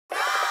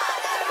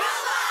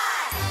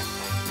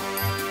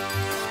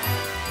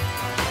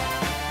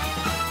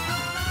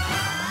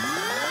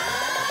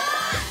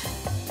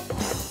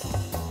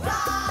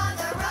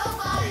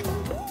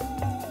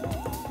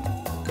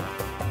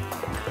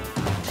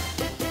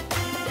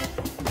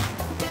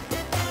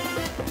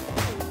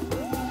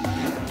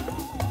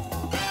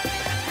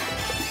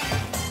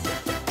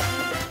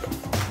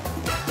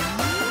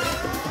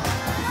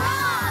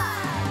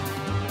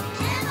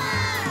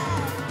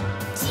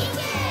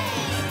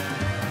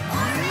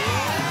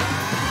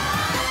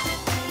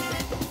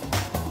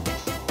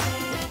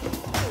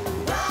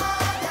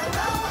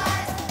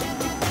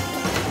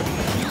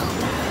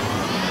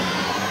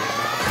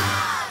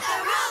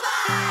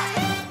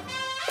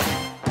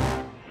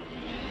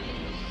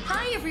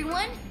Hi,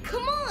 everyone.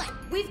 Come on.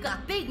 We've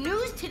got big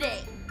news today.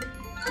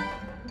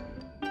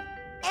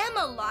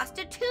 Emma lost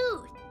a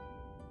tooth.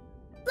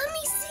 Let me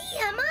see,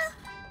 Emma.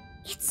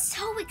 It's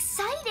so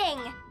exciting.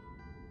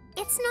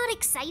 It's not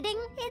exciting.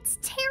 It's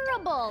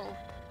terrible.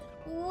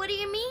 What do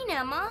you mean,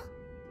 Emma?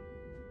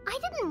 I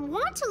didn't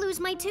want to lose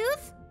my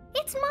tooth.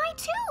 It's my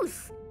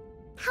tooth.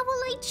 How will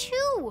I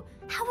chew?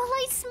 How will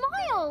I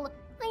smile?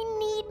 I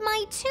need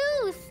my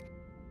tooth.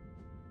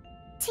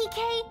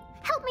 TK,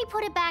 help me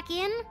put it back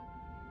in.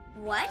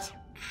 What?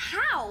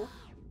 How?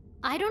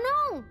 I don't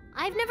know.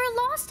 I've never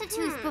lost a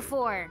tooth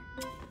before.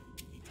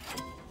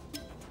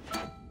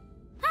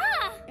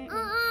 Ah!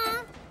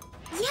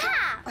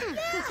 Yeah!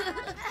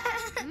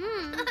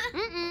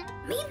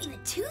 Maybe the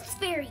tooth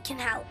fairy can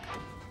help.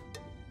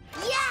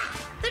 Yeah,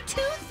 the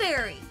tooth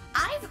fairy.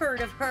 I've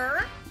heard of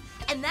her.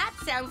 And that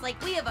sounds like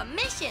we have a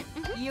mission.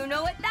 You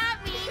know what that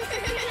means.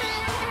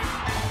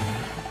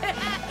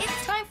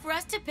 It's time for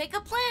us to pick a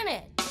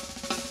planet.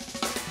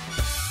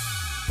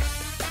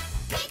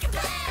 Pick a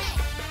planet!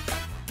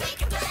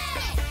 Pick a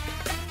planet!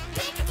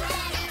 Pick a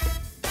planet!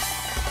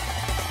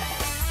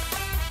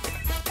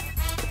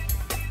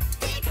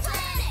 Pick a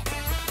planet!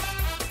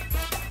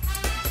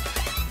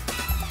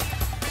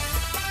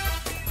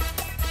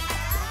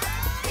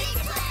 Pick a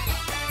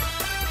planet!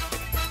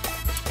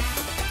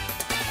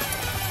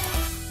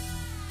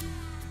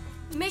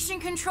 Mission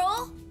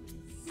control?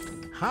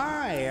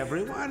 Hi,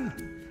 everyone.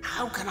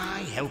 How can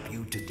I help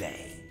you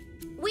today?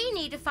 We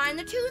need to find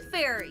the tooth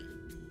fairy.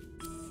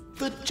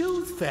 The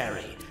Tooth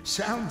Fairy.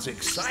 Sounds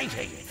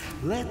exciting.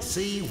 Let's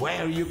see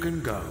where you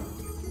can go.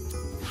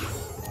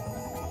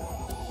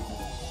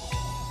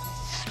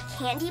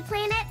 Candy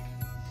planet?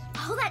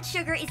 All that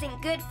sugar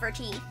isn't good for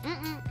teeth.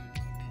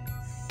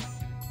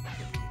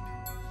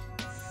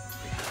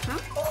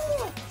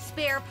 Ooh,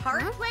 spare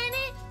part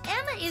planet?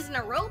 Emma isn't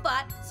a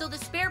robot, so the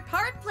spare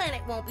part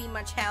planet won't be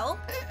much help.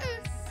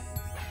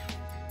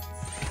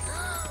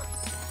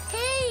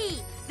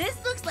 Hey, this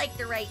looks like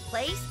the right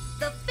place.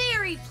 The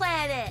fairy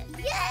planet.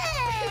 Yay!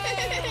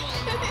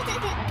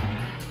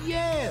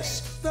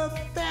 Yes, the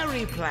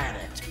Fairy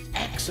Planet.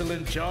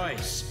 Excellent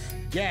choice.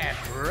 Get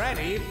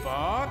ready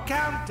for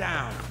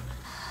countdown.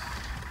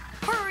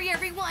 Hurry,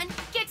 everyone.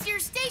 Get to your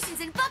stations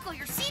and buckle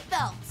your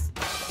seatbelts.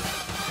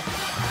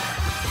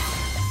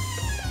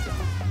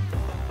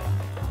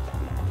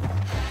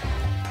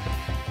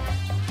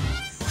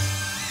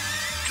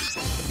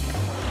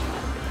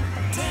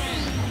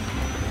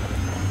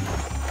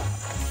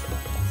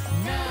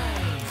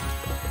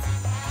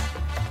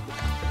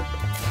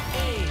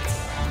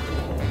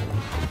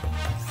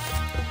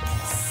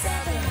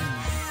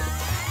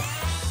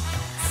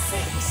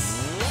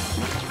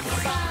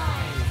 5,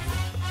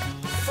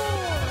 4,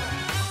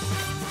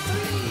 3,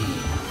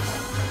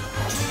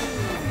 2,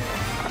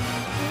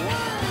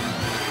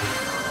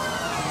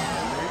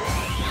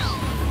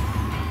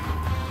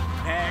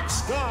 1.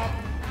 Next up,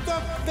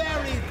 the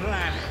Fairy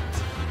Planet.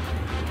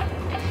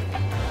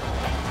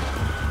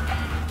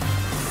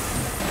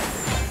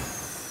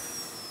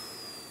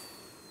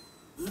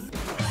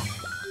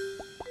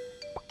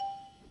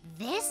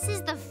 This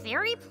is the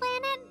fairy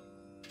planet?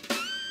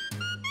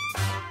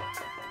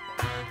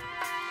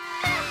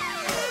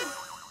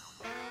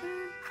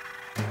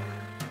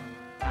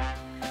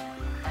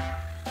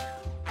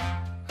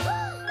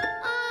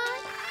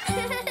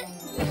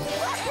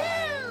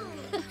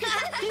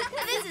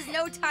 This is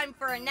no time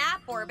for a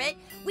nap, Orbit.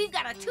 We've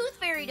got a tooth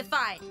fairy to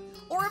find.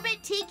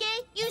 Orbit, TK,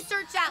 you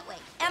search that way.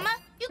 Emma,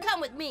 you come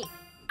with me.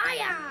 Aye,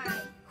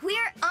 aye.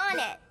 We're on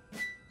it.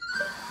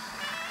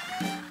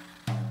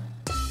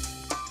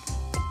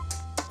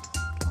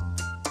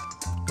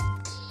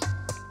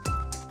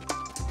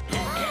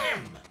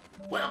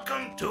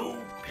 Welcome to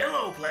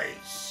Pillow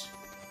Place.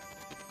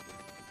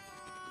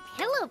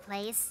 Pillow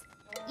place?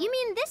 You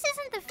mean this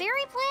isn't the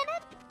fairy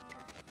planet?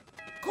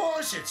 Of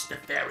course it's the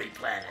Fairy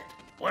Planet.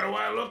 What do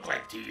I look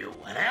like to you,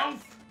 an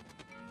elf?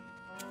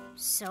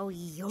 So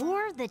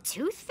you're the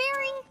tooth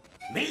fairy?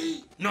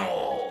 Me?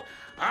 No,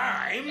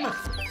 I'm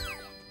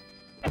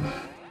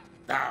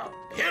the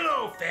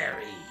Pillow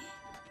Fairy.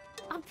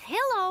 A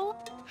pillow?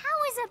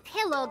 How is a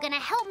pillow gonna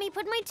help me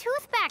put my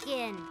tooth back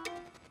in?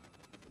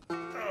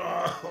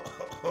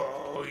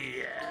 Oh,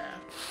 yeah.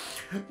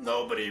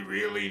 Nobody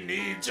really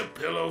needs a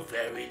pillow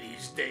fairy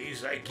these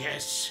days, I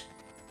guess.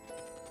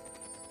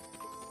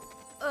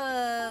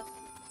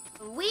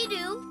 We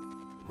do.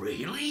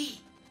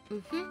 Really?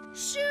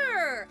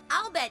 Sure.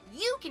 I'll bet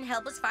you can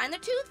help us find the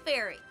tooth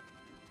fairy.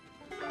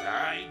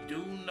 I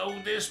do know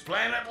this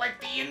planet like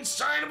the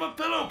inside of a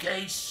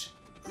pillowcase.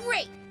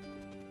 Great.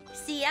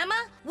 See,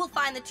 Emma? We'll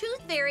find the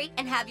tooth fairy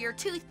and have your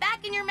tooth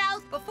back in your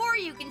mouth before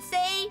you can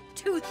say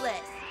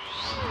toothless.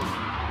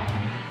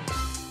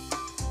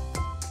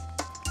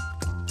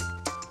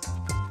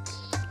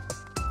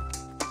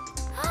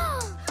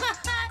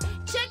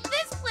 Check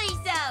this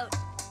place out.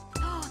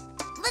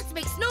 Let's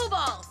make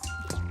snowballs.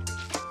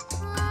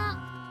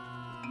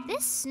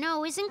 This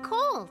snow isn't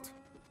cold.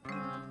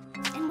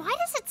 And why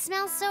does it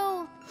smell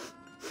so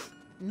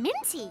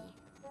minty?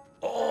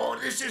 Oh,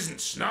 this isn't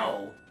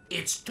snow.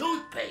 It's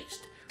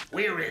toothpaste.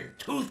 We're in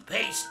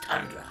toothpaste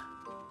tundra.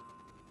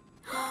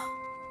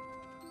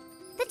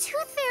 The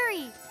Tooth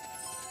Fairy!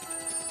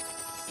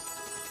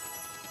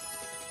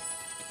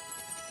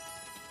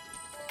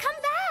 Come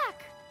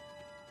back!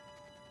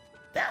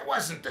 That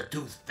wasn't the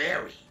Tooth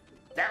Fairy.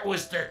 That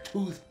was the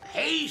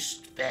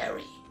Toothpaste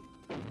Fairy.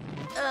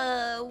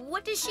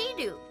 What does she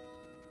do?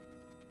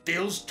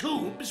 Fills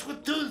tubes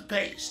with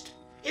toothpaste.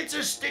 It's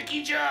a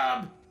sticky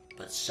job,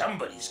 but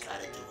somebody's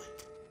gotta do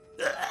it.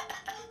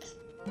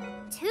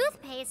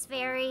 Toothpaste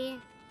Fairy?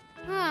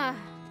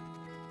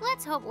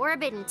 Let's hope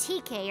Orbit and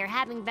TK are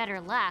having better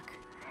luck.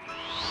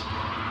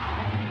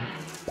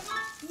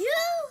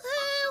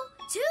 Yoo-hoo!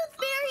 Tooth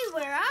Fairy,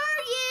 where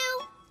are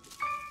you?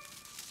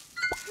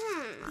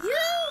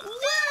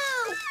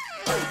 Yoo-hoo!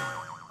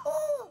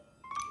 Oh,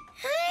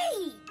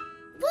 hey!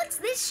 What's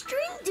this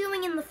string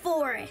doing in the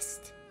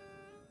forest?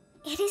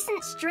 It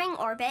isn't string,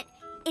 Orbit.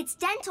 It's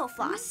dental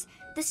floss,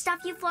 the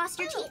stuff you floss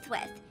your teeth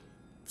with.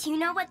 Do you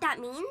know what that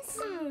means?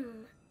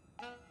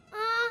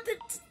 The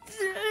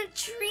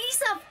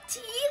trees of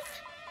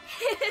teeth?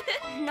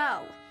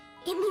 No.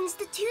 It means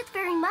the Tooth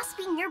Fairy must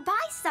be nearby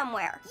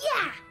somewhere.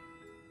 Yeah!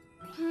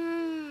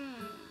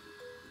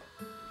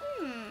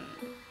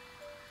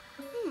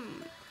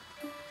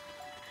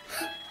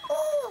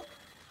 Oh!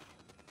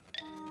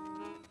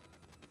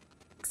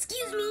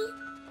 Excuse me,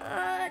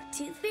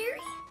 Tooth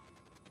Fairy?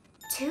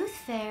 Tooth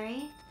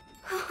Fairy?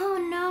 Oh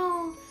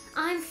no,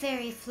 I'm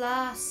Fairy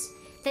Floss,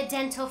 the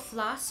Dental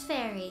Floss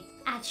Fairy,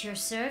 at your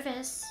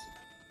service.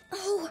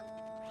 Oh,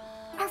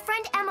 our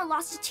friend Emma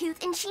lost a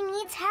tooth and she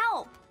needs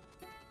help.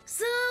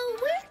 So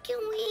where can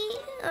we,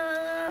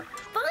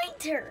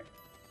 find her?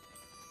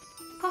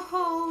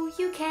 Oh,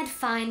 you can't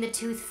find the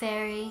Tooth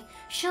Fairy.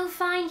 She'll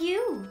find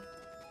you.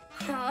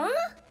 Huh?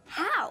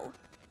 How?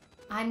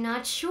 I'm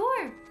not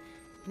sure.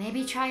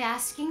 Maybe try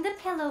asking the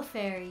Pillow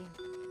Fairy.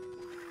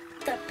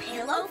 The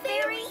Pillow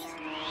Fairy?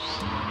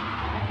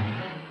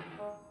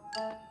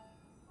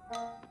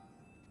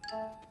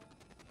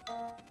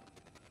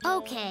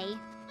 Okay,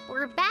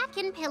 we're back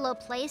in Pillow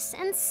Place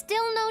and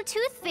still no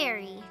Tooth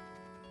Fairy.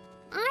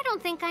 I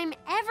don't think I'm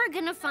ever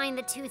gonna find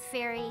the Tooth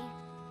Fairy.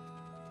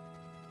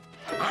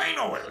 I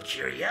know what'll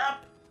cheer you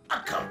up. A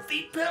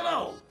comfy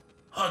pillow.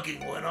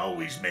 Hugging one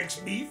always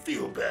makes me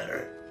feel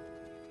better.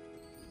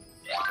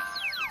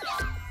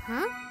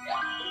 Huh?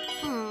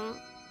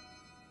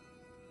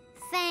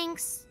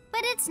 Thanks,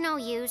 but it's no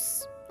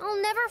use.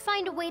 I'll never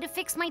find a way to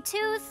fix my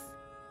tooth.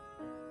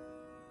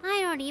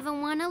 I don't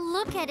even want to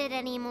look at it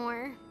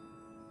anymore.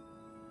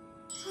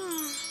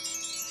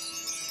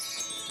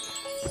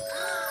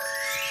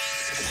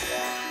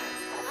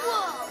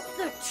 Whoa!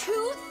 The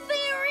Tooth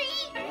Fairy?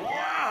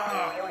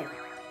 Wow!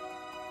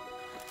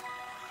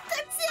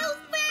 The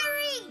Tooth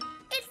Fairy!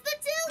 It's the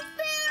Tooth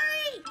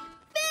Fairy!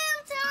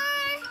 Filter!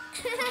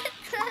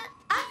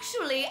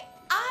 Actually,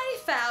 I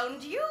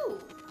found you.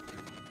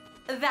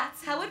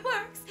 That's how it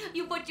works.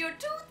 You put your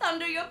tooth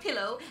under your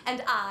pillow,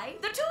 and I,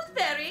 the Tooth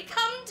Fairy,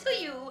 come to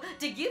you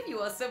to give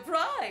you a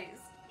surprise.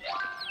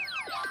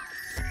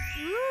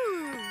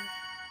 Ooh,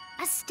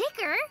 a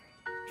sticker?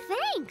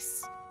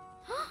 Thanks.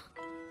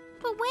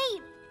 But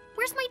wait,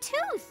 where's my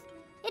tooth?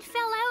 It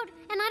fell out,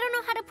 and I don't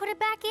know how to put it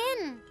back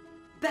in.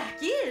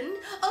 Back in?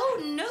 Oh,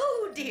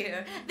 no,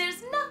 dear.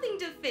 There's nothing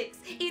to fix.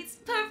 It's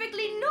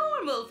perfectly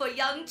normal for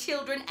young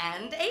children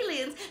and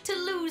aliens to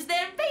lose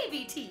their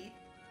baby teeth.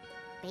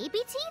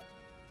 Baby teeth?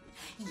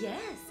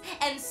 Yes,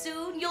 and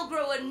soon you'll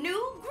grow a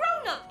new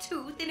grown-up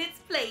tooth in its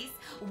place,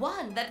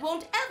 one that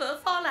won't ever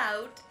fall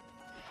out.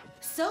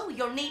 So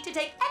you'll need to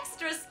take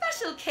extra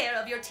special care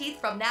of your teeth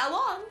from now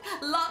on.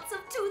 Lots of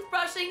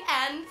toothbrushing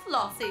and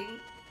flossing.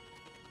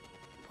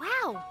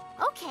 Wow,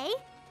 okay.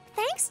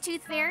 Thanks,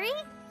 Tooth Fairy.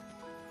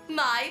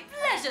 My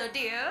pleasure,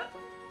 dear.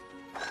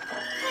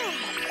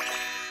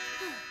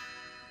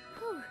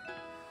 Whew.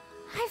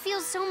 I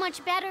feel so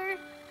much better.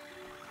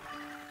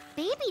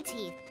 Baby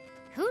teeth.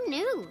 Who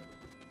knew?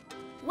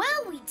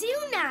 Well, we do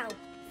now.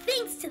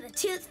 Thanks to the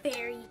Tooth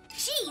Fairy.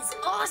 She's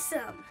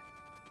awesome.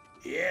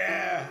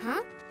 Yeah.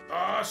 Huh?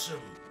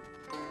 Awesome.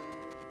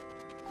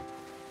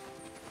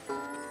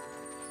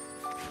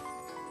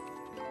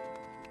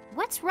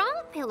 What's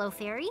wrong, Pillow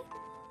Fairy?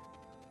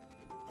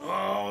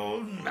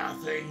 Oh,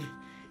 nothing.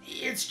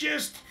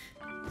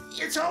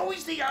 It's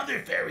always the other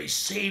fairies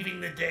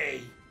saving the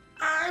day.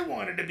 I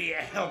wanted to be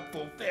a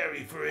helpful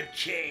fairy for a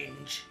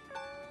change.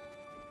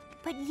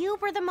 But you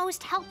were the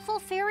most helpful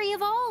fairy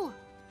of all.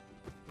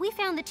 We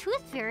found the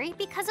Tooth Fairy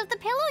because of the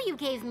pillow you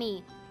gave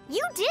me.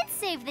 You did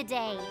save the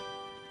day.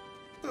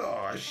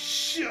 Oh,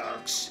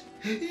 shucks.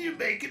 You're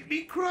making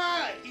me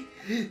cry.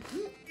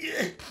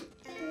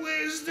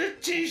 Where's the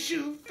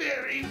tissue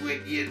fairy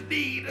when you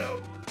need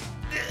 'em?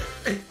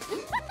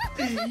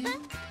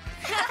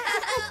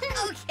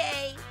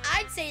 Okay,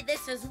 I'd say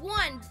this is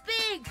one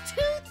big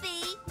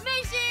toothy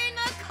mission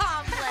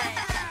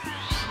accomplished.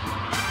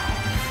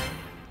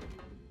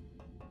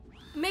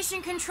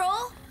 Mission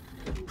Control?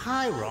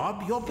 Hi,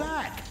 Rob. You're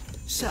back.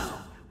 So,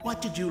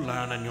 what did you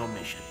learn on your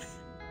mission?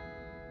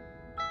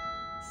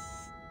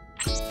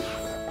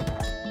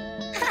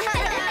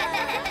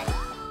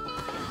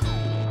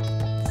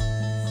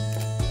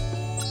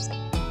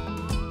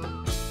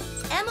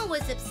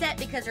 upset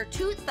because her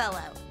tooth fell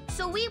out.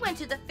 So we went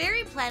to the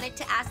fairy planet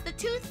to ask the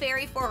tooth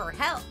fairy for her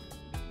help.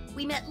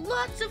 We met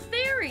lots of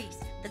fairies.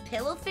 The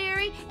pillow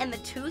fairy and the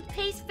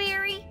toothpaste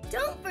fairy.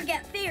 Don't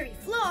forget fairy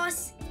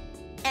floss.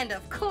 And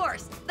of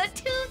course, the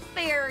tooth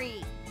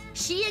fairy.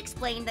 She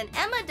explained that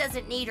Emma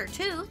doesn't need her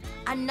tooth.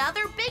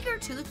 Another bigger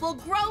tooth will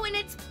grow in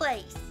its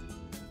place.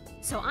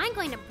 So I'm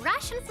going to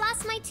brush and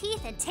floss my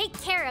teeth and take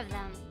care of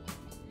them.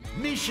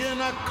 Mission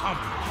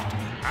accomplished.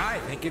 I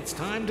think it's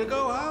time to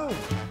go home.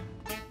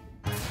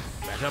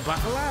 Better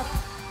buckle up.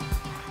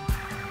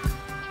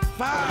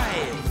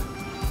 5,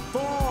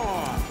 4,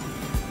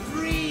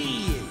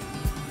 3,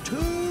 2,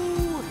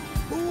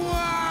 1.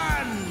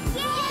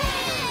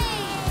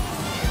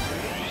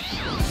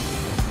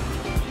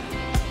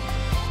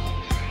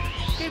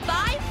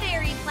 Goodbye,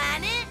 fairy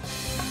planet.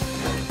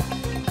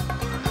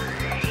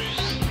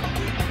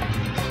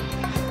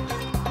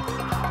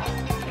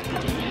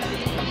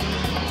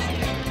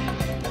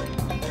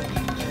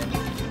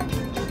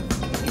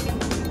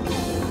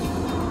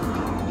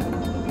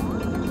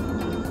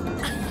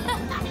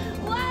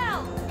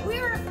 Wow, we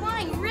were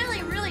flying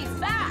really, really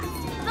fast.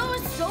 That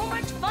was so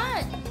much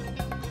fun.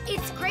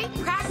 It's great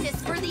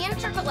practice for the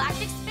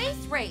intergalactic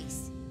space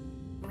race.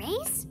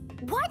 Race?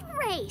 What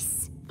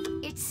race?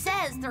 It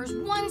says there's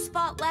one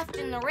spot left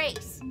in the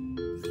race.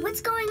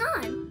 What's going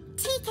on?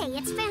 TK,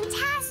 it's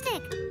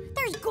fantastic.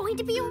 There's going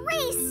to be a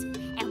race,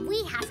 and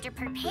we have to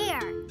prepare.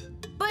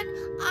 But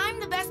I'm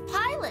the best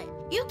pilot.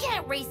 You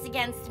can't race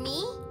against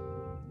me.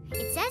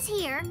 It says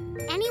here,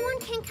 anyone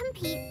can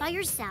compete by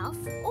yourself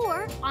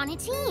or on a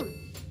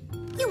team.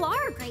 You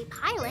are a great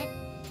pilot,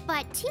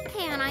 but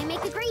TK and I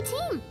make a great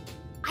team.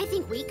 I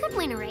think we could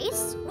win a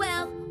race.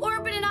 Well,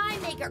 Orbit and I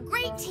make a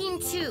great team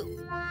too.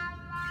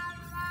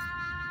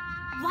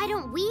 Why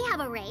don't we have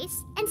a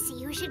race and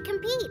see who should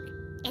compete?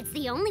 It's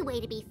the only way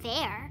to be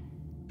fair.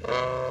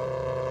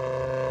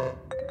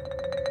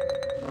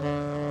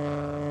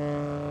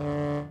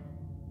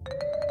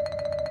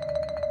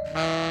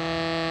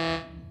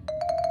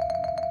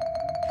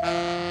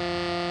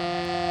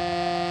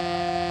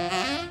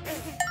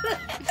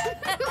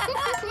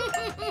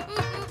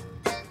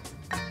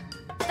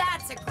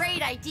 That's a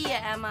great idea,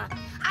 Emma.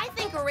 I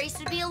think a race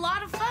would be a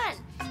lot of fun.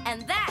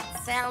 And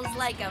that sounds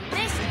like a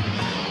mission.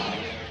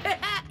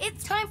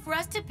 It's time for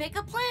us to pick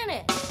a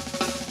planet. Pick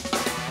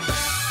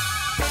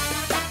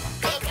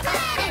a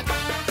planet!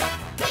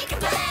 Pick a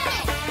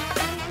planet!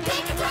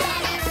 Pick a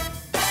planet!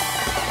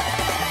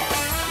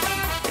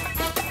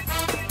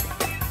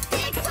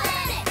 Pick a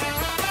planet!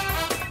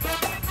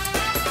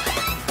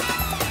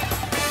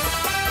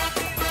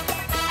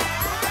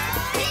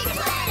 Pick a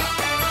planet!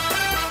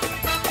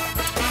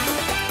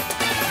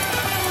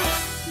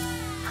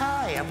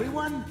 Hi,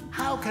 everyone.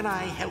 How can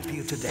I help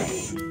you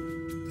today?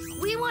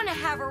 We want to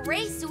have a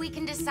race so we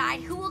can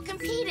decide who will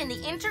compete in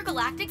the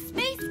intergalactic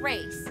space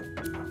race.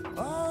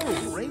 Oh,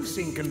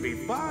 racing can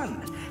be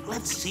fun.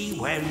 Let's see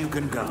where you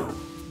can go.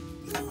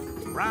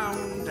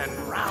 Round and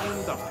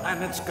round the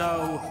planets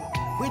go.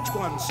 Which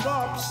one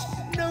stops,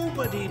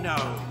 nobody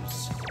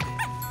knows.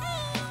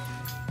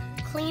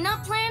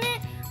 Cleanup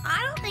planet?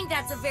 I don't think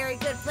that's a very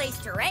good place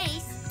to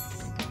race.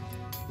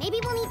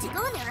 Maybe we'll need to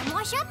go there and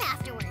wash up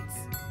afterwards.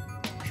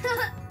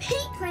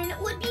 Paint Planet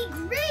would be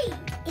great.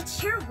 It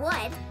sure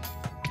would.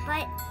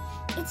 But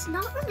it's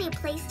not really a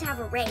place to have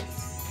a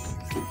race.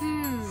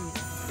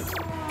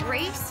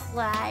 Race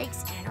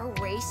flags and a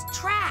race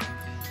track.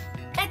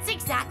 That's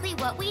exactly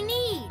what we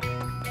need.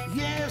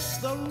 Yes,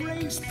 the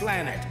race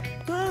planet.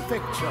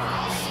 Perfect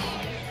choice.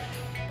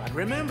 But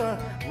remember,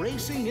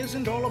 racing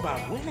isn't all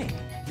about winning.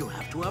 You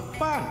have to have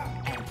fun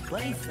and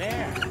play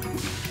fair.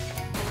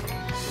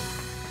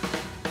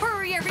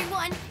 Hurry,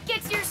 everyone!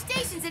 Get to your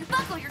stations and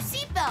buckle your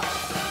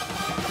seatbelts!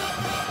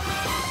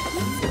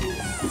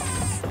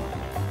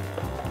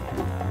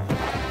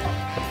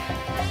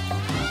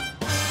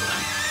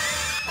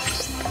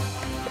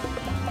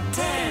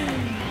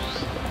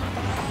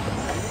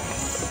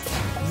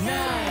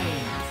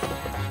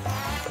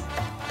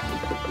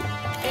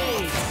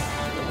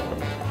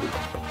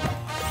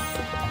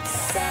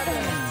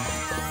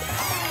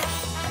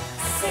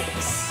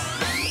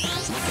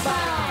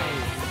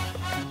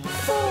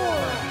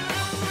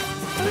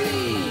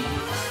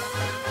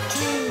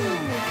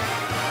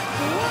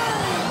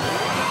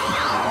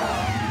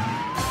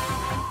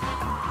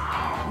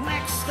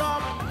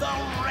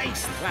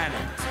 'Space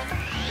Planet.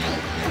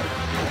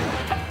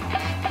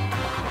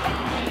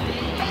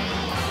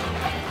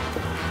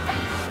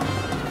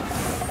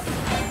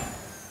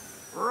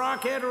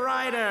 Rocket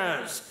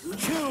Riders,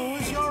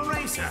 choose your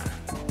racer.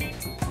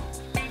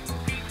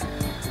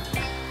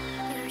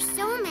 There are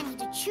so many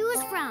to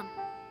choose from.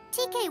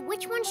 TK,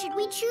 which one should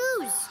we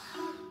choose?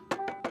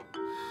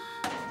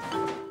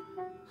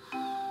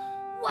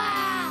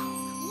 Wow!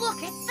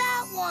 Look at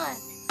that one!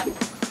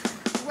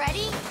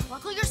 Ready?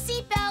 Buckle your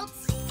seatbelts.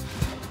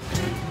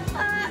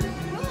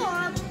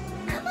 Rob,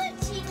 how about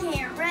TK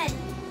aren't ready?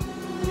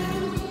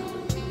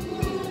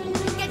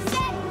 Get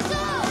set,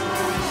 go!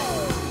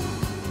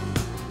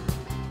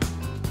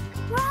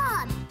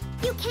 Rob,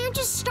 you can't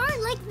just start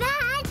like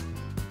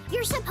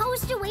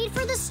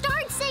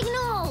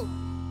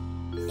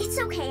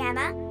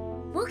Emma.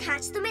 We'll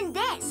catch them in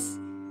this.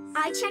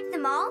 I checked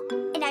them all,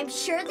 and I'm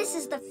sure this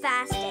is the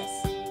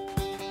fastest.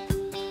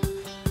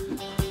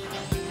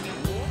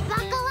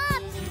 Buckle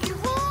up and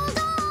hold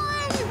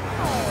on!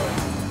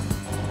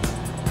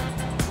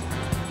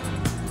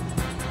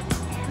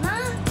 Emma?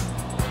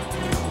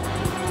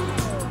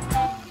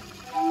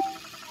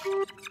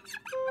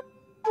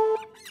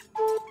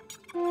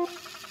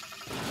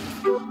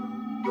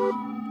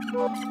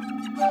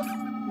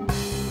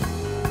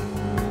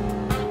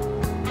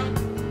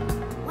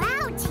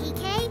 Wow,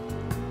 TK!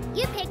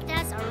 You picked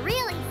us a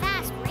really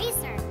fast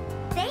racer.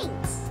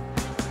 Thanks.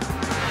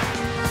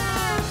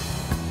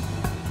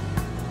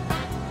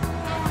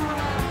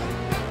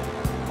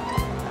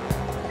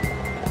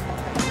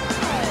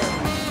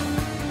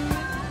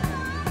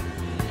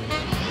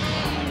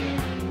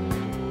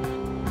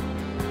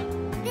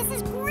 This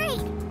is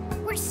great!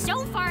 We're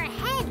so far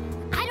ahead,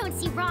 I don't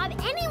see Rob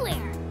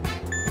anywhere.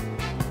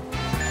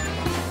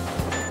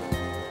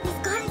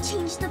 We've got to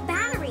change the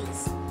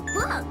batteries.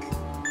 Look.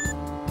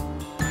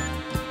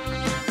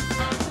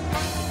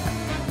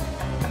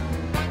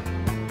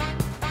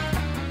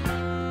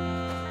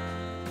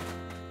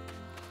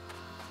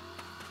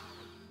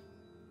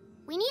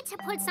 We need to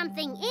put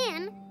something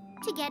in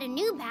to get a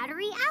new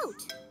battery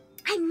out.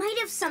 I might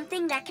have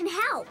something that can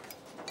help.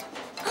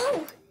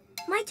 Oh,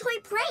 my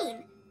toy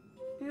plane.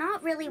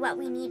 Not really what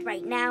we need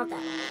right now, though.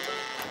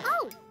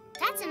 Oh,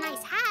 that's a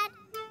nice hat,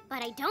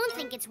 but I don't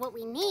think it's what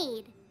we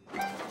need.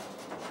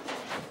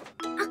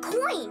 A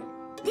coin.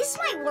 This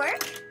might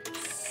work.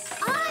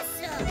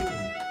 Awesome!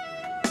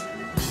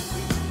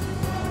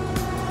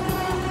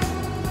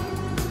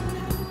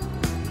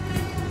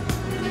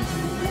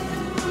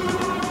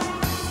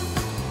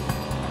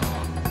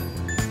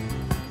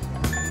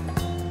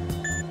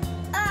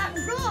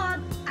 Rob,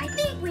 I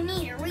think we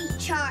need a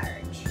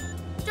recharge.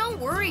 Don't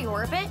worry,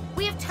 Orbit.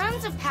 We have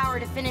tons of power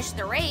to finish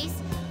the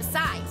race.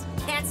 Besides,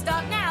 can't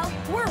stop now.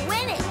 We're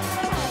winning.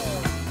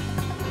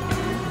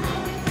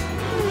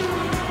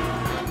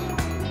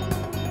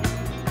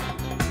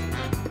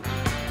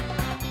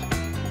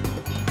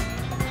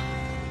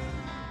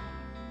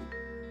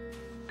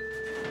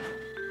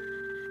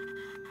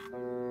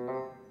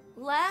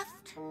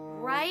 Left,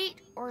 right,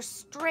 or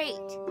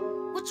straight?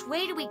 Which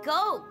way do we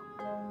go?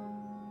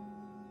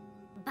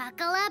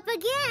 Buckle up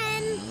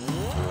again.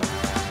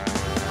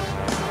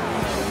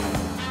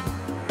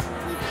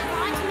 We've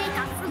got to make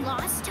up for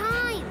lost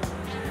time.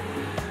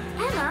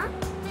 Emma,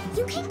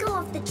 you can't go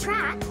off the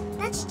track.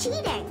 That's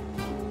cheating.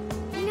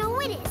 No,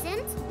 it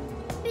isn't.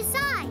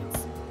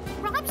 Besides,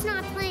 Rob's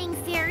not playing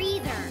fair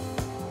either.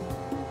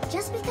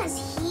 Just because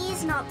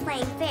he's not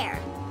playing fair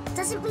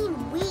doesn't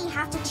mean we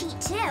have to cheat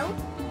too.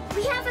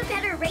 We have a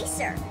better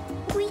racer.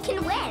 We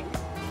can win.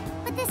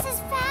 But this is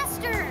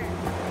faster.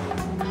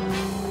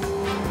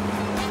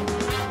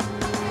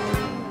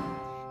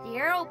 The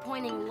arrow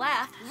pointing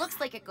left looks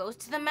like it goes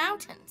to the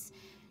mountains.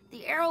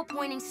 The arrow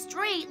pointing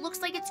straight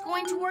looks like it's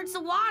going towards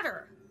the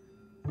water.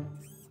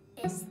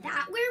 Is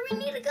that where we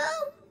need to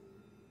go?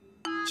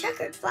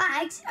 Checkered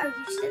flags are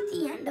used at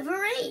the end of a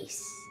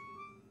race.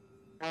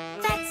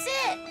 That's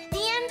it!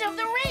 The end of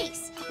the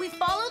race! We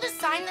follow the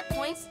sign that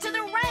points to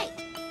the right.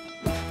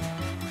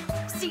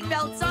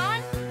 Seatbelts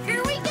on,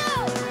 here we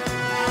go!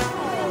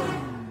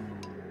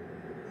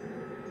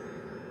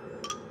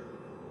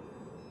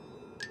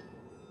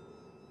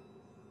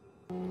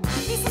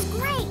 This is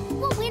great.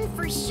 We'll win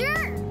for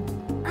sure.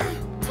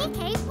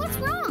 TK, what's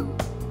wrong?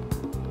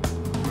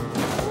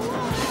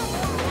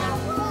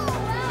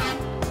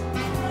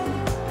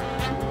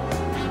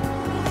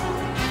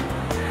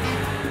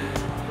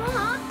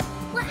 Rob,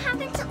 what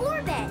happened to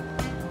Orbit?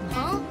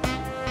 Huh?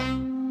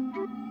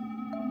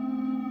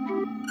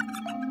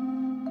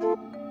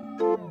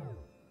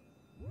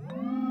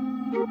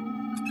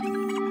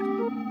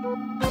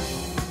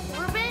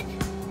 Orbit?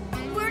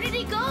 Where did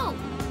he go?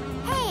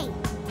 Hey,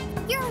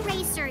 your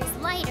racer is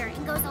lighter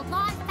and goes a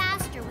lot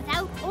faster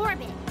without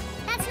Orbit.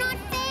 That's not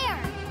fair.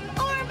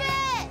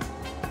 Orbit!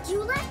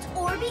 You left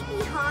Orbit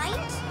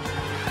behind?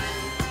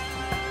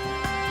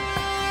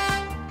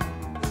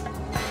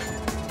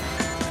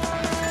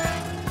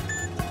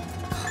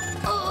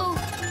 Uh-oh.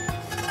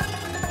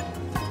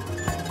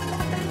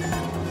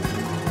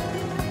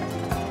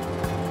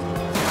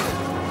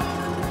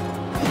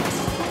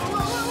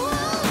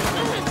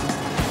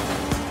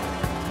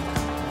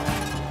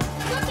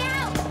 Look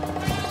out!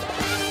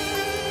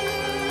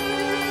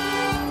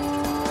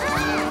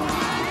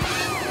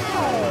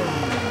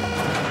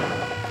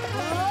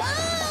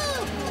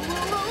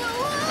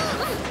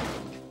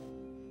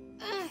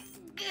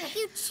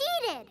 You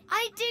cheated.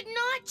 I did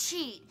not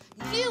cheat.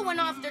 You went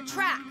off the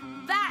track.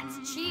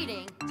 That's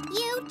cheating.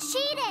 You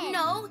cheated.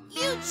 No,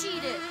 you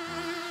cheated.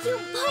 You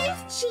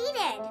both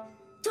cheated!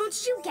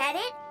 Don't you get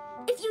it?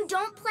 If you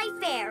don't play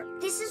fair,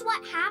 this is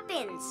what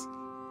happens.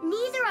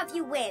 Neither of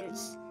you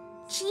wins.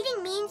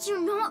 Cheating means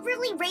you're not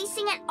really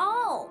racing at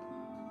all.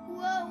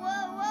 Whoa,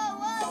 whoa, whoa,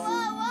 whoa,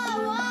 whoa, whoa,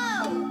 whoa!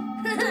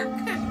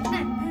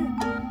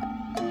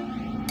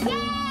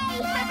 Yay!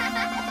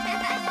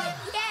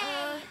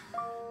 Yay!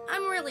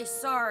 really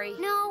sorry.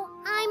 No,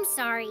 I'm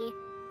sorry.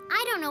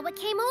 I don't know what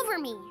came over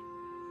me.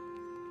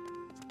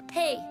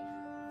 Hey,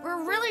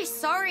 we're really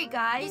sorry,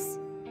 guys.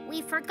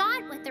 We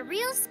forgot what the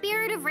real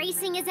spirit of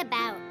racing is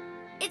about.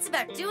 It's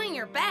about doing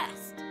your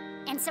best,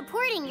 And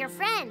supporting your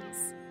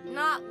friends.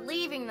 not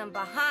leaving them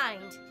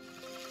behind.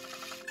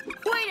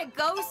 Way to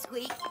go,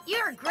 Squeak.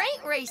 You're a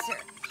great racer.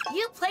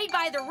 You played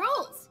by the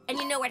rules, and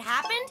you know what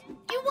happened?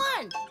 You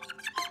won.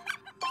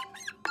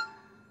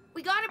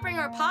 We gotta bring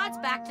our pods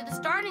back to the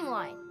starting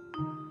line.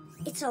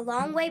 It's a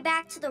long way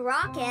back to the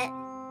rocket.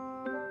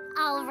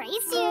 I'll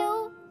race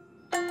you.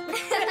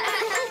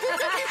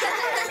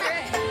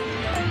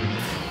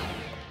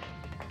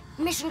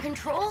 Mission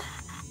Control?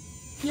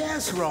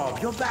 Yes, Rob,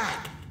 you're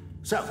back.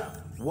 So,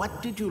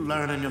 what did you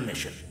learn on your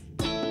mission?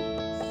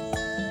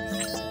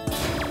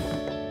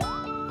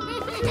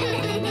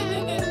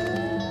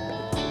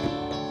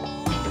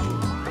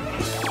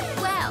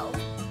 Well,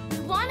 we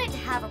wanted to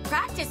have a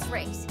practice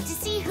race to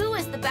see who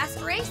is the best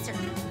racer.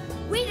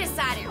 We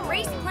decided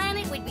Race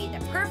Planet would be the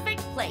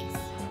perfect place.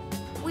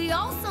 We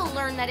also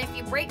learned that if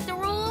you break the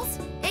rules,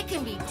 it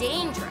can be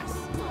dangerous.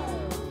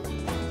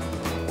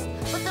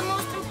 But the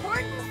most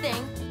important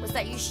thing was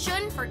that you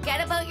shouldn't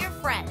forget about your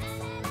friends.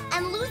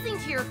 And losing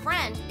to your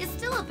friend is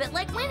still a bit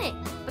like winning,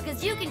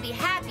 because you can be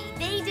happy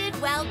they did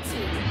well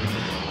too.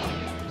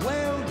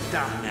 Well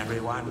done,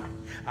 everyone.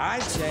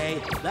 I'd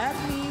say that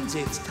means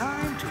it's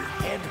time to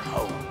head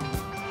home.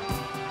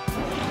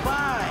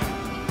 5,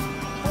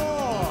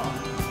 4,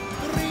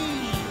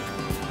 3,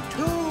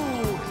 2,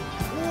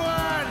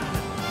 1.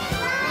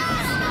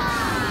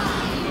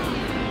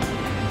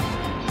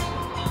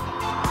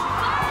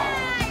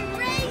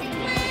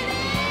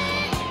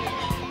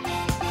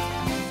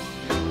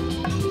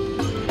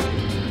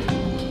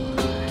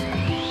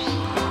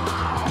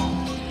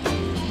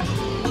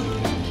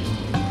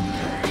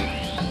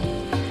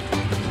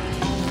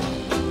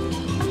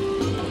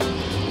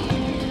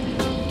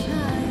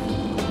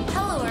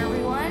 Hello,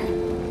 everyone.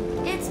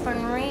 It's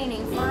been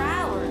raining for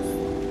hours.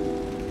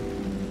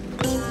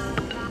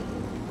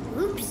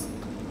 Oops.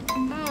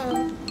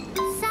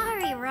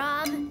 Sorry,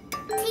 Rob.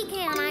 TK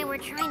and I were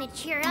trying to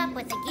cheer up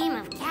with a game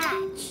of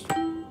catch.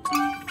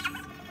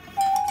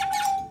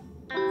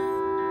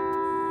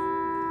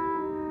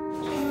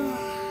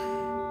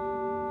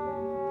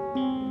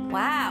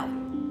 Wow,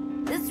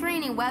 this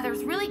rainy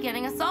weather's really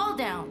getting us all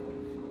down.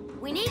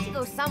 We need to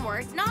go somewhere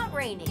it's not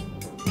raining.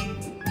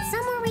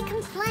 Somewhere we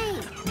can play.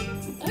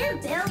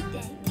 And build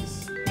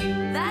things.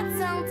 That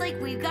sounds like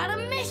we've got a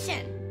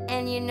mission.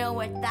 And you know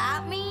what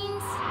that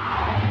means?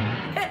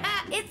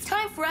 It's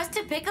time for us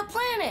to pick a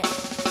planet.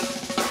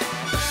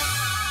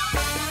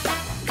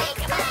 Pick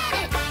a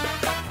planet!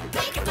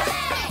 Pick a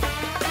planet!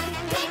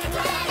 Pick a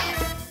planet!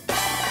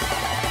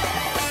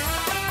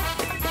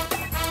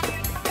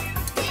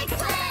 Pick a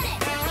planet!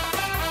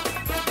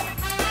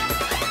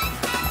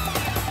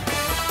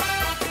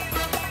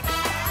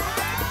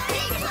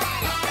 Pick a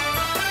planet!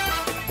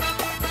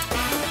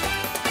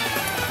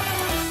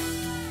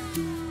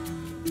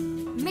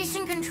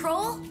 Mission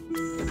Control?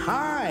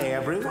 Hi,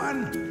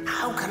 everyone.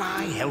 How can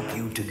I help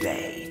you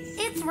today?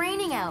 It's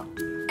raining out,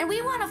 and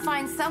we want to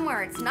find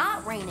somewhere it's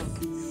not raining,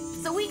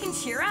 so we can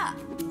cheer up.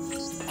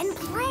 And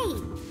play.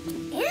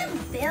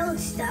 And build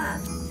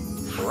stuff.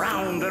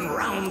 Round and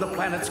round the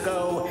planets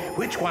go.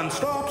 Which one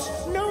stops?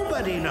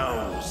 Nobody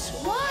knows.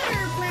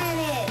 Water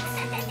planet!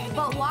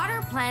 But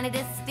Water Planet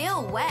is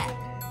still wet.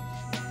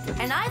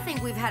 And I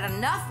think we've had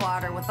enough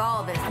water with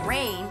all this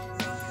rain.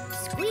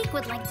 Squeak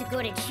would like to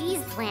go to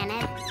Cheese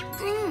Planet.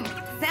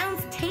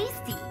 Sounds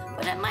tasty,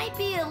 but it might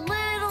be a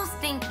little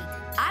stinky.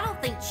 I don't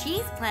think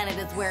Cheese Planet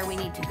is where we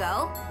need to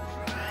go.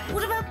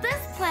 What about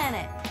this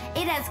planet?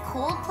 It has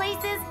cold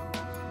places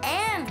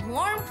and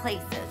warm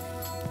places.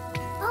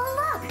 Oh,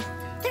 look.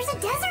 There's a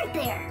desert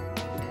there.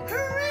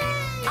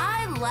 Hooray!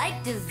 I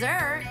like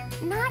dessert.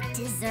 Not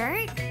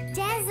dessert.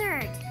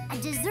 Desert. A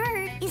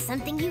dessert is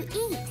something you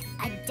eat.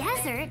 A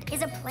desert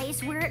is a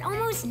place where it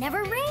almost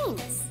never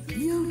rains.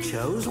 You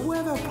chose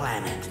Weather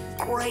Planet.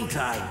 Great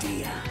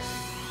idea.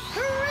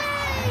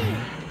 Hooray!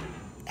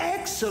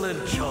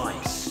 Excellent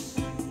choice.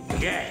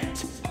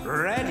 Get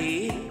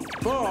ready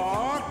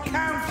for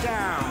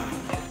countdown.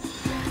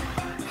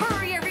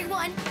 Hurry,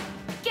 everyone.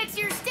 Get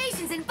to your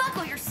stations and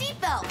buckle your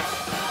seatbelt.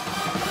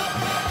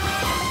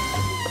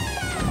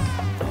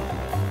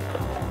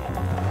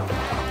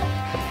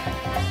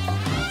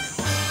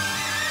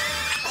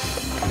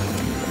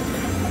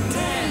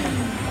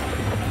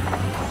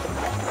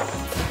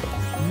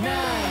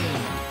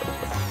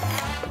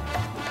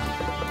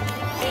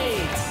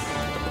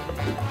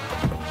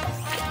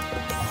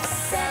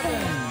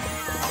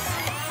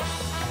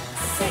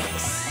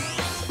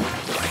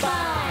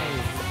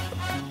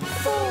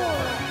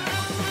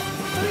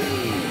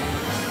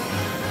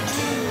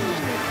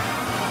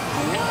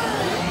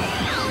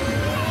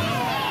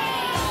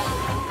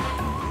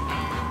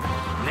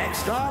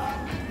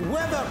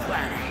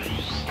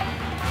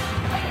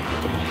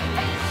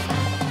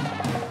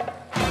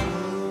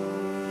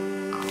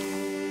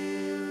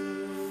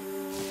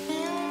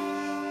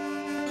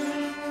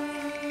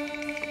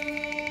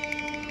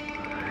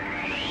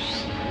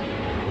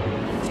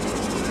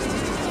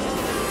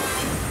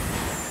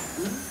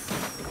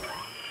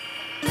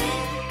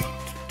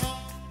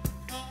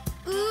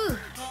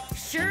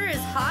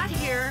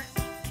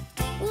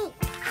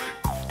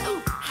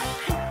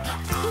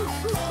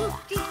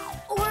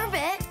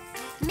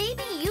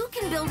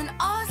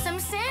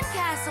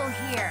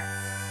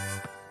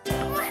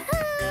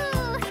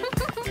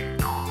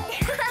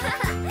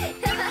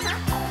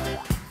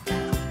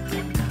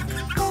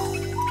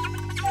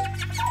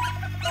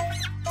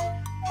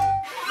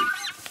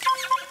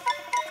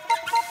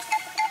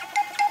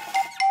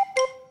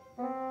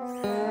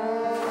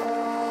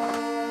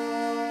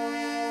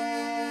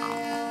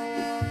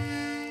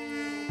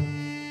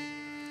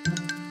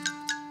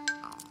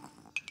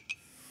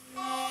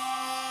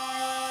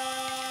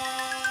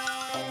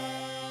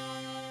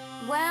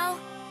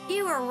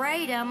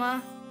 right,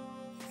 Emma.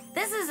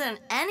 This isn't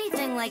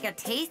anything like a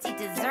tasty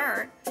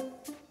dessert.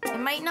 It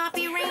might not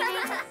be raining,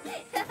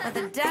 but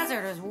the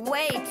desert is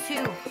way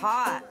too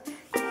hot.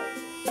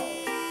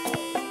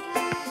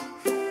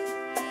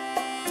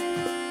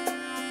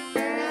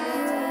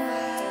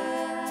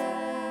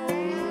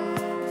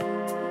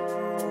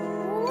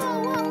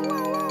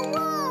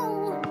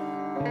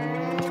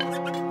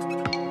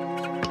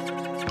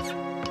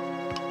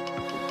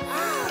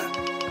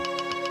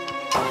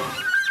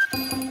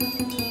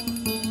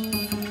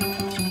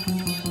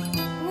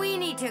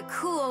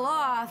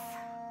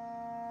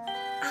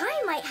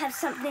 Have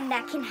something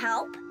that can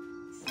help.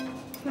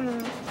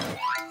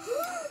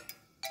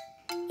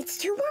 It's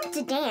too warm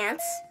to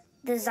dance.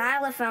 The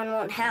xylophone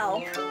won't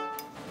help.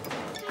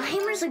 A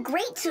hammer's a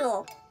great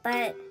tool,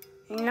 but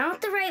not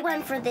the right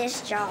one for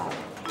this job.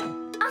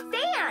 A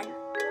fan!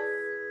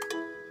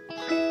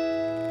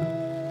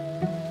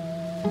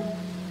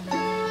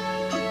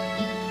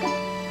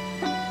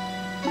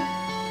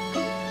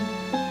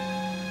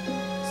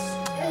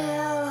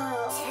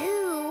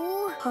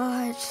 Too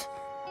hot.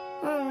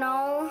 Oh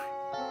no.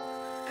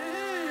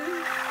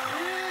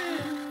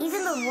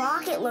 Even the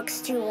rocket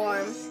looks too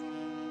warm.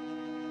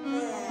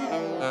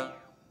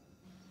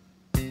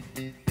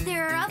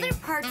 There are other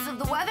parts of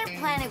the weather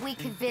planet we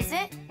could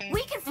visit.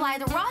 We could fly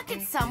the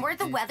rocket somewhere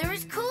the weather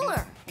is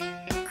cooler.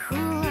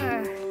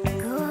 cooler.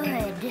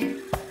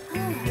 Good.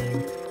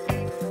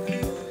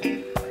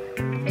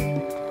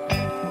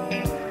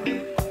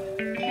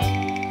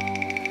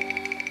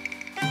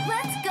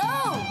 Let's go!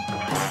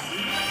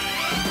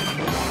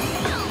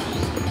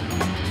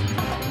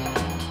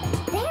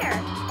 There!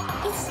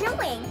 It's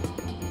snowing.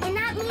 And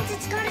that means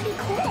it's gotta be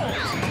cold.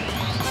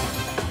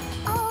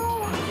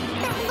 Oh,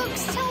 that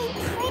looks so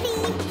pretty.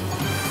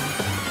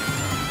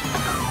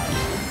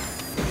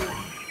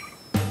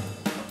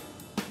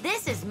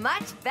 This is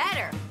much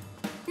better.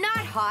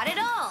 Not hot at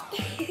all.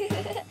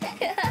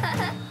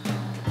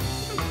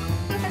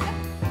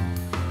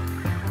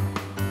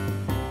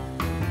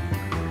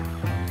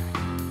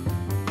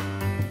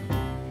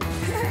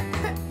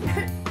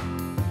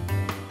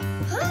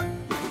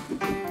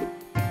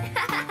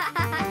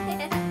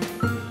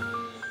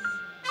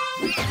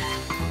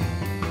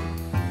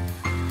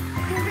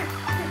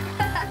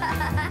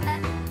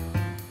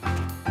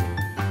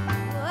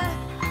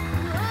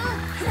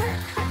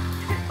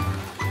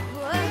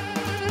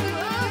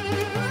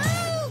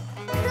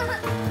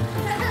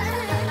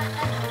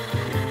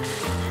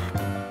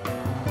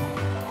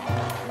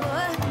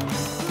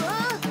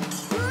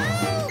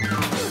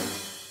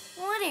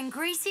 What in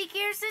greasy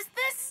gears is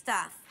this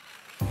stuff?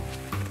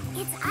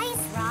 It's ice,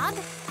 Rob.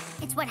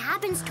 It's what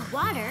happens to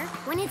water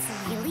when it's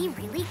really,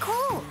 really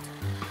cold.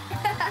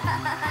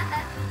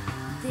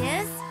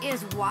 This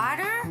is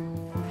water?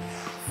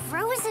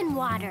 Frozen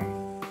water.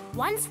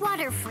 Once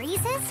water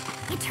freezes,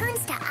 it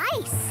turns to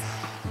ice.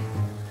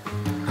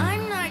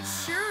 I'm not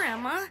sure,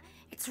 Emma.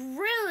 It's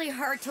really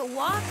hard to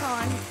walk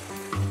on.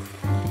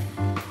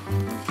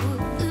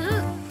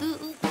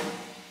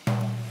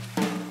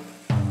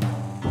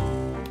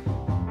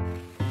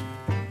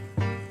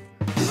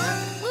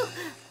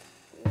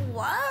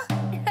 What?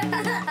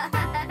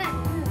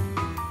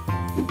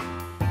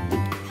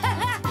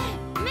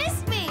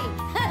 Missed me!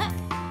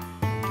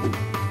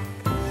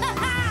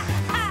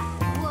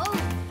 Whoa.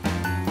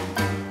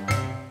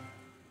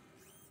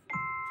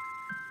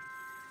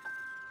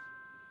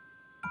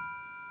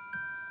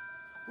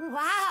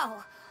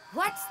 Wow,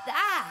 what's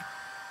that?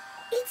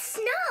 It's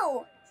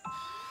snow!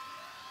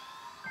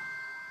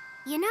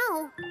 You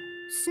know,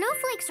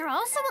 snowflakes are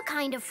also a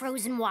kind of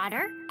frozen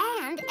water,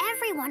 and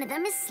every one of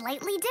them is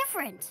slightly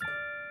different.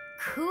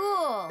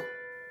 Cool.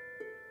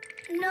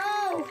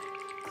 No!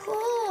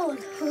 Cold!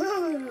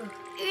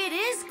 It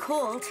is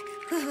cold.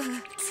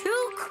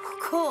 Too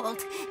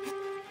cold.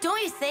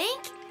 Don't you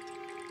think?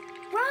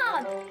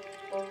 Rob!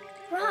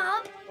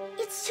 Rob,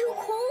 it's too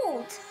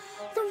cold.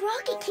 The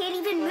rocket can't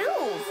even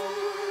move.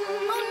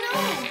 Oh no!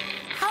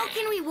 How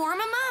can we warm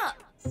him up?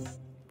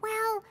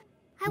 Well,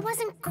 I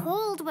wasn't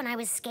cold when I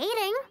was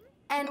skating.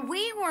 And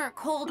we weren't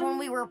cold when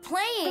we were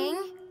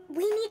playing.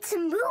 We need to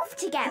move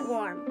to get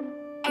warm.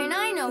 And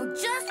I know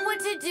just what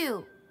to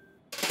do.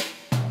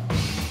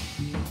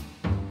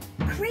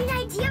 Great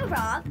idea,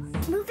 Rob.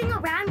 Moving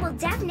around will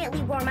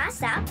definitely warm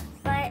us up,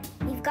 but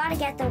we've got to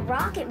get the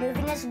rocket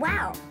moving as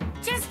well.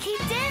 Just keep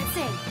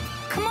dancing.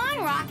 Come on,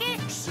 Rocket.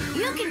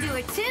 You can do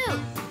it too.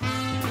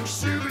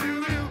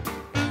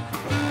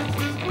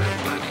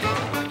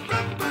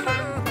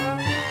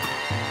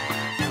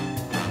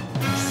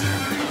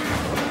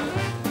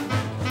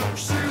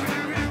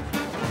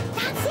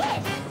 That's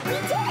it! We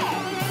did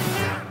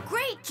it!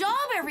 Great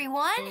job,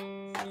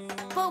 everyone.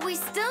 But we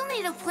still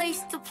need a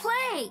place to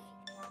play.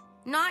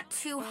 Not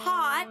too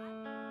hot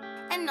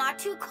and not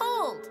too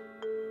cold.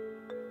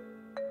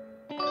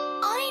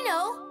 I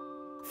know.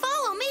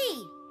 Follow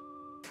me.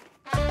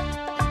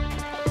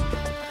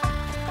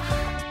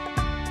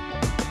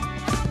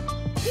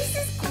 This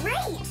is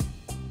great!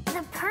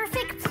 The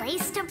perfect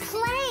place to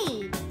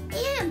play.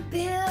 And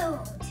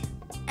build.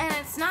 And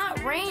it's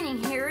not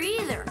raining here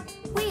either.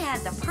 We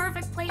had the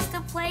perfect place to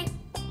play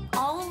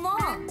all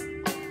along.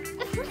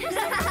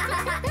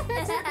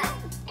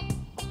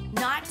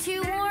 Not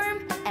too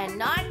warm and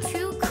not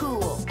too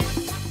cool.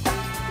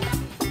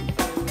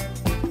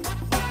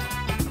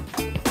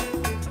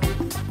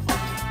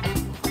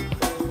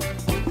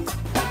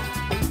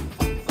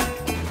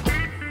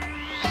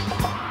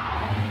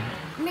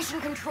 Mission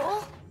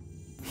Control?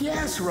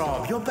 Yes,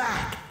 Rob, you're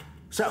back.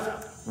 So,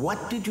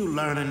 what did you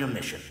learn on your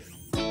mission?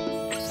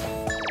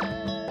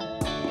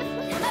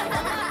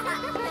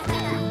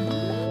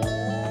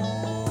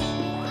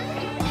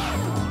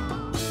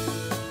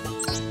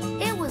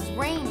 It was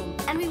raining,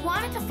 and we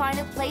wanted to find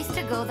a place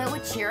to go that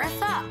would cheer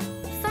us up.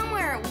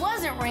 Somewhere it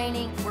wasn't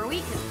raining, where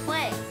we could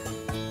play.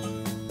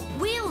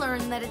 We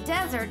learned that a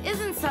desert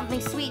isn't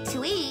something sweet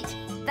to eat,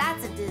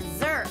 that's a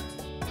dessert.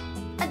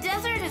 A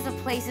desert is a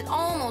place it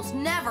almost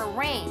never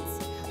rains,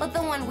 but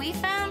the one we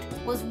found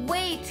was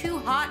way too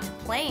hot to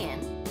play in.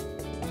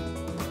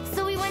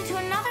 So we went to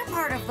another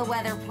part of the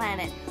weather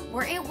planet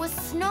where it was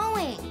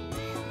snowing.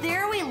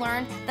 There we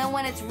learned that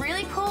when it's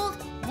really cold,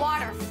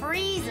 water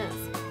freezes.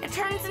 It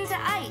turns into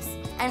ice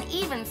and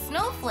even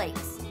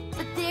snowflakes.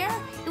 But there,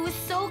 it was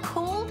so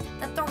cold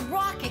that the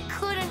rocket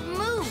couldn't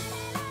move.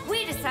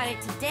 We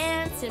decided to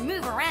dance and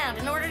move around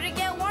in order to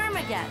get warm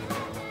again.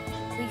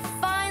 We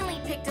finally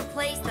picked a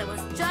place that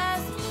was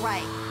just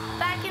right,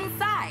 back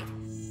inside.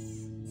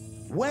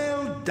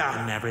 Well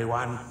done,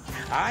 everyone.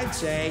 I'd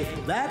say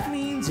that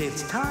means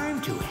it's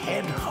time to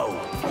head home.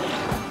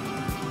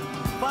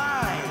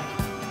 5,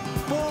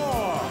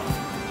 4,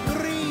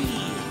 3,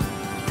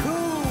 2,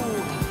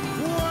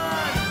 1.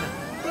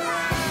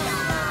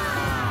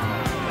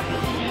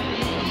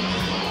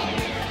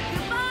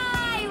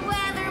 Goodbye,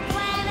 Weather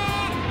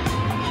Planet!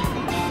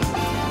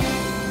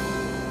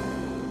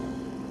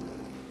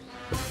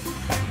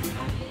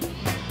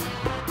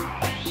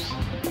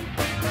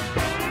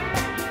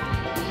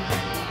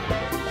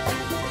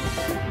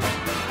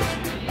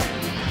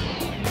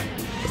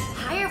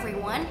 Hi,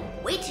 everyone.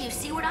 Wait till you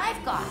see what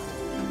I've got.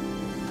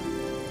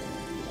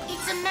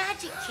 It's a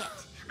magic kit.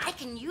 I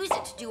can use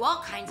it to do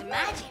all kinds of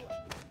magic.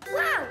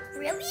 Wow,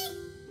 really?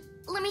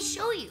 Let me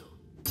show you.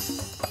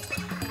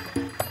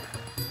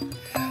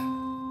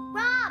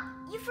 Rob,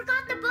 you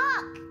forgot the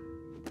book.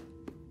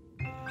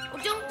 Oh,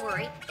 don't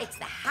worry. It's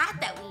the hat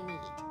that we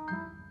need.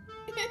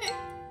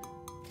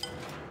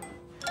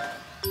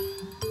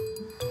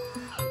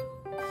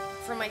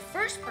 For my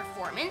first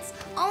performance,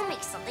 I'll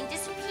make something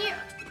disappear.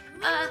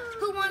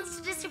 Who wants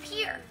to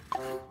disappear?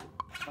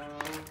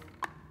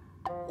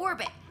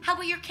 Orbit, how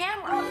about your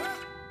camera?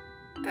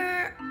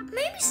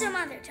 Maybe some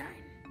other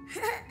time.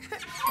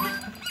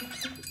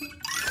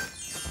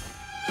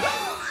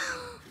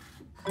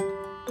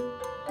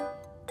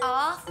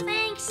 Aw,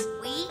 thanks,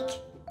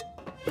 Squeak.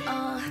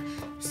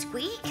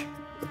 Squeak?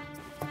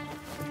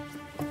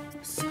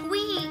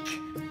 Squeak.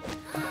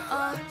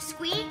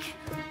 Squeak?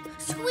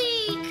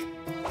 Squeak!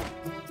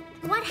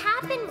 What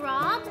happened,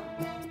 Rob?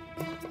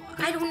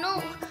 I don't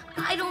know.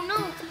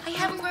 I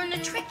haven't learned the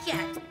trick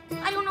yet.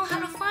 I don't know how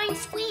to find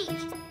Squeak.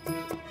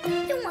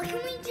 Then what can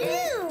we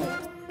do?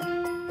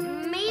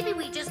 Maybe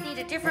we just need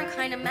a different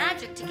kind of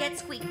magic to get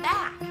Squeak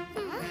back.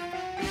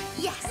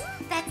 Yes,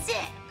 that's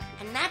it.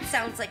 And that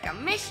sounds like a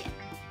mission.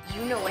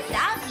 You know what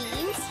that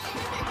means.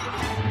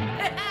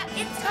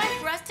 It's time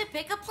for us to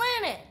pick a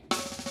planet.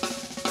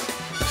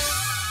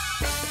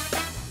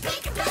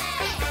 Pick a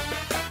planet.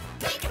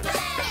 Pick a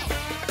planet.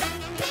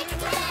 Pick a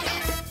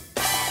planet.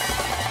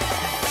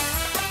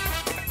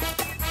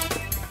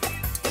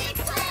 Pick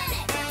a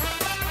planet.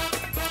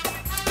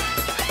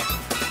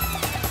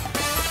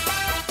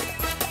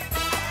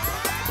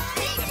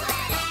 Pick a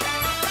planet.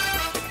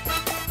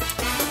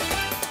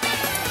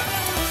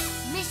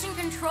 Mission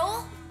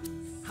Control?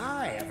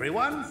 Hi,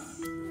 everyone.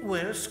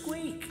 Where's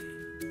Squeak?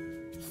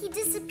 He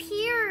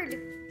disappeared.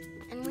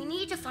 And we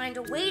need to find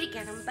a way to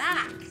get him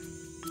back.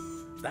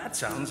 That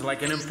sounds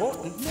like an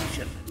important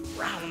mission.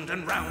 Round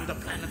and round the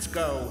planets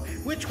go.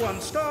 Which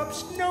one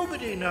stops,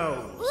 nobody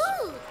knows.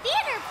 Ooh,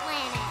 theater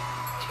planet.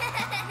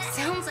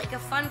 Sounds like a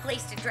fun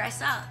place to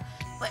dress up,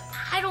 but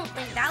I don't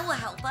think that will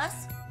help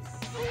us.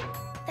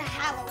 The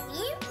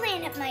Halloween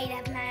planet might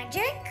have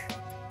magic.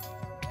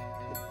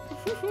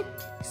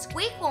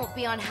 Squeak won't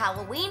be on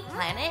Halloween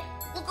Planet.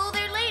 We'll go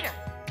there later.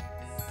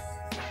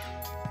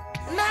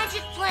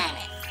 Magic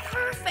Planet.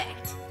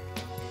 Perfect.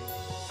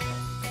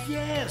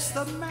 Yes,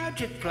 the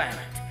Magic Planet.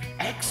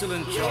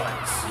 Excellent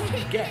choice.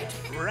 Get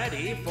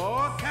ready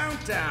for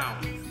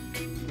countdown.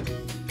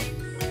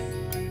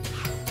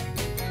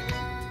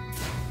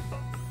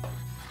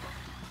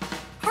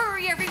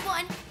 Hurry,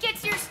 everyone. Get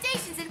to your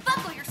stations and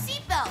buckle your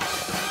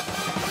seatbelts.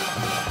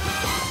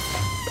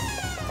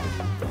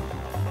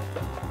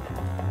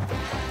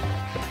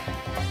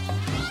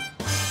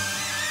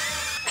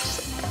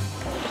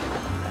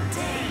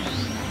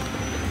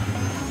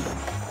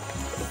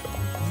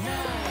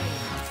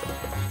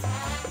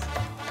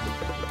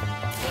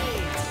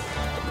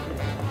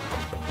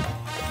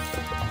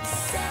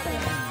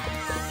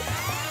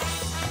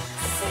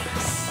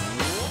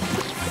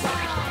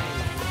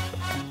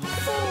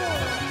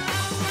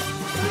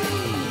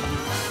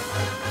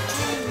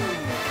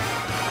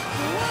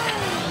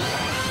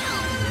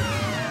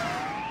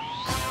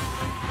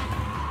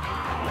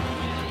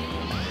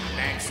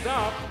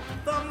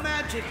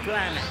 magic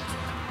planet.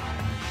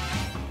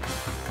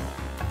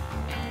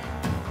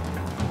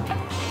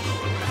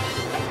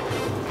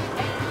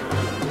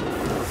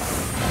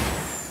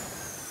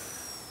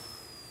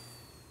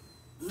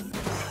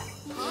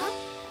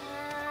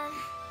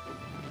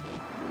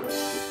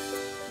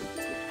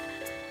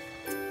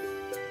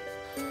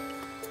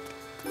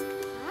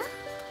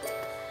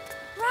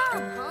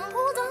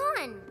 Hold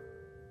on.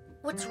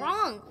 What's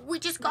wrong? We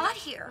just got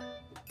here.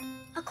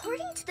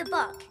 According to the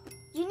book,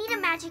 you need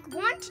a magic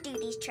wand to do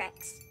these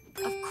tricks.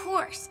 Of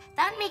course,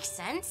 that makes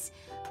sense.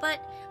 But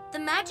the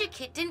magic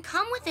kit didn't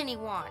come with any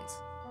wands.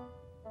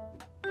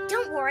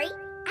 Don't worry,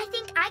 I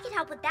think I can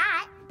help with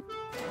that.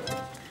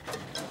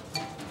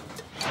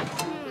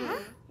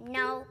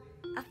 No,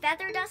 a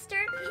feather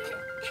duster?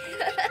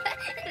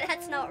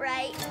 That's not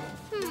right.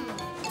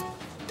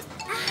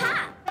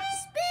 Aha!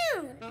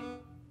 Spoon!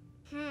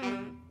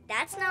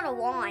 That's not a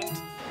wand.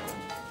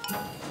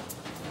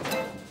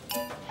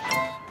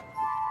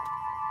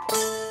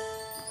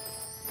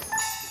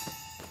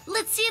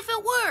 Let's see if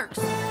it works.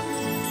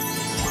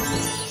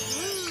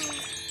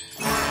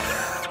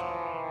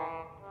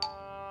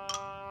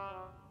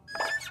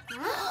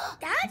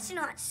 That's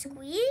not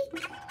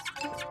Squeak.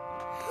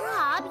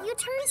 Rob, you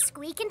turned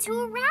Squeak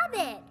into a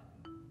rabbit.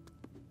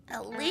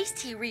 At least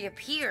he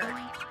reappeared.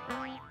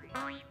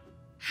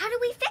 How do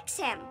we fix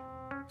him?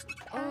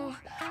 Oh,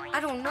 I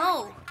don't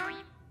know.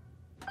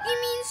 You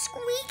mean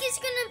Squeak is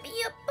gonna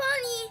be a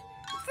bunny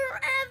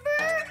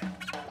forever?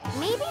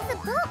 Maybe the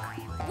book.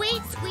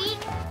 Wait, Squeak.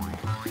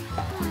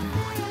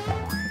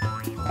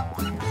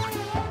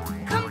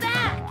 Come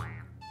back.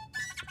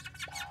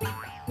 Squeak!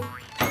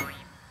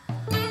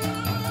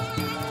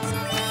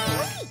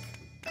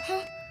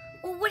 Huh?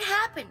 Well, what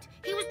happened?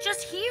 He was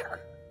just here.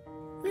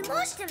 We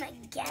lost him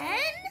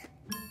again?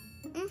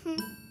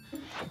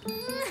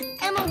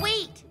 Emma,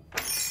 wait.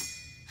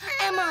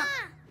 Emma.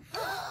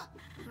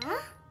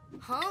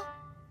 Huh?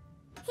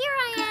 Here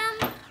I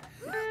am.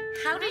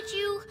 How did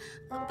you...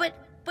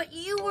 But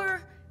you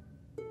were...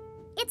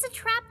 It's a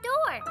trap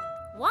door.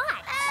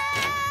 Watch.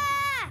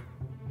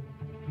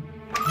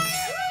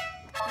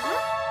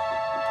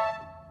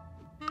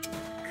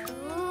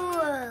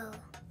 Cool.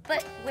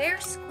 But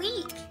where's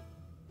Squeak?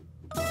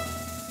 Wow!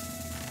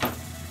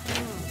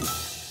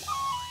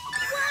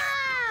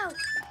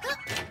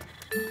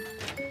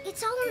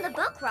 It's all in the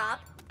book, Rob.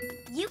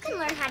 You can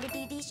learn how to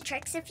do these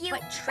tricks if you...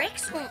 But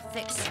tricks won't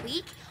fix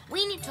Squeak.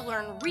 We need to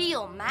learn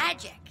real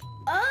magic.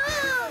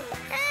 Oh!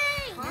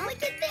 Hey!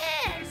 Look at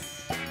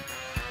this!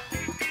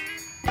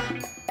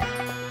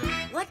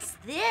 What's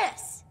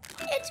this?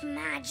 It's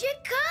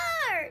magic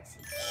cards!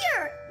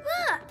 Here,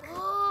 look!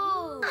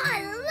 Oh.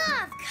 I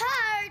love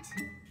cards!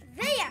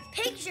 They have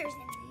pictures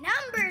and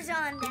numbers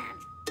on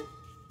them.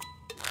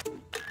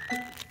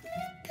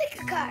 Pick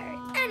a card,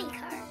 any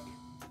card.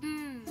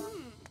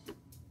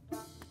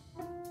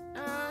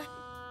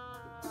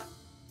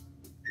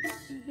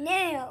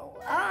 Now,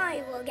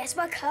 I will guess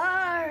what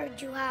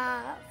card you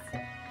have.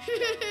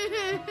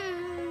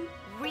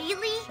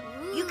 Really?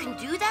 You can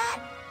do that?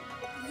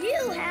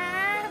 You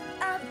have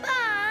a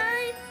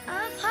 5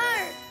 of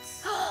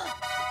hearts. Oh,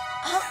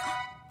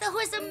 that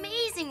was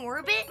amazing,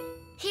 Orbit.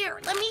 Here,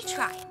 let me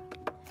try.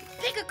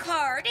 Pick a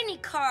card, any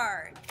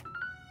card.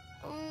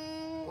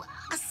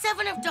 A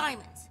 7 of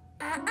diamonds.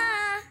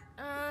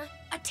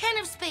 A 10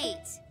 of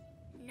spades.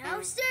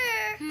 No,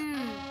 sir.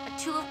 A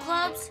 2 of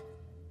clubs.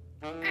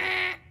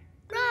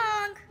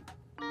 Wrong.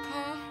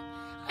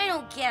 I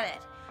don't get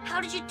it. How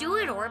did you do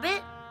it,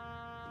 Orbit?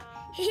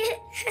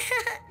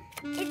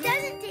 It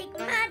doesn't take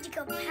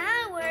magical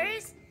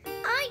powers.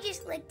 I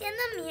just looked in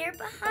the mirror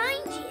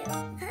behind you.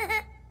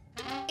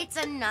 It's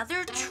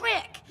another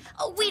trick.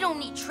 Oh, we don't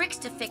need tricks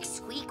to fix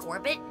Squeak,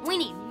 Orbit. We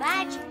need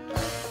magic.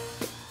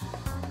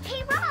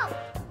 Hey, Rob,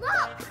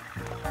 look.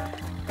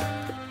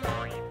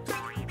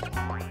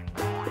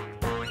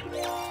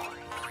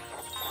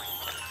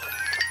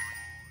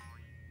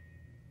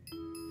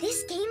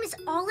 This game is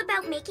all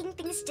about making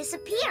things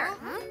disappear.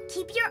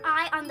 Keep your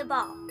eye on the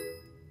ball.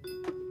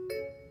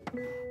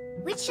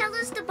 Which shell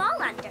is the ball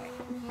under?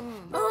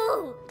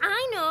 Oh,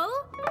 I know.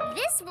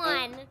 This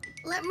one.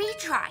 Let me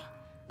try.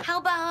 How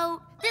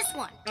about this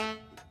one?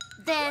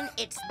 Then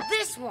it's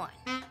this one.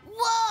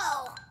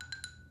 Whoa!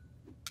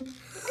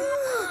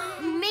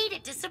 Made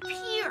it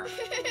disappear.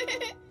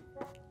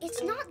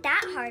 It's not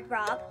that hard,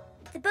 Rob.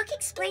 The book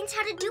explains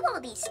how to do all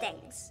these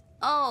things.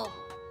 Oh,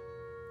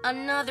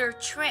 another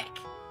trick.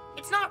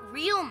 It's not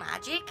real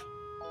magic.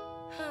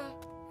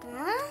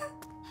 Huh?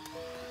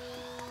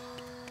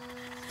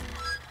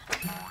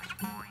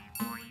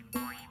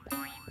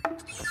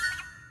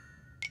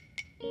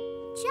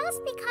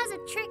 Just because a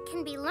trick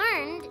can be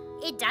learned,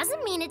 it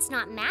doesn't mean it's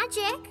not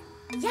magic.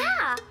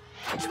 Yeah.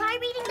 Try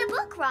reading the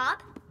book,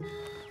 Rob.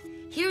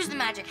 Here's the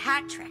magic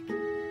hat trick.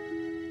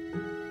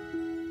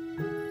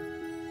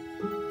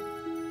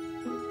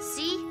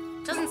 See?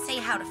 Doesn't say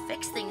how to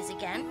fix things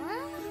again.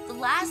 The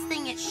last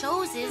thing it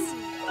shows is...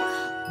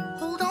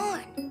 Hold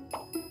on.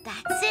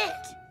 That's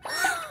it.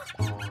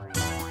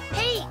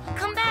 Hey,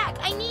 come back.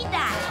 I need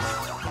that.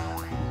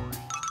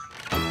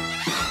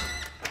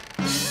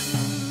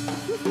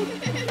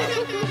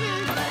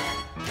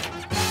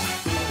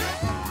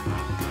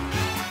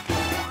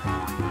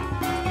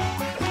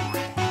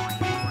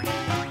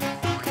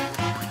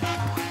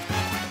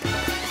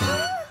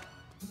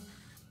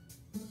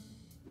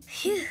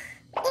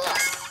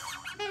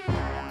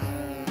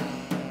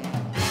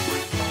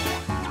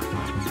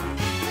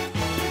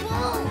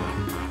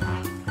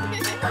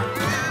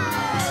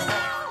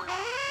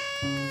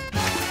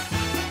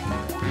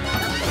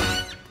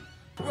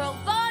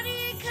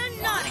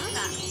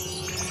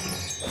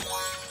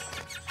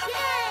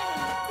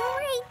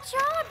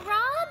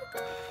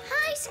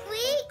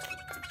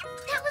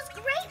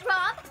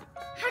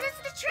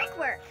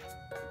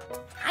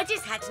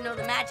 just had to know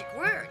the magic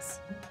words.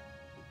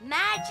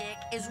 Magic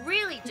is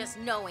really just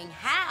knowing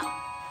how.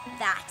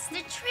 That's the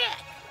trick.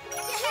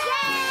 Yay!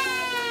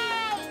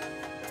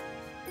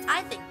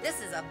 I think this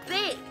is a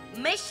big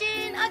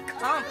mission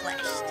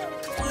accomplished.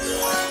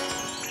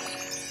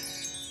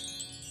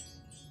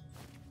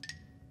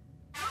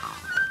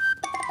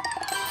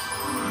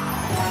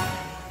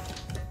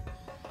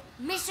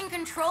 Mission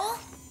control?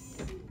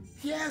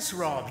 Yes,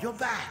 Rob, you're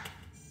back.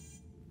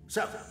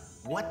 So,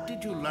 what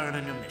did you learn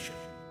in your mission?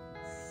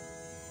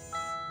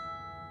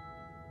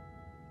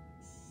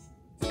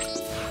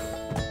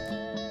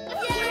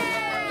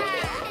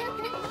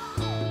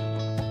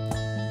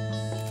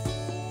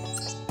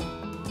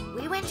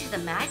 We went to the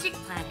Magic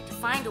Planet to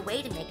find a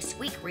way to make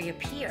Squeak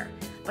reappear,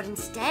 but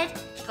instead,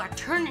 he got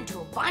turned into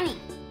a bunny.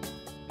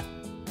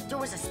 There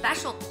was a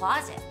special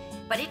closet,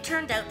 but it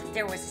turned out that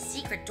there was a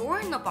secret door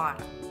in the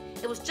bottom.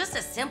 It was just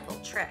a simple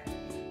trick.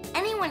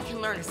 Anyone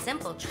can learn a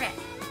simple trick,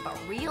 but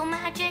real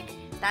magic,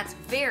 that's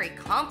very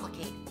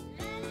complicated.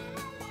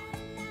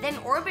 Then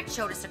Orbit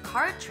showed us a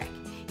card trick.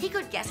 He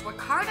could guess what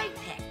card I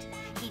picked.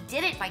 He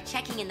did it by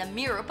checking in the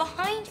mirror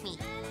behind me.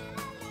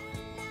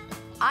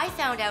 I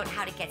found out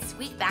how to get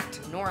Squeak back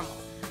to normal.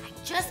 I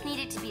just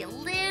needed to be a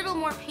little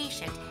more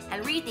patient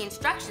and read the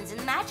instructions in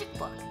the magic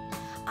book.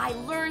 I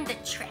learned the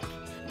trick.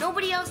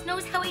 Nobody else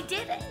knows how I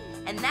did it,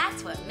 and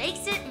that's what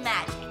makes it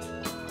magic.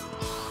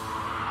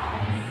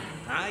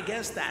 I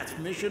guess that's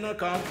mission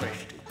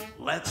accomplished.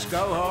 Let's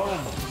go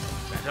home.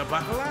 Better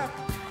buckle up.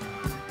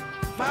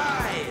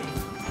 5,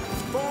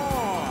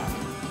 4,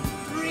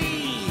 3,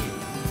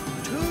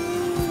 2,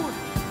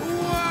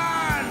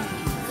 1.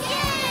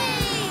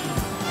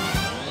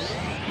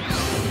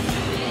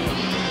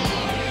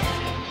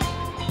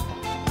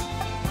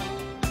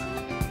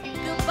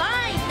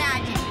 Goodbye,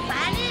 Magic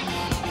Planet!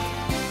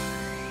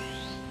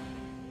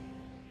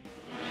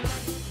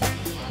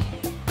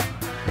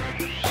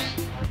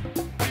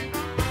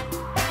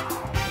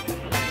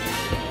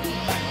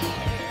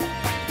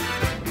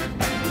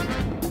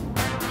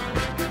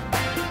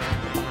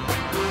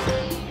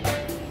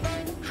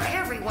 Hi,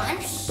 everyone.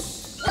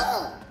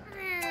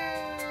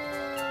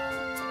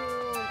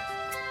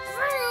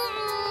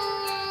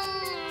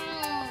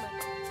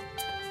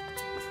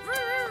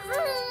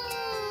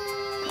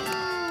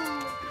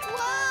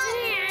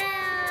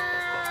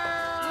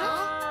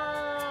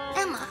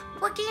 Emma,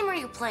 what game are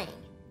you playing?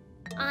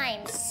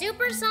 I'm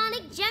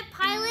supersonic jet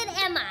pilot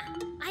Emma.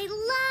 I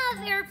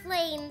love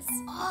airplanes.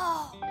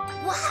 Oh,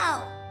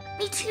 wow!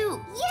 Me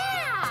too.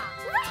 Yeah!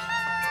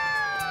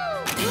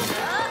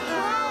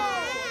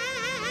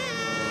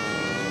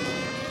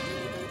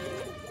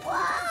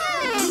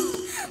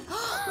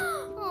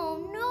 Oh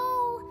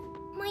no!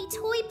 My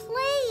toy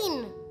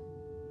plane!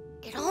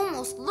 It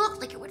almost looked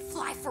like it would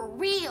fly for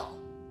real.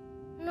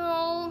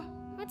 No,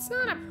 it's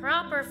not a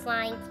proper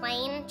flying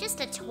plane, just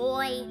a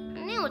toy.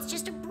 Now it's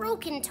just a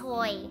broken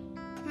toy.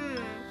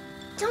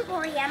 Don't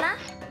worry, Emma.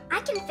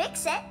 I can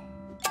fix it.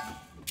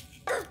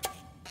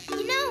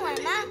 You know,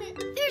 Emma,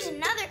 there's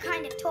another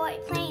kind of toy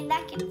plane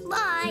that can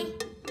fly.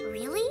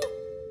 Really?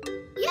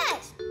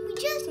 Yes, we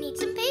just need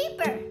some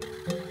paper.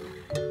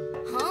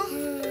 Huh?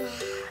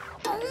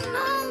 Oh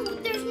no,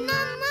 there's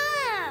none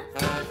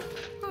left.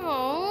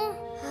 Oh.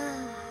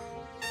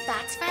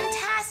 That's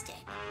fantastic.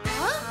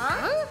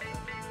 Huh?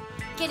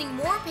 Getting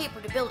more paper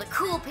to build a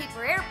cool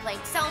paper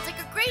airplane sounds like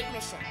a great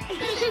mission.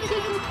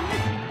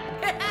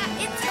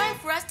 It's time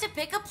for us to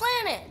pick a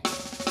planet.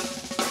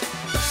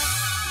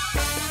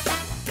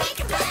 Pick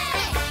a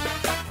planet!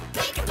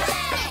 Pick a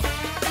planet!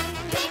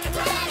 Pick a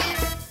planet!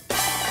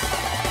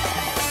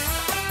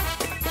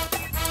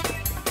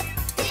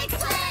 Pick a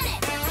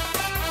planet!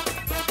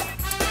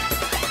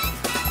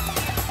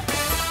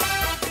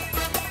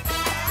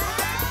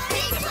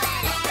 Pick a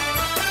planet!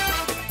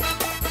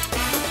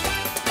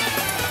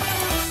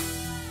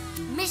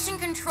 Mission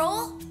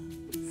control?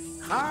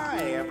 Hi,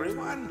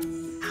 everyone.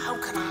 How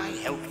can I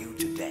help you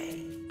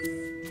today?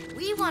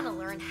 We want to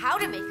learn how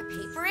to make a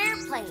paper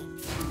airplane.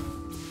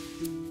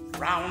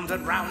 Round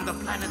and round the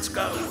planets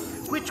go.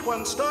 Which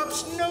one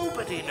stops,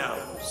 nobody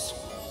knows.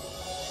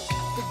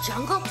 The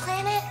jungle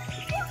planet?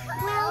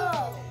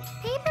 Well,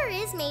 paper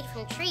is made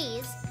from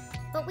trees,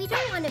 but we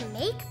don't want to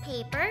make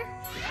paper,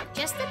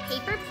 just a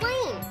paper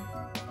plane.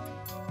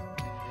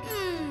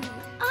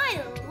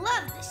 I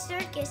love the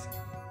circus,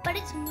 but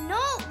it's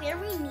not where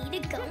we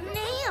need to go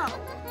now.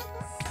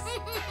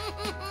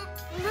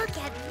 Look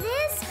at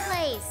this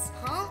place.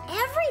 Huh?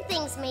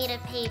 Everything's made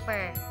of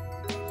paper.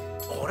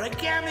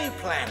 Origami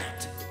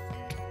planet.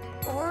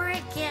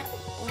 What?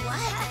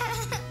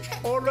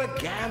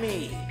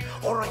 Origami.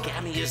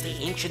 Origami is the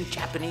ancient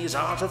Japanese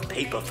art of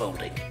paper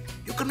folding.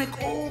 You can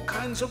make all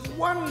kinds of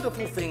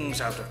wonderful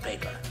things out of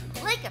paper.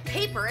 Like a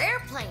paper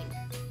airplane.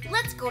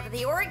 Let's go to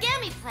the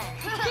origami planet.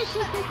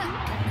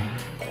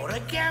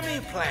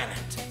 Origami planet.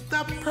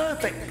 The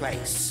perfect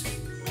place.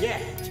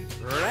 Get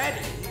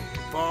ready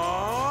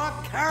for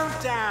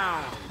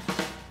countdown.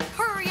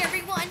 Hurry,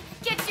 everyone!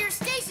 Get to your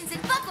stations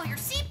and buckle your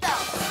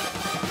seatbelts!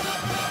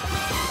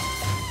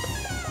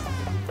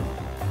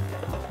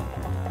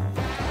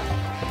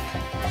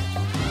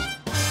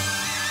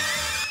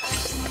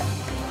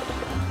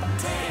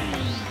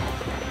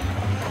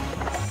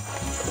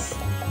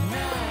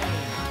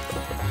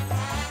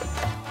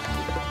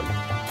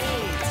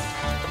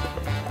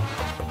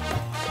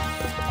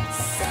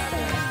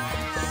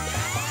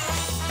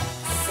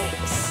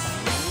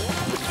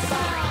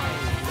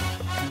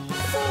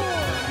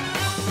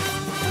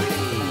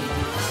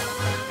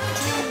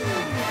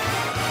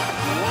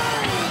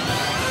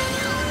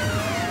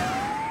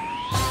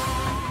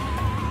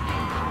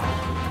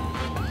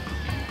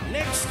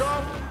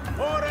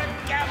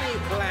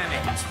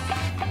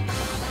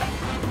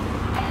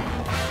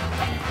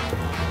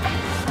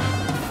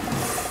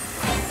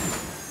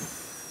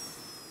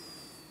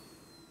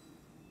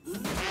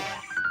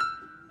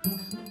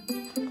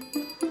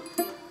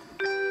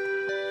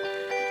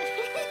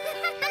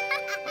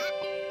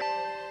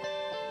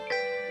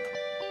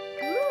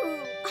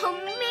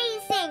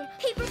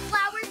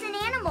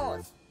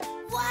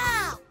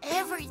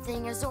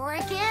 Everything is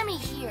origami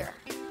here.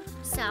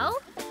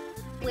 So,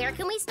 where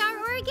can we start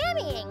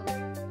origamiing?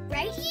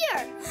 Right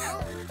here.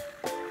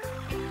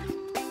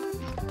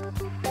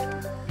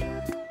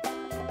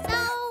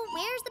 So,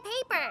 where's the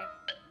paper?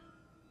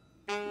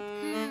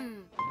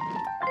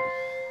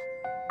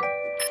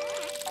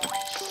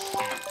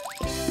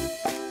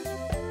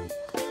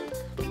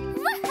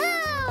 Woohoo!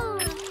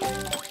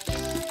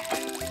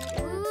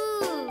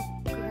 Ooh,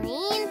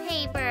 green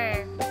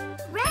paper.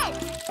 Red.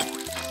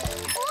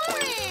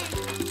 Orange.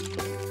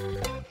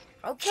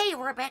 Okay,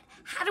 Orbit,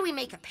 how do we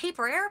make a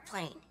paper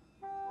airplane?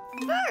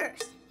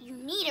 First, you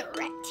need a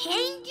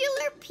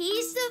rectangular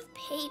piece of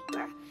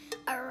paper.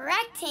 A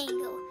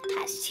rectangle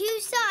has two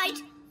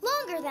sides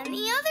longer than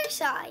the other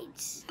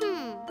sides.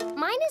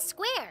 Mine is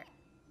square.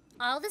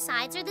 All the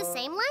sides are the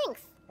same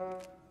length.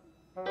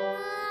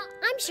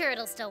 I'm sure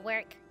it'll still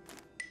work.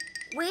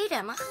 Wait,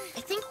 Emma,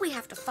 I think we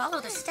have to follow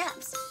the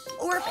steps.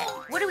 Orbit,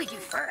 what do we do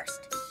first?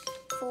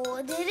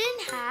 Fold it in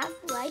half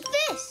like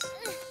this.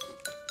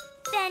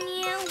 Then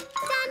you...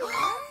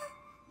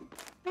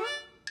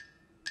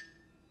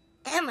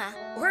 Emma,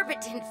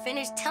 Orbit didn't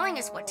finish telling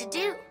us what to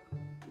do.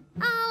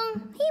 Oh,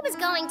 he was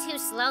going too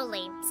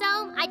slowly,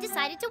 so I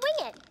decided to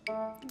wing it.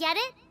 Get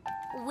it?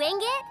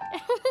 Wing it?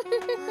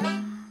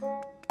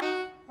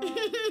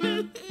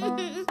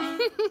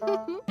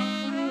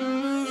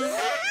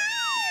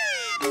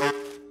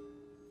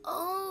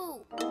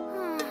 Oh.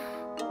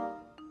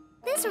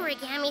 This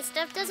origami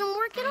stuff doesn't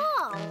work at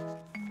all.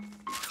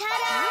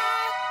 Ta-da!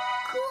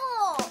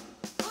 Cool!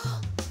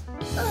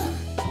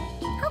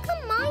 How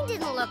come mine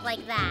didn't look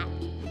like that?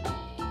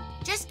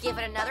 Just give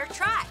it another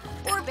try.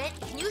 Orbit,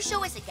 can you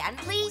show us again,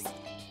 please?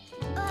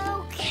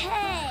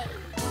 Okay.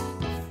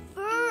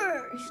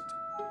 First,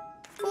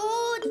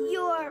 fold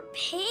your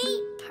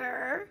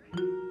paper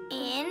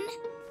in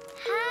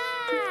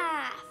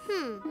half.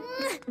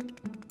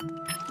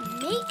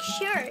 Make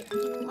sure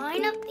you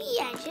line up the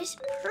edges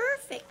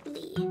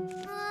perfectly.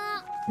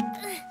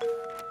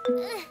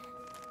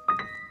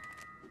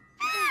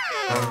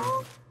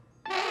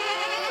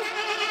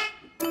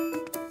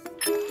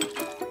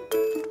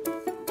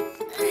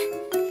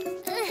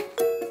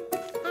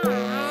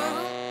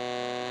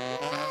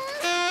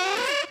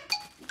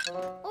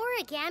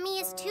 Origami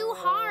is too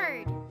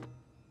hard.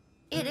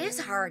 It is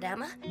hard,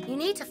 Emma. You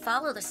need to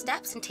follow the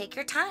steps and take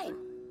your time.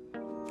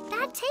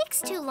 That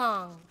takes too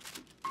long.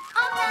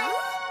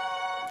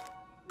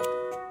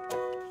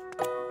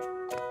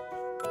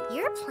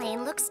 Your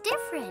plane looks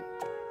different.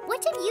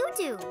 What did you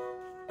do?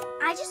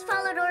 I just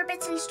followed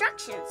Orbit's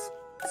instructions,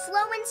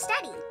 slow and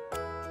steady,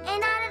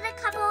 and added a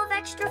couple of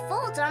extra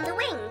folds on the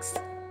wings.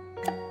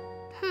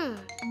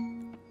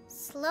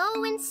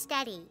 Slow and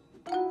steady.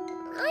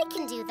 I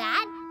can do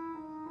that,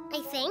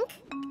 I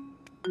think.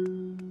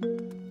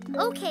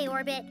 Okay,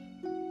 Orbit.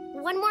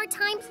 One more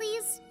time,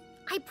 please.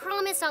 I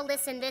promise I'll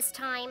listen this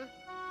time.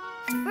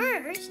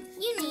 First,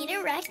 you need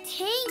a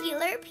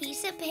rectangular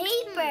piece of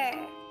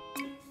paper.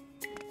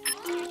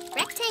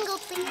 Rectangle,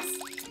 please.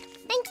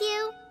 Thank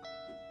you.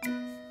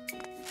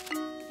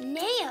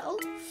 Now,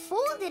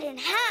 fold it in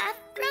half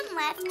from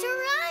left to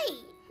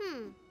right.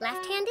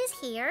 Left hand is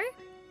here.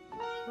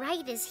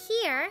 Right is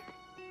here.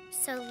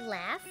 So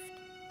left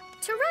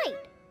to right.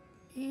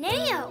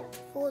 Now,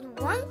 fold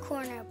one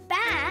corner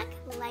back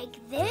like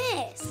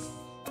this.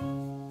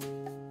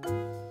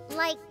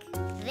 Like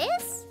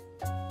this?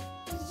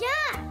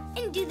 Yeah,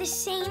 and do the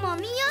same on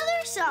the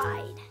other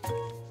side.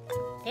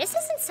 This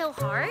isn't so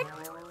hard.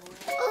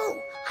 Oh,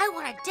 I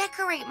want to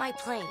decorate my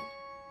plane.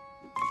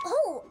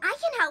 Oh, I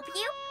can help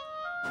you.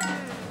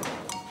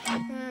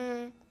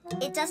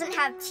 It doesn't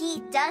have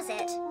teeth, does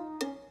it?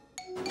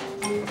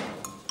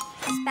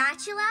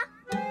 Spatula?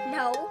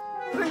 No,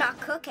 we're not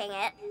cooking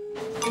it.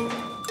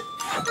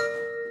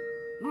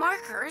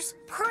 Markers,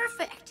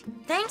 perfect.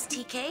 Thanks,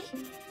 TK.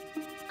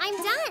 I'm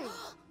done.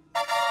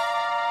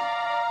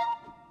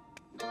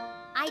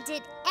 I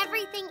did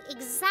everything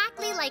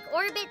exactly like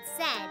Orbit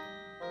said.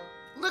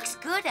 Looks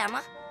good,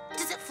 Emma.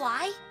 Does it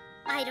fly?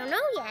 I don't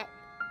know yet.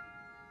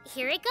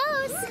 Here it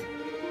goes.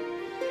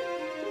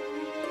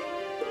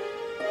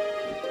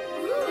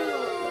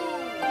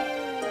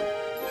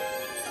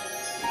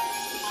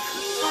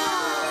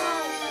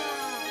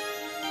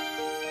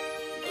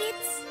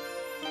 It's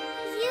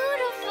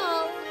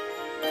beautiful.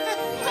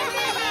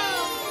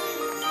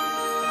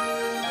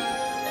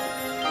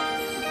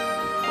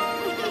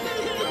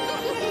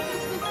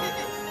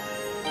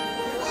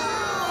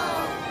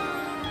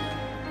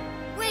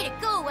 Way to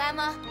go,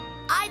 Emma.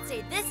 I'd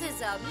say this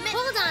is a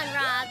Hold on,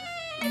 Rob.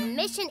 The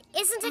mission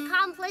isn't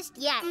accomplished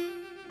yet.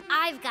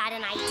 I've got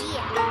an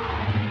idea.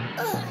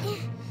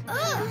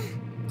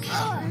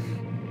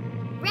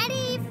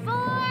 Ready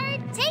for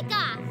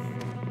takeoff.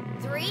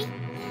 3,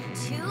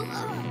 2,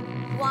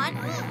 1,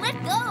 let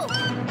go.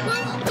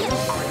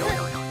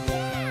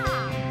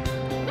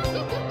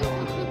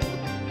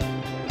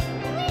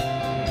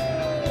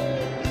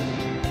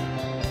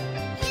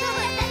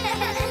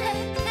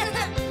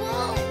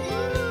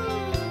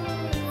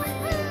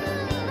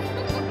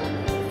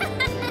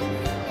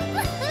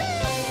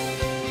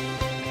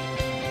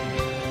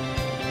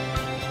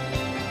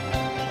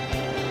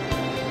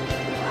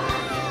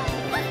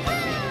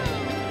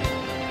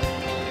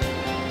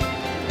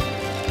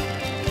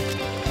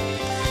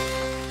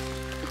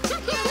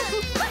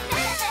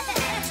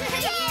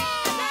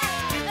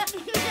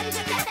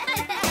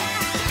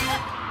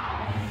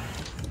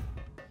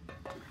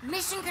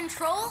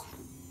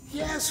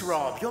 Yes,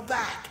 Rob, you're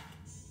back.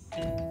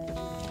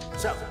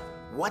 So,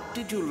 what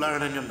did you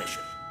learn on your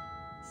mission?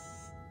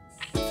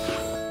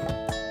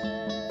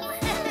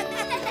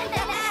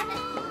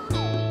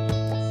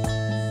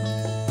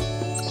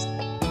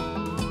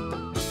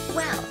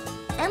 Well,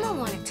 Emma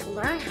wanted to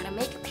learn how to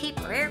make a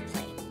paper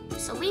airplane,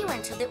 so we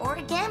went to the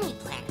origami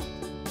planet.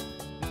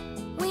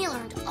 We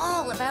learned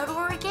all about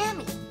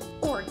origami,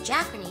 or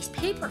Japanese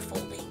paper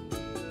folding.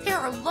 There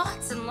are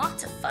lots and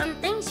lots of fun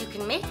things you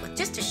can make with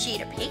just a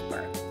sheet of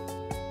paper.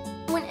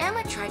 When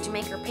Emma tried to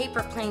make her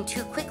paper plane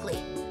too quickly,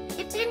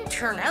 it didn't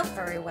turn out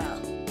very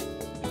well.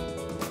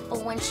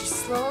 But when she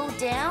slowed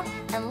down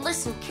and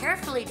listened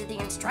carefully to the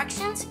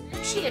instructions,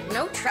 she had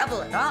no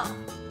trouble at all.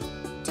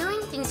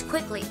 Doing things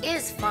quickly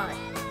is fun,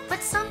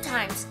 but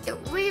sometimes it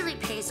really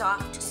pays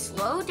off to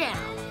slow down,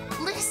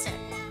 listen,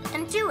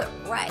 and do it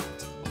right.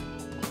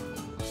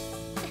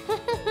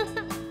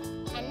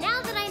 And now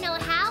that I know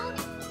how,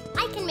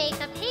 I can make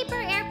a paper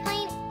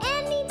airplane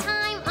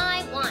anytime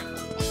I want.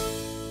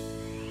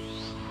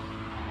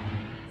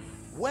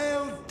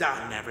 Well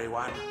done,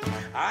 everyone.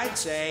 I'd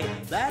say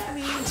that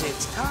means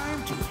it's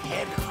time to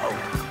head home.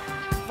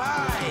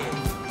 5,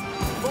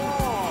 4,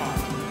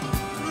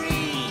 3,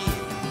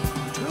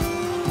 2,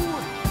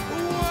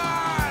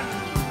 1.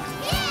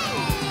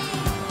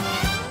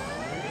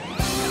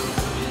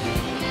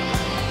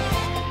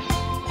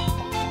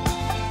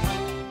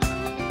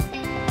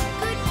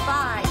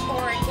 Goodbye,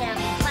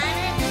 Origami Planet.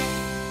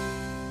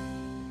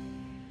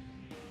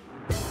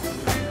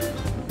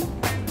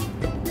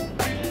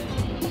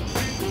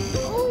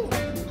 Ooh.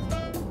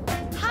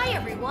 Hi,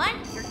 everyone.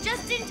 You're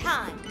just in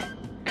time.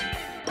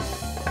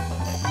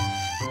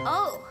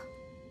 Oh,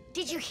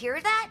 did you hear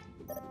that?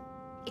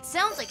 It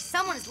sounds like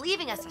someone is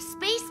leaving us a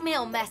space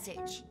mail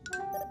message.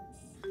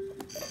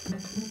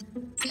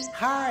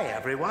 Hi,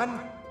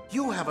 everyone.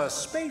 You have a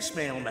space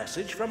mail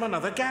message from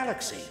another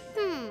galaxy.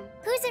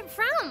 Who's it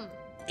from?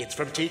 It's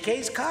from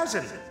TK's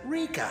cousin,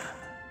 Rika.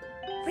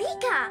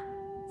 Rika,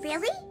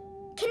 really?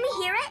 Can we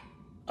hear it?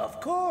 Of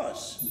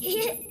course.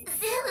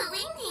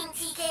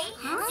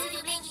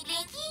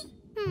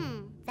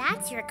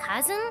 That's your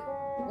cousin?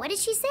 What did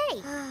she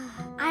say?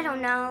 I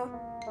don't know.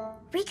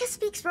 Rika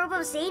speaks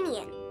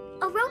Robozanian,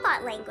 a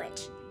robot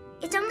language.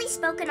 It's only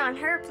spoken on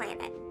her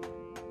planet.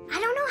 I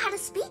don't know how to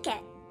speak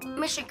it.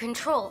 Mission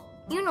Control,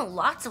 you know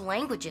lots of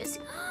languages.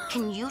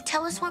 Can you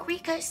tell us what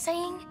Rika is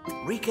saying?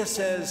 Rika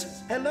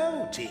says,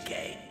 hello,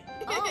 TK.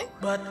 Oh.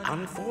 But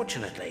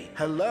unfortunately,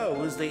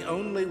 hello is the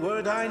only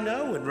word I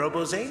know in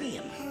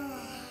Robozanian.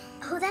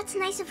 Oh, that's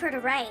nice of her to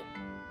write.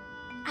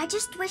 I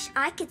just wish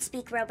I could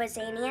speak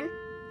Robozanian.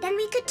 Then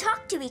we could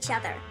talk to each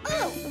other.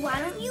 Oh, why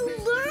don't you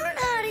learn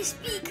how to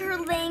speak her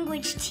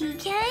language,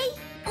 TK?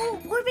 Oh,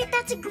 Orbit,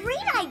 that's a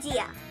great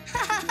idea.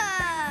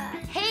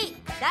 Hey,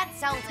 that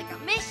sounds like a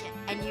mission,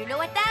 and you know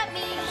what that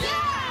means.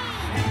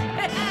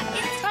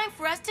 It's time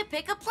for us to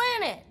pick a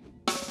planet.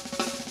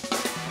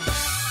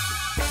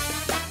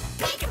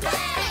 Pick a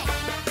planet!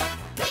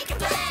 Pick a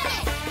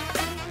planet!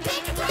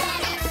 Pick a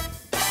planet!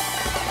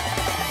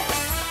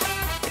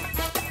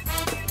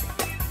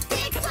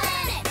 Pick a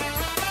planet!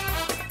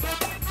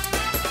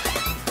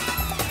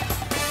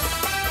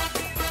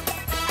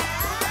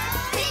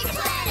 Pick a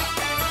planet!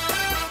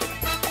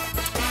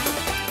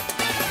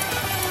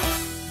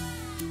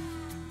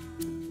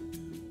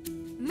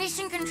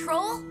 Mission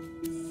Control,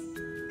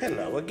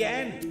 Hello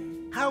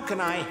again. How can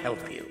I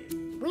help you?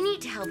 we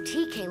need to help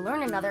TK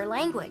learn another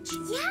language.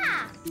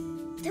 Yeah,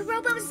 the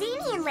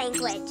Robozanian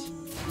language.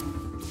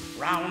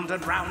 Round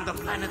and round the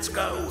planets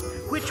go.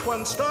 Which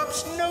one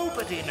stops,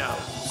 nobody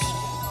knows.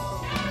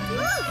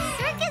 Ooh,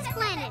 circus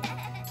planet.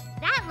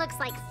 That looks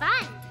like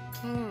fun.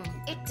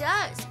 It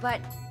does,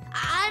 but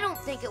I don't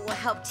think it will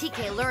help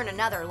TK learn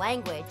another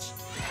language.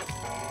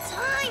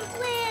 Time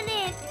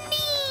planet!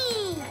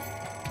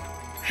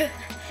 Me!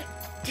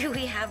 Do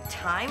we have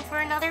time for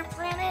another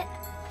planet?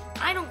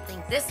 I don't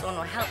think this one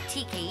will help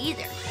TK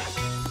either.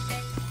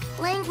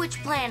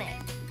 Language planet.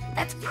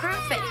 That's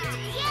perfect.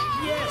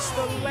 Yes,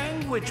 the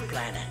language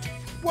planet.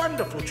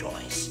 Wonderful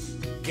choice.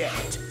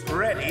 Get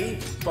ready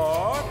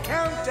for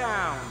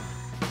countdown.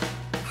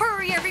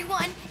 Hurry,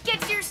 everyone!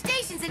 Get to your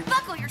stations and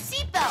buckle your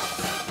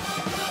seatbelts!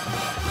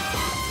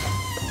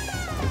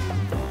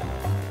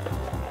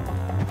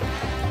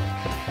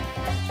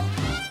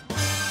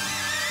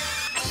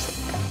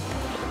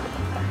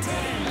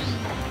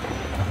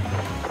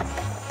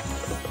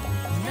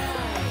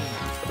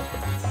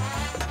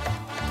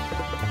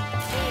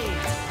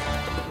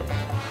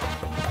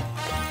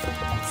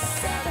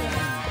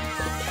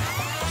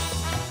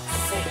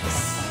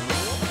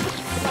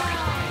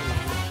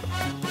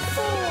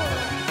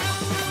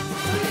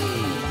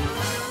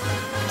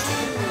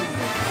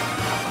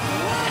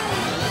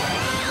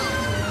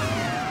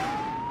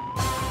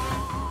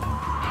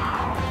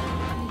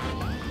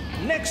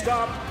 Next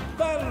up,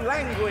 the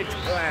language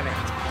planet.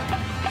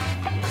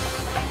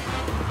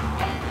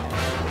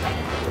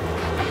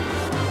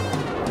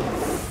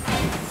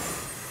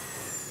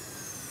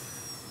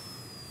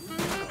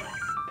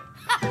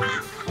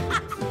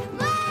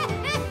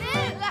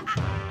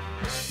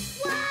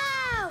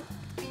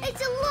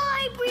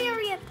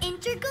 Library of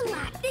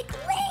Intergalactic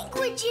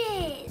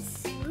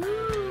Languages!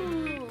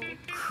 Ooh,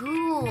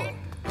 cool.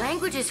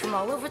 Languages from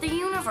all over the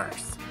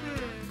universe.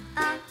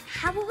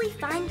 How will we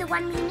find the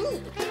one we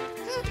need?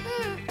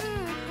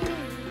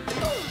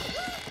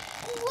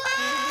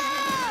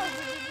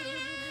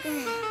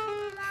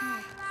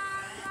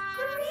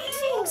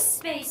 Greetings,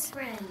 space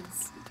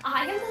friends.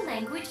 I am the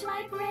language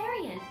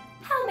librarian.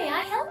 How may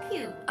I help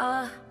you?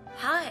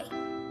 Hi.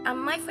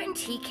 My friend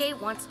TK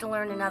wants to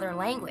learn another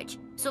language,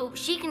 so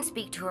she can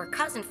speak to her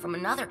cousin from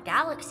another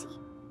galaxy.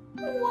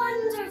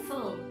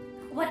 Wonderful.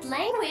 What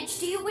language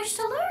do you wish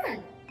to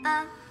learn?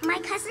 My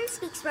cousin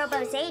speaks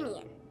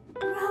Robozanian.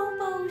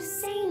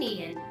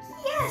 Robozanian.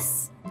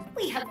 Yes,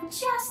 we have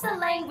just the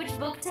language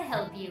book to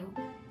help you.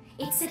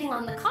 It's sitting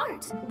on the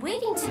cart,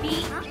 waiting to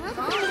be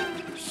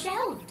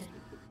shelved.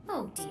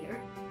 Oh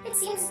dear, it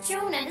seems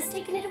Jonah has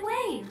taken it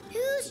away.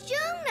 Who's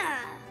Jonah?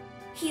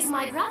 He's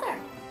my brother.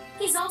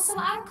 He's also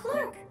our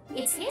clerk.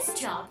 It's his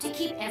job to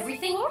keep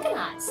everything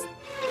organized.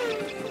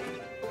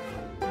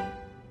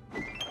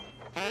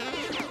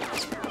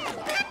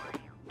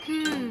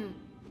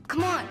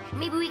 Come on,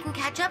 maybe we can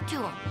catch up to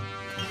him.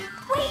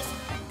 Wait,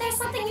 there's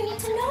something you need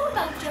to know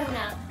about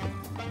Jonah.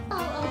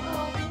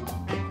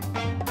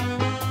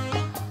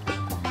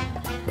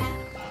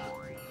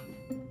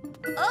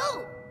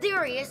 Oh,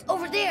 there he is,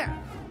 over there.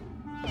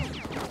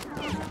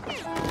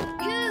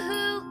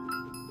 Yoo-hoo!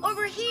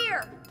 Over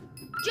here!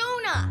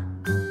 Jonah!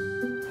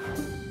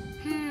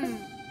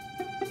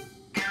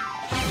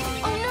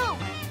 Oh no!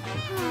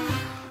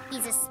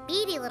 He's a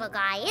speedy little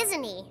guy,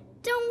 isn't he?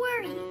 Don't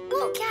worry,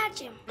 we'll catch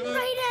him.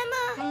 Right,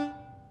 Emma?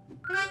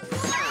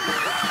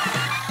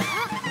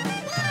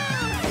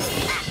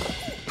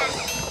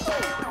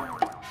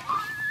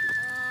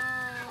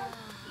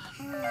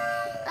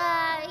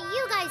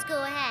 You guys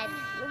go ahead.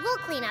 We'll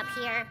clean up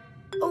here.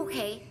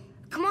 Okay,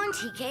 come on,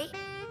 TK.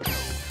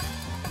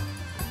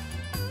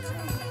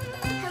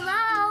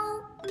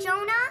 Hello?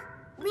 Jonah?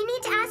 We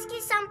need to ask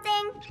you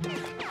something.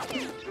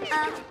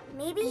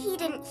 Maybe he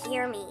didn't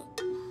hear me.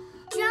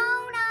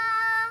 Jonah!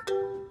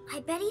 I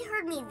bet he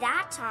heard me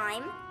that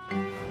time.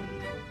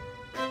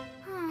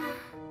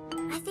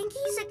 I think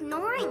he's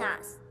ignoring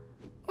us.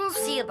 We'll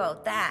see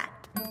about that.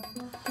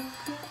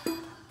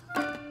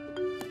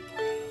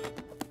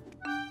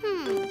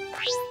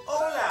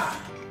 Hola!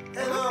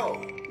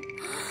 Hello!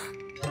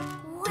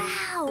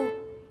 Wow,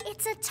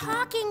 it's a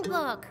talking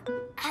book.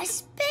 A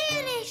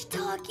Spanish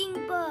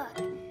talking book.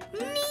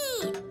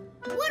 Neat!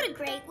 What a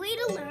great way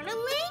to learn a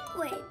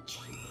language.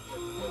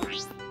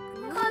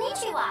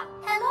 Konnichiwa.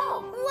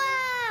 Hello.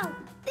 Wow!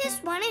 This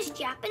one is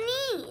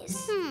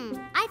Japanese.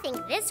 I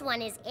think this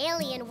one is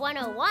Alien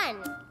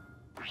 101.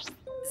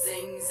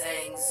 Zing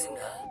Zang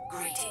Zuna,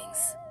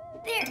 greetings.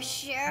 There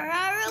sure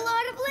are a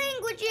lot of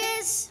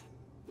languages.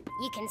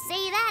 You can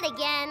say that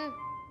again.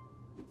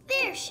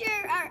 There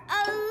sure are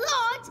a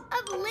lot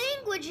of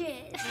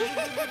languages.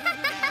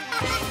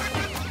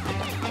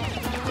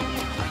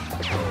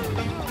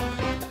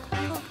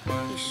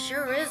 He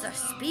sure is a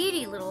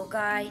speedy little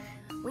guy.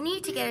 We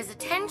need to get his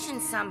attention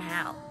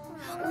somehow.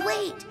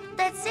 Wait,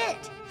 that's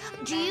it.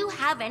 Do you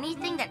have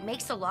anything that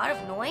makes a lot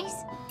of noise?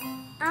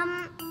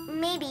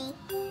 Maybe.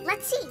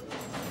 Let's see.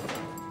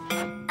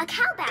 A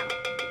cowbell.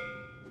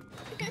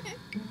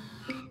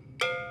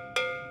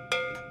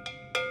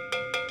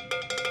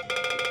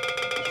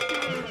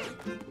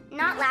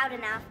 Not loud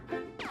enough.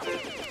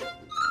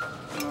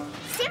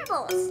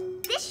 Cymbals.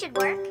 This should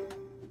work.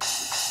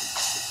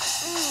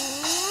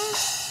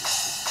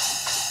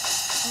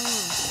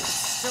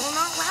 Still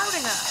not loud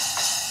enough.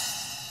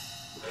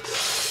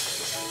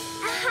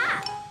 Aha!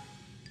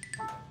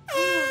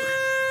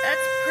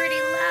 That's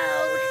pretty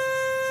loud.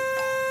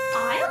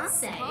 I'll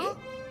say.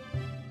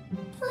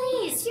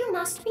 Please, you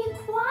must be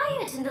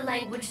quiet in the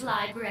language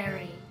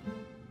library.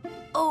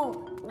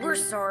 Oh, we're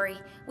sorry.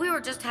 We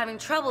were just having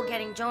trouble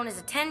getting Jonah's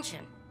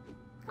attention.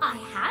 I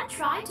had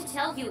tried to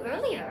tell you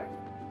earlier.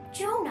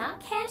 Jonah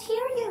can't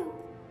hear you.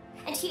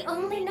 And he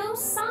only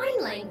knows sign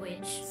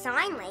language.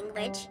 Sign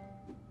language?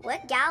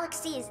 What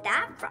galaxy is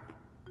that from?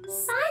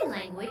 Sign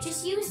language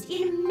is used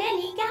in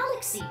many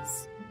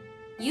galaxies.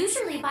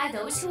 Usually by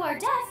those who are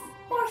deaf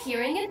or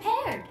hearing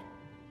impaired.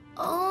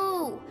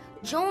 Oh,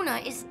 Jonah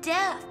is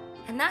deaf.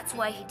 And that's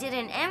why he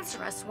didn't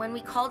answer us when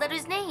we called out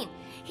his name.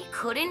 He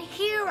couldn't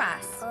hear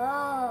us.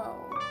 Oh.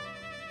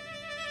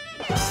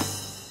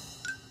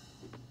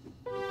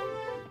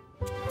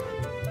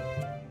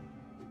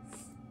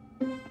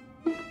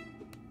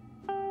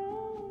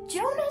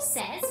 Jonah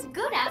says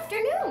good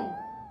afternoon.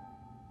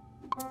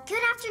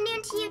 Good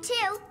afternoon to you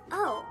too.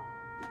 Oh,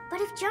 but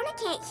if Jonah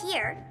can't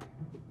hear,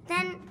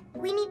 then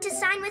we need to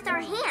sign with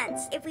our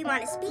hands if we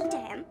want to speak to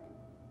him.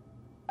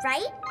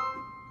 Right?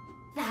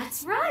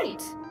 That's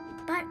right.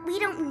 But we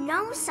don't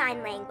know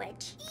sign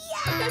language.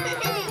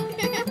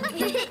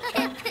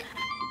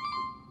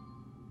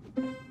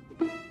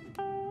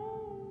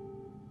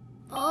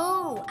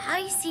 Oh,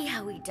 I see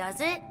how he does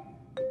it.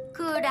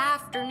 Good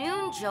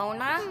afternoon,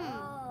 Jonah.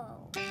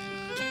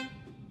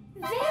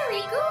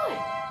 Very good.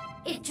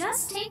 It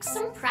just takes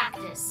some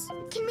practice.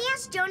 Can we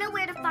ask Jonah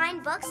where to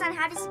find books on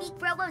how to speak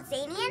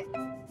Robozanian?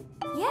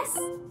 Yes,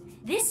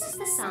 this is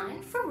the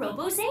sign for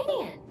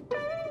Robozanian.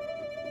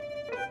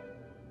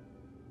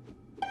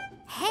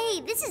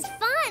 Hey, this is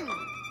fun!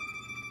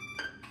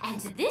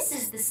 And this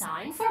is the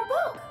sign for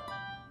book.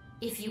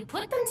 If you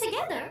put them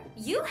together,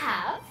 you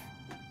have...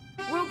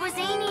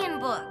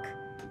 Robozanian book.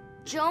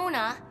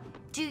 Jonah,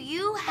 do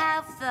you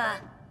have the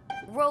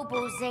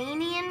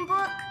Robozanian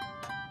book?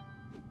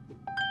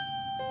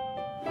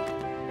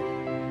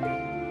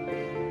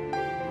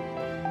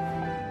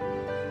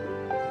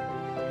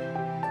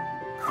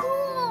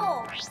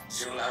 Cool!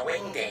 Zula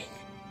Wingding.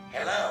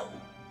 Hello.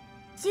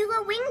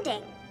 Zula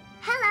Wingding.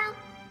 Hello.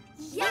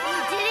 You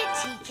did it,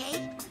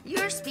 TK.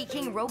 You're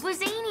speaking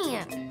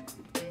Robozanian.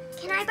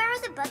 Can I borrow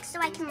the book so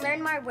I can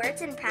learn more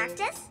words and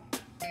practice?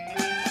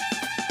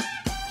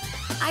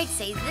 I'd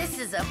say this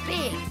is a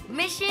big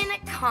mission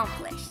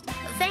accomplished.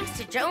 Thanks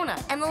to Jonah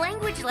and the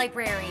language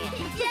librarian.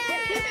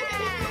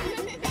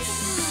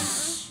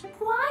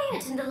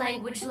 Quiet in the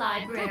language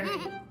library.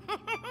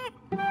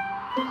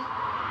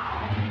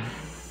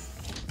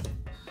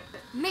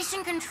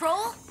 Mission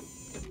control?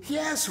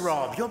 Yes,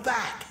 Rob, you're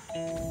back.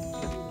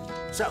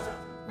 So,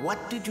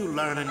 what did you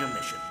learn on your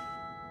mission?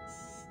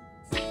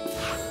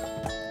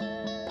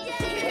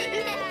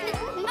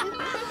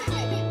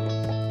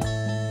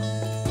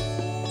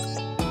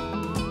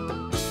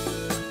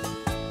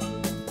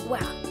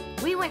 Well,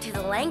 we went to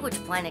the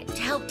language planet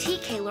to help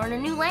TK learn a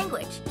new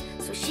language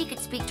so she could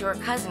speak to her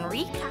cousin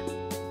Rika.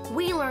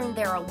 We learned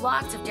there are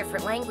lots of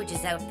different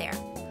languages out there.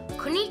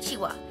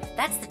 Konnichiwa,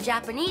 that's the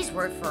Japanese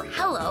word for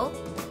hello.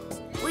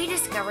 We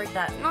discovered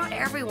that not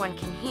everyone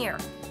can hear,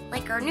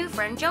 like our new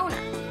friend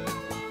Jonah.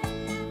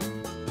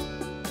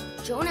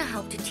 Jonah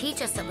helped to teach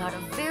us about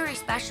a very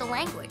special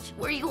language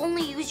where you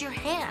only use your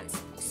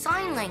hands,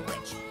 sign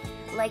language.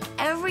 Like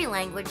every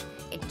language,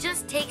 it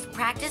just takes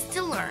practice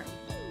to learn.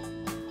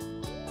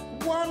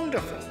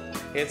 Wonderful.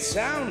 It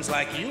sounds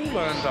like you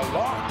learned a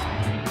lot.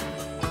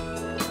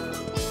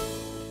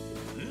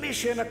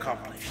 Mission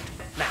accomplished.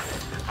 Now,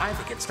 I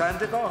think it's time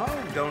to go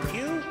home, don't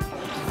you?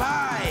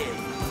 5,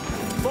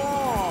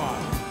 4,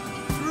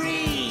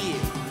 3,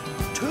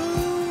 2, 1.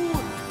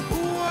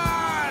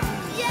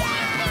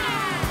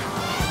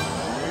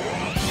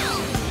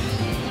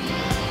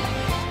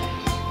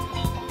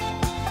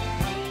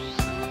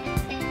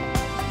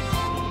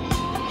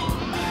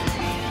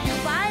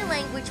 Goodbye,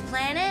 language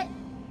planet.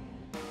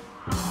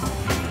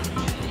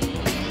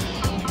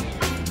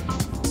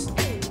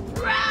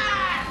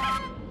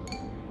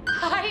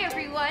 Hi,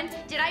 everyone.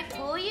 Did I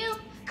fool you?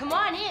 Come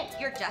on in.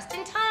 You're just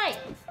in time.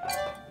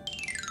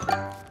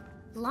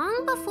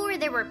 Long before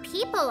there were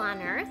people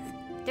on Earth,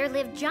 there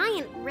lived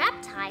giant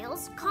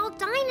reptiles called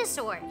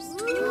dinosaurs.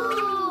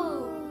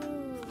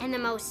 And the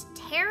most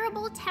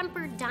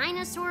terrible-tempered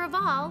dinosaur of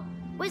all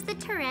was the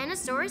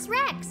Tyrannosaurus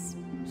Rex.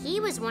 He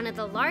was one of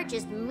the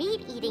largest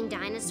meat-eating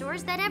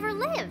dinosaurs that ever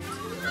lived.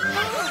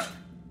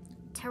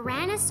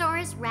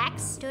 Tyrannosaurus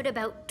Rex stood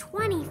about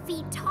 20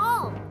 feet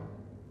tall.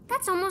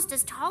 That's almost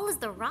as tall as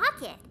the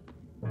rocket.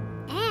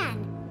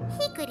 And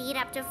he could eat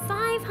up to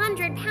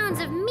 500 pounds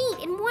of meat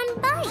in one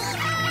bite.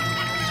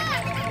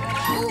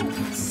 Oh,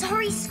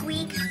 sorry,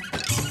 Squeak.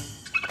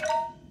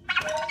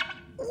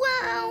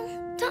 Wow,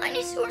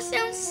 dinosaurs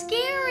sound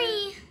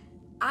scary.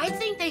 I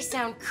think they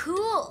sound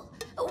cool.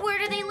 Where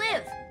do they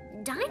live?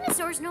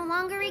 Dinosaurs no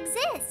longer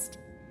exist.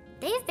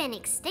 They've been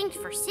extinct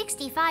for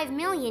 65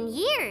 million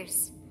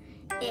years.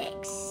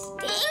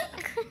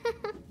 Extinct?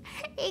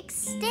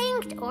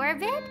 Extinct,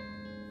 Orbit.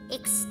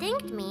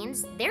 Extinct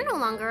means they're no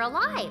longer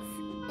alive.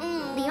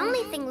 The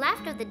only thing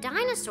left of the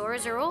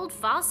dinosaurs are old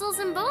fossils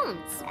and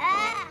bones.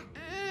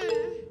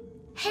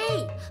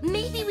 Hey,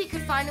 maybe we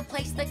could find a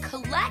place that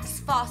collects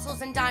fossils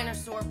and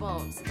dinosaur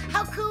bones.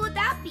 How cool would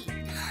that be?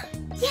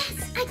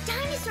 Yes, a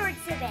dinosaur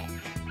exhibit.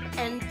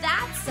 And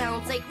that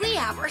sounds like we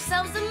have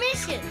ourselves a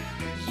mission.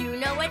 You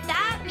know what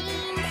that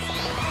means.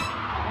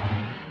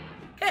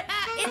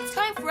 It's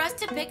time for us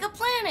to pick a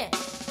planet.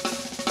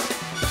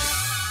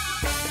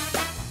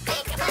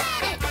 Pick a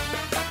planet!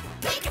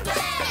 Pick a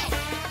planet!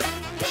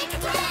 Pick a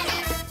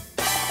planet!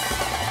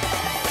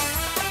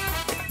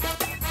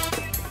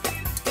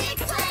 Pick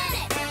a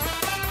planet!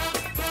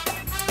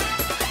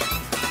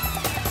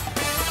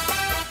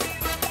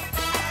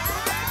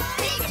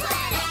 Pick a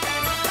planet!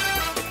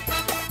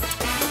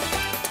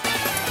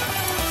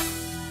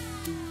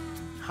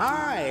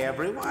 Hi,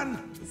 everyone.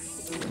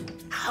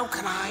 How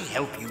can I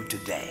help you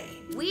today?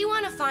 We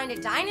want to find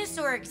a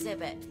dinosaur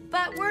exhibit,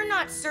 but we're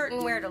not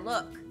certain where to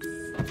look.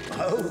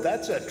 Oh,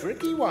 that's a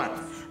tricky one.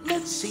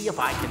 Let's see if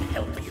I can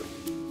help you.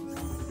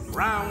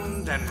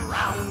 Round and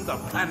round the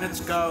planets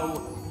go.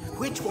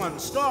 Which one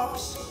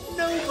stops,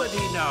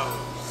 nobody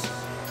knows.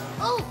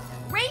 Oh,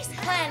 Race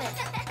Planet.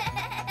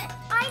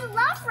 I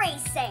love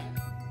racing.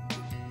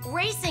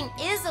 Racing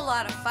is a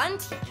lot of fun,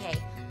 TK,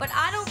 but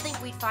I don't think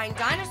we'd find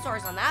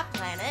dinosaurs on that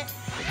planet.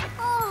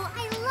 Oh,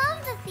 I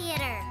love the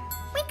theater.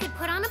 We could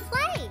put on a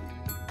play.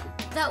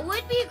 That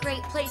would be a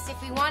great place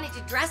if we wanted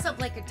to dress up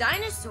like a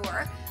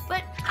dinosaur,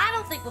 but I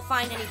don't think we'll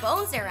find any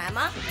bones there,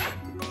 Emma.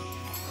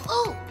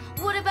 Oh,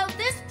 what about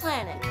this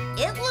planet?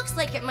 It looks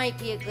like it might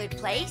be a good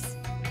place.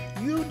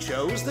 You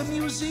chose the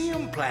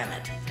museum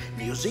planet.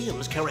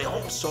 Museums carry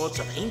all sorts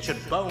of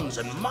ancient bones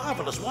and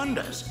marvelous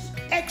wonders.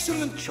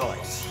 Excellent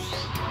choice.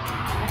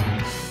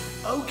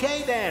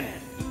 Okay then,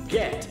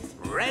 get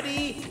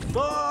ready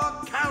for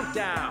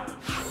countdown.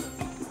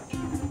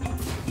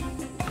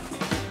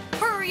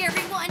 Hurry,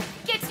 everyone!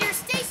 Get to your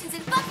stations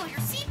and buckle your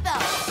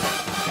seatbelts!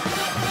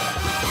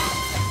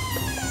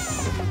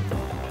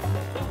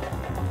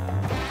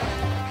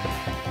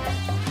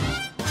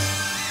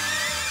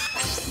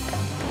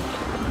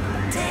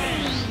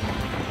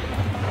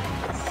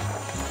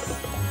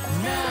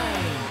 9,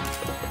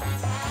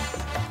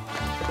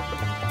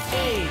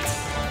 8,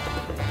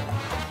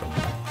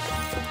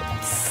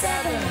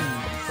 7,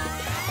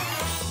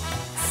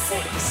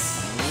 6,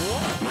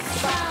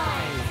 5,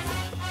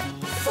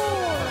 4,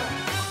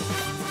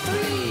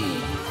 3,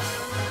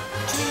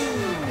 2,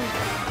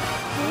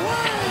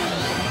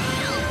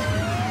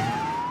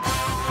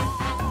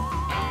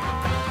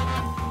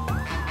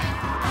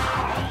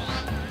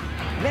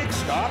 1. Next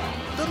stop,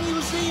 the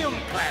museum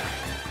planet.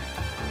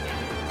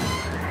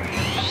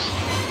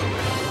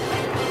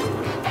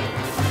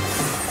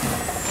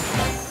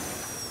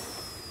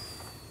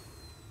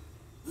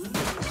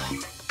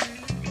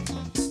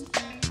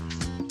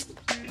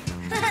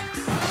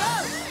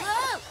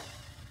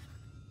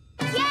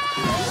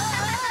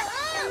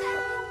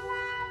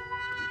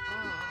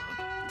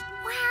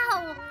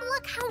 Wow,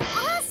 look how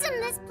awesome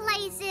this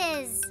place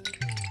is.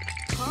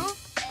 Huh?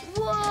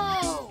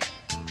 Whoa!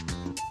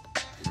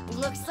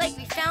 Looks like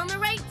we found the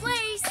right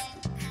place.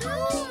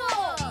 Cool!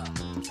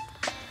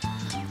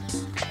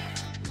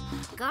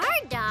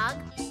 Guard dog?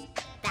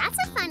 That's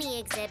a funny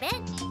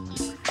exhibit.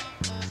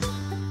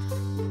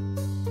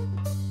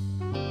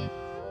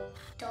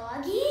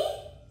 Doggy?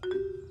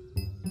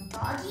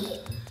 Doggy?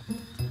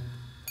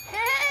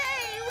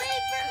 Hey,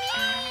 wait for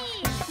me!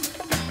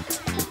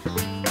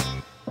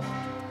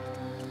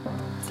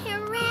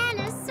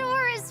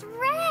 Tyrannosaurus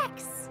Rex!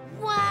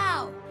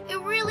 Wow! It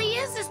really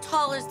is as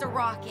tall as the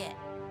rocket.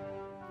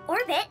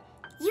 Orbit,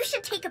 you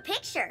should take a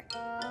picture.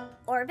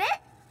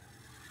 Orbit?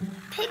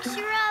 Picture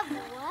of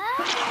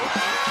what?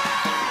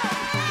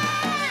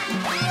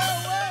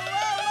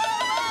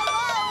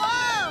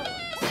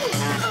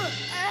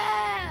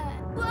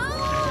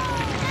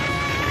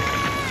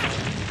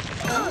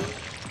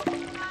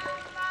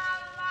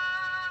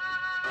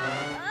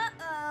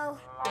 Uh-oh.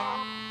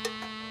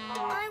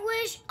 I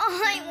wish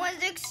I was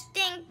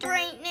extinct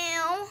right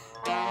now.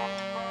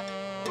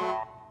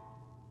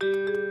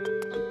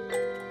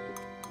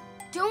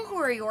 Don't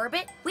worry,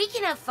 Orbit. We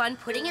can have fun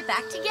putting it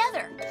back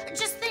together.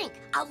 Just think,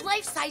 a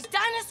life-size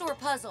dinosaur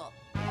puzzle.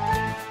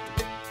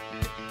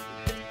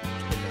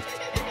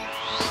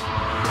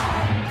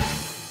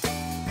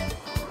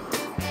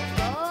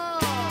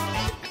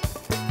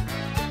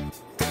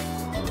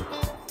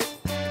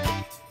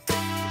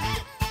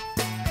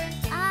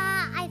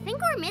 I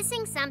think we're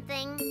missing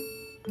something.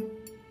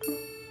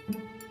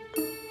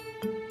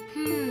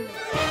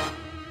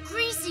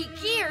 Greasy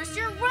gears,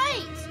 you're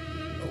right.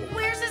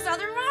 Where's his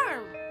other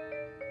arm?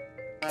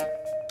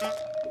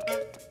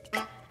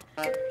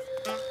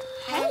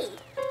 Hey,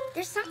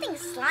 there's something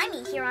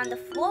slimy here on the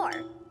floor.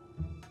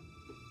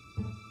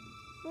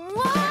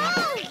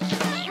 Whoa!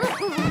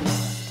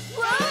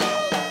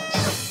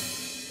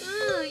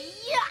 Ooh,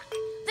 yuck!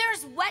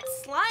 There's wet,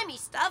 slimy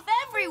stuff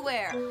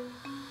everywhere.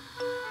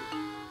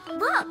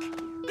 Look,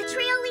 the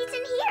trail leads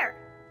in here.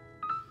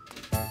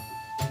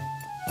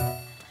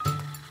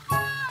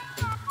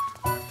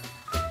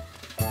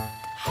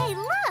 Hey,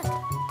 look!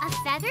 A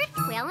feathered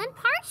quill and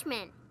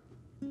parchment.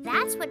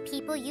 That's what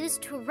people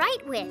used to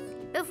write with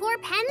before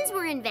pens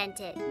were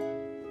invented.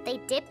 They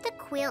dip the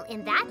quill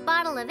in that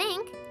bottle of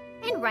ink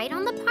and write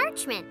on the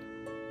parchment.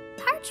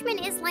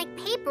 Parchment is like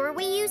paper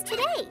we use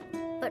today,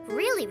 but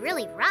really,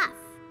 really rough.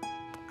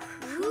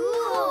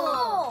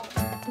 Cool!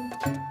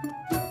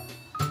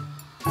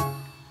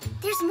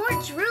 There's more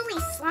drooly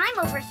slime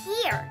over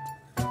here.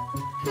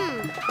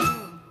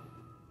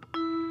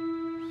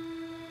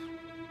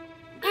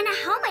 And a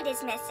helmet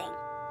is missing.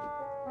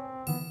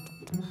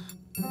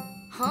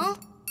 Huh?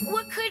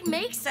 What could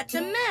make such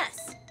a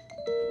mess?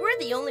 We're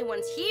the only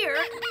ones here.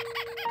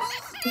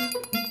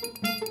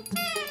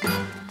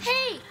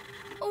 Hey,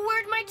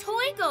 where'd my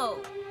toy go?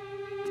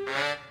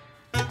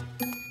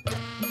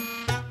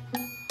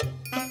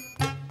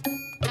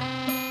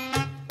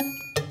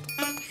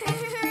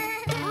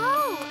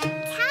 Oh,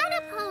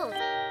 catapult!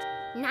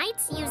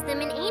 Knights used them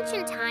in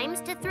ancient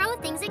times to throw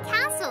things at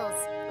castles,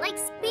 like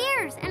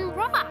spears and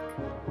rock.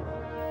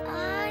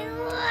 I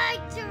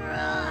like to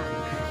rock.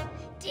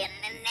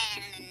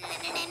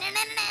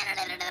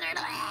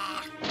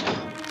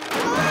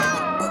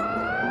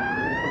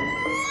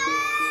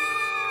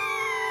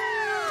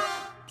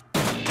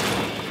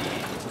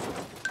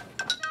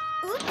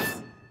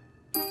 Oops.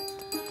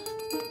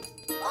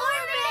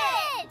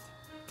 Orbit!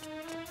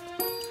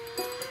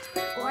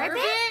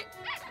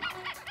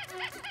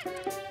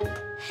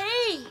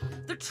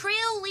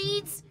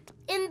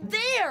 in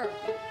there.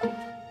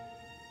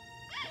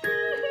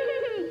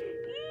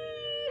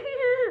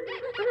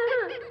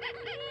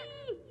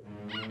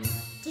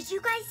 Did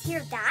you guys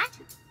hear that?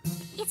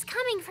 It's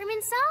coming from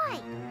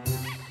inside.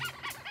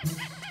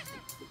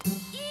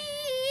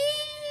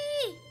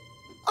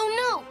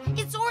 Oh no,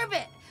 it's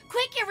Orbit.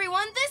 Quick,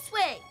 everyone, this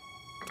way.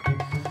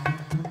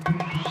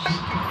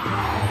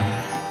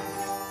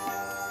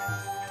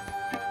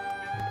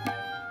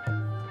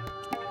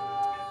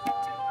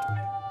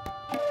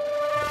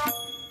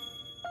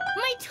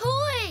 My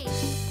toy!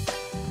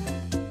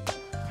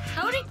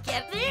 How'd it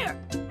get there?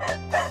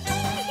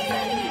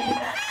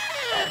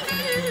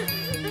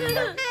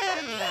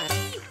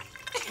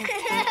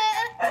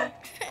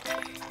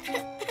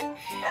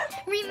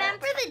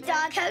 Remember the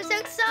doghouse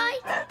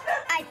outside?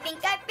 I think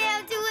I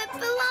found who it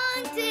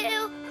belonged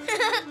to.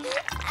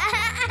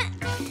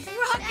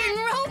 Rockin'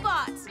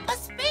 robots! A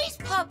space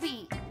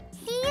puppy!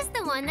 He's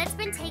the one that's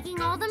been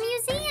taking all the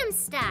museum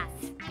stuff.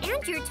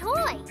 And your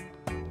toy.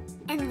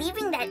 And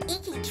leaving that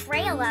icky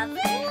trail of...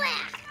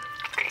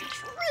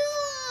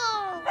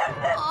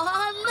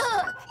 Aw,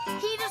 look!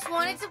 He just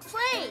wanted to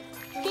play.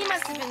 He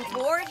must have been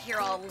bored here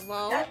all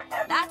alone.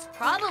 That's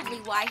probably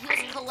why he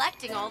was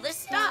collecting all this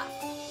stuff.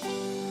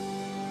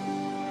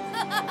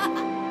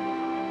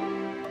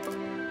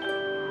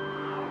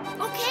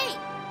 Okay.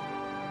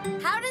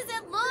 How does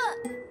it look?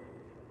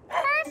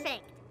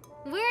 Perfect.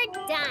 We're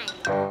done.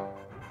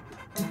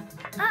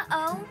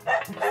 Uh-oh.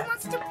 Who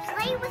wants to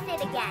play with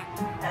it again?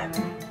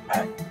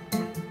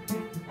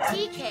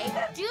 TK,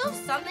 do you have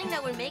something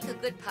that would make a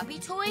good puppy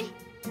toy?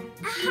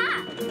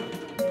 Aha!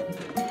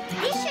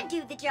 This should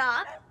do the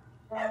job.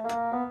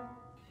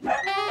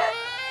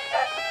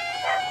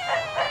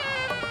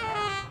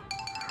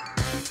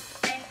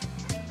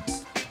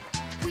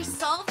 We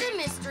solved the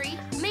mystery,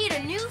 made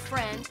a new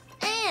friend,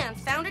 and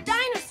found a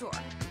dinosaur.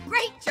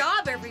 Great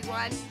job,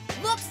 everyone.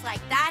 Looks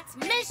like that's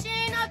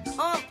mission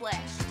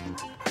accomplished.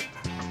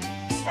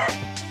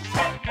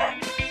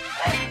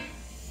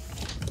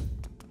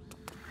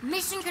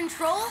 Mission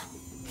control?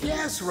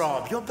 Yes,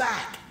 Rob, you're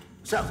back.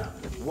 So,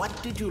 what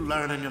did you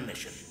learn on your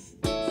mission?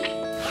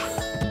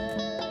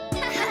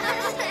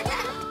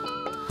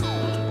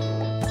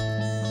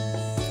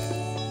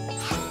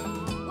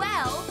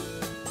 Well,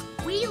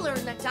 we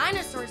learned that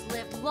dinosaurs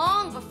lived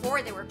long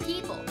before there were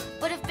people,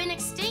 but have been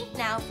extinct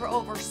now for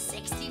over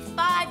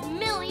 65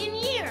 million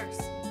years.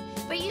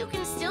 But you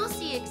can still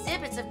see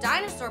exhibits of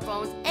dinosaur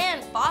bones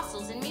and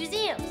fossils in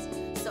museums,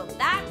 so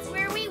that's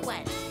where we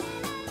went.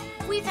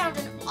 We found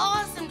an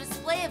awesome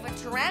display of a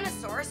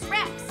Tyrannosaurus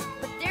Rex,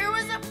 but there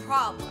was a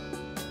problem.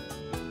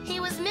 He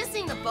was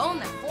missing the bone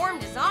that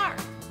formed his arm.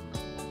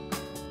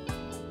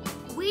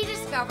 We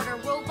discovered a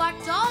robot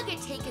dog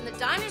had taken the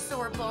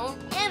dinosaur bone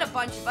and a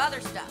bunch of other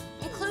stuff,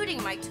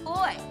 including my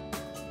toy.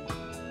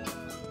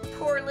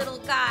 Poor little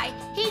guy,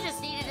 he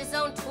just needed his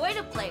own toy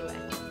to play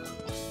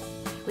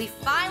with. We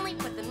finally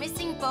put the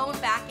missing bone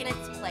back in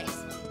its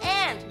place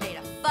and made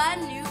a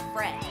fun new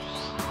friend.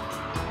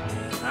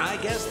 I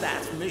guess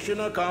that's mission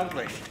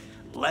accomplished.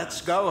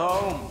 Let's go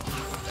home.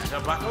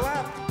 Better buckle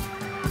up.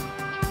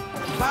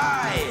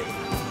 5,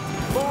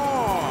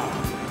 4,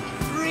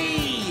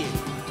 3,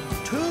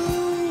 2,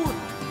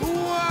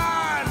 1.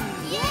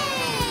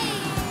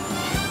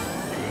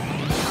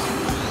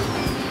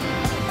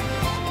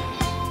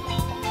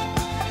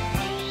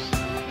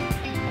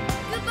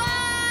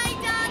 Goodbye,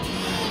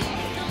 Doggy!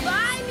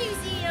 Goodbye,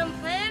 Museum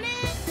Planet!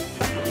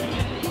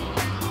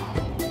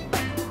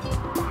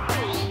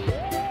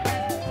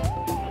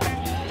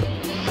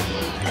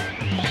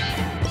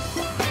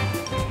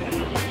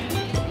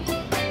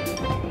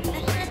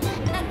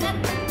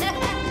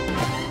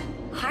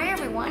 Hi,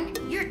 everyone.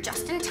 You're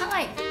just in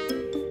time.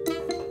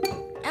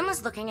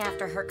 Emma's looking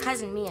after her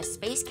cousin Mia's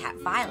space cat,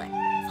 Violet.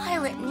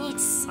 Violet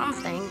needs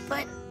something,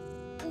 but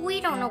we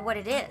don't know what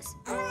it is.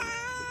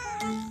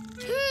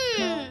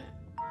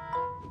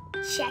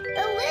 Check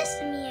the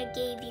list Mia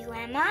gave you,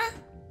 Emma.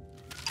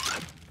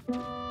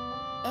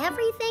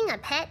 Everything a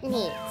pet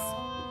needs.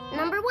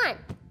 Number 1,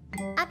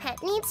 a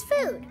pet needs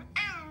food.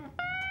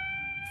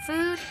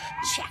 Food,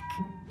 check.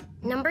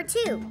 Number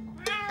 2,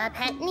 a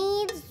pet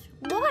needs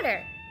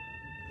water.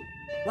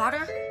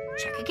 Water,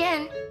 check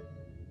again.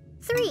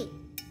 3,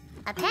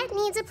 a pet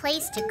needs a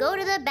place to go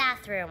to the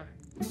bathroom.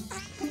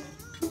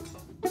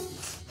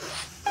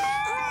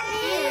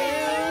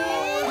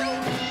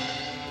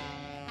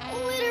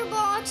 Litter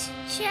box,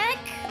 check.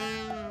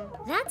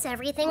 That's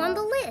everything on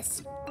the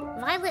list.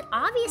 Violet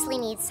obviously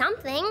needs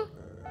something.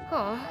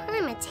 Oh,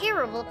 I'm a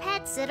terrible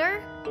pet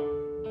sitter.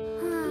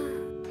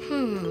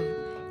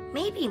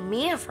 Maybe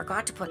Mia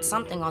forgot to put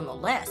something on the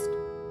list.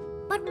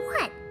 But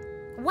what?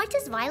 What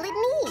does Violet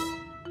need?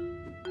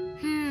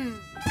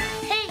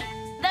 Hey,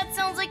 that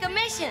sounds like a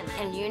mission,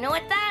 and you know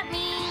what that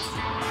means.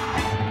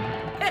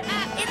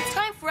 It's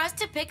time for us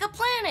to pick a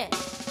planet.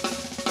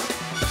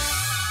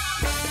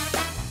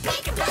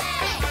 Pick a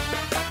planet!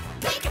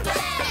 Pick a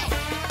planet!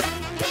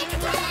 Pick a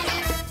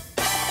planet!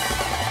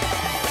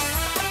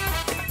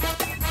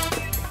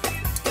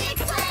 Pick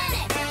a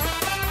planet!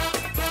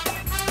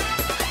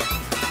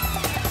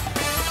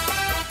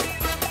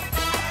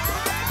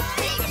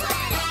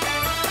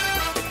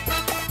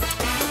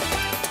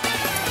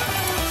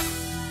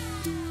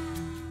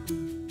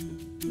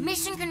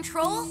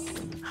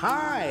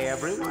 Hi,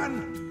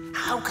 everyone.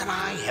 How can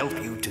I help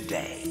you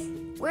today?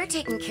 We're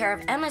taking care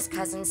of Emma's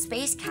cousin,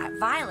 Space Cat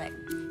Violet.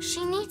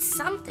 She needs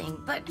something,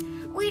 but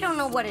we don't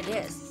know what it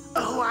is.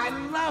 Oh, I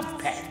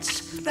love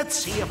pets. Let's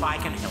see if I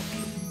can help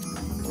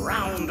you.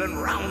 Round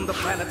and round the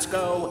planets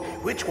go.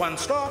 Which one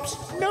stops?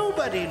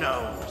 Nobody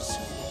knows.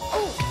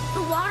 Oh,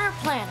 the water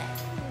planet.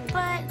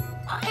 But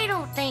I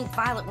don't think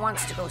Violet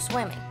wants to go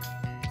swimming.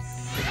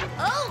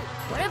 Oh,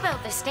 what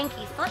about the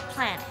stinky foot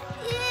planet?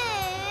 Ew.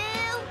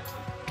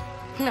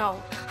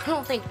 No, I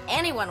don't think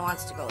anyone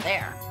wants to go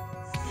there.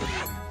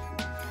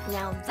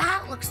 Now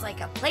that looks like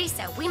a place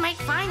that we might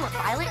find what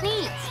Violet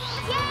needs.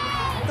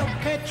 The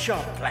Pet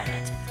Shop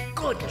Planet.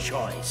 Good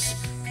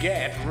choice.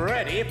 Get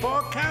ready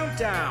for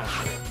countdown.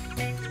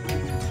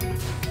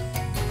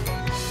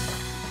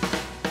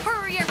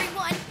 Hurry,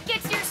 everyone!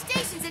 Get to your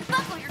stations and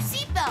buckle your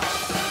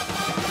seatbelts!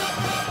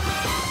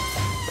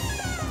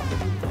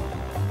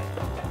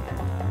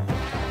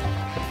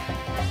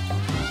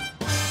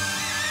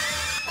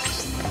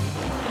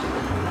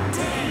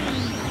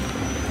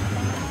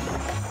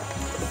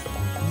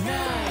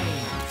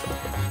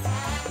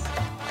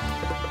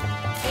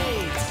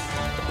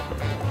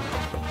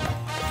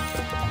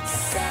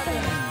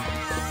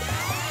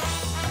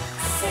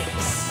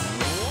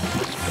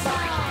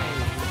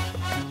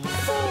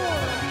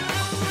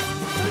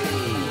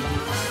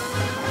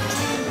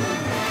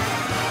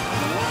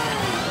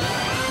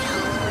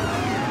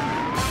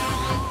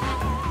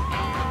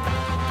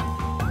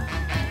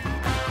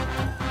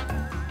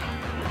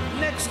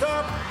 Next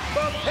up,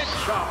 the Pet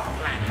Shop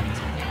Planet.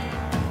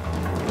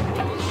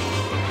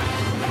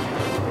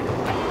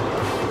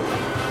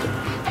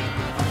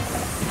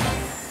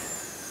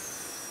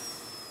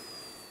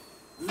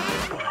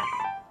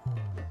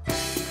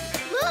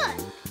 Look,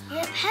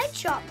 the Pet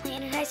Shop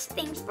Planet has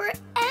things for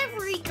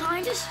every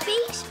kind of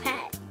space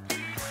pet.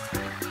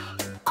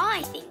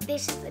 I think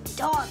this is the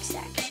dog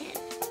section.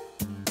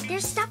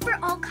 There's stuff for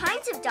all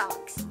kinds of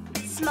dogs.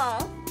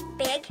 Small,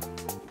 big,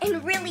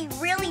 and really,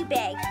 really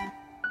big.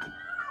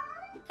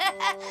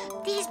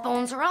 These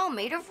bones are all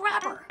made of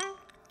rubber.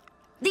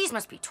 These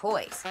must be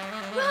toys.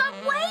 Rob,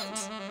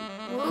 wait!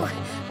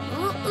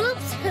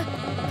 Oops.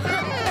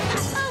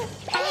 Oh,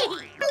 hey!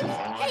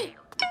 Hey!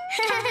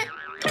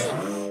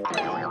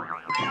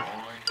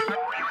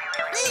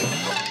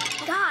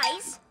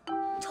 Guys,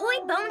 toy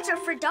bones are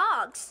for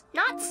dogs,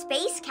 not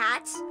space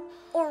cats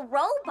or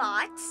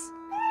robots.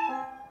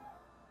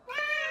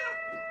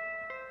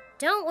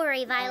 Don't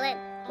worry, Violet.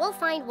 We'll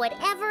find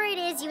whatever it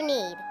is you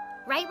need.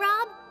 Right,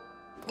 Rob?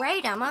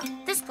 Right, Emma.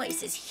 This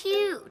place is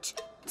huge.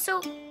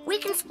 So we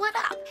can split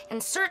up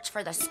and search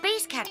for the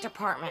Space Cat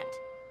department.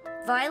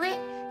 Violet,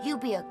 you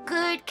be a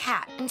good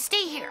cat and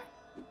stay here.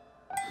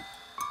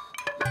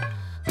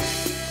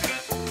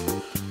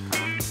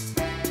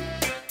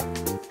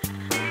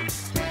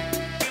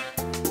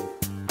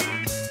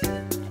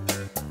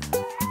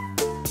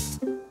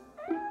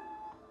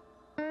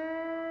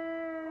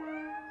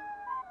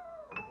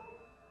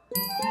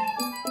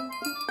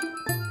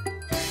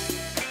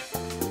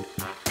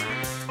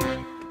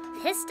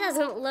 This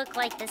doesn't look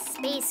like the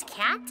Space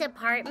Cat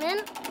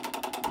department.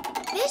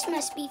 This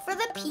must be for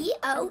the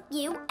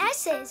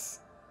POUSs.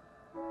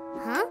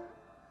 Huh?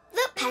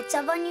 The pets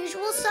of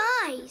unusual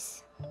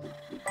size.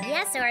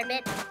 Yes,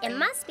 Orbit. It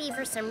must be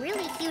for some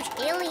really huge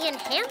alien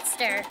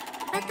hamster.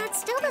 But that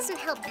still doesn't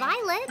help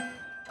Violet.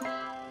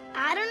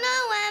 I don't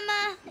know,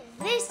 Emma.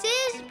 This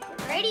is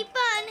pretty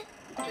fun.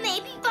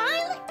 Maybe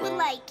Violet would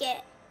like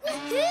it.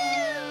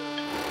 Woohoo!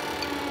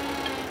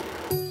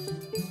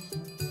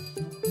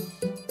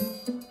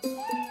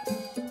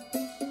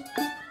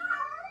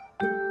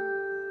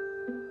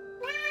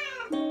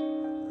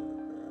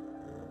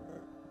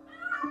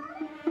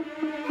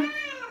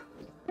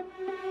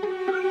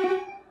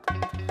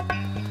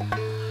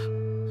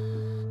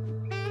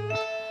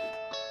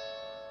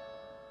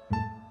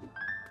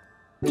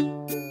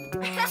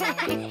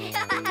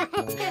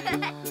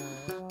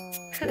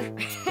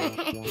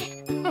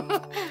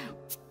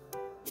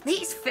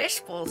 These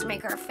fish bowls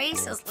make our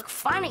faces look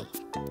funny.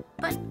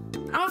 But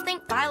I don't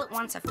think Violet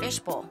wants a fish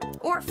bowl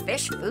or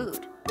fish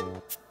food.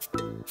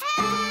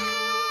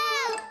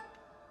 Help!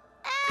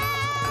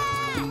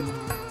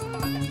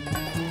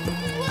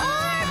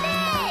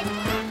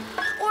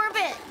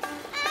 Orbit!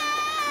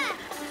 Ah!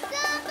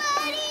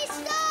 Somebody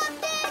stop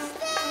this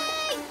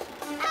thing!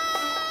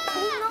 Ah!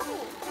 Oh, no.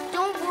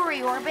 Don't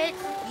worry, Orbit.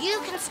 You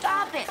can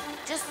stop it.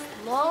 Just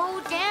slow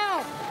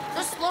down.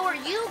 The slower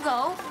you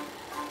go,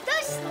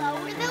 The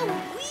slower the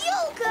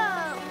wheel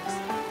goes.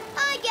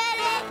 I get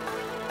it.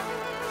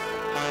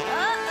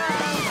 Uh-oh.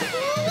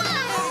 Whoa,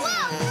 whoa,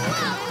 whoa,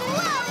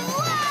 whoa,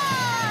 whoa.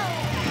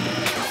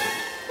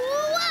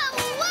 Whoa,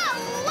 whoa,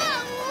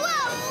 whoa,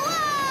 whoa,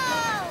 whoa.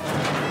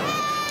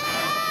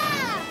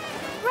 Ah!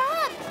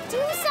 Rob,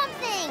 do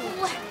something!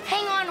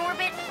 hang on,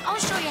 Orbit. I'll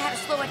show you how to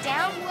slow it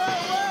down. Whoa,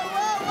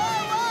 whoa, whoa,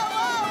 whoa,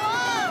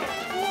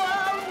 whoa,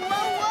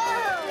 whoa, whoa.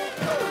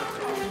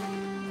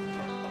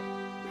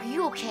 Are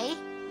you okay?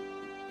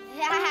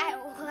 That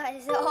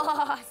was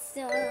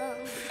awesome.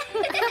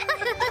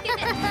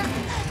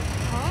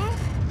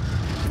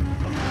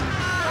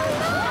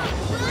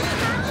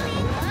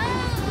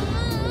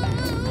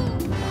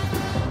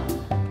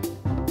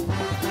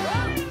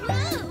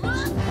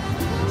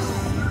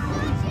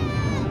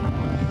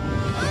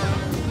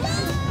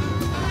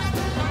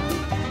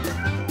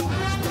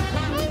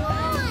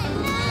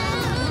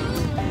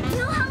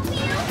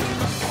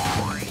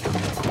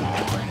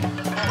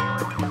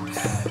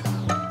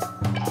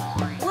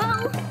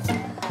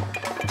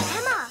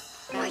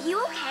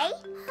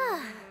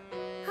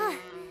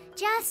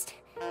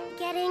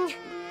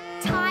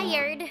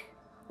 tired.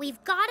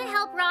 We've got to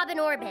help Rob in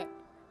orbit,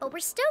 but we're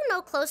still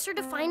no closer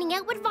to finding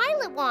out what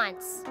Violet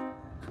wants.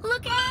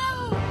 Look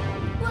out!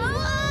 Whoa!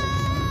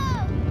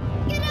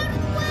 Get out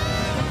of the way!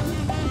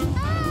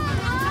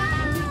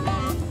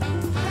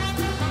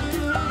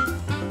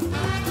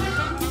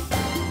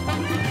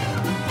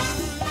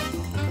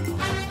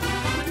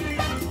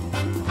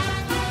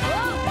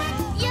 Whoa!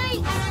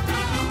 Yikes!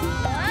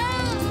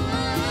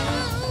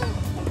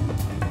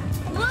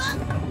 Look!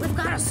 We've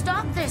got to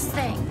stop this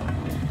thing.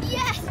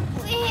 Yes,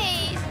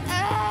 please!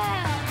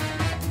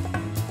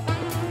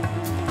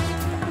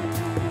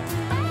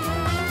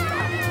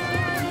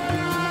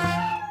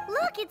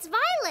 Look, it's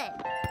Violet!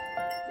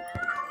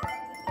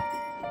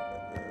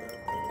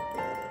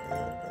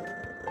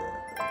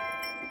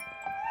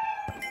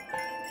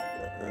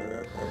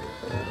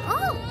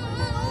 Oh!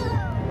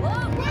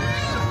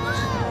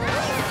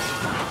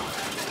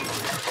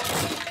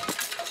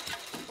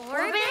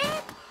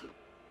 Orbit?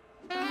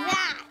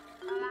 That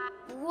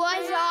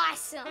was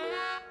awesome.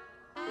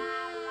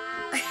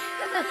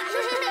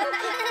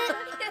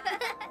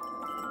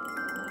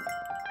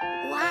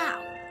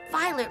 Wow,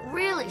 Violet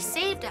really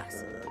saved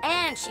us.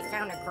 And she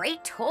found a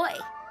great toy.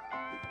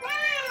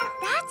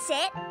 That's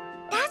it.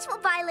 That's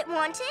what Violet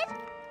wanted.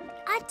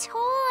 A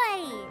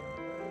toy.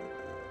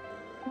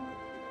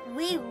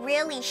 We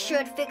really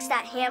should fix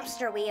that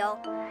hamster wheel.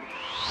 A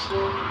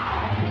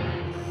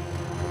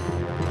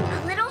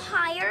little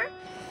higher.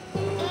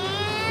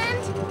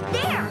 And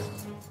there.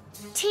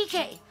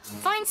 TK,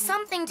 find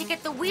something to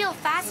get the wheel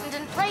fastened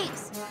in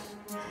place.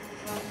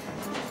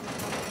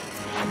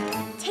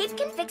 Tape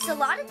can fix a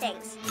lot of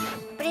things,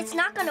 but it's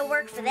not going to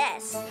work for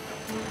this.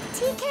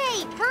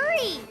 TK,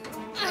 hurry!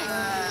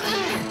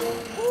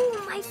 Ooh,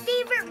 my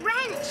favorite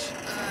wrench.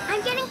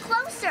 I'm getting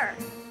closer.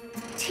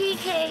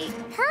 TK,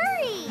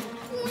 Hurry!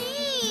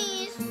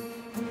 Please.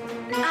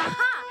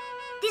 Aha!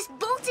 This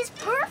bolt is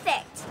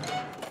perfect.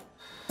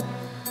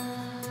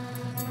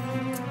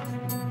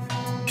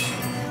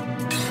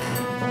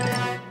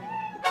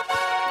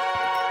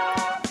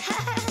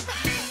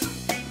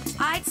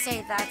 I'd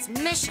say that's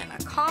mission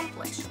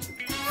accomplished.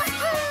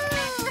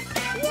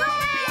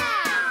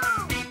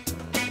 Wow!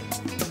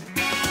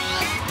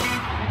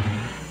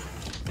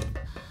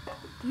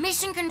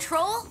 Mission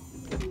control?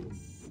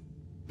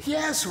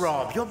 Yes,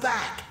 Rob, you're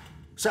back.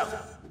 So,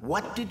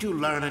 what did you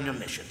learn on your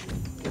mission?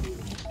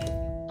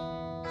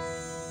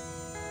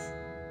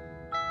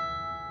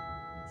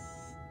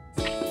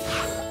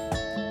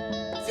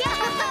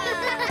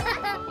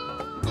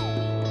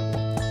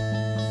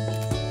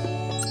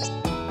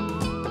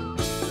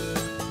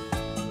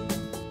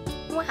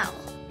 Well,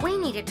 we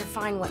needed to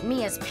find what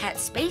Mia's pet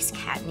space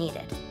cat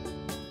needed.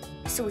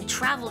 So we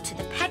traveled to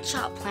the pet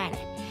shop planet.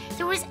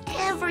 There was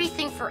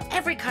everything for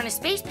every kind of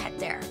space pet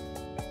there.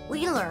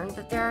 We learned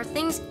that there are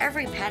things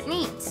every pet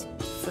needs.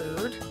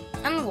 Food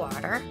and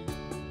water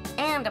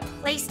and a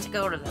place to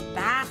go to the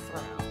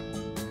bathroom.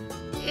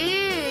 Ew!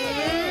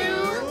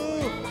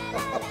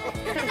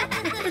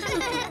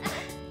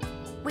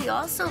 We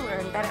also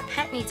learned that a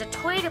pet needs a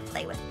toy to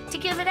play with to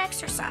give it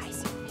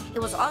exercise. It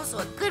was also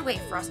a good way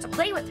for us to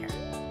play with her.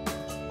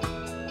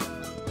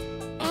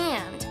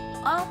 And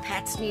all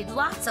pets need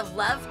lots of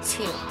love,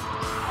 too.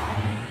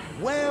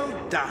 Well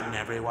done,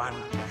 everyone.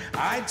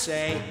 I'd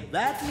say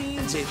that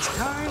means it's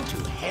time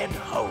to head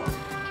home.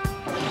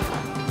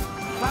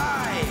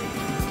 5,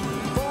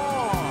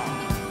 4,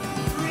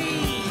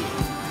 3,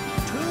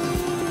 2,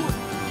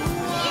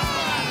 1.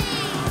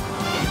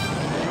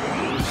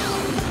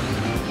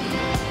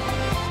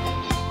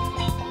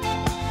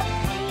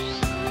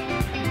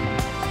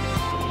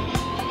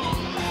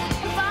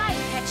 Goodbye,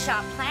 Pet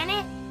Shop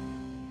Planet.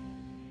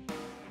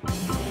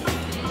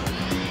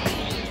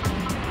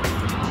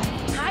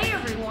 Hi,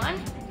 everyone.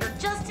 You're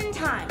just in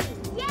time.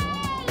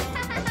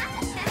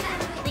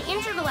 The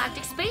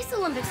Intergalactic Space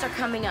Olympics are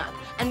coming up,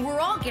 and we're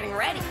all getting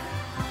ready.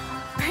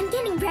 I'm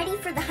getting ready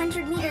for the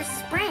 100-meter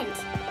sprint.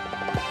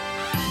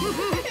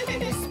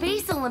 The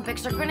Space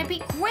Olympics are going to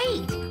be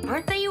great,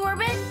 aren't they,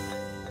 Orbit?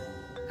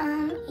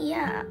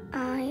 Yeah,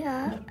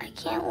 I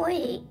can't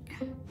wait.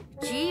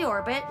 Gee,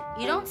 Orbit,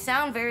 you don't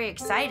sound very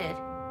excited.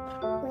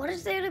 What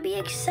is there to be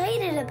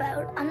excited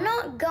about? I'm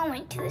not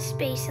going to the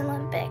Space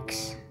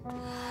Olympics.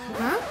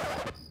 Huh?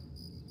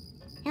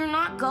 You're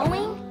not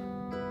going?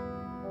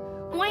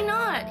 Why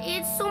not?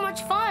 It's so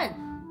much fun.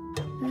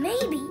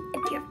 Maybe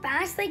if you're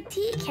fast like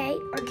TK,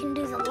 or can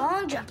do the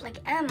long jump like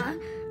Emma,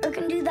 or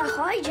can do the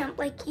high jump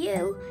like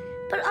you,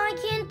 but I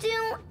can't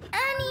do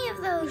any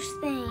of those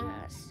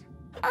things.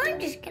 I'm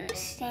just gonna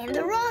stay in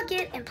the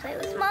rocket and play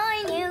with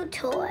my new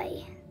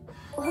toy.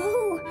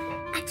 Ooh,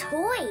 a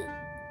toy.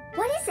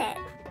 What is it?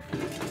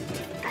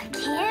 A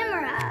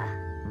camera.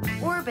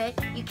 Orbit,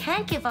 you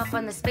can't give up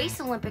on the Space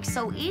Olympics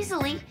so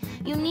easily.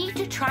 You need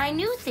to try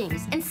new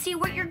things and see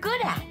what you're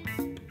good at.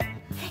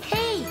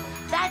 Hey,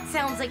 that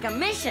sounds like a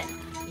mission.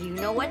 You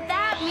know what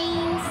that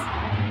means.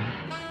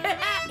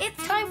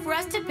 It's time for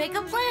us to pick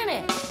a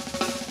planet.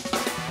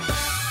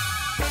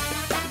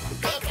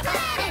 Pick a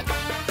planet!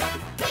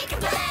 Pick a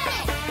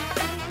planet!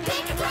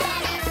 Pick a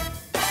planet!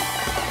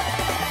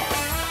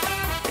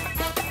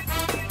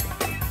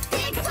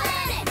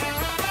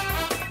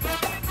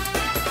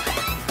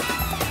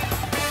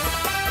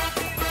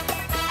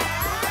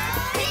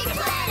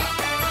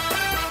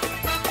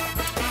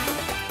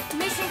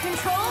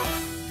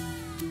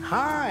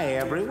 Hi,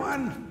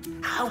 everyone.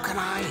 How can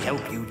I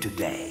help you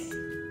today?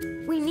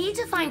 We need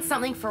to find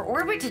something for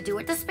Orbit to do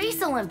at the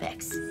Space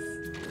Olympics.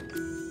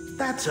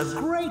 That's a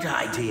great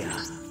idea.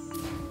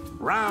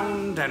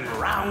 Round and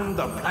round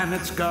the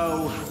planets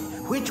go.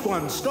 Which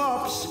one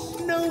stops,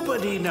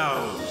 nobody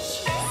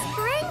knows.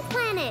 Spring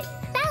planet!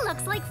 That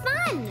looks like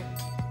fun!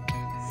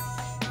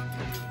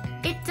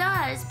 It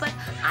does, but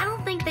I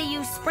don't think they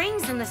use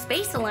springs in the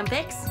Space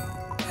Olympics.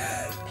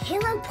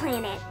 Pillow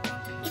planet.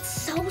 It's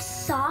so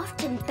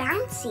soft and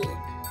bouncy.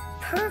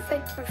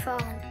 Perfect for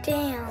falling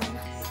down.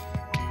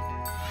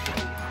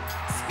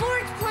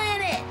 Sports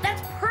Planet!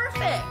 That's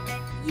perfect!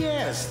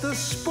 Yes, the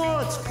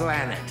sports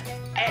planet.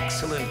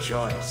 Excellent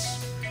choice.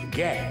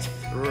 Get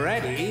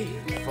ready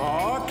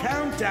for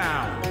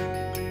countdown.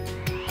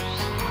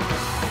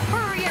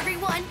 Hurry,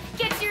 everyone!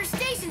 Get to your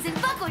stations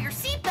and buckle your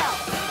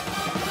seatbelts!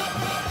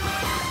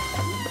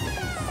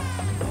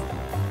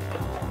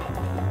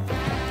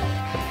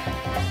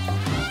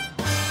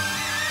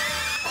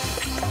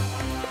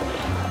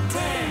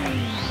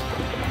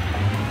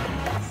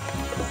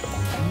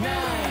 9,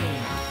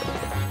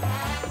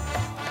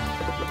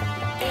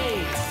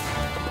 8,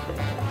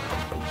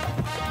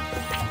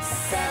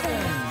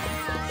 7,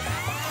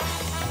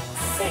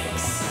 6,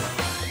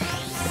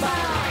 5,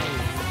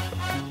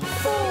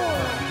 4,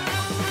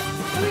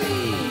 3,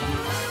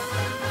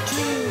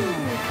 2,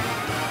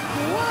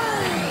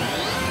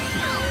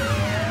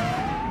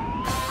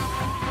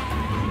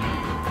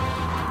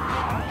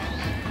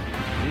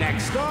 1.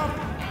 Next stop,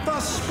 the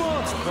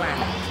sports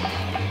planet.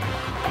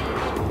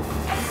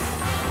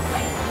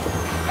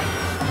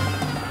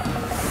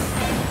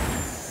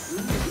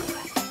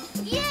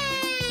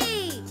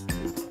 Yay!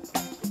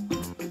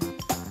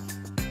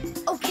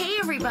 Okay,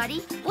 everybody,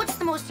 what's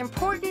the most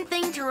important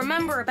thing to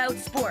remember about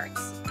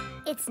sports?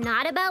 It's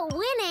not about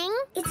winning.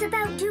 It's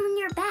about doing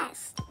your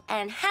best.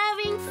 And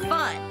having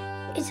fun.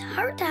 It's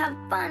hard to have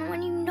fun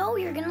when you know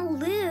you're gonna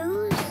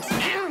lose.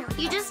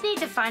 You just need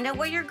to find out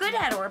what you're good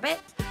at, Orbit.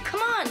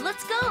 Come on,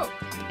 let's go.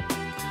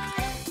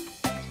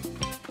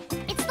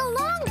 It's the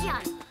long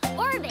jump.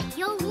 Orbit,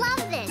 you'll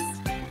love this.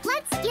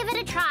 Let's give it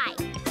a try.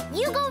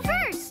 You go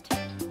first.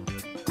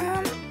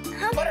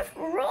 How about if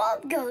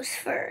Rob goes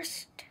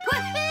first?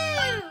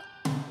 Woohoo!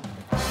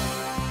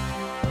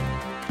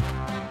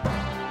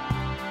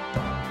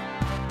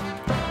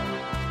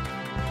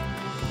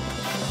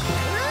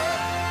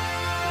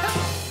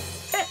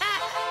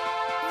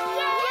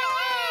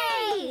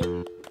 Yay!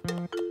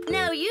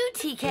 Now you,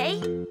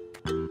 TK.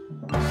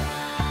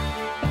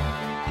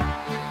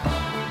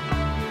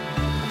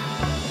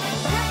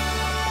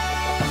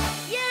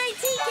 Yay,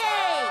 TK!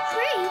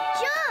 Great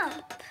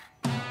jump!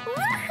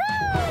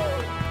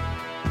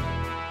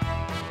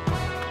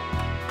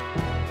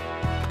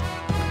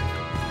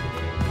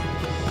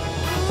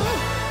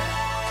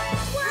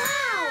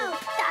 Wow!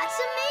 That's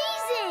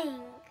amazing!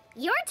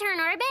 Your turn,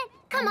 Orbit.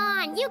 Come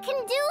on, you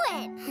can do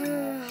it.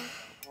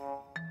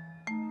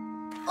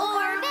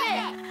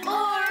 Orbit!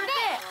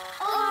 Orbit!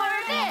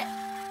 Orbit!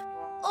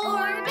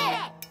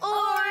 Orbit!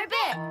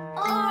 Orbit!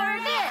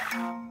 Orbit!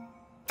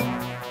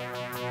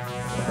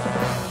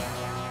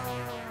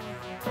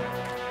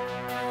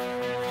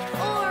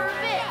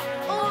 Orbit!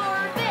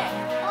 Orbit!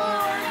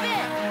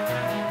 Orbit!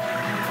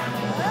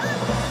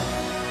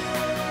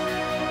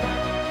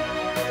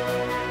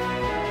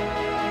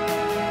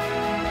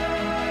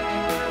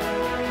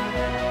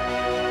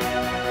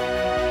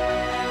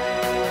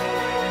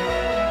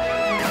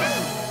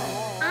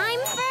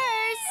 I'm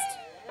first.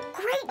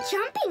 Great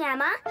jumping,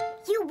 Emma.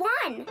 You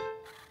won.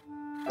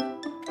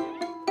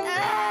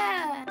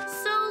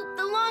 So,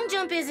 the long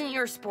jump isn't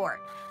your sport.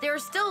 There are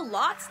still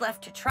lots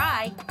left to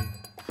try.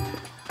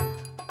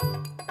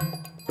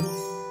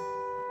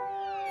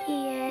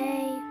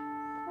 Yay.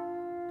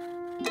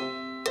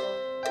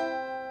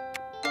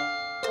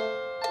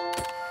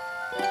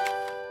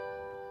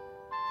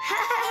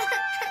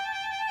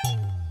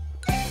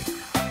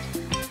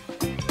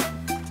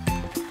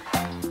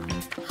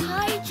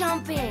 High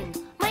jumping,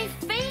 my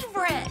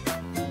favorite.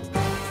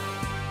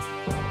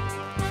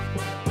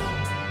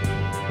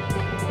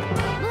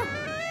 Look,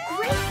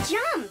 great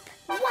jump.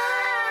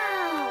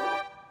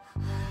 Wow.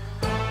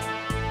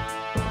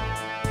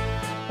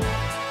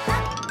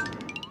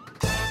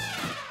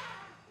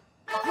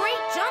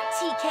 Great jump,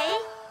 TK.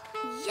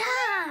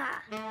 Yeah.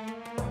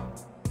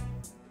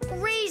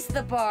 Raise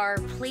the bar,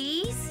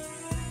 please.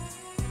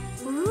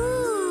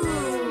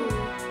 Ooh.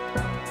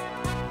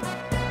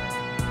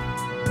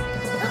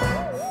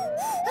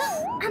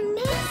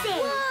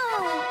 Amazing.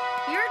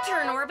 Your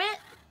turn, Orbit.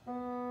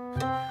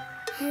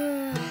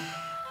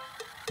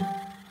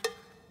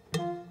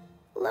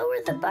 Lower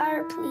the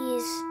bar,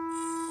 please.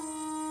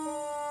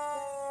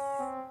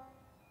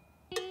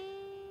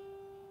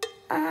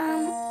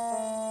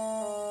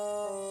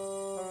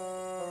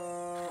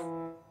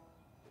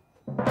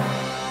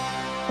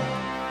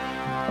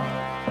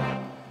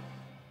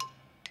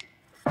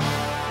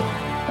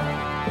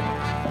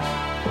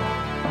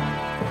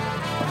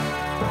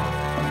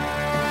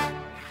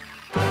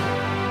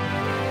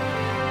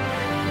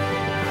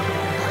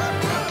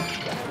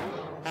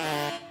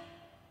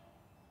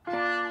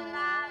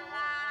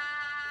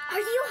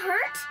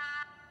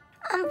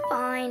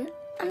 fine.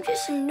 I'm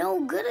just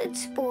no good at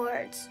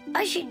sports.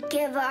 I should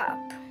give up.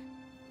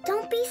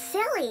 Don't be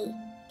silly.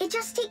 It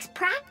just takes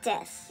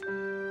practice.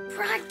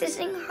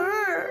 Practicing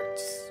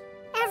hurts.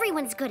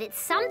 Everyone's good at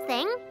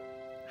something.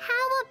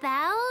 How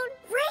about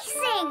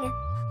Racing!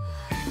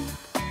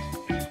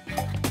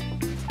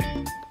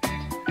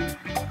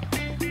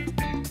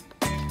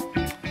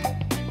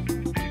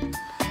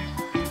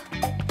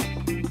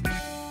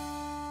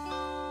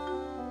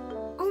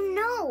 Oh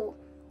no!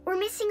 We're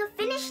missing a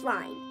finish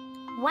line.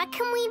 what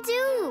can we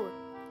do?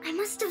 I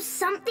must have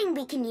something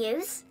we can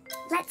use.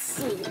 Let's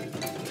see.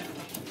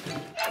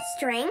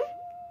 String?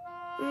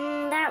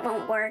 That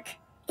won't work.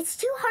 It's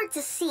too hard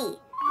to see.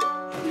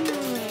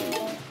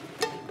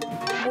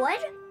 Wood?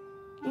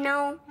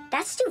 No,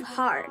 that's too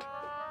hard.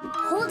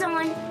 Hold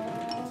on.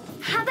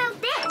 How about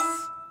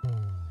this?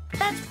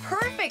 That's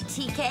perfect,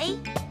 TK.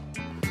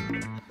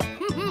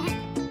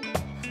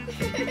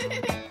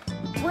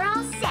 We're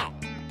all set.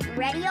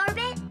 Ready,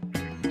 Orbit?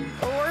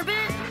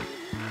 Orbit?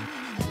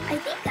 I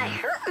think I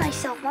hurt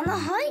myself on the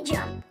high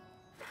jump.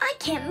 I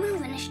can't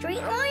move in a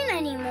straight line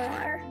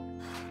anymore.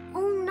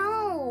 Oh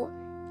no,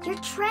 your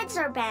treads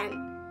are bent.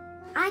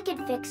 I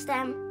could fix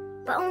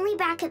them, but only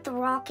back at the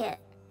rocket.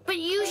 But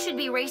you should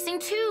be racing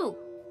too.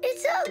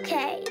 It's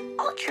okay.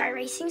 I'll try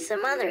racing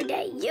some other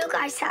day. You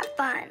guys have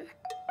fun.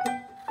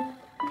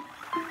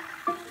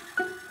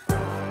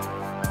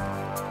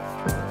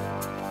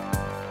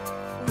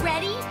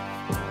 Ready,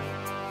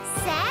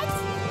 set,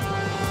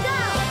 go!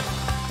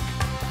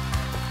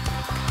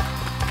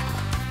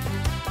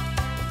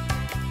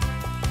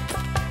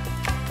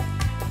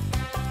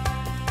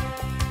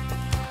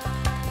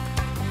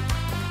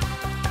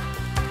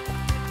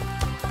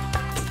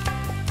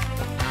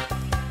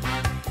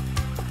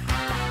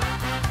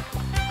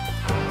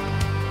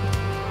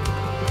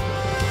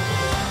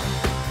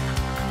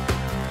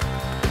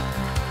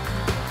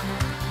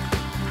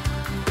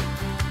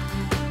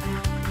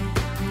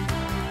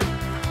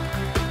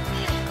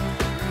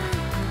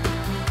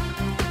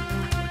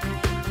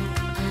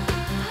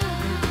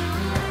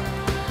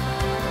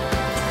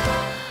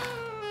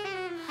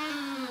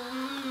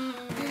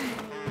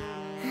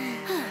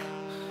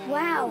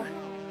 Wow.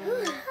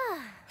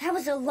 That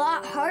was a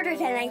lot harder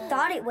than I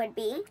thought it would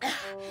be.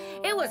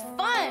 It was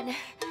fun.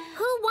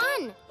 Who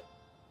won?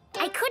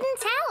 I couldn't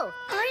tell.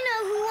 I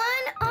know who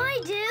won.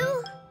 I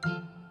do.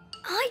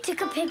 I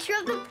took a picture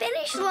of the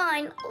finish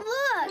line.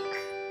 Look.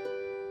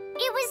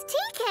 It was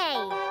TK.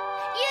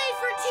 Yay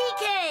for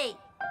TK!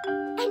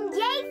 And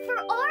yay for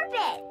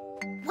Orbit!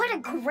 What a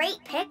great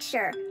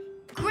picture.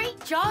 Great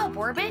job,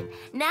 Orbit.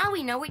 Now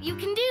we know what you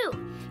can do.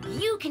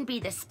 You can be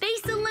the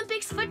Space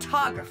Olympics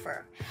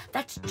photographer.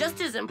 That's just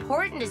as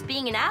important as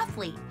being an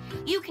athlete.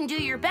 You can do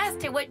your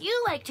best at what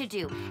you like to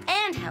do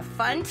and have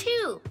fun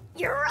too.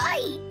 You're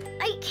right.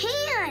 I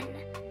can.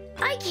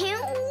 I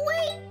can't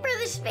wait for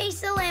the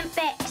Space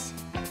Olympics.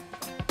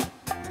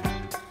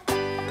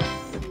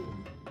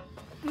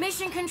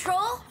 Mission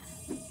Control?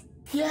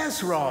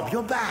 Yes, Rob,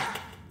 you're back.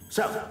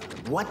 So,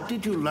 what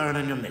did you learn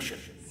on your mission?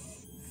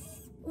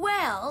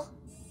 Well,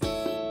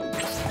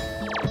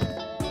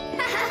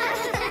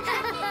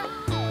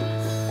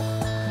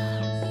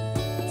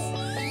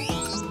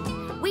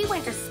 we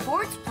went to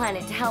Sports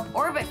Planet to help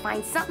Orbit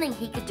find something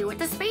he could do at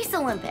the Space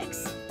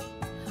Olympics.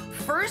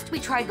 First, we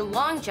tried the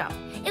long jump.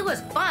 It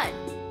was fun,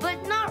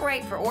 but not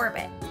right for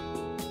Orbit.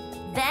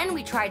 Then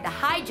we tried the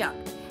high jump.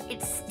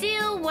 It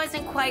still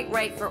wasn't quite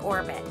right for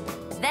Orbit.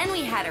 Then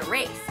we had a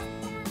race.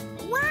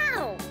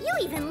 Wow, you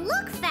even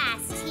look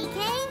fast, TK.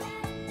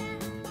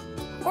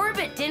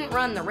 Orbit didn't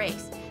run the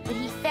race, but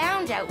he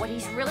found out what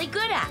he's really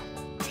good at,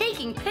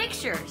 taking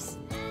pictures.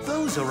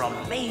 Those are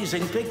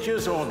amazing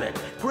pictures, Orbit.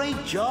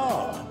 Great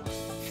job.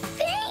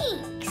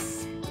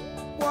 Thanks.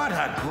 What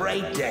a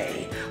great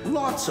day.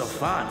 Lots of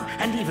fun.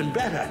 And even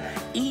better,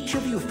 each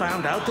of you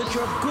found out that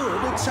you're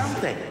good at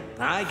something.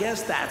 I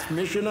guess that's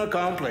mission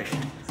accomplished.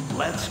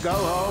 Let's go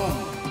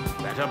home.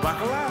 Better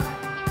buckle up.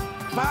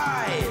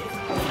 5,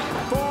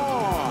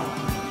 4,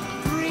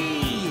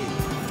 3,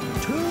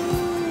 2,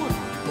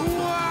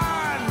 1.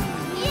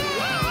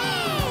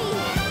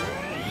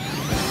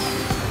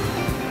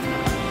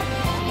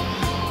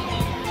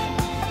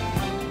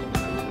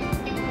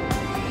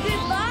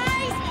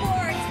 Goodbye,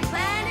 Sports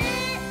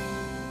Planet!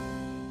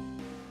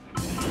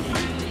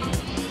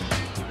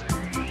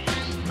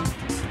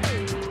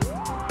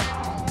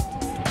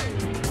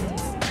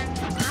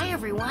 Hi,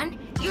 everyone.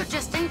 You're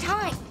just in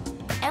time.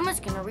 Emma's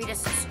gonna read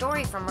us a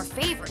story from her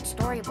favorite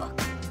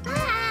storybook.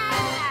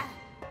 Ah!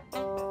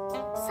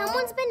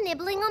 Someone's been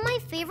nibbling on my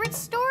favorite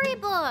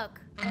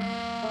storybook.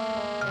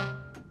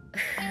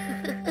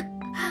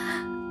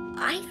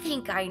 I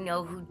think I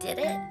know who did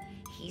it.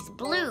 He's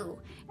blue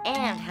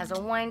and has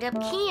a wind-up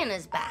key in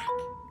his back.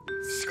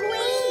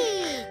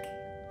 Squeak!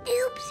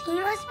 Oops, he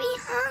must be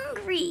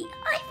hungry.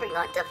 I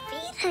forgot to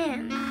feed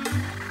him.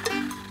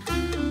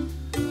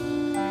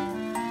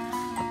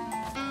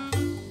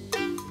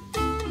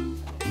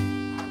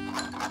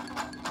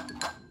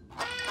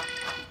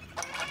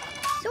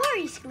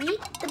 Sorry,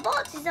 Squeak. The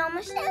box is is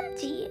almost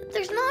empty.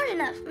 There's not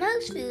enough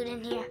mouse food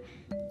in here,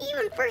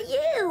 even for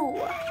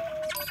you.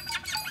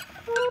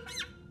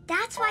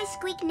 That's why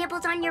Squeak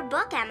nibbled on your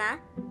book, Emma.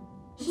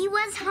 He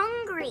was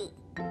hungry.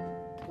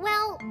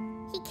 Well,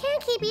 he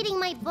can't keep eating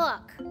my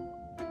book.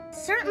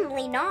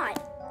 Certainly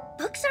not.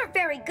 Books aren't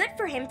very good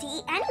for him to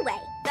eat anyway.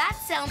 That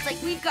sounds like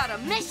we've got a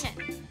mission.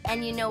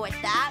 And you know what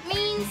that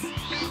means?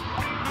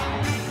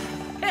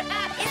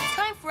 It's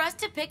time for us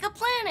to pick a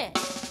planet.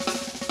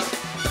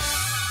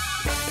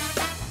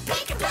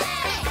 Pick a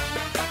planet!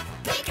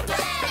 Pick a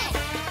planet!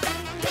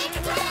 Pick a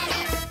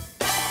planet!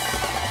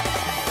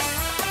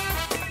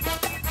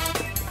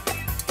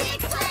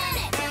 Pick a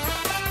planet!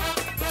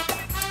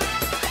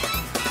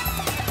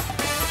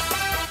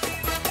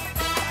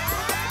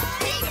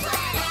 Pick a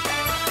planet!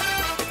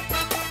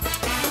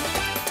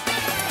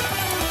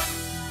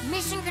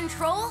 Mission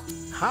control?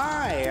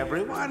 Hi,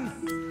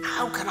 everyone.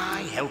 How can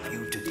I help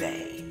you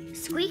today?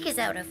 Squeak is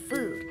out of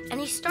food, and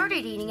he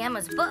started eating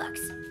Emma's books.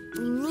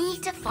 We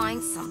need to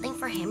find something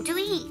for him to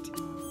eat.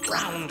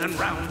 Round and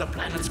round the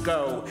planets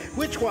go.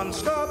 Which one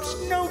stops,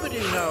 nobody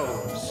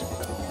knows.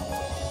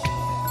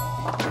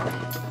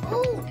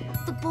 Oh,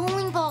 the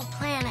bowling ball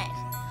planet.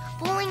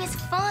 Bowling is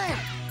fun,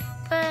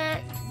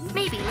 but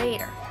maybe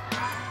later.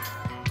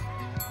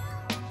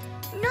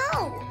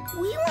 No,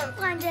 we won't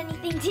find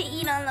anything to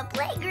eat on the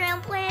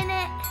playground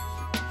planet.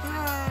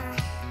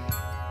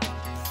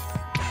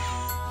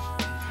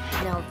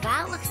 Now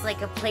that looks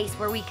like a place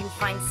where we can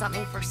find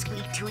something for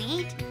Squeak to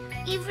eat.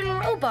 Even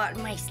robot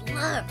mice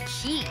love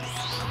cheese.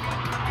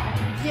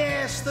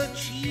 Yes, the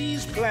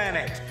cheese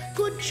planet.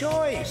 Good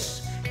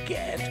choice.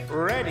 Get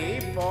ready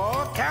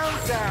for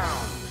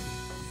countdown.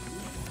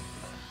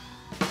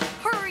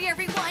 Hurry,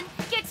 everyone!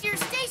 Get to your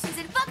stations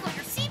and buckle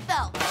your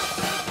seatbelt.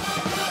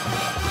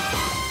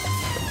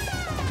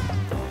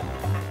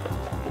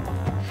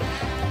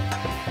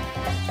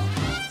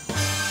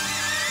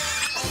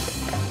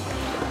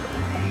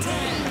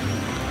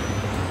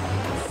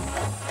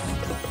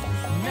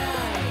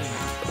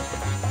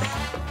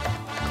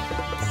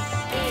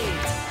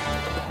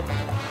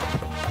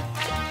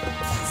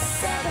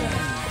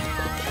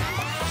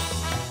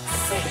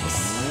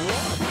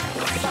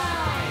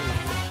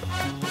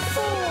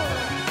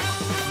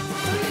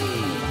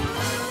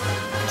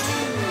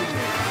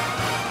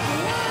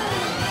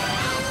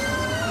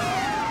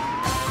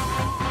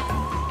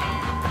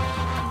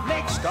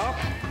 Next stop,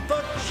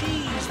 the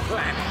cheese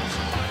planet.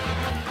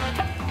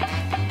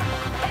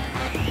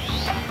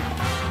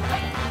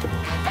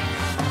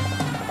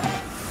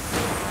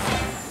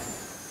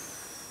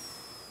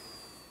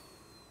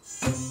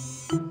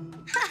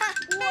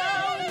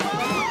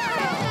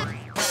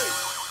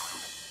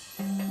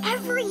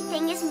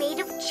 Everything is made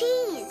of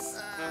cheese.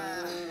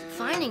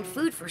 Finding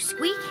food for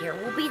Squeak here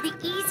will be the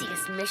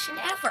easiest mission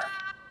ever.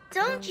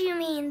 Don't you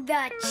mean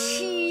the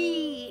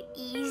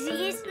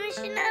easiest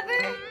mission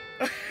ever?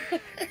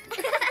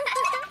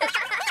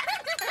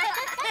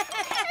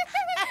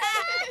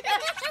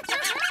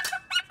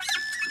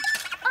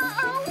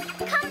 Uh-oh!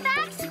 Come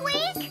back,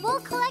 Squeak!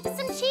 We'll collect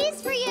some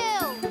cheese for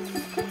you!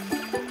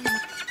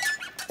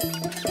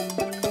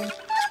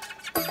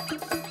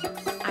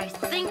 I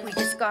think we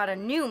just got a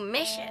new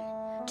mission.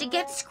 To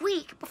get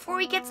Squeak before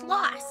he gets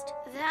lost.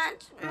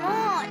 That's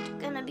not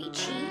gonna be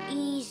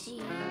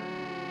easy.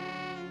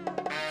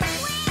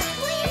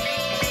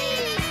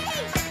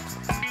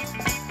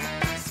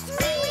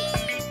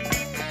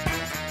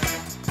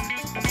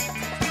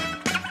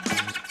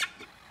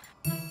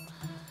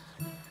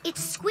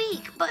 It's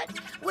Squeak, but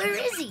where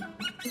is he?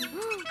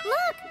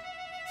 Look!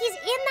 He's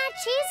in that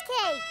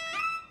cheesecake!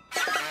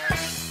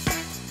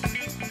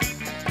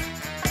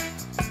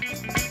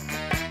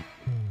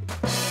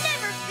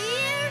 Never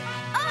fear!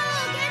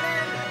 I'll get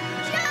him!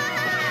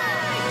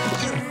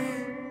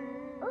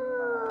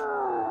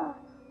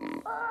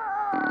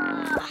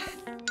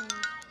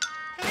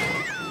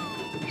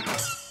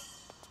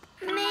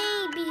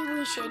 Maybe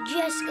we should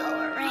just go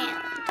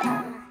around.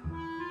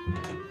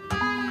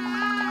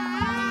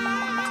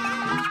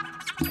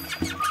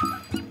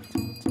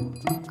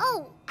 Oh,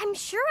 I'm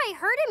sure I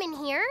heard him in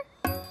here.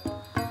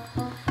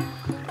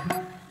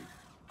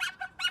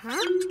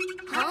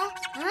 Huh?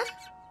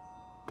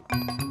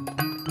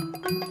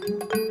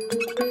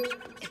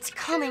 It's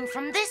coming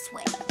from this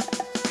way.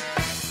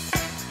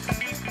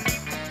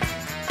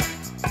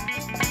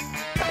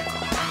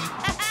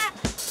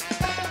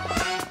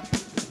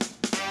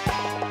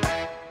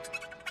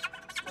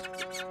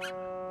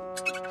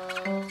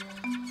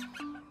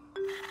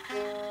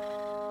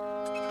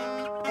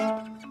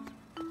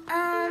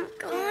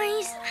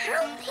 Guys, I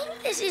don't think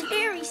this is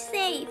very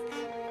safe.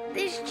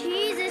 This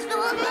cheese is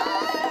full of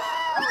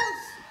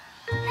holes!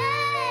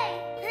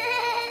 Hey!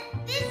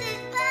 This is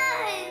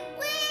fun!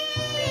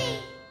 Whee!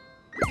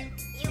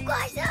 You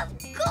guys have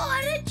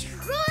gotta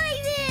try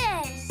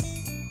this!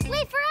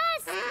 Wait for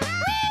us!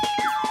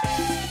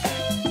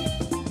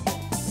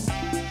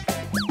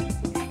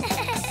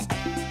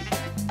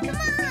 Come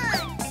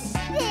on!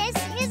 This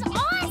is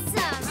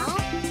awesome!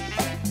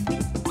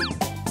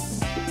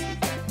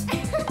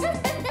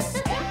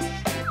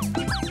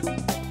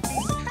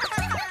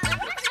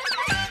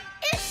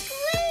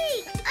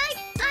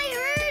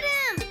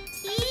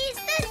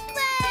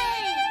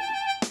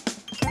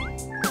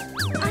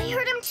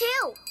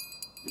 too.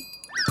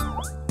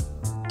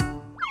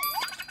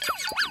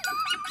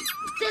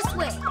 This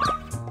way.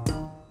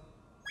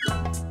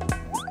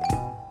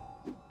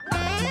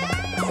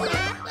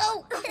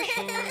 Oh!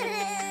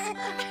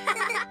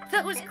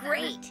 That was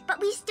great. But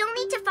we still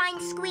need to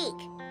find Squeak.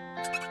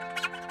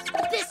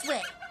 This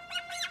way.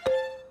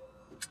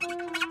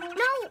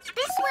 No,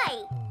 this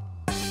way.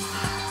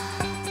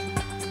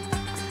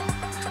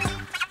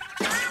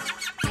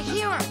 I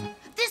hear him.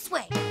 This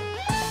way.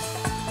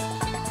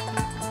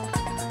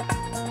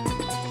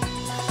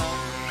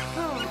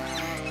 Oh,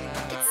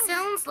 it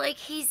sounds like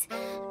he's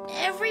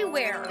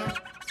everywhere.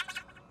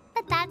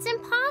 But that's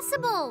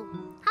impossible.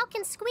 How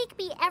can Squeak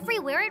be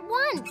everywhere at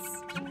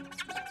once?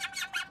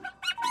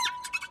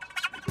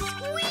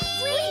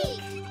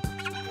 Squeak!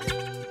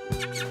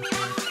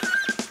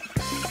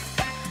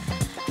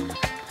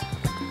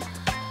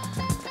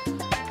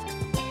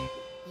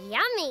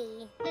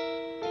 Yummy!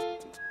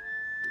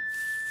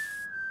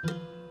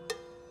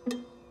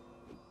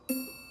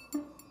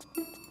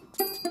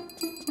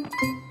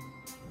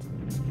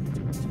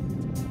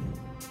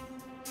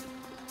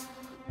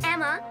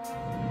 Emma,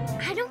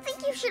 I don't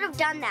think you should have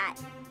done that.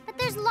 But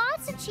there's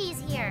lots of cheese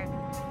here.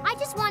 I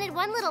just wanted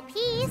one little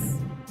piece.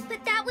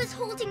 But that was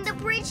holding the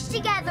bridge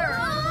together.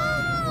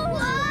 Whoa!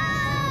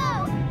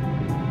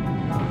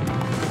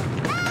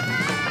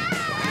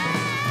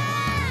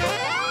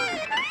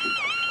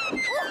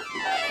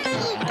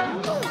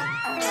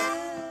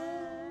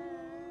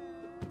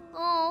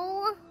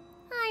 Oh,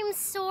 I'm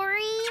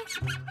sorry.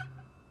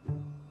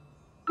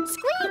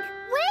 Squeak,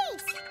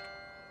 wait!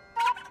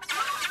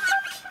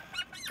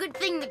 Good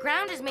thing the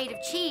ground is made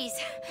of cheese.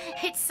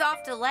 It's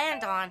soft to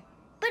land on.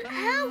 But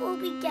how will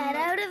we get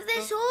out of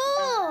this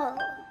hole?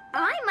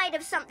 I might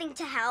have something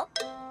to help.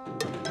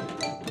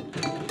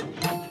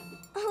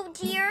 Oh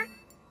dear,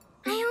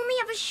 I only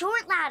have a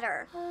short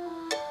ladder.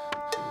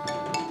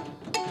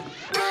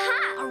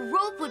 Aha! A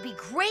rope would be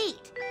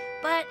great,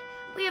 but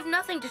we have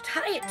nothing to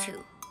tie it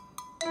to.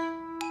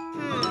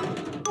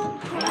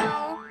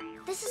 No,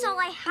 this is all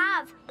I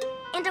have.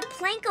 And a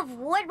plank of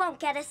wood won't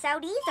get us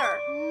out either.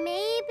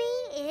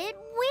 Maybe it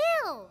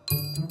will.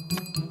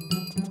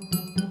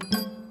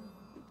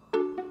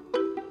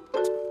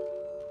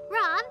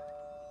 Rob,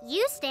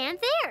 you stand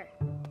there.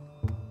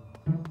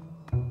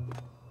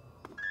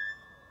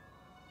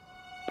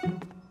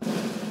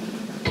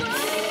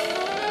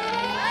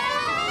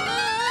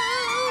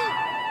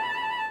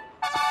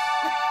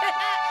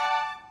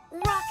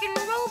 Rockin'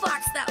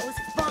 robots, that was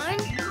fun.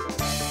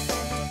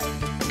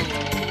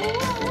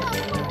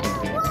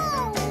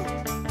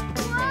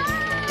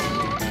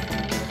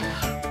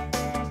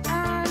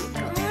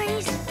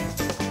 Guys.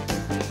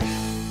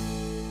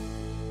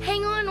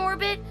 Hang on,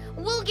 Orbit.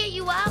 We'll get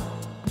you out.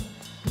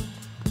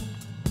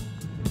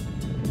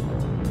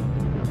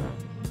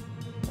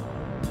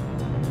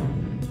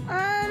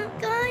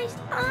 Guys,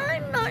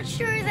 I'm not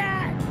sure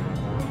that.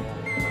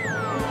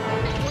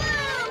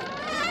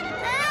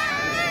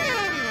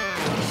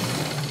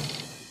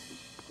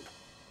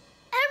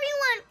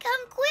 Everyone,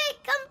 come quick,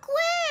 come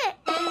quick!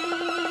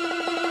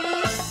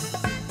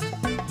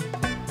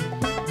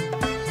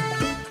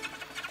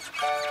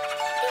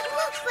 It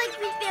looks like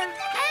we found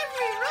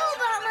every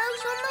robot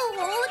mouse on the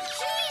whole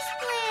cheese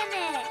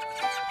planet.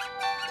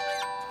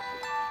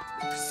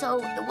 So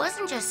it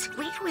wasn't just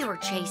Squeak we were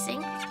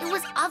chasing. It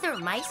was other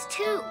mice,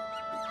 too.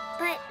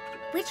 But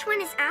which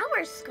one is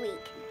ours,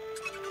 Squeak?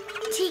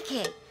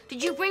 TK,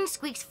 did you bring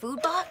Squeak's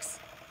food box?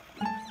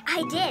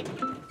 I did,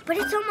 but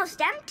it's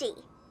almost empty.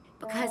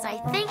 Because I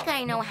think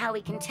I know how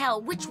we can tell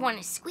which one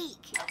is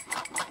Squeak.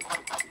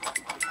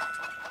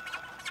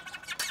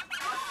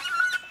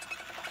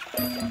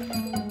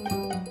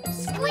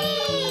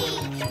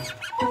 Squeak!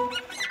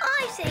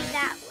 I say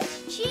that was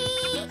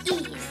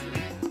cheese.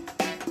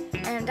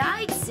 And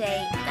I'd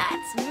say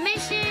that's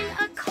mission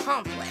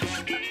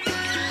accomplished.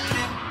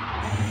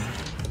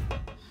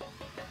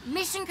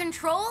 Mission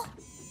control?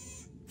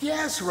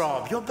 Yes,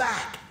 Rob, you're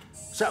back.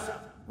 So,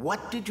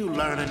 what did you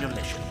learn on your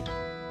mission?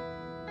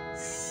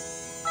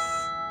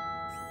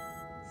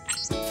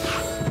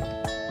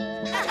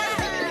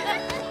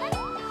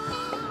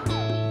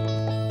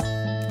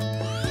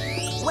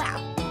 Wow,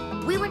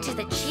 we went to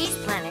the cheese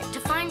planet to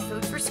find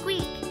food for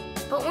Squeak.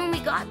 But when we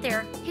got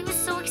there, he was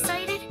so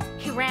excited,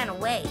 he ran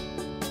away.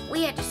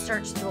 We had to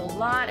search through a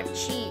lot of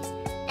cheese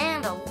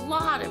and a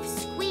lot of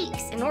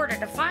Squeaks in order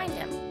to find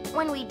him.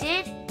 When we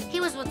did, he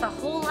was with a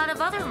whole lot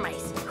of other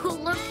mice who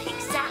looked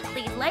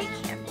exactly like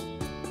him.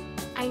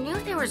 I knew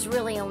there was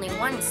really only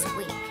one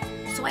Squeak,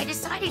 so I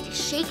decided to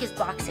shake his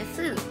box of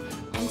food,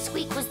 and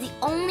Squeak was the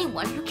only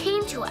one who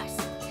came to us.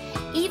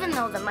 Even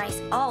though the mice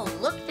all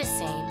looked the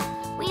same,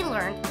 we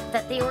learned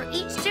that they were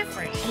each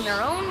different in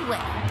their own way.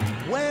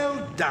 Well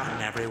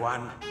done,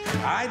 everyone.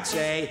 I'd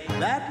say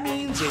that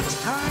means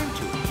it's time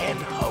to head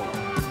home.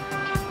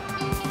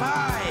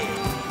 5,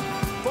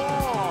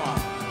 4,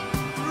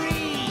 3,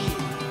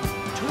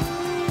 2,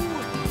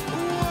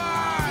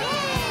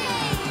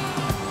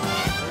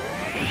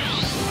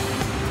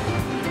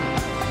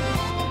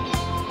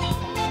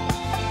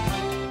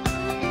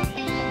 1.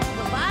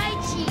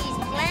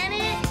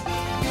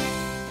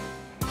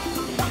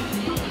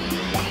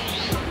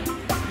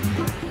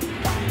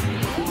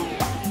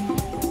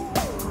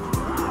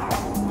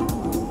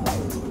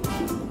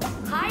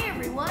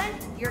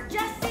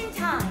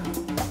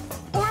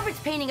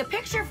 painting a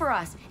picture for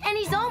us, and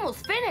he's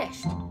almost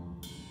finished.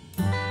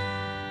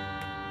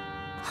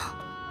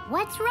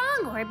 What's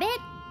wrong, Orbit?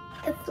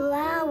 The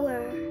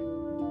flower.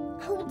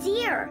 Oh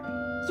dear,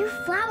 your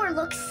flower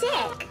looks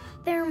sick.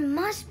 There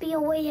must be a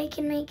way I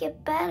can make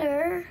it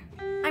better.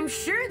 I'm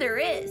sure there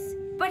is,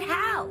 but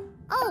how?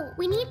 Oh,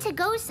 we need to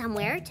go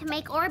somewhere to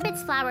make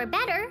Orbit's flower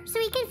better so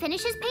he can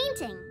finish his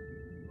painting.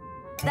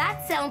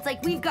 That sounds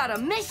like we've got a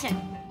mission.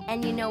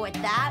 And you know what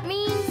that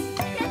means?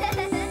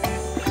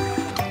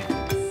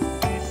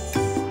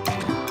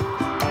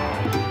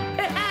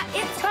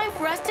 It's time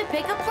for us to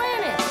pick a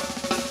planet.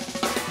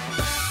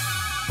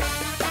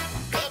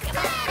 Pick a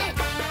planet!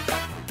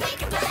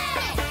 Pick a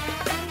planet!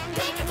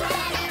 Pick a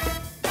planet!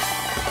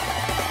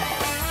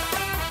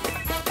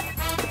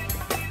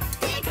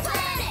 Pick a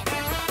planet!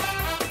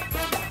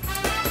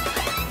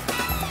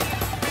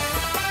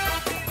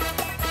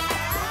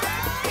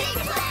 Pick a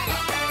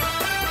planet!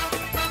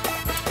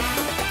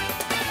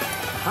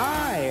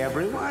 Hi,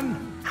 everyone.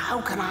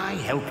 How can I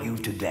help you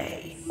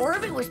today?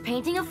 Orbit was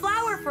painting a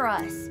flower for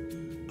us,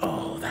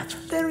 Oh, that's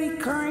very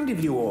kind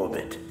of you,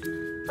 Orbit.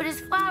 but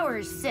his flower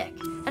is sick,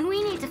 and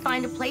we need to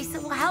find a place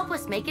that will help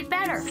us make it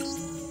better.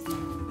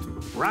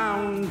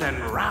 Round and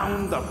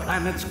round the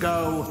planets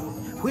go.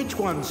 Which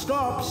one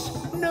stops,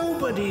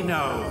 nobody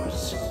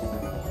knows.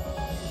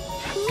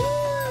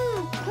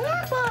 Ooh,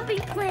 corn poppy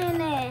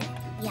planet.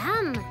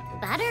 Yum,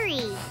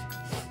 buttery.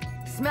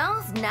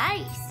 Smells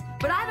nice,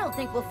 but I don't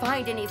think we'll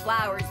find any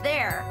flowers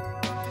there.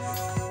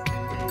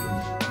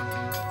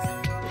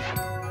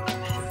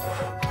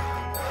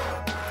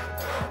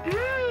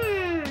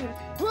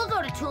 We'll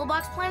go to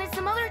Toolbox Planet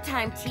some other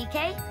time,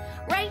 TK.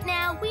 Right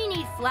now, we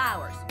need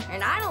flowers,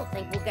 and I don't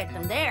think we'll get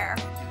them there.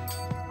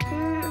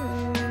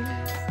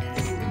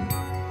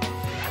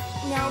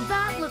 Now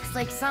that looks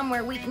like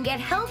somewhere we can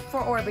get help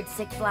for Orbit's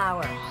sick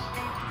flower.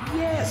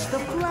 Yes, the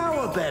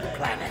flower bed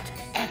planet.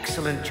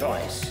 Excellent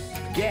choice.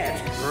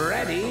 Get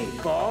ready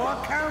for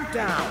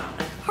countdown.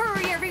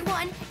 Hurry,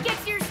 everyone! Get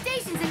to your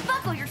stations and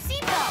buckle your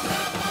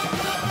seatbelts!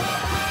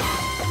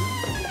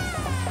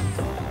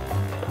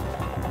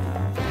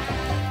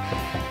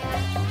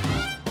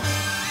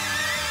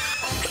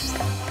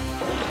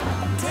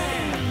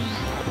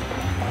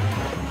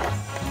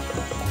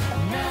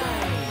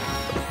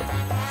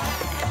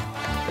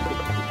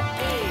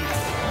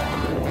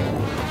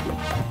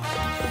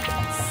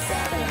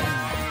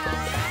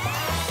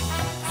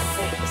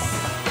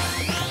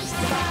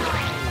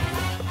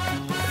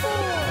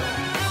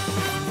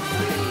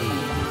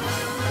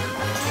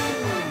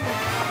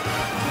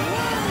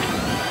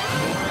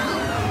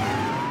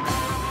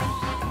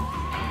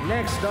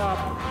 Next stop,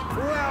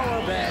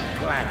 flower bed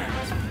planet.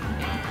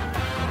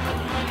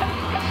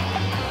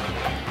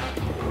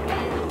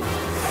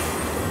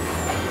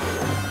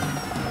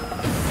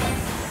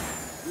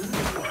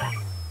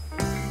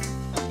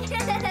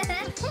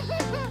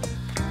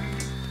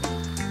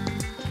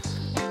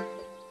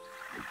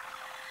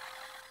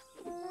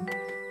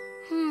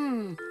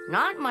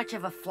 Not much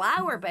of a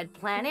flower bed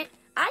planet.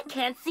 I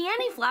can't see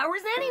any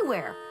flowers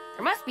anywhere.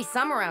 There must be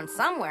some around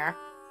somewhere.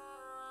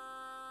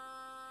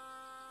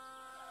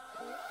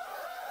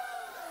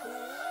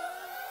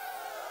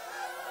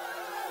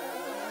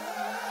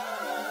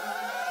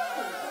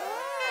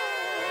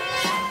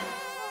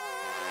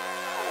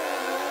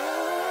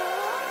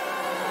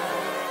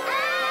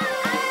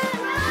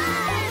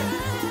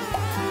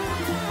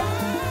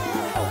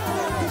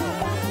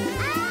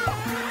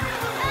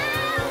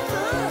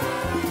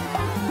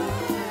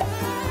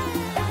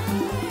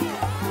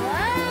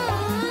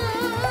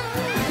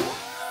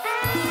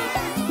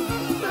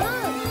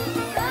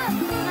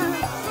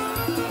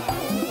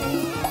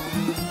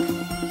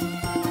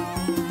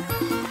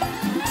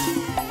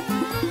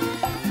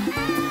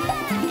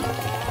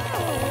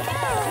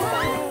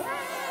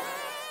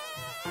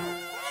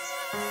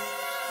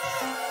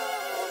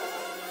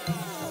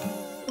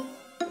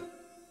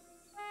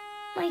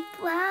 My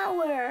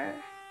flower.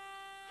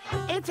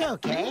 It's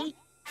okay.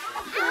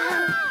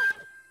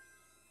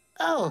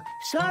 Oh,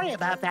 sorry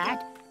about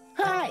that.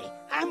 Hi,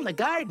 I'm the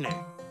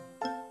gardener.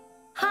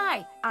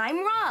 Hi,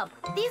 I'm Rob.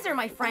 These are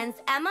my friends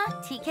Emma,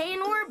 TK,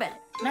 and Orbit.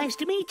 Nice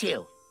to meet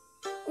you.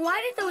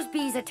 Why did those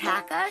bees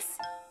attack us?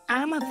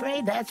 I'm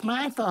afraid that's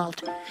my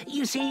fault.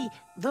 You see,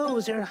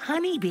 those are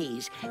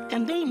honeybees,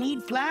 and they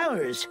need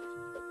flowers.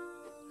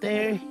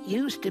 There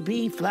used to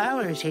be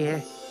flowers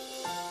here.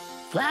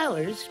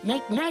 Flowers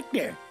make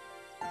nectar.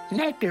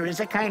 Nectar is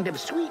a kind of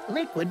sweet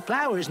liquid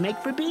flowers make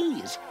for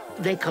bees.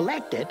 They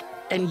collect it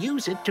and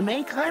use it to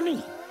make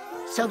honey.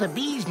 So the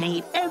bees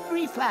need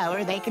every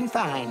flower they can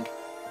find.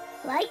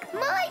 Like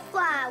my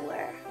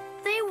flower.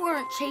 They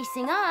weren't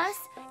chasing us.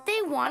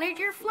 They wanted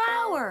your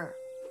flower.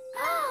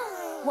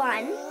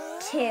 1,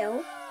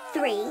 2,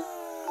 3,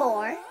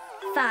 4,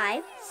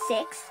 5,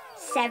 6,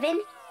 7,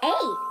 8.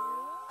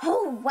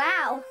 Oh,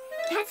 wow.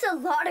 That's a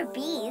lot of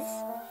bees.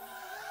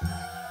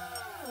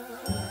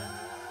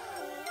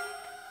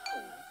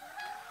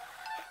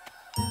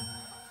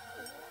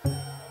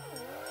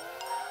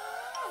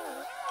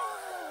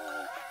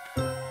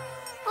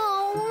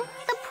 Oh,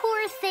 the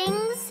poor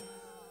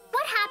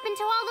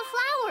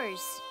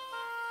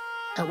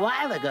A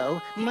while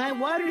ago, my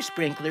water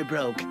sprinkler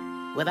broke.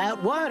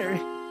 Without water,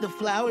 the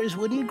flowers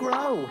wouldn't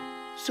grow,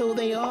 so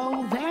they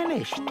all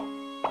vanished.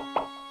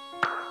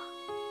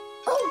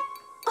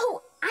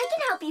 Oh, I can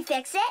help you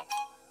fix it.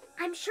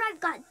 I'm sure I've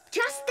got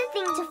just the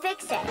thing to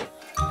fix it.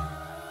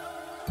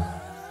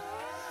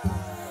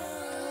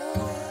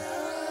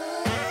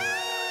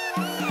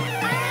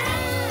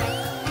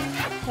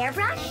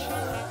 Hairbrush?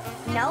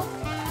 Nope.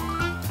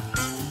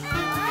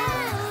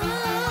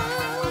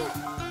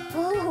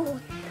 Ooh,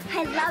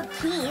 I love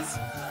keys,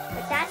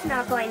 but that's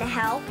not going to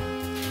help.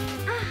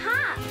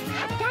 Aha!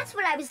 That's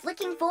what I was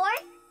looking for.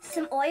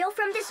 Some oil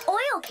from this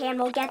oil can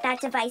will get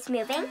that device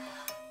moving.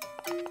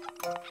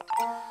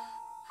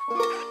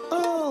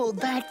 Oh,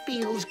 that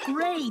feels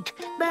great.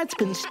 That's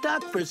been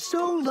stuck for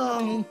so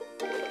long.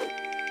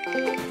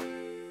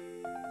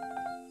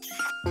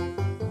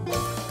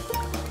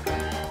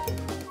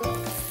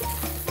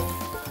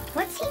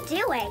 What's he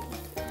doing?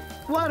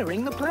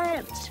 Watering the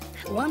plants.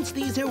 Once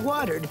these are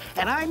watered,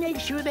 and I make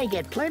sure they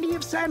get plenty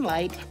of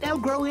sunlight, they'll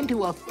grow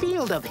into a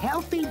field of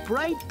healthy,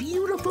 bright,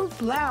 beautiful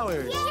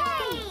flowers.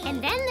 Yay!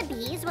 And then the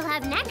bees will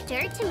have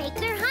nectar to make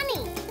their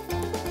honey.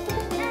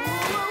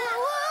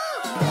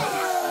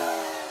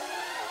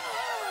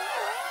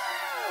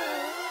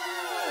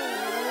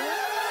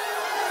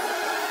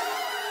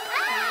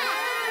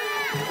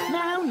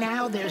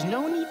 Now, there's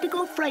no need to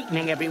go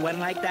frightening everyone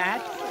like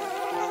that.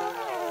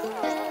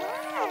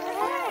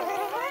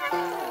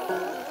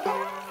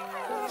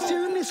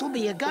 Soon this will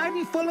be a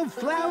garden full of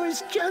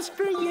flowers just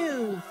for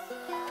you.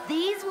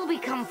 These will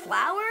become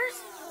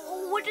flowers?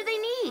 What do they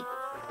need?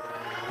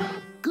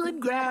 Good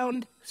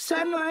ground,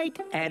 sunlight,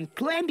 and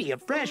plenty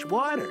of fresh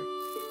water.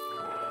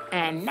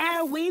 And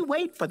now we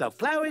wait for the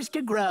flowers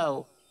to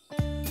grow.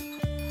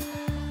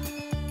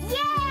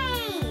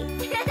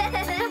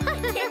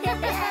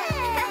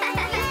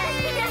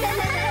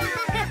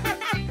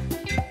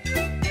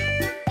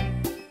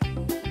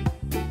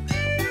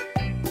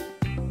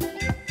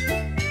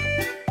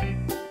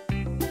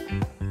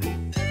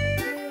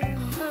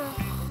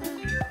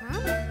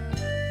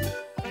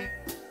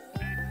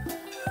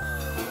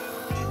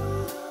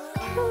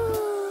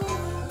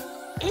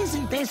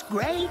 Isn't this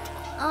great?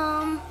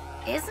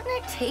 Isn't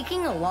it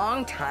taking a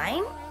long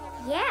time?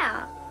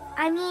 Yeah.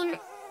 I mean,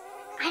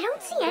 I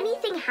don't see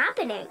anything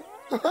happening.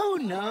 Oh,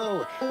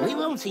 no. We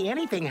won't see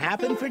anything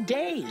happen for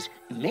days,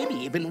 maybe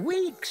even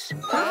weeks.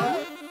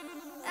 Well,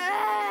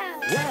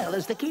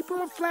 as the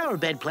keeper of Flower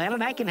Bed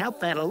Planet, I can help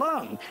that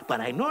along,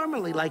 but I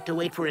normally like to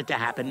wait for it to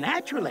happen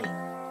naturally.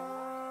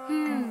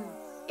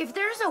 If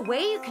there's a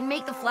way you can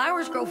make the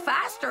flowers grow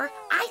faster,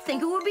 I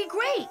think it would be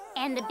great.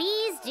 And the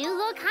bees do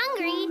look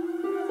hungry.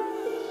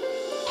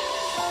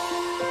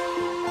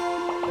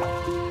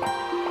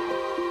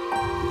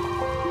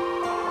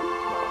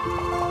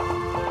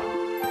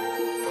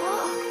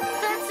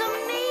 That's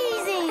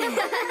amazing!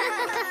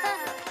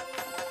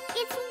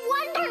 It's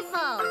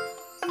wonderful!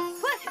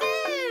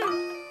 Woohoo!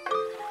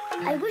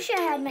 I wish I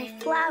had my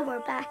flower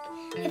back.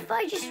 If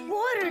I just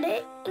watered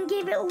it and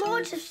gave it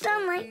lots of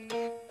sunlight,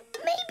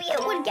 maybe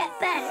it would get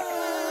better.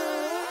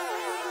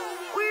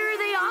 Where are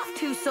they off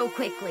to so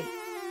quickly?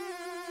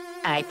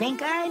 I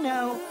think I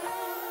know.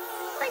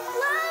 My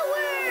flower!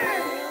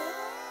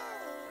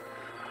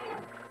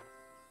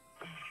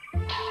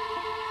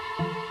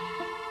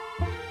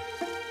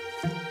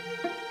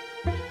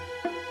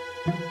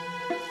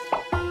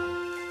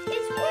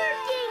 It's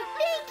working!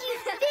 Thank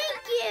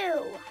you!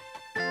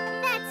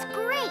 That's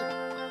great!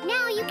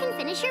 Now you can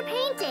finish your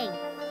painting.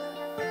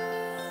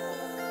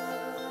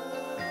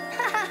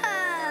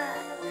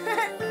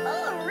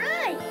 All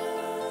right!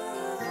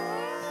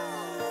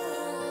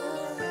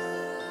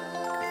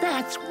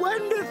 That's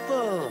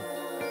wonderful!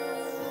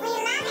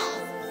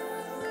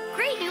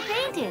 Great new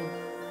painting.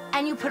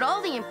 And you put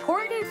all the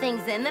important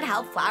things in that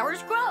help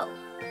flowers grow.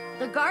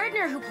 The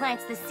gardener who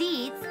plants the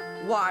seeds,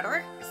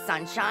 water,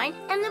 sunshine,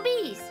 and the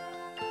bees.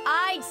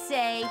 I'd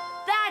say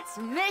that's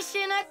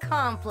mission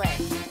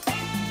accomplished.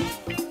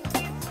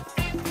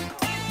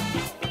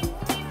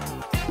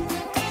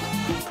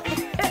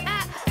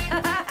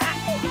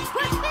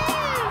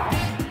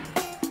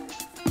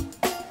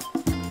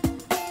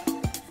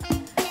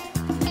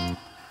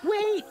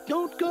 Wait,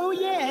 don't go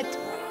yet.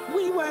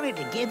 We wanted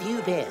to give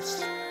you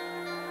this.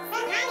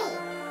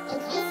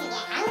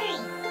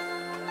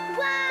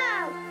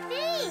 Wow!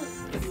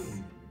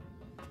 Thanks!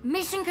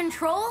 Mission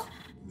control?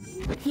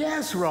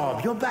 Yes,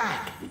 Rob, you're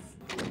back.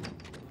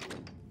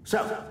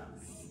 So,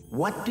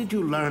 what did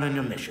you learn on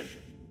your mission?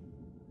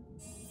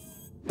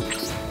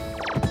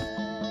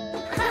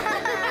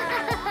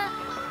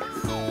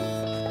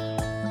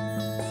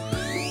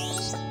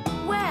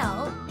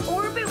 Well,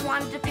 Orbit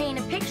wanted to paint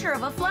a picture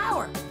of a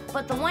flower,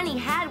 but the one he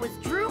had was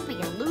droopy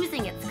and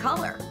losing its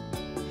color.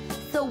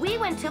 So we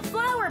went to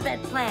Flower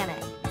Bed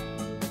Planet.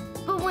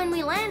 But when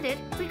we landed,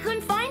 we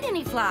couldn't find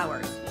any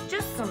flowers,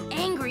 just some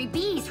angry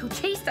bees who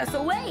chased us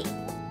away.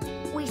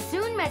 We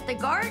soon met the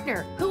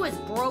gardener, who was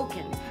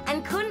broken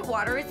and couldn't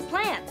water his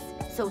plants,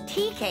 so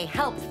TK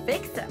helped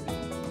fix him.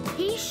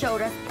 He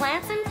showed us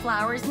plants and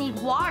flowers need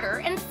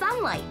water and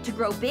sunlight to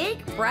grow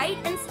big, bright,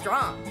 and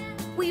strong.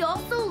 We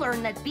also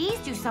learned that bees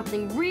do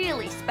something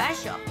really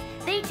special.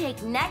 They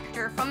take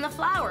nectar from the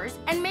flowers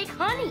and make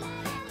honey.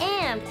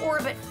 And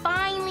Orbit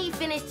finally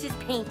finished his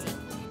painting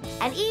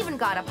and even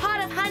got a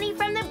pot of honey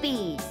from the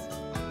bees.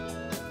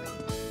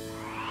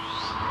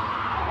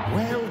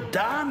 Well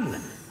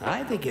done.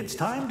 I think it's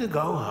time to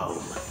go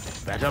home.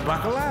 Better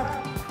buckle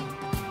up.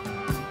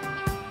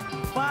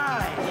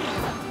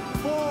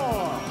 5,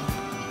 4,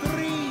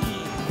 3,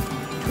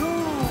 2,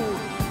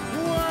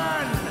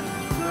 1,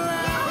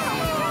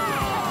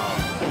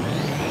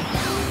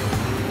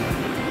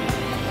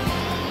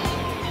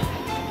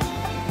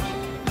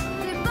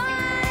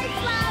 Goodbye,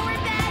 Flower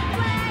Bed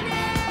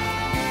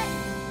Planet!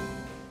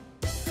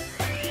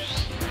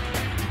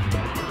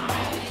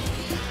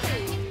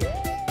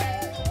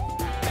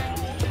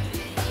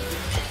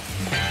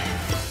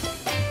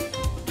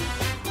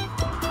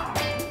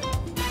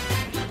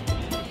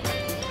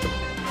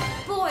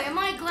 Boy, am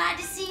I glad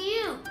to see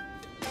you.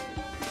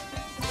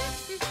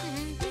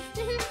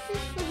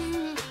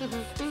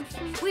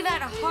 We've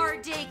had a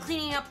hard day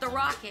cleaning up the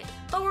rocket,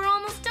 but we're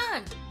almost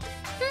done.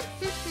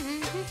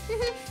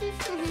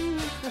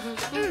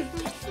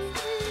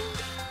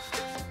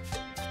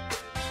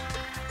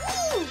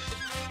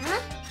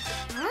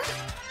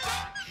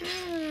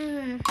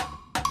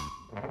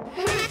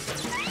 Heads up!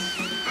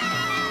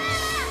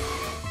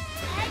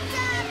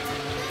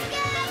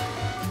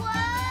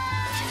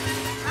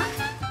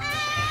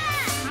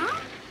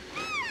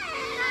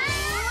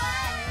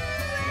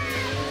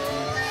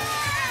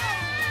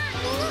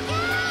 Look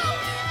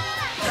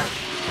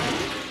out!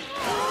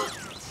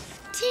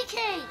 TK!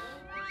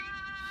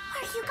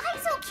 Are you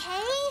guys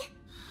okay?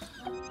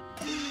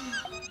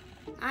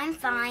 I'm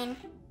fine.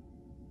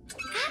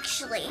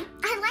 Actually,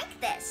 I like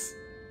this.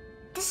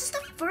 This is the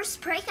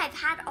first break I've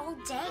had all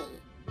day.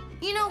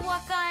 You know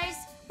what, guys?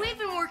 We've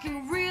been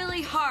working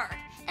really hard.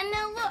 And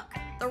now look,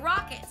 the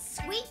rocket's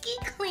squeaky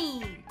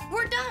clean.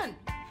 We're done.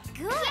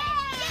 Good.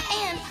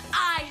 And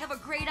I have a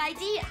great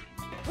idea.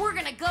 We're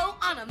gonna go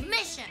on a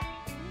mission.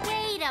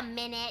 Wait a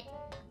minute.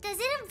 Does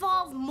it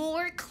involve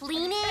more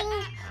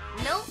cleaning?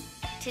 Nope.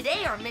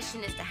 Today our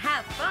mission is to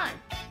have fun.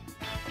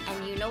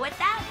 And you know what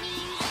that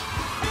means.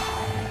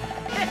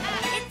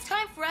 It's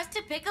time for us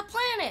to pick a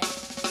planet.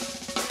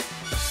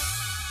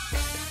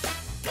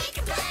 Pick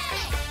a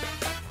planet!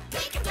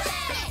 Pick a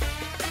planet!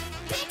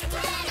 Pick a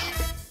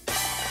planet!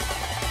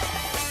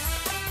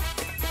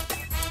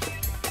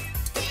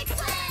 Pick a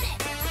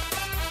planet!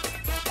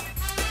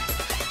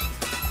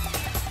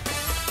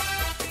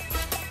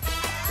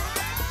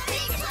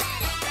 Pick a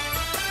planet!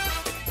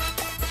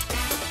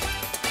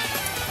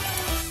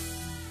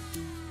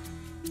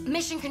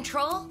 Mission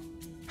Control,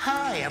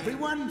 Hi,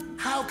 everyone.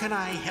 How can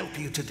I help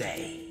you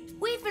today?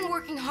 we've been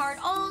working hard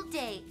all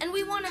day and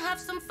we want to have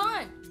some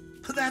fun.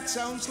 That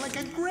sounds like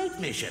a great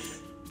mission.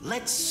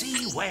 Let's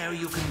see where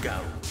you can go.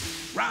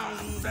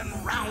 Round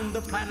and round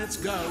the planets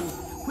go.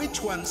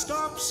 Which one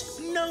stops?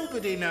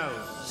 Nobody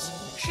knows.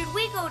 Should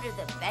we go to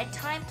the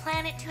bedtime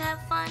planet to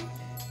have fun?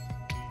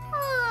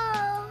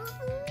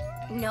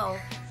 No,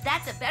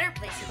 that's a better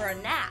place for a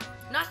nap,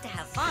 not to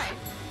have fun.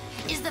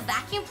 Is the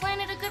vacuum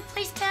planet a good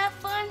place to have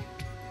fun?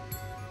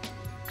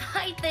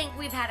 I think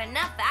we've had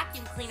enough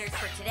vacuum cleaners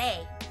for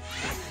today.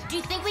 Do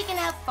you think we can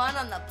have fun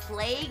on the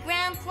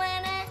playground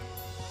planet?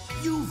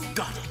 You've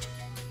got it.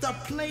 The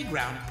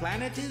playground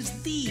planet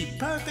is the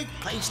perfect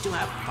place to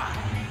have fun.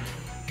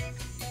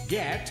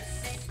 Get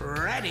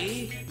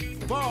ready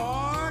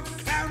for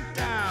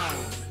countdown.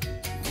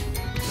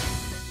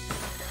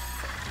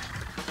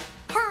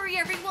 Hurry,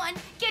 everyone!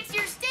 Get to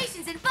your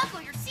stations and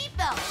buckle your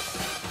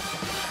seatbelts!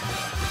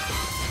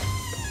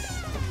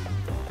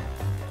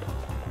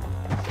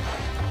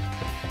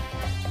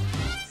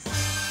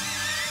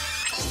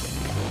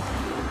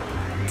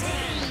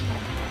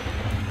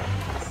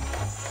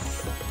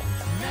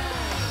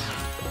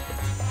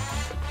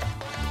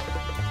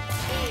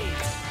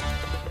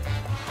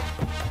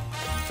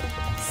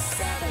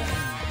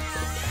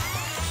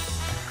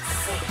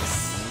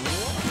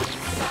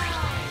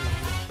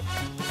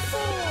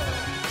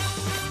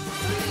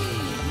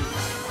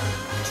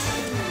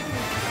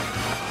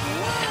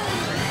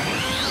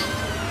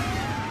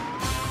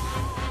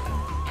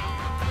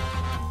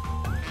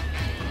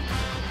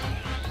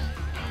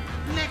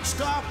 Next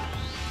stop,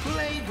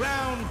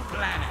 Playground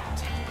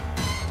Planet.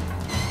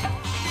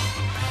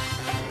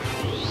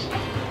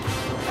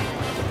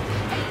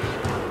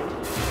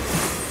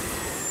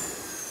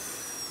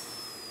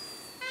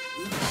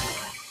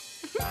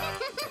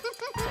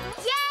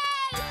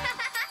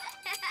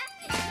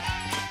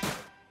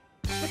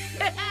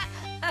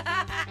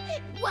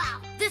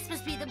 Wow, this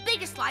must be the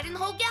biggest slide in the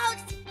whole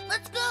galaxy.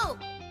 Let's go!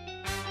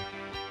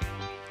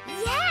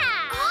 Yeah!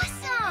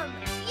 Awesome!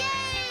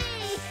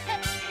 Yay!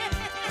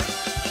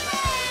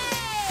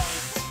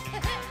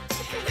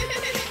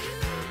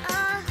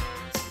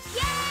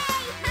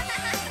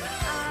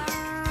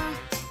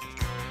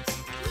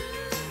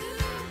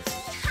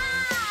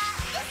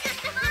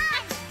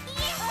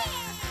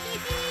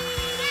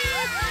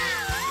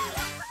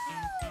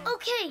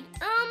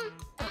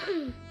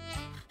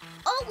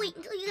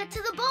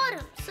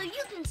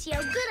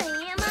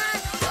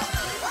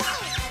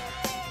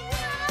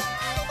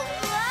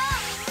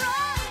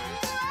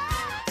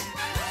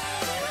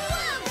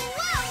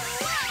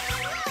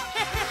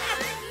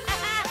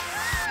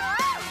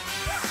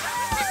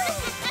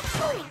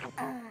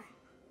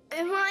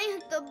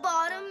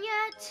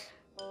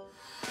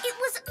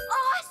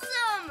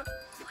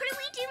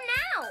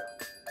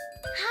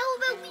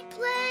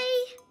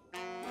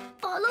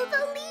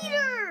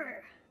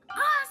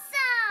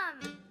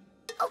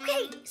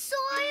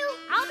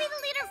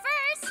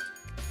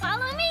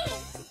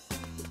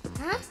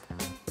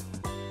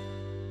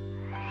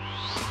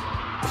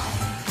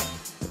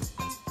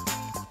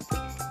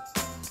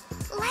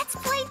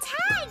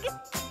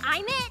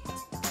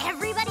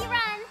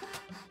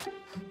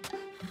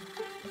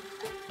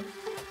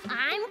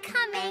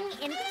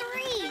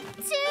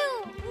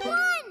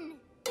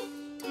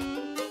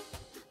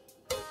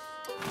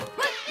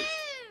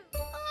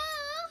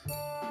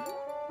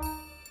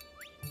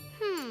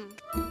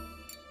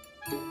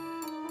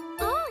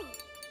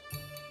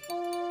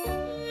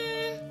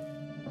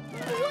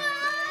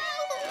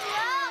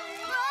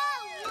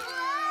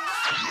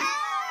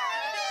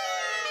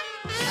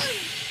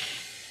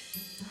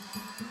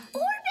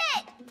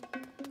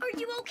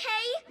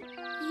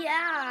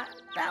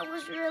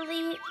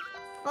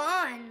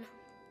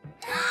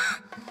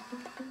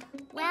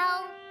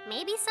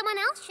 maybe someone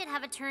else should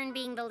have a turn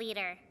being the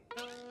leader.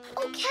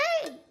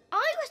 Okay,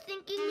 I was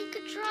thinking we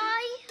could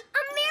try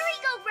A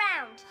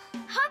merry-go-round.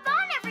 Hop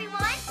on,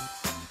 everyone.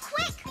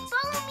 Quick,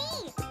 follow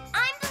me.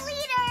 I'm the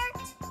leader.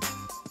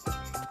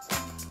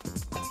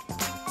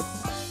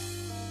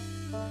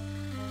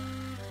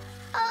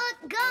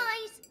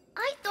 Guys,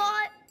 I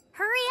thought...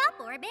 Hurry up,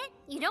 Orbit.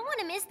 You don't want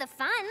to miss the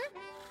fun.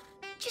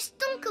 Just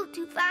don't go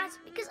too fast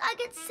because I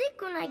get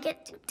sick when I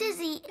get too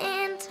dizzy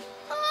and...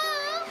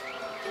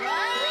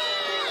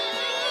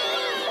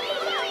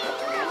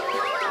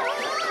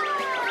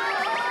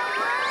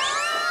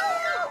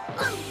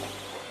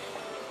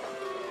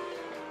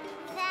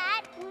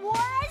 That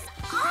was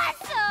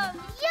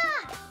awesome!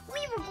 Yeah!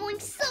 We were going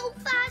so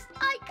fast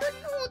I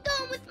couldn't hold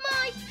on with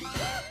my...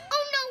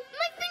 Oh no,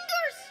 my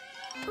fingers!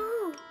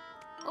 Ooh.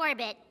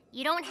 Orbit,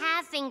 you don't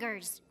have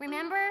fingers,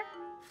 remember?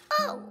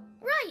 Oh,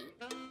 right.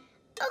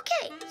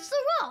 Okay, so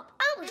Rob,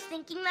 I was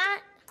thinking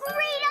that...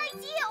 Great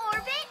idea,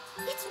 Orbit.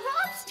 It's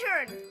Rob's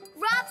turn.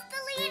 Rob's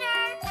the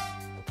leader.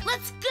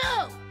 Let's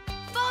go!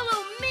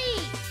 Follow me!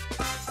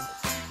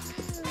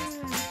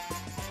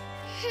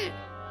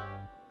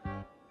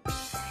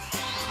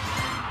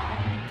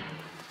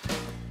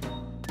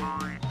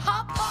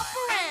 Hop, hop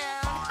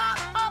around, hop,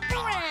 hop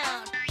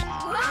around.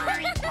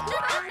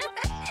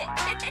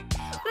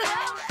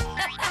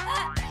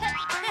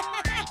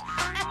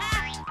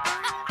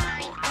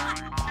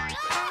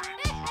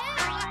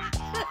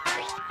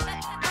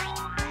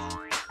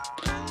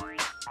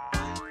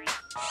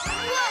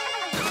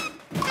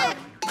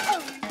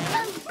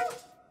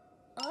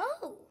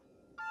 Oh.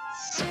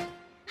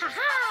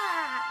 Ha-ha!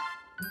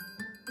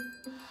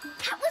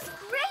 That was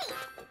great.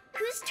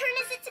 Whose turn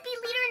is it to be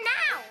leader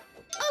now?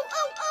 Oh!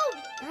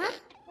 Huh?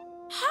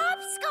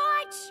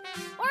 Hopscotch!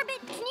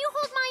 Orbit, can you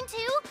hold mine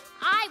too?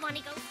 I want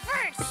to go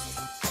first.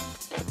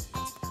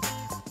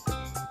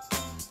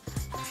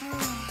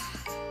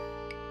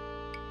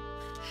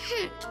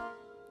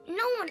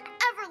 No one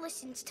ever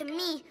listens to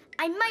me.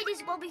 I might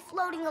as well be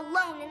floating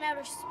alone in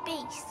outer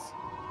space.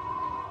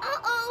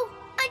 Uh-oh!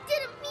 I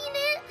didn't mean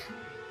it!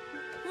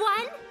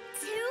 1,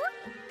 2,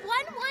 1,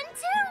 1,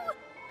 2.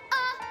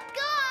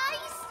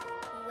 Guys!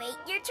 Wait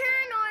your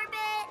turn,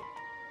 Orbit.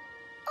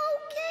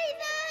 Okay,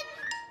 then.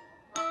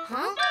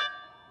 Huh?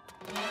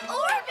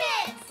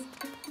 Orbit!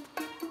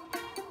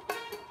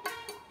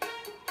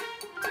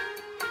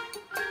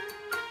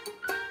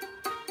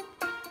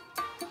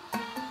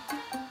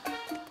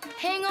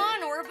 Hang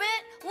on,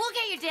 Orbit. We'll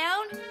get you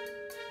down.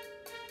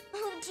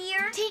 Oh,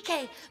 dear.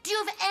 TK, do you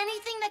have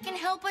anything that can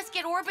help us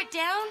get Orbit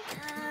down?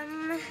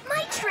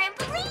 My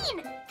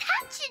trampoline.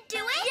 That should do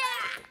it.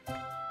 Yeah!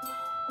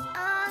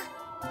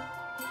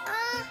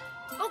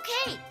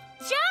 Okay,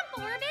 jump,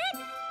 Orbit.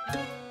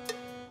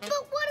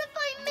 But what if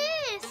I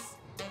miss?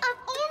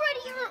 I've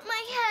already hurt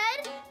my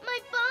head, my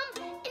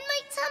bum, and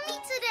my tummy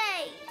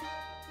today.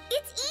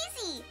 It's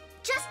easy.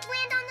 Just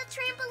land on the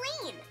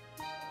trampoline.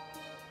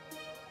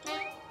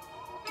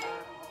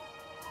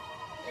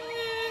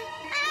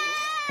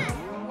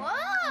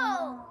 Whoa!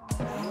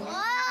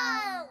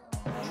 Whoa!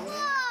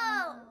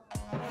 Whoa!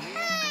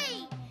 Hey!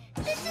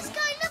 This is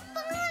kind of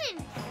fun!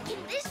 Can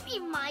this be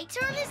my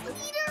turn as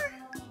leader?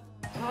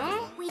 Huh?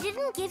 We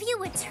didn't give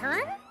you a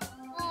turn?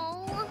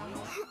 Oh.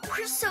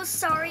 We're so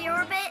sorry,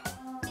 Orbit.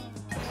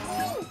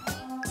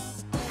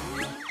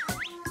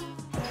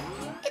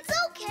 It's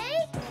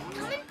okay!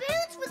 Come and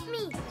bounce with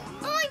me!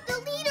 I'm the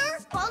leader!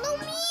 Follow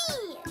me!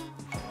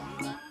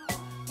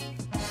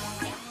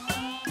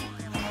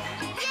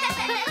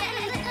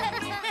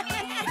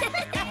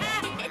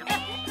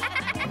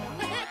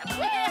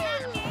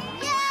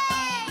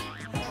 Yay!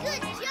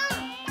 Good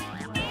jump!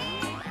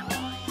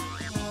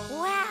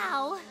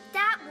 Wow.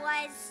 That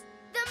was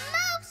The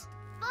most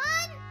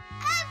fun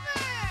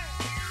ever!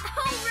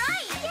 all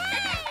right.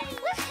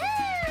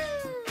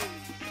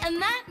 Woohoo!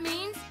 And that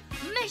means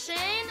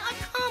mission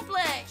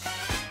accomplished.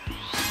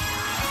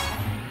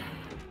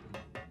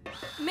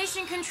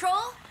 Mission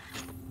control?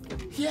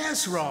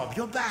 Yes, Rob,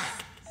 you're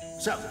back.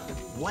 So,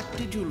 what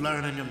did you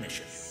learn on your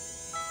mission?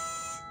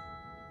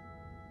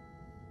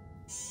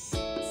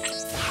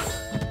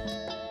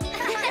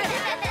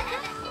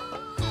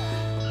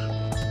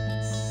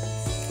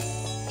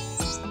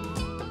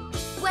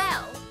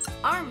 Well,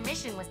 our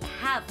mission was to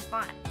have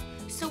fun.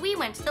 So we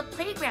went to the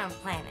playground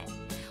planet.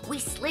 We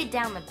slid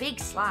down the big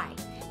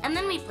slide, and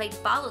then we played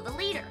follow the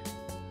leader.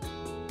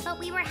 But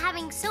we were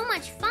having so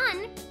much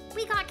fun,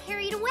 we got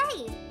carried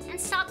away and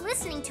stopped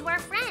listening to our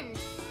friend.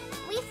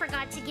 We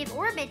forgot to give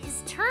Orbit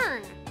his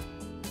turn.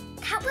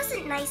 That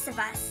wasn't nice of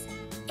us.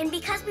 And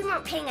because we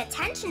weren't paying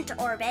attention to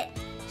Orbit,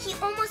 he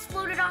almost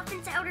floated off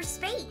into outer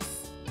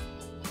space.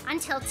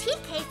 Until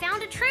TK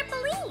found a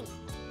trampoline.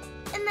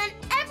 And then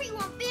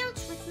everyone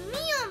bounced with me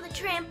on the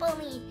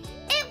trampoline.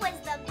 It was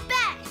the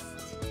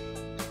best!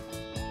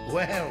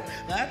 Well,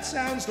 that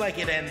sounds like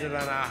it ended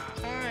on a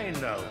high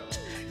note.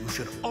 You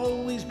should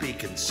always be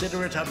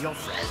considerate of your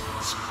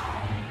friends.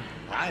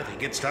 I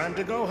think it's time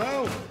to go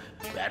home.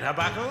 Better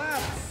buckle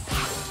up.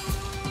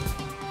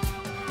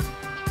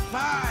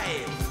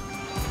 5,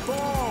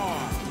 4,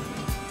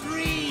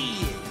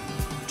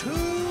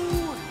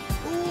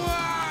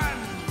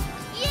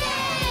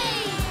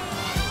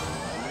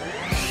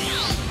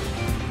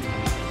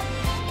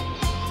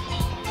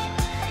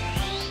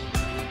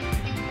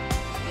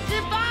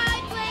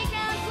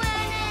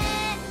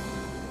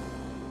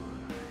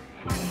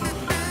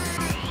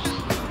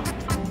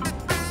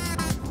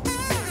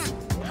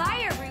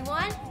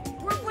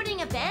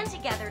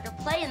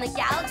 the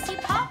Galaxy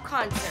Pop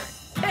concert.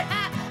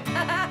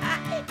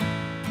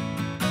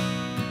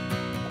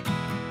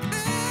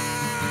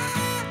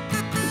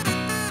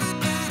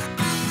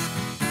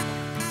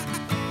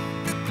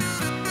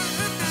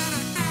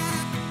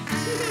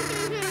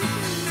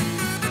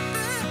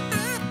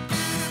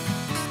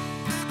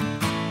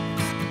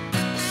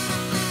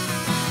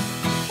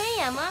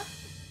 Hey, Emma.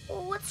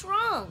 What's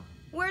wrong?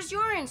 Where's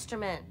your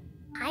instrument?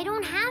 I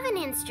don't have an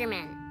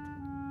instrument.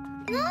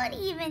 Not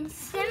even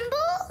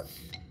symbols?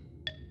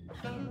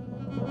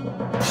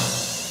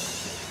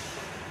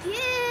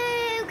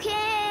 You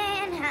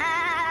can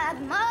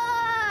have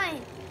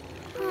mine.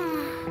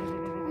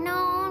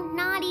 No,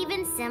 not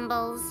even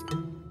cymbals.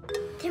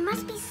 There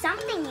must be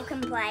something you can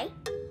play.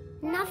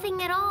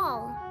 Nothing at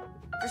all.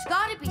 There's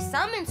got to be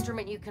some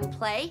instrument you can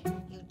play.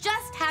 You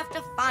just have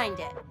to find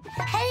it.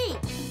 Hey,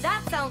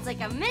 that sounds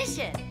like a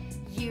mission.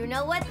 You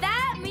know what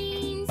that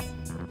means.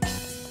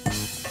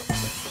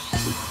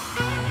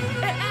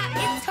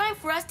 It's time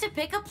for us to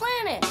pick a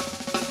planet.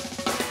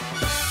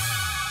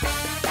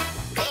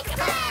 Pick a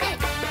planet!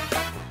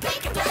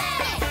 Pick a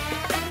planet!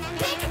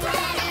 Pick a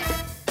planet!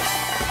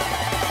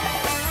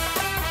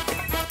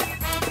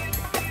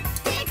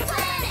 Pick a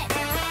planet!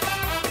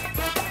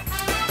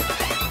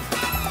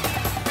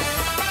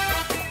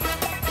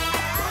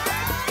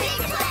 Pick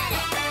a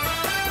planet!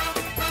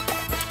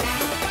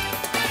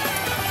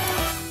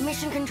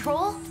 Mission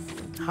Control?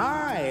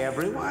 Hi,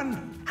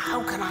 everyone.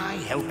 How can I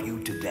help you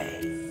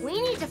today? We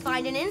need to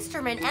find an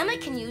instrument Emma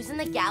can use in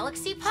the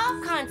Galaxy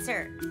Pop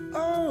concert.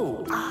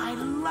 Oh, I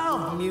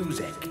love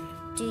music.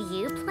 Do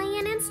you play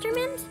an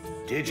instrument?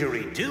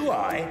 Didgeridoo,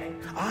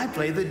 I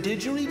play the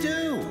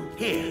didgeridoo.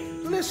 Here,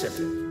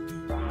 listen.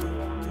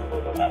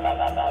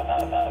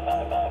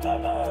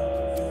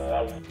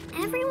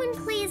 Everyone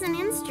plays an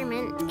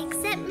instrument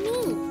except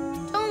me.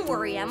 Don't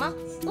worry, Emma.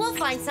 We'll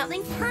find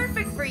something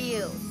perfect for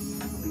you.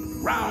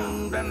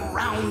 Round and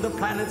round the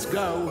planets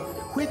go.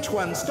 Which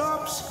one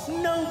stops,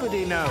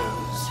 nobody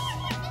knows.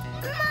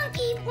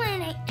 Monkey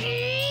Planet,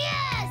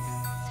 yes!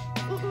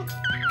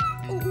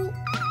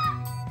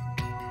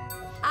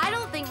 I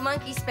don't think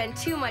monkeys spend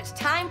too much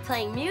time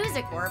playing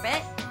music,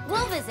 Orbit.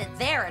 We'll visit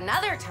there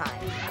another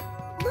time.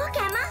 Look,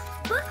 Emma,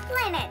 book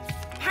planets.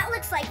 That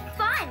looks like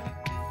fun.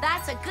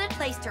 That's a good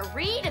place to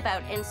read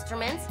about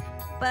instruments,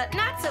 but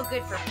not so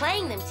good for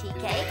playing them,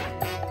 TK.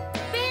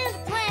 Band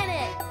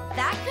Planet!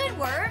 That could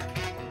work.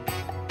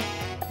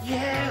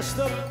 Yes,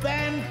 the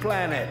band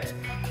planet.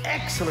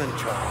 Excellent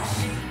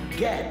choice.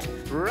 Get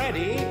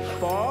ready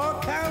for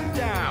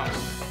countdown.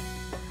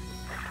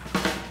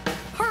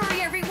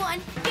 Hurry,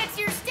 everyone! Get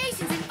to your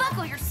stations and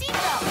buckle your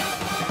seatbelts!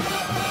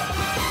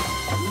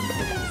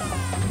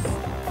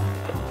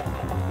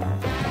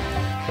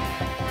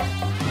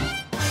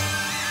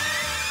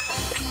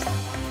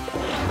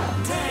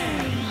 2,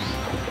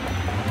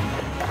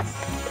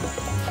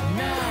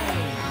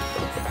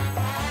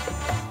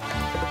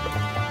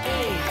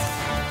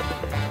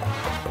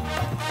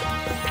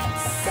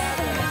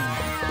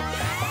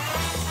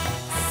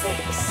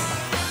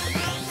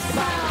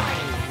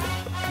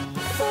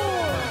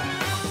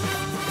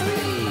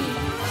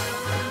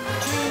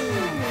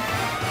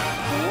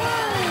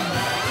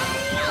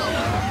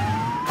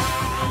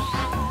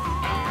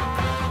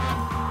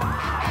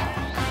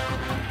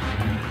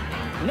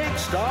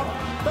 Next stop,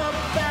 the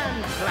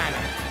band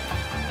planet.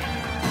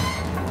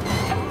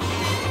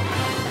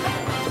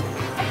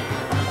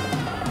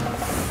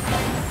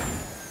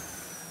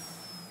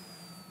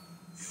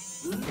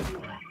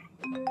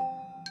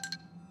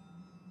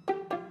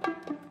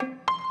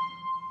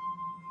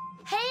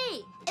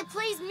 Hey, it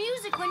plays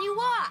music when you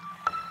walk.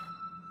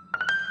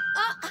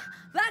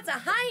 That's a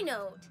high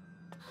note.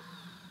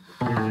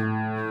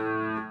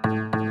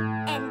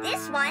 And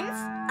this one's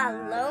a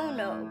low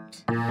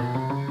note.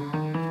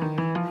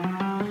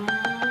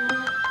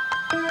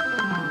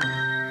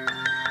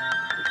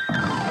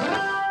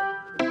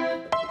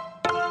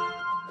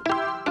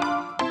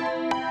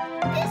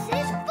 This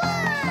is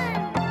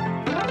fun!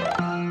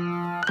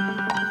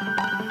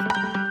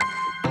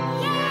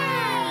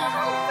 Yay!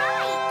 All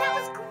right, that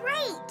was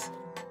great.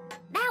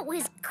 That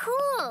was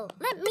cool.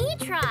 Let me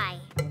try.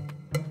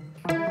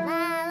 La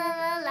la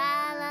la la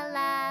la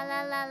la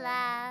la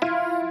la.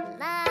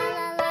 La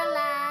la la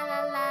la la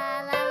la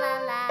la la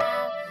la.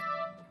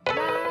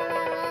 La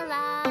la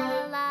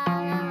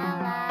la la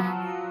la.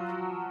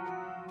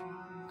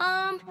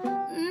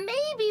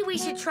 Maybe we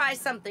should try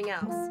something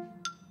else.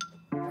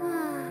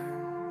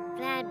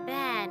 That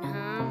bad,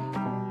 huh?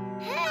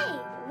 Hey,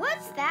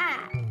 what's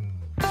that?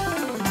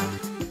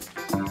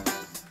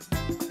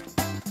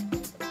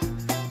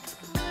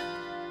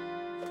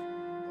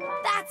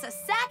 That's a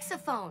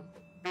saxophone.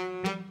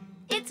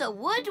 It's a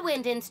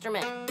woodwind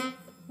instrument.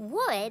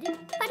 Wood,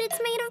 but it's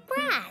made of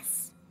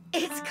brass.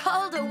 It's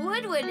called a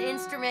woodwind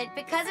instrument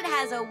because it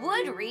has a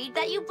wood reed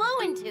that you blow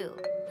into.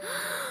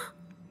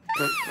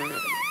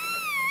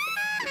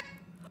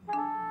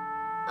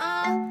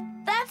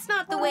 That's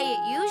not the way it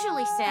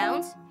usually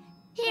sounds.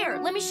 Here,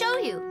 let me show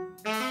you.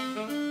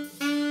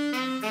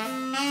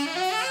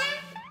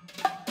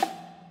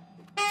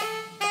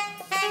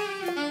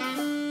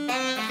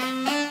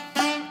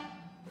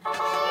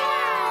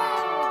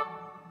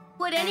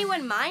 Would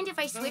anyone mind if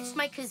I switched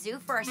my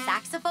kazoo for a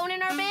saxophone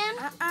in our band?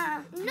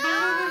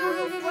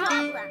 No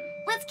problem.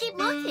 Let's keep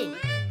looking.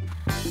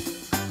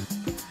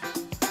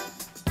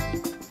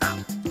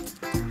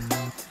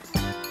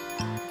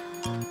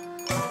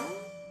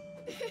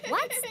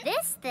 What's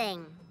this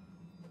thing?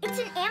 It's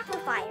an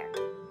amplifier.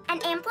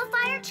 An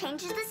amplifier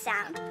changes the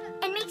sound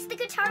and makes the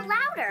guitar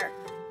louder,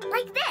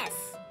 like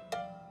this.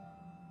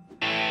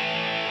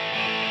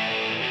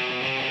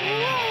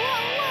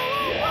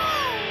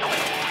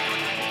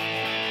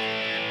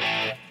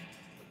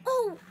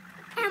 Oh,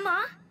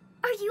 Emma,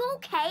 are you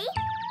okay?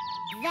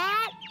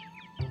 That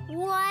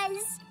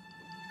was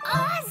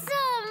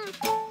awesome!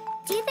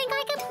 Do you think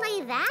I could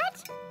play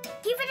that?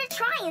 Give it a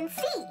try and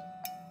see.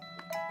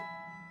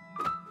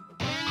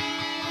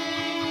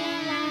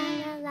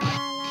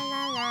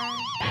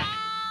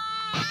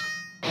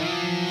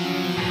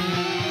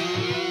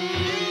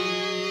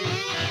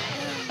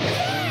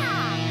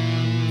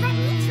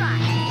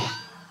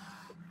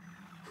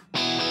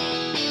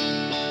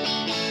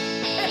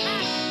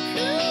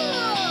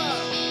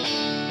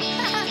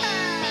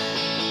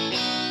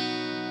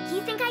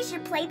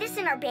 Play this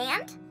in our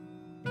band?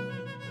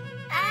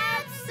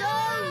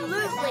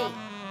 Absolutely.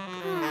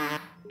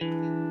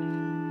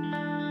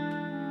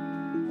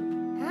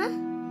 Huh?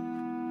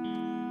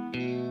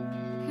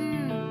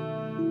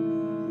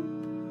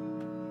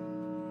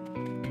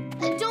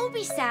 Don't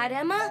be sad,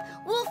 Emma.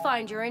 We'll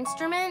find your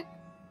instrument.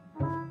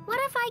 What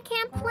if I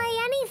can't play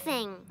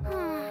anything?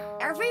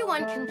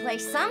 Everyone can play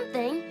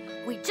something.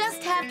 We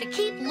just have to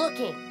keep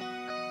looking.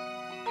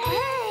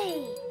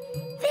 Hey,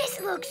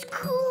 this looks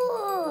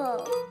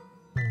cool.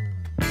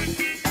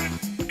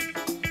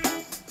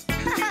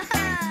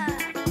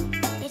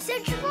 It's a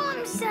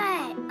drum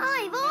set.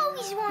 I've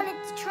always wanted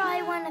to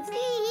try one of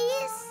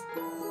these.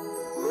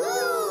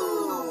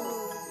 Ooh.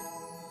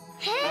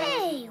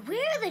 Hey,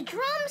 where are the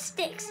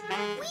drumsticks?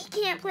 We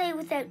can't play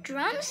without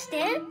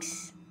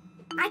drumsticks.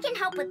 I can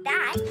help with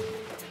that.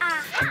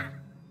 Aha!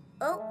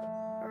 Oh,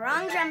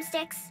 wrong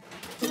drumsticks.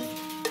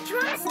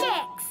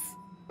 Drumsticks!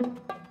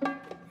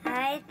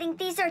 I think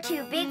these are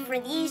too big for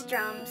these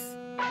drums.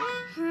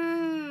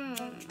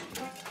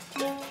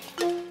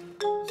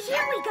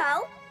 Here we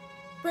go.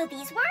 Will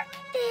these work?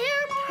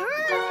 They're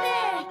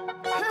perfect.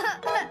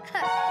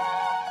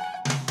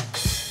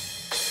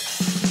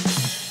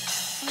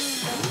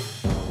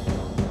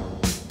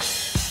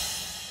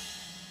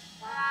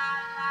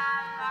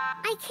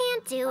 I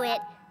can't do it.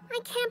 I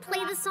can't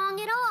play the song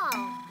at all.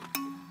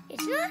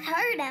 It's not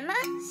hard, Emma.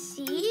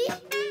 See?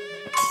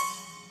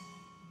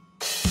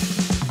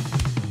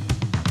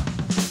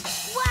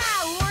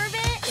 Wow,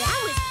 Orbit! That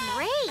was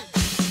great!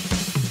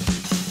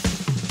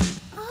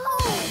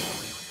 Oh!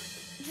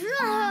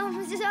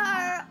 Drums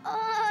are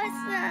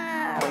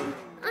awesome!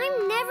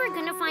 I'm never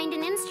gonna find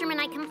an instrument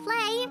I can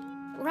play.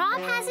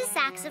 Rob has a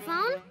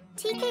saxophone,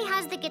 TK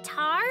has the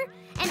guitar,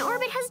 and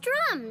Orbit has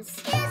drums.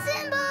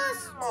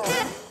 Cymbals!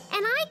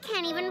 And I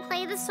can't even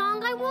play the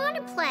song I want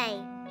to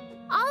play.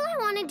 All I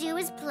want to do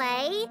is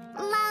play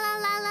la la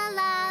la la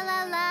la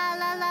la la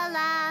la la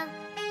la.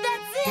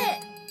 That's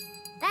it!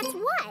 That's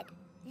what?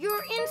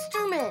 Your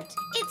instrument.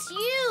 It's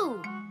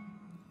you.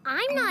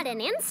 I'm not an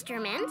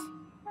instrument.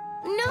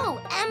 No,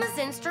 Emma's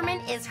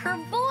instrument is her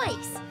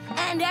voice.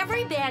 And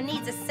every band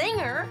needs a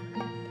singer.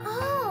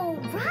 Oh,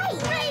 right.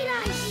 Great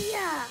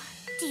idea!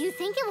 Do you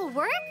think it will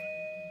work?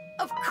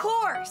 Of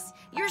course.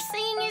 Your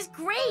singing is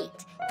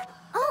great.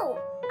 Oh,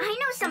 I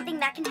know something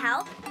that can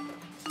help.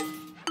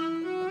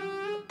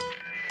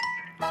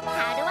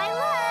 How do I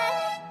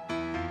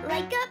look?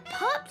 Like a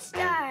pop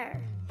star.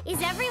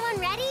 Is everyone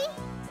ready?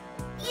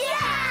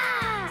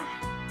 Yeah!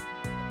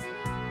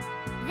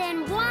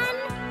 Then 1,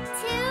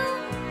 2,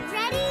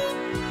 ready,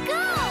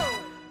 go!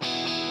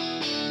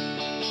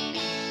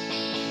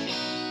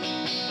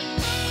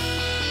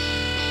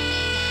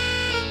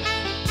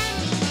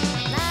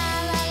 La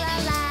la la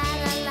la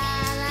la la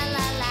la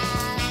la la.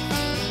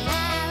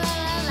 La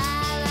la la la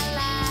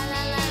la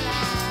la la la.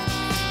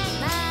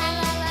 La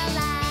la la la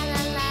la la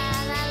la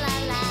la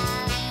la. La la la la la la la la la.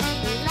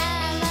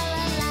 La la la la la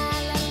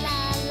la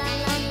la la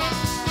la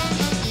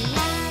la. La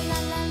la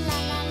la la la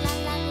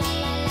la la la la.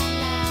 La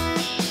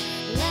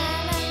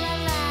la la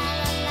la la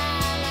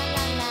la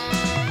la la la la.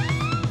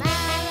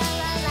 La la la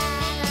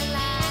la la la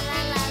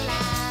la la la.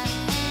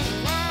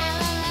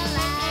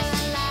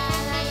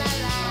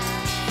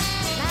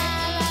 La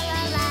la la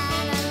la la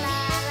la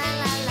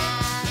la la. La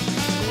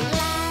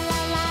la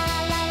la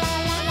la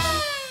la la.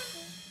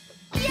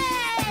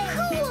 Yay!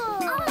 Cool!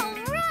 All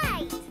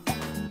right!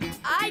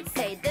 I'd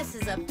say this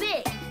is a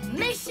big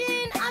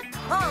mission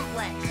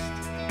accomplished.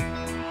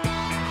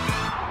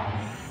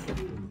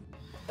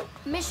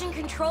 Mission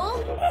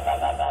control?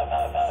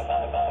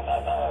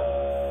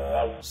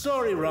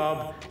 Sorry,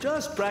 Rob.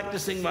 Just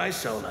practicing my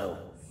solo.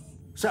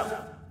 So,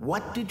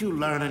 what did you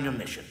learn on your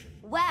mission?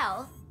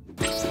 Well,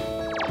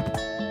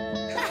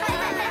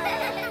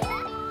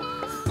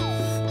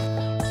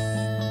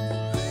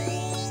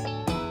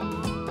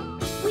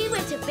 we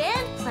went to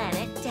Band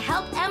Planet to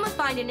help Emma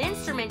find an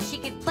instrument she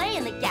could play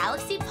in the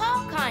Galaxy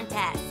Pop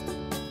Contest.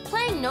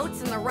 Putting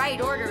notes in the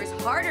right order is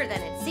harder than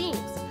it seems,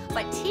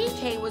 but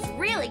TK was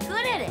really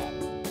good at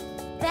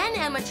it. Then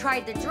Emma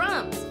tried the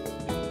drums,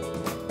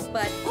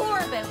 but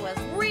Orbit was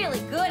really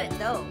good at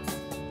those.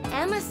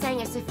 Emma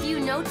sang us a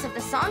few notes of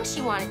the song she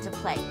wanted to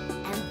play,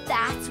 and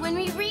that's when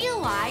we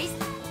realized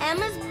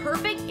Emma's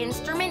perfect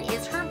instrument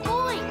is her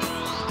voice.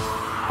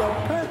 The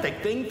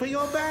perfect thing for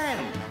your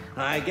band.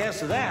 I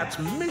guess that's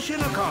mission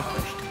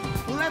accomplished.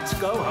 Let's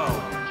go home.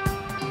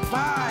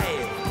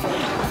 5,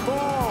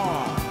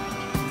 4,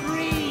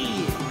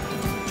 3,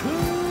 2, 1.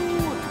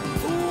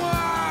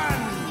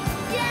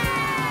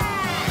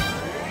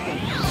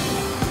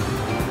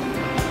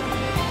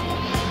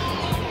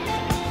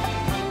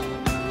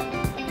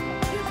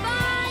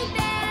 Goodbye,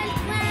 Band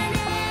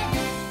Planet!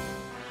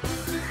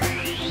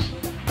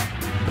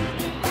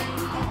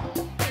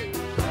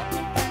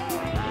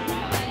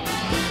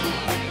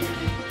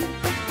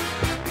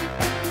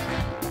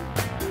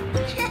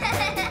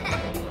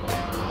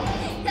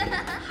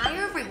 Hi,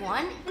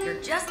 everyone.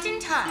 You're just in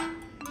time.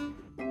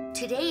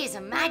 Today is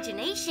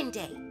Imagination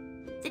Day,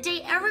 the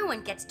day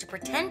everyone gets to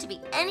pretend to be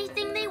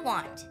anything they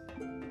want.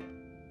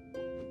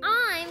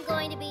 I'm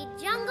going to be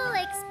Jungle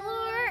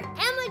Explorer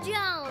Emma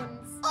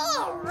Jones.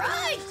 All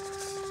right!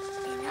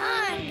 And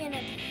I'm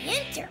gonna be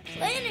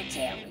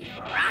interplanetary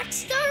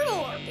rockstar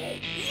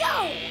Orbit.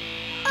 Yo!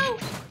 Oh,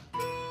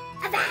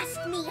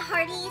 avast me,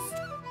 hearties.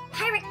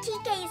 Pirate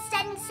TK is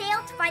setting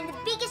sail to find the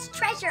biggest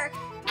treasure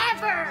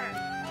ever.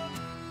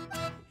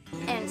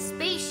 And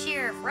Space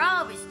Sheriff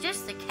Rob is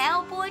just the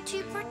cowboy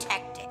to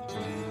protect it.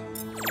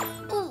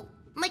 Ooh,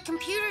 my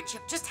computer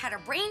chip just had a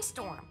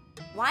brainstorm.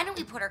 Why don't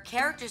we put our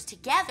characters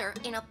together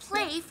in a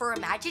play for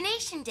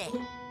Imagination Day?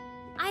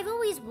 I've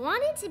always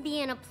wanted to be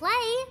in a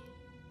play.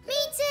 Me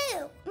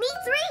too. Me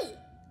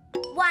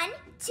 3. 1,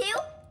 2,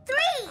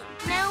 3.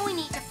 Now we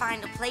need to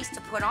find a place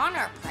to put on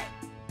our play.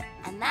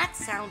 And that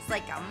sounds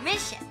like a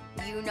mission.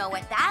 You know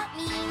what that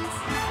means.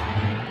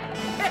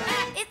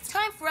 It's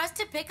time for us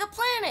to pick a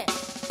planet.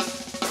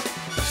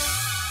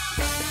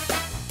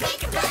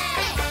 Pick a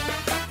planet!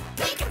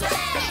 Pick a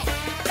planet!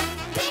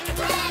 Pick a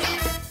planet!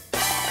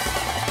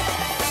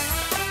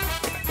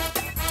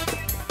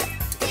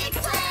 Pick a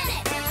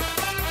planet!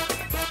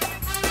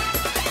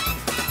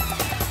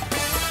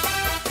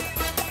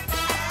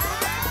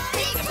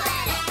 Pick a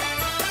planet!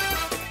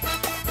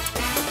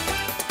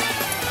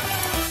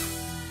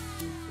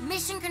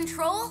 Mission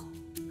Control?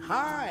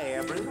 Hi,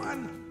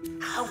 everyone.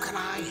 How can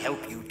I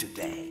help you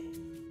today?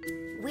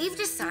 We've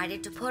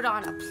decided to put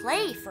on a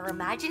play for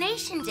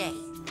Imagination Day.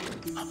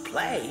 A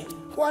play?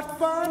 What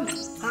fun!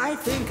 I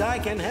think I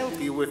can help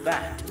you with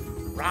that.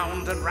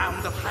 Round and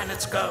round the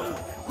planets go.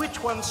 Which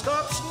one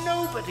stops,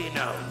 nobody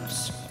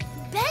knows.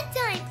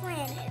 Bedtime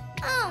Planet.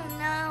 Oh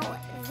no,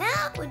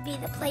 that would be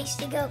the place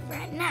to go for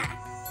a nap.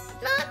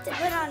 Not to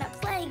put on a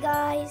play,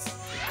 guys.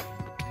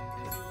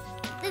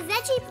 The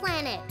Veggie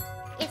Planet.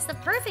 It's the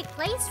perfect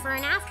place for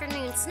an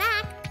afternoon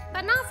snack,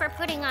 but not for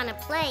putting on a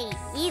play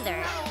either.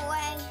 No way.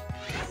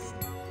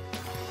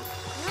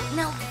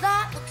 Now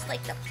that looks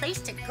like the place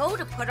to go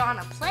to put on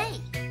a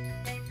play.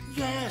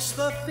 Yes,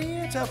 the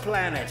Theater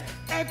Planet.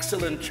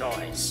 Excellent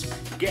choice.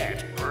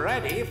 Get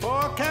ready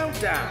for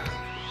countdown.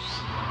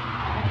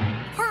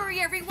 Hurry,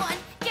 everyone!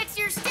 Get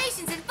to your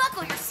stations and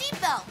buckle your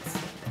seatbelts!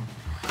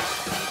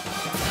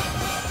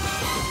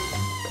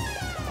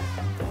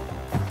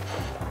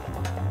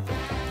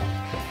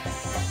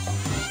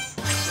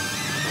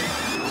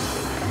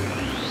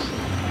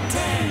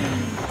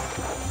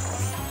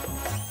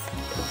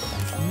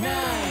 9,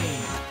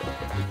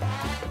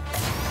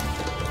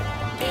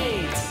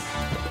 8,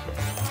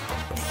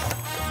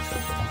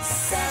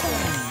 7,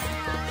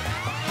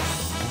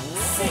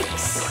 6,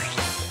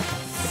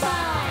 5,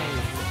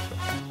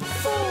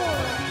 4,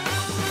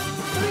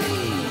 3,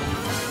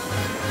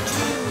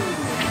 2,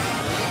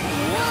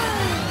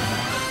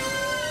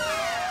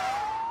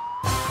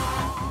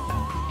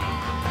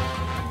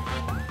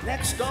 1.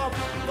 Next stop,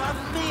 the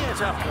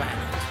Theater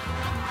Planet.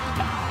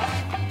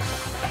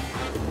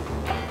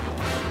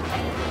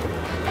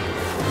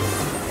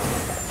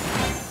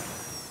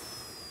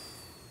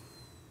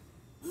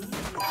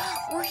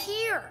 We're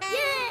here!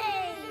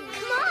 Yay!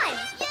 Come on!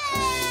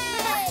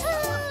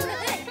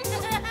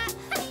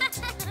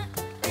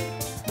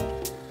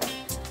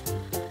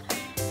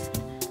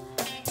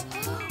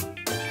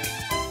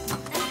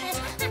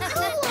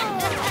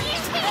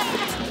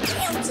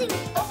 Bouncing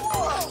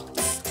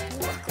balls!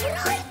 Look what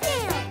I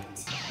found!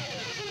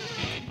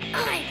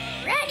 I'm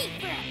ready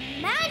for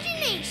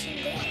Imagination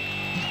Day.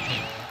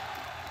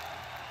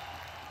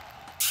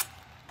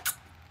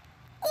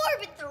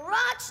 Orbit the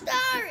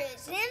Rockstar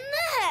is in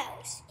the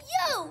house.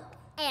 Yo!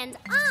 And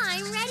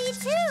I'm ready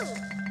too.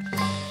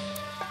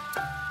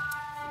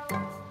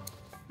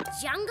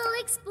 Jungle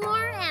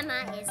Explorer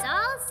Emma is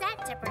all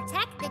set to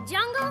protect the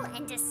jungle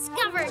and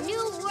discover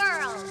new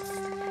worlds.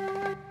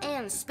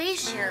 And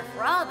Space Sheriff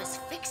Rob is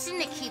fixing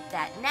to keep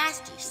that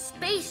nasty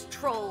space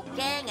troll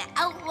gang of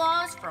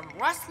outlaws from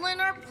rustling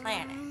our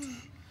planet.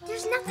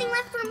 There's nothing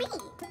left for me.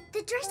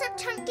 The dress-up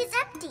trunk is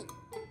empty.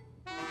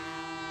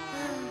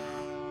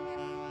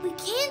 We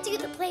can't do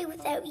the play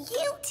without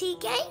you,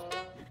 TK.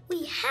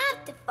 We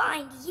have to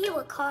find you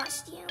a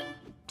costume.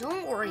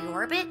 Don't worry,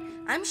 Orbit.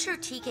 I'm sure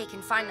TK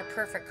can find the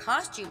perfect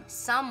costume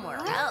somewhere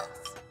else.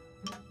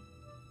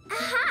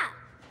 Aha!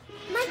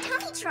 My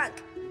tummy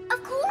trunk.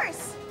 Of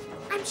course.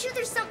 I'm sure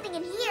there's something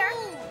in here.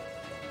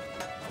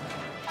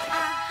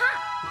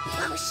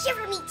 Aha! Oh,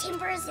 shiver me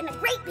timbers in a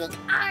great big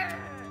arr!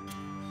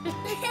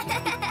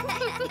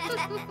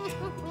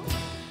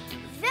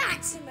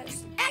 That's the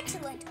most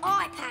excellent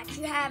eye patch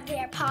you have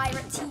there,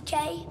 Pirate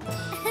TK.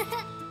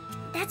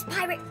 That's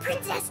Pirate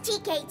Princess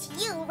TK to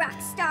you,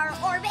 Rockstar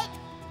Orbit.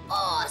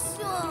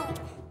 Awesome!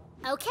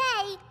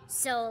 Okay,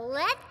 so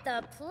let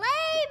the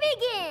play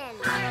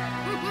begin.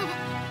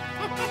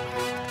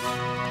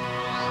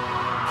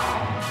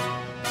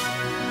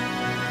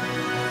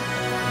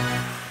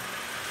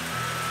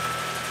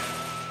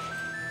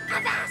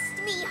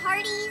 Avast me,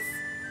 hearties!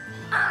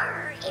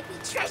 Arr, it be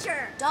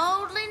treasure!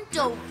 Dawdling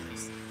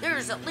doglies.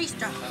 There's at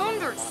least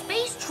 100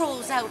 space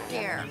trolls out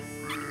there.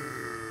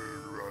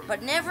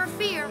 But never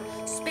fear,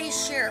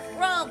 Space Sheriff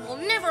Rob will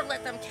never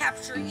let them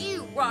capture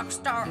you,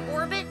 Rockstar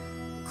Orbit.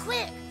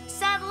 Quick,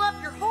 saddle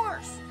up your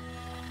horse.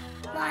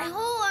 My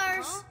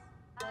horse?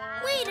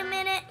 Wait a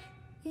minute.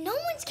 No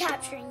one's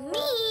capturing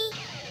me.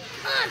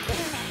 I'm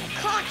putting on a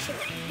concert.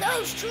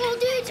 Those troll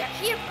dudes are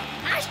here for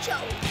my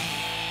show.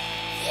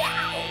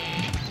 Yow!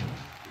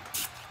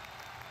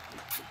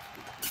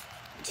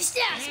 Just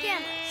ask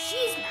Emma.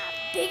 She's my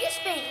biggest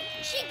fan.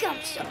 She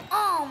comes to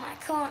all my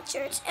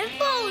concerts and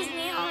follows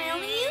me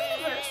around the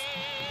universe.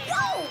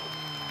 Whoa!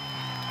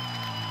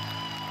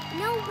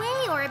 No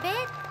way,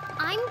 Orbit.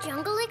 I'm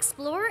Jungle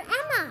Explorer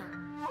Emma.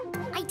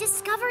 I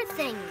discover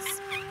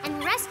things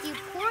and rescue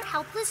poor,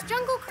 helpless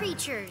jungle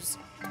creatures.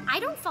 I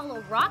don't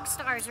follow rock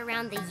stars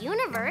around the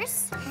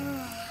universe.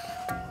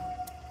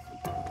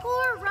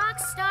 Poor rock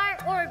star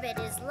Orbit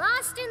is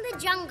lost in the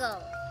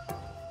jungle.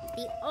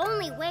 The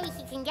only way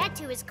he can get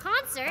to his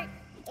concert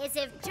is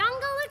if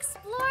Jungle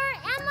Explorer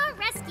Emma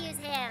rescues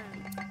him.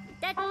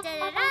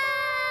 Da-da-da-da!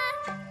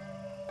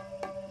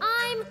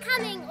 I'm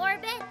coming,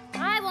 Orbit.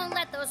 I won't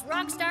let those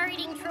rock star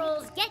eating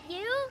trolls get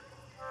you.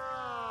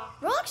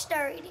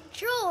 Rockstar eating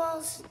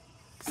trolls?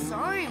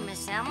 Sorry,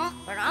 Miss Emma,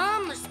 but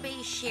I'm the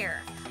Space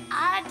Sheriff.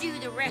 I do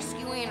the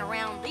rescuing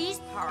around these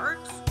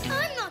parts.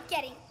 I'm not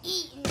getting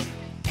eaten.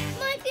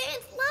 My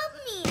fans love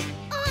me.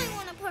 I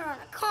want to put on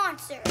a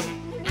concert.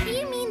 What do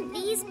you mean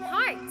these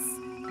parts?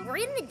 We're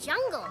in the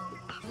jungle.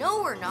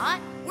 No, we're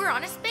not. We're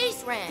on a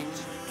space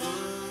ranch.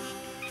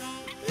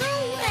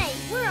 No way.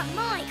 We're at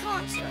my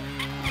concert.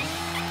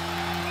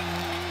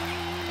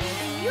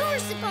 And you're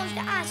supposed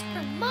to ask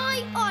for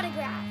my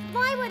autograph.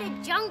 Why would a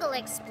jungle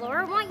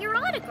explorer want your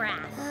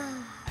autograph?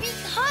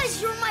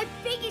 Because you're my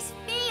biggest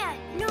fan.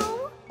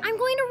 No, I'm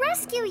going to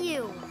rescue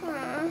you.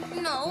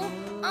 No,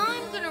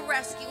 I'm gonna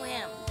rescue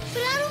him.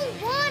 But I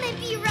don't want to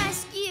be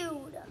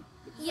rescued.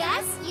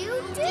 Yes,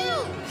 you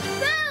do.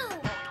 Boo!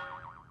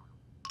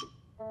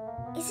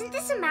 Isn't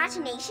this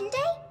Imagination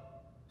Day?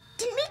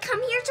 Didn't we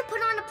come here to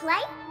put on a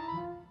play?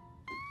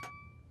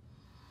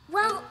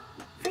 Well,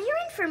 for your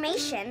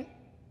information,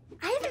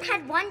 I haven't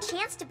had one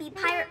chance to be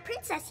Pirate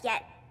Princess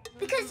yet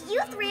because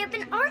you three have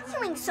been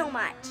arguing so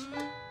much.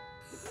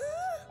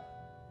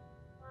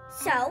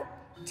 So,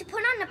 to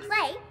put on the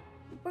play,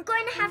 we're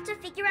going to have to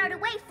figure out a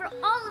way for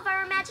all of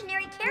our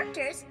imaginary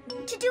characters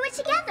to do it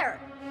together.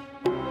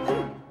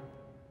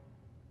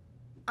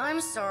 I'm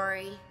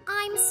sorry.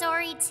 I'm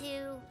sorry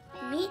too.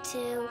 Me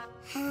too.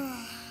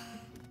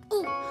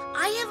 Ooh,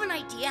 I have an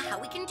idea how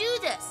we can do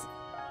this.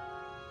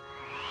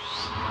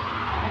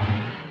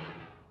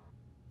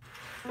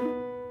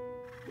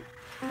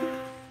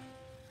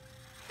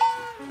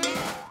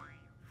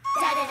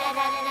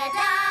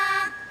 Da-da-da-da-da-da-da!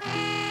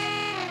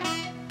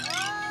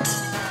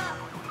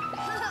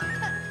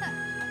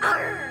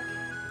 Arr!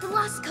 The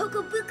lost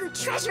Cocobuku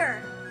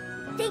treasure!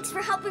 Thanks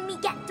for helping me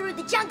get through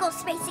the jungle,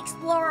 Space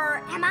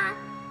Explorer, Emma.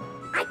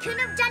 I couldn't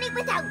have done it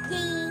without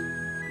ye.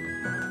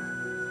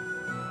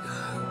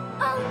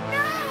 Oh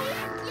no!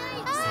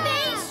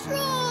 Space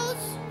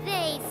trolls!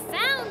 They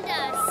found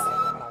us.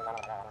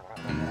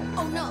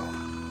 Oh no.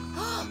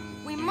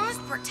 We must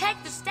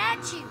protect the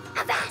statue.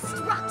 Avast,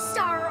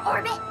 Rockstar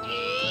Orbit!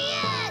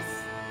 Yes!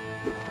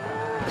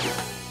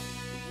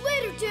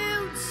 Later,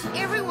 dudes!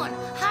 Everyone,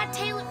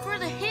 hightail it for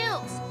the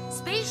hills.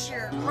 Space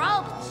Sheriff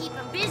Rob will keep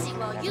him busy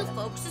while you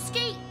folks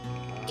escape.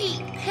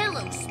 Eat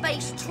pillows,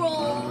 space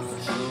trolls.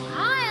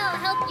 I'll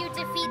help you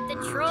defeat the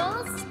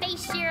trolls,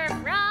 Space Sheriff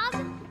Rob.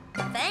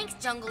 Thanks,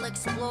 Jungle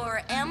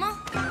Explorer Emma.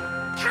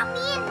 Count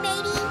me in,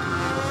 matey!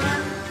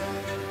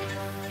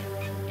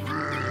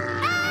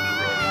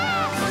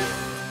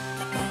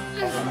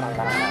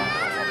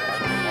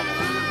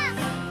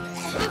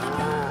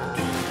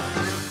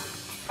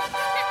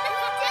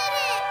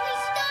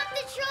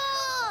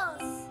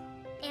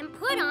 And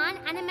put on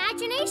an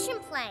imagination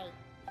play.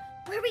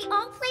 Where we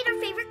all played our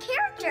favorite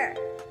character.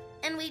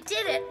 And we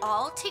did it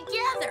all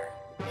together.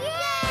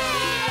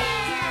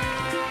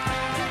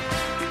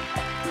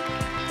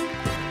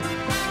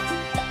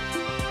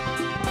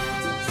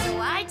 So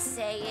I'd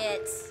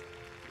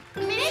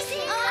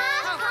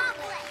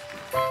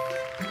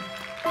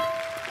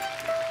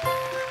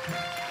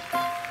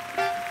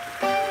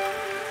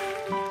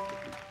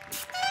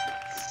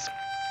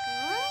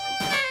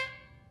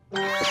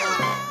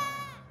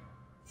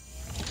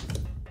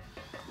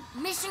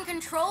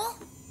Mission control?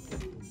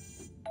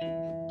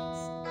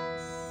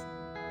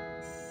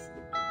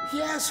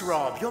 Yes,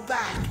 Rob, you're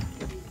back.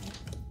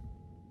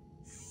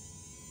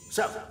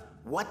 So,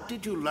 what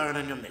did you learn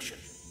on your mission?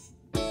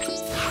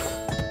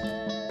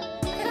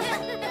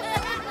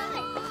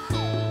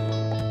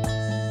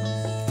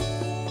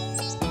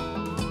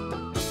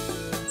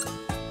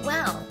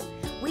 Well,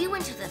 we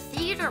went to the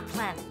theater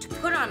planet to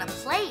put on a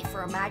play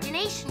for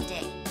Imagination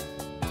Day.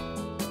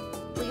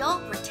 We all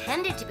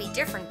pretended to be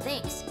different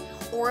things.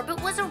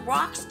 Orbit was a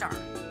rock star,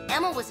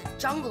 Emma was a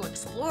jungle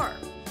explorer,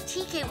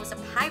 TK was a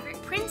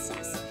pirate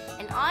princess,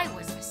 and I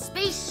was a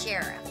space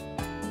sheriff.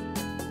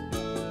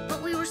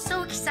 But we were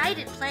so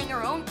excited playing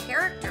our own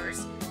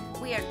characters,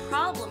 we had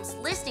problems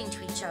listening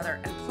to each other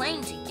and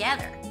playing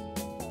together.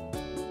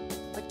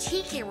 But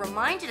TK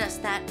reminded us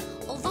that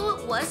although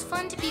it was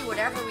fun to be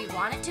whatever we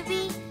wanted to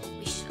be,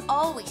 we should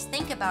always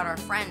think about our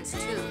friends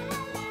too.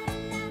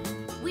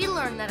 We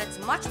learned that it's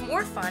much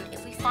more fun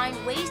if we find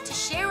ways to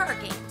share our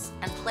games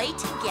and play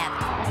together.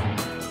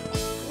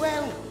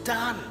 Well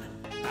done.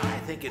 I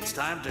think it's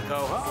time to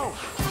go home.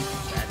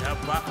 Better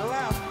buckle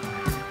up.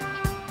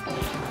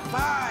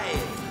 5,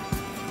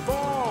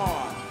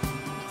 4,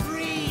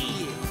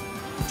 3,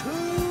 2,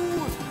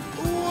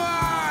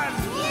 1.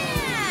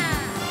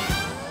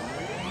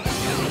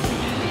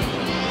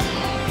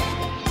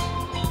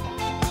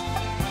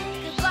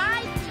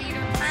 Goodbye,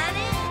 Theater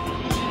Planet.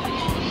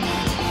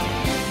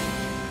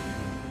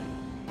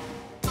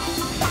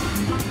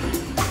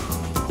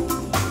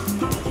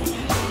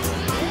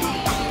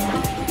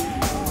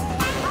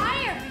 Hi,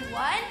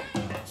 everyone.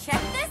 Check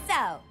this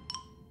out.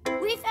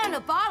 We found a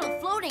bottle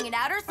floating in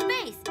outer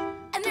space,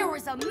 and there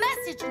was a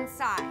message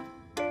inside.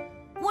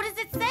 What does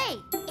it say?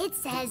 It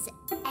says,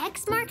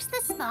 X marks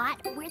the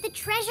spot where the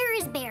treasure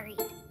is buried.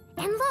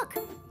 And look,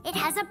 it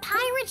has a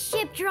pirate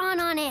ship drawn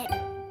on it.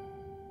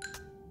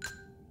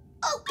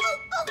 Oh!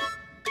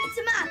 It's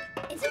a map!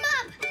 It's a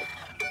map!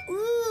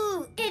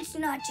 Ooh, it's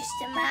not just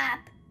a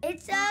map.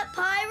 It's a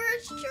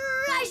pirate's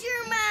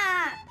treasure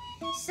map!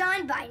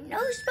 Signed by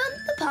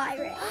Nosebump the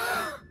Pirate.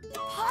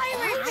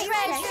 Pirate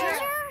treasure!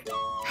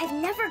 I've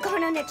never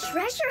gone on a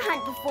treasure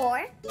hunt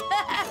before.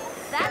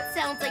 That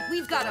sounds like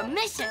we've got a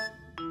mission.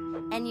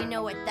 And you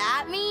know what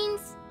that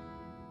means?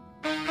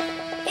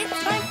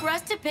 It's time for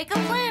us to pick a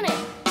planet.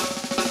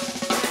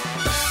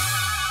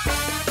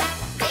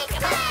 Pick a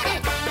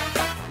planet!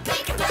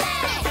 Pick a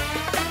planet!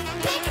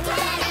 Pick a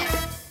planet!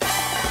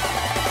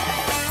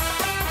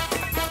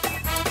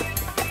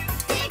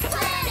 Pick a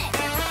planet!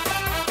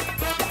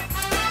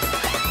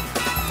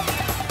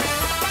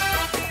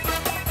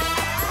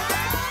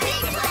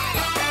 Pick a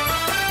planet!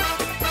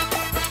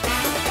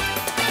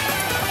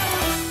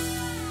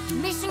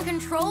 Mission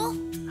control?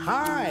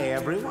 Hi,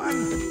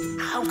 everyone.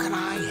 How can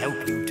I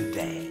help you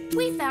today?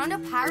 We found a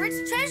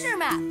pirate's treasure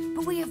map,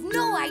 but we have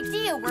no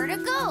idea where to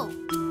go.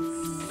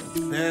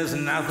 There's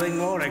nothing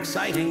more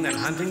exciting than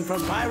hunting for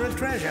pirate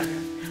treasure.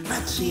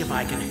 Let's see if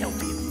I can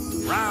help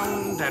you.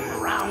 Round and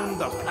round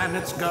the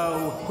planets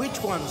go.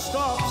 Which one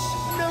stops?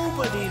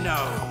 Nobody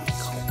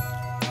knows.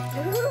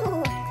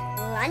 Ooh,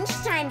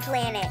 lunchtime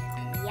planet.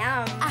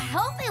 Yum. A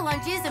healthy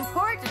lunch is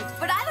important,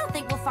 but I don't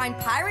think we'll find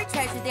pirate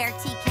treasure there,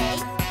 TK.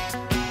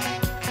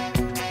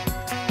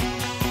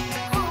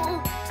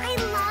 Oh, I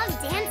love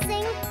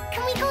dancing.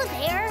 Can we go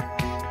there?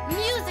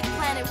 Music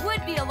Planet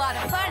would be a lot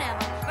of fun, Emma,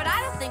 but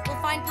I don't think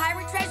we'll find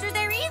pirate treasure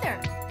there either.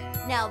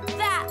 Now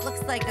that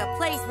looks like a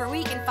place where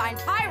we can find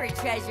pirate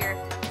treasure.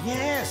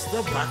 Yes,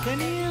 the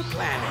Buccaneer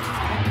planet.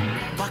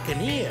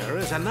 Buccaneer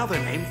is another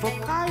name for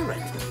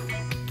pirate.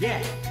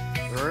 Get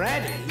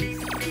ready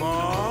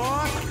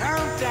for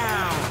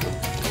countdown.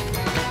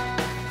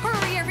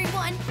 Hurry,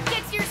 everyone!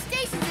 Get to your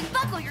stations and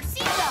buckle your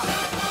seatbelts!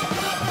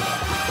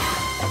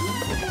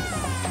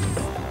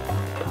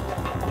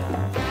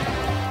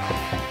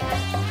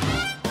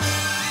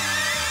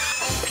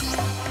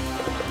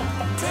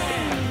 9,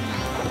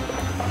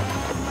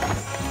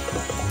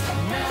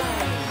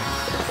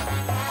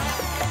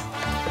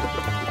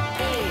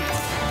 8,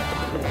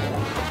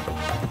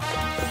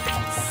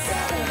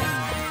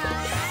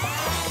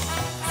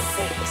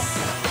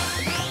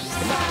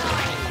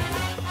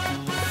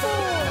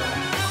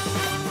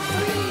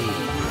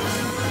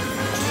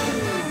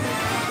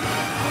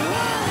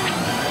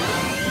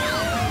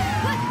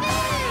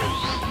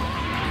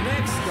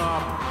 Next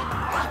stop,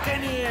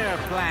 Buccaneer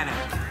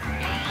planet.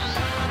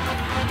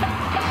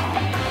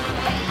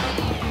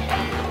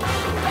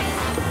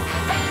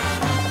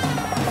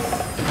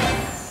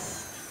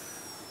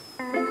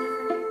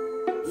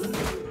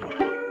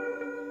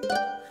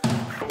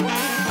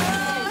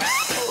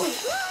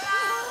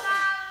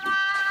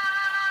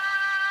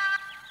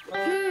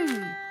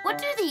 What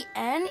do the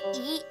N,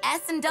 E,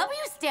 S, and W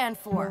stand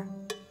for?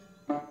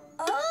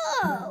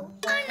 Oh,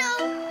 I know.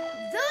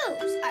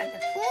 Those are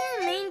the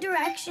 4 main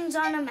directions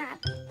on a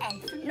map.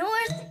 N for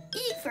north,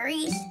 E for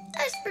east,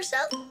 S for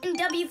south, and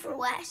W for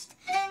west.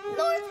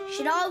 North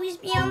should always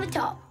be on the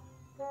top.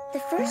 The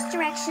first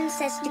direction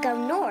says to go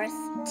north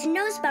to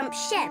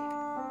Nosebump's ship.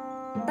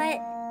 But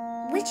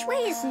which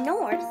way is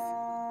north?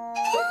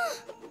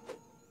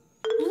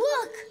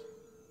 Look!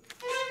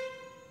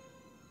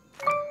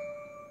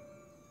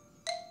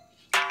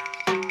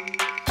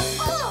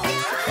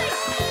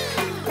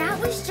 That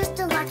was just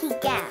a lucky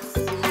guess.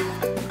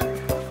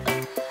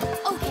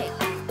 Okay,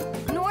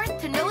 north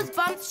to Nose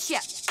Bump's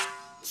ship.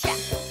 Check.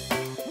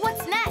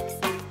 What's next?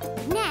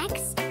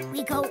 Next,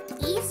 we go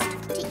east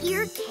to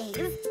Ear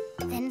Cave,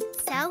 then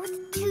south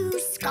to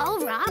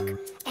Skull Rock,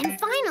 and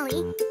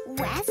finally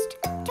west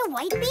to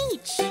White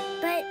Beach.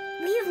 But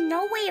we have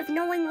no way of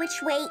knowing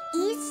which way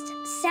east,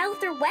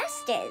 south, or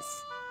west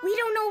is. We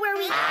don't know where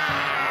we...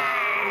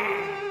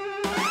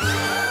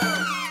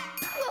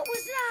 What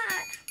was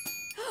that?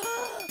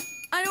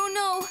 I don't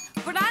know,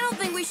 but I don't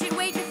think we should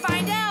wait to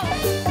find out.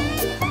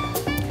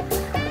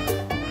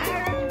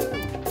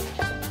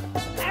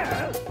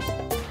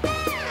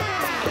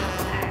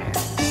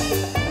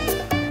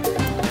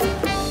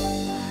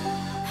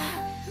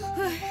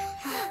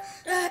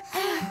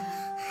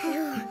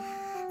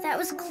 That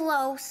was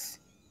close.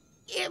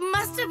 It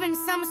must have been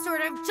some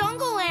sort of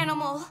jungle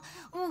animal.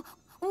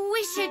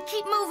 We should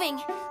keep moving.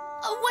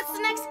 What's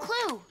the next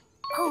clue?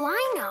 Oh,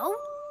 I know.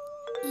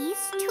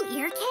 East to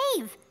Ear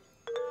Cave.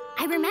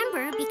 I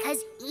remember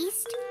because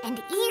east and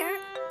ear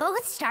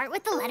both start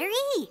with the letter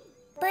E.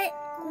 But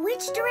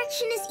which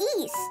direction is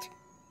east?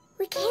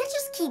 We can't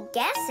just keep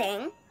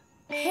guessing.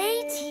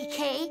 Hey,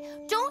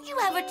 TK, don't you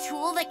have a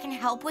tool that can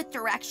help with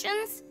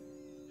directions?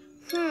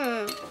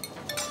 Hmm.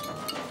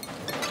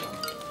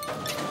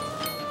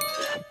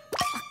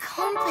 A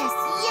compass,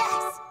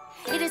 yes!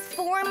 It has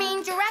 4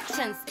 main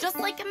directions, just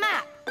like a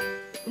map.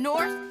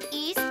 North,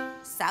 east,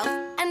 south,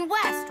 and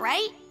west,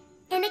 right?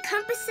 And a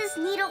compass's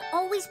needle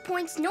always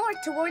points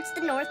north towards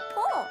the North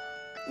Pole,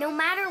 no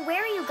matter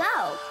where you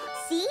go.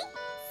 See?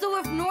 So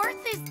if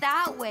north is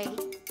that way,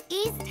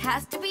 east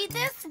has to be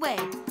this way.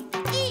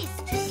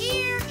 East to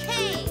Ear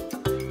Cave.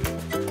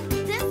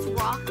 This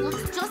rock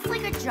looks just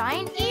like a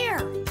giant ear.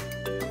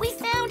 We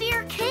found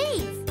Ear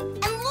Cave.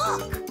 And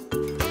look!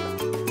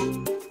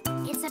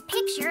 It's a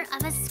picture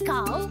of a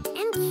skull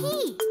and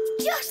key.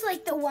 Just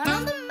like the one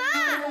on the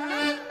map.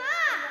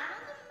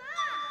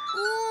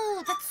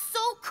 Ooh, that's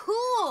so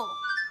cool.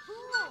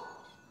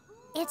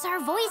 It's our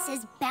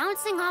voices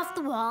bouncing off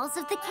the walls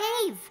of the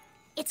cave.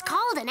 It's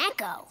called an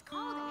echo.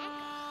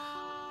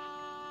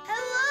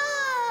 Hello!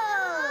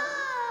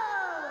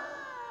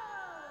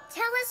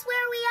 Tell us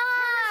where we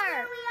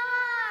are.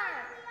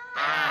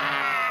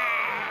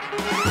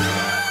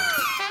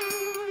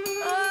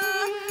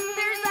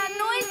 There's that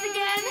noise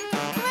again.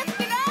 Let's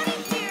get out of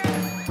here.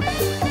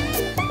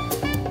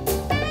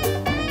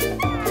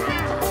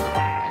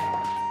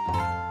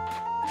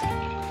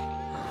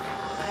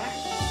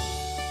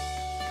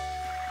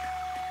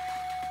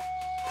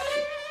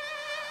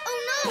 Oh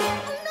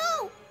no!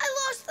 I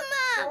lost the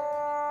map.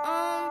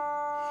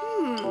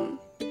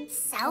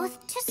 South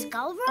to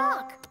Skull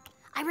Rock.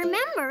 I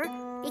remember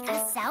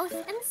because South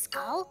and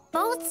Skull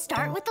both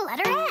start with the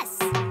letter S.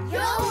 Yo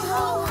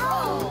ho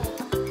ho!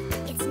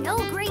 It's no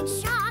great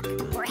shock.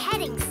 We're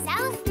heading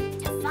south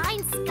to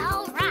find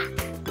Skull Rock.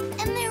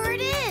 And there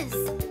it is.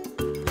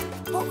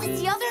 What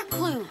was the other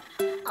clue?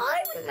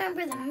 I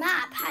remember the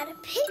map had a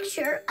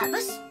picture of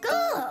a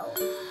skull.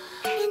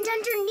 And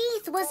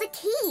underneath was a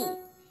key.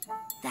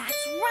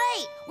 That's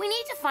right. We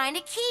need to find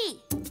a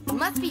key. It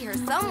must be here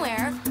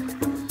somewhere.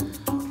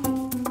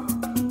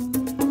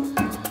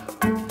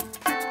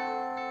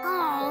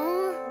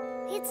 Oh,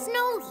 it's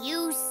no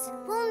use.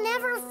 We'll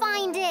never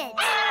find it.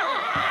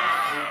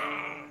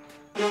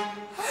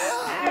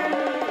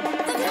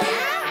 The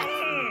cat!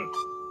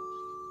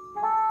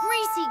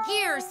 Greasy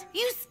Gears,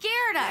 you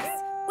scared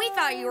us. We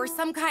thought you were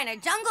some kind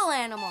of jungle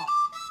animal.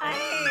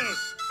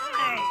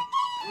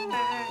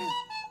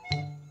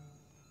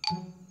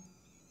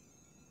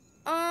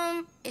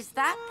 Is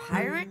that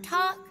pirate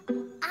talk?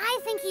 I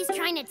think he's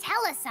trying to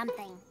tell us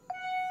something.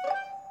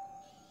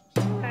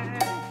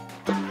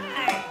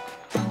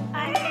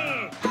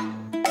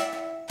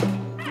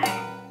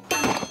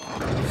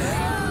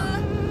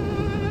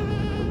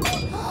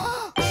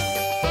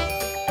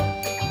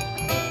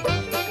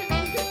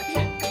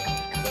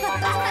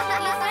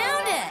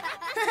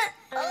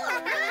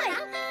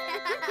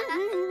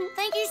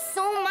 Thank you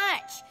so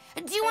much.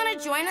 Do you want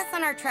to join us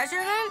on our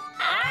treasure hunt?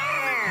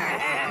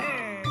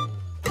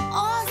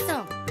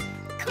 Awesome.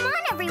 Come on,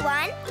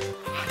 everyone.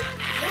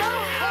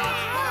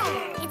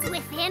 It's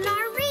within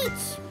our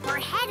reach. We're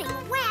heading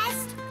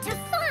west to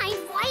find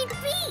White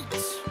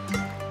Beach.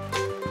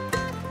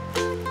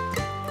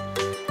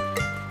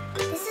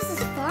 This is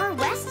as far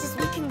west as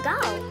we can go.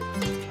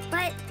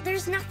 But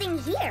there's nothing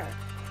here.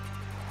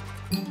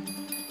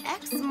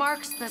 X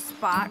marks the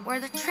spot where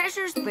the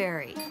treasure's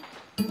buried.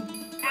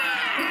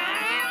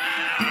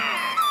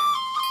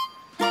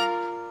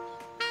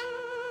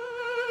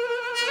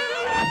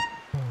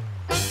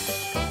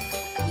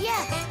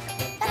 Yes,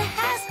 that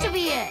has to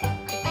be it.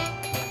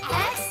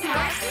 X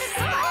marks the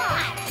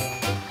spot.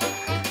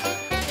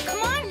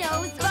 Come on,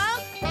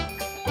 Nosebug.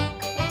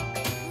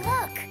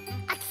 Look,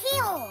 a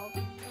keyhole.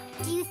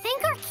 Do you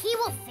think our key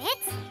will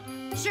fit?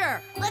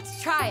 Sure,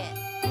 let's try it.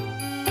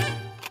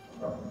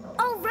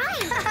 All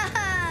right.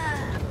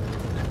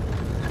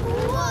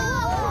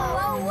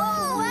 Whoa,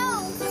 whoa, whoa!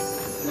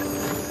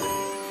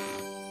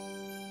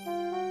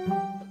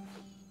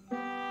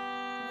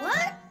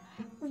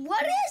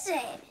 What is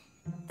it?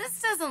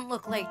 This doesn't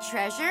look like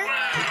treasure.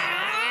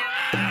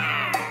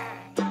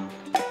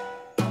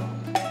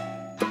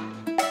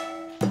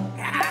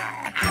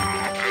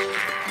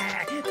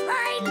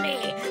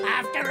 Finally,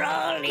 after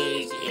all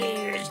these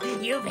years,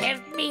 you've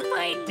helped me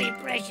find my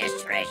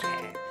precious treasure.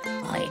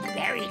 I'd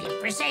buried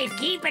it for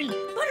safekeeping,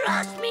 but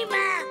lost me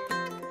map.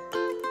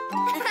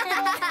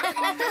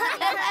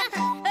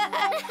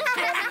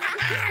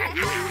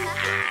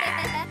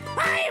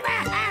 I'm a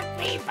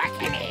happy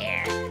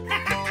buccaneer.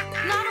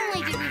 Not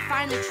only did we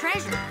find the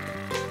treasure,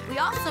 we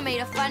also made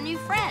a fun new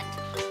friend.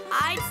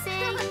 I'd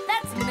say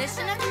that's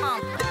mission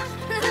accomplished.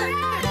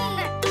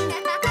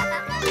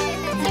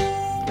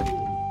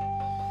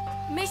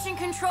 Mission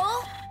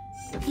control?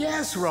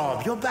 Yes,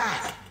 Rob, you're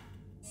back.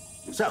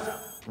 So,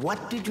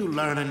 what did you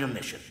learn on your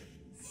mission?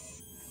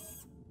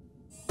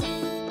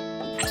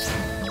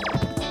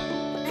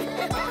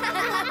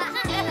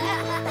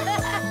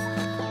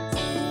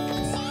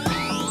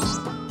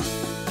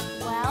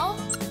 Well,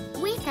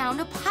 we found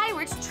a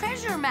pirate's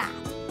treasure map.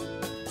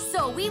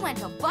 So we went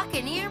to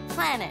Buccaneer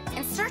Planet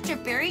in search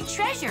of buried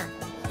treasure.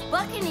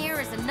 Buccaneer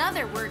is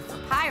another word for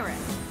pirate.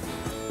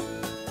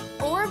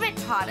 Orbit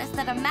taught us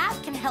that a map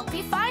can help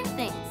you find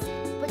things.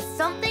 But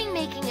something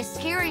making a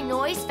scary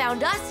noise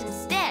found us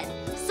instead,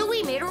 so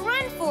we made a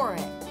run for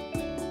it.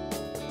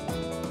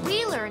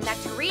 We learned that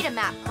to read a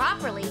map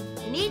properly,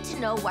 you need to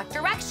know what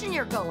direction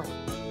you're going.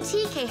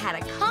 TK had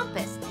a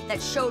compass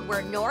that showed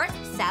where north,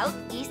 south,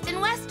 east,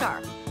 and west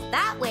are.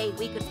 That way,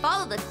 we could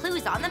follow the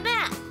clues on the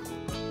map.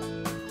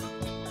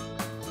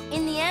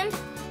 In the end,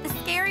 the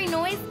scary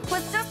noise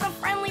was just a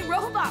friendly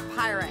robot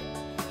pirate.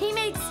 He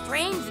made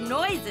strange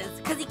noises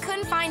because he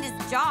couldn't find his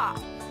jaw.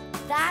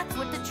 That's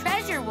what the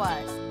treasure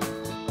was.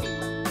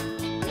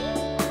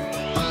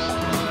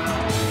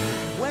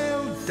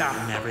 Well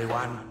done,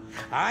 everyone.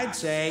 I'd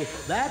say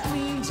that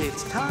means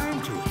it's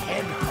time to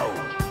head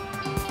home.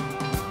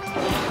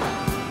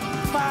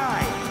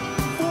 5,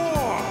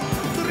 4,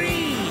 3,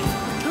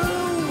 2,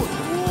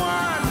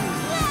 1.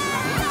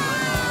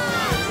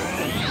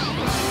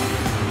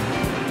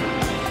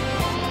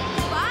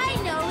 Bye,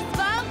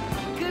 Nosebump.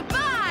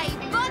 Goodbye,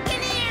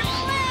 Buccaneer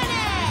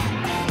Planet.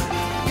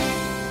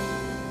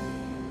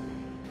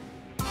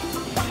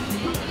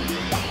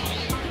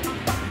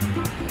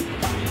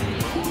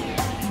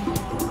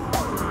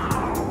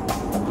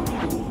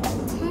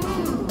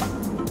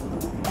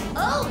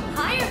 Oh,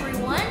 hi,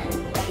 everyone.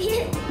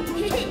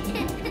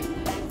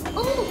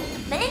 Oh,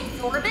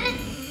 thanks, Orbit.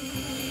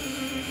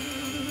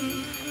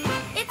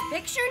 It's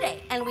picture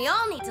day, and we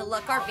all need to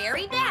look our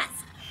very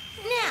best.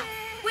 Now,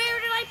 where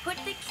did I put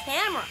the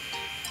camera?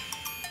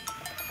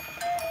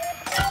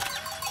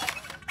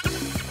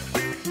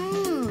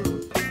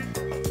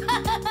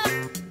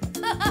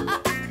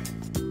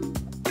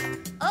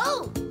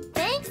 Oh,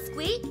 thanks,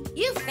 Squeak.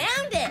 You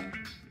found it.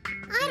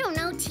 I don't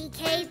know,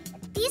 TK.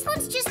 These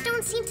ones just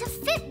don't seem to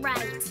fit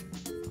right.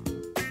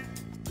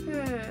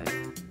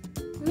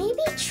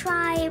 Maybe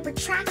try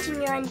retracting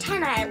your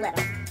antennae a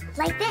little,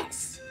 like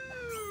this.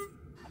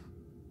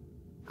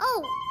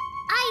 Oh,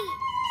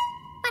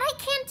 but I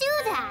can't do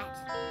that.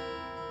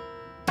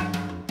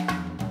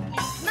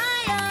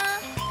 Maya!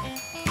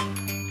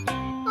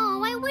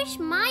 Oh, I wish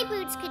my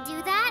boots could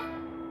do that.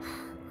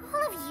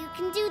 All of you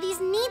can do these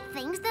neat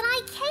things that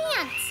I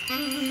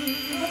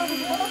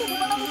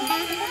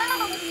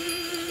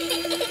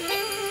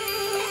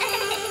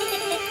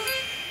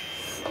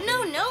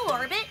No,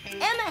 Orbit.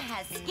 Emma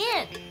has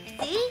skin.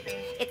 See?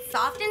 It's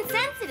soft and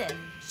sensitive.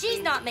 She's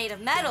not made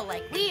of metal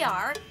like we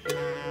are.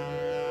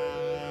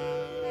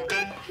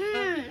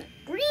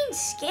 Green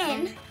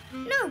skin?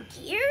 No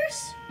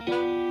gears?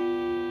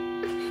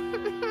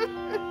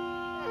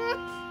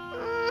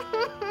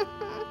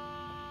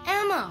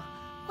 Emma,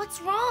 what's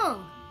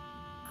wrong?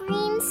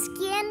 Green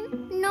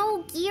skin,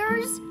 no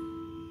gears,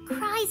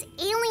 cries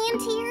alien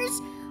tears.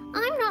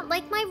 I'm not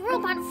like my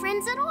robot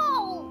friends at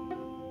all.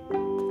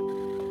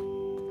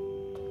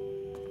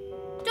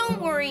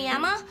 Don't worry,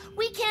 Emma.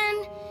 We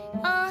can...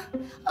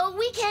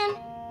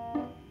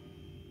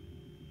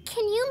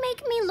 Can you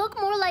make me look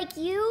more like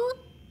you?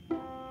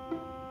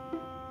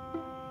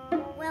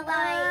 Well,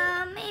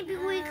 maybe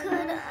we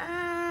could,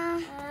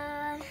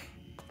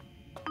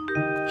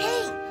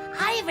 Hey,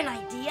 I have an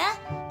idea.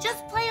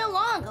 Just play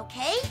along,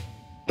 okay?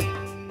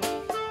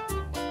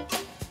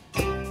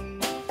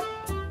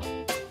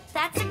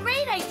 That's a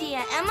great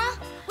idea, Emma.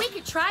 We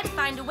could try to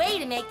find a way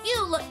to make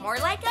you look more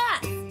like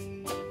us.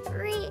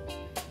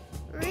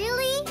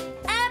 Really?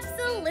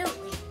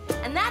 Absolutely.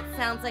 And that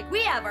sounds like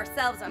we have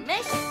ourselves a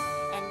mission.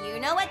 And you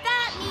know what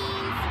that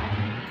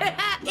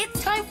means.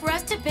 It's time for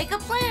us to pick a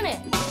planet.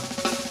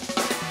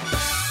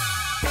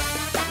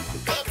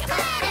 Pick a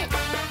planet!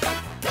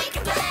 Pick a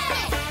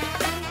planet!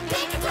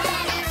 Pick a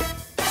planet!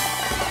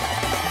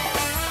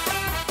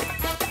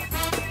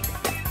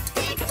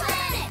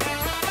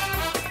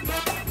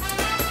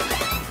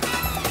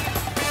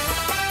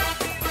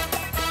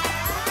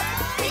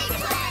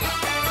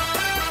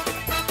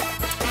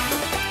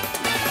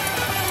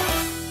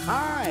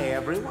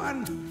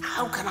 everyone.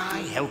 How can I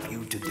help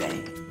you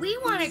today? We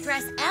want to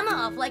dress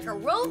Emma up like a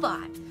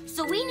robot,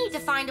 so we need to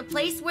find a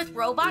place with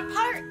robot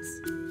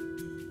parts.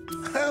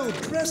 Oh,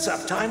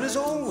 dress-up time is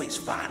always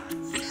fun.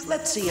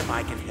 Let's see if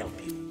I can help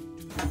you.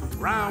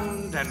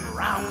 Round and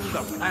round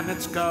the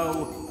planets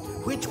go.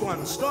 Which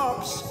one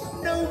stops,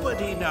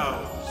 nobody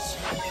knows.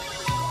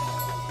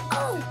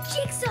 Oh,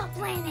 Jigsaw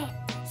Planet!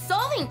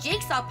 Solving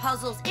jigsaw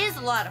puzzles is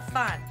a lot of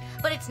fun,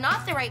 but it's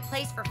not the right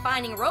place for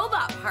finding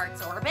robot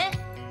parts, Orbit.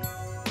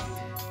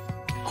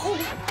 Oh,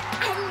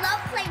 I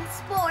love playing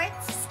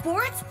sports.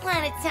 Sports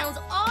Planet sounds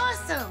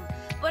awesome,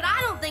 but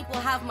I don't think we'll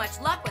have much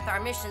luck with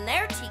our mission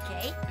there,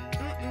 TK.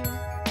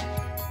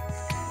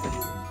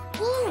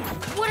 Ooh,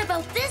 what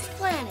about this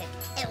planet?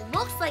 It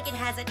looks like it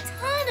has a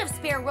ton of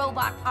spare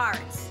robot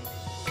parts.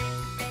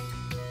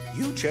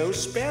 You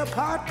chose Spare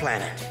Part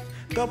Planet,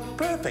 the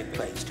perfect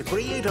place to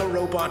create a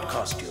robot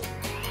costume.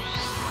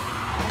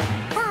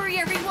 Hurry,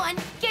 everyone!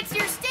 Get to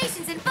your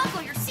stations and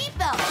buckle your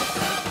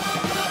seatbelts!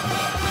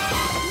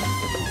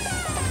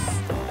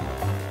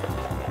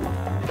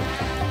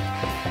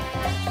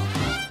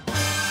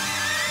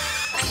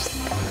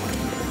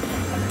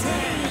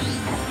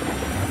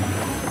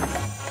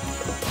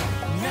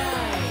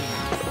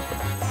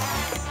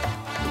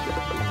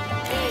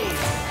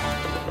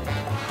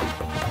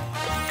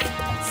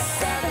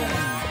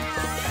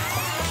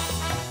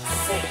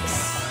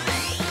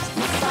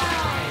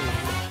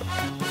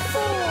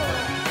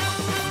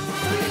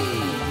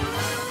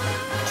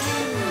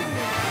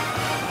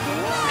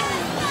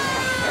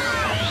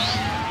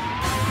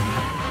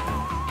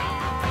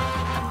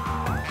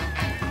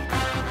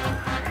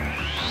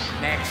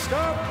 Next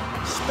up,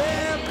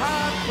 Spare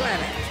Part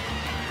Planet.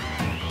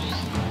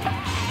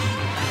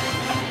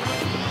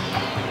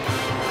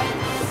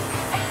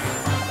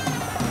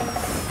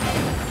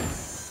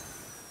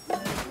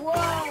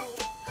 Whoa!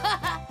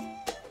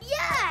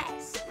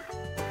 Yes!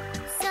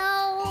 So,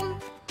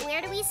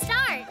 where do we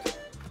start?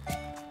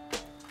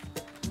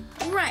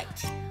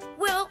 Right.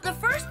 Well, the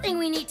first thing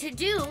we need to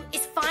do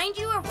is find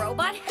you a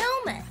robot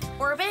helmet.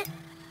 Orbit.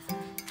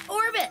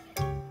 Orbit.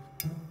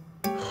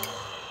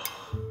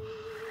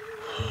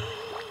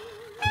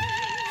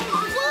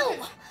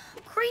 Whoa!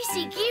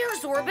 Greasy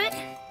gears, Orbit.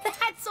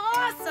 That's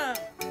awesome.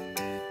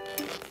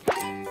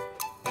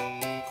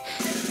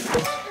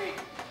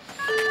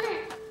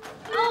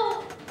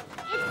 Oh,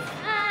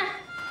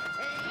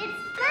 it's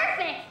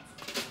perfect.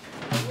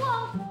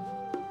 Whoa.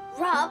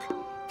 Rob,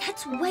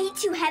 that's way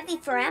too heavy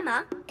for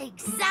Emma.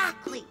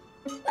 Exactly.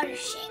 But if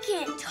she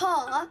can't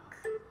talk,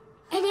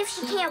 And if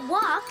she can't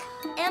walk,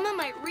 Emma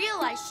might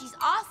realize she's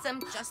awesome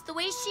just the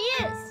way she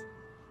is.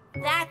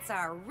 That's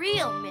our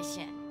real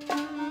mission.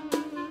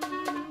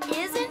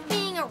 Isn't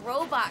being a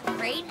robot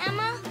great,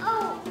 Emma?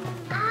 Oh,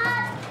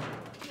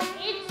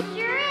 it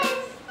sure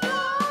is.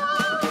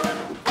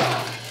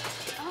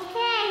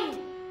 Okay,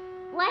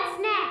 what's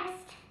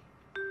next?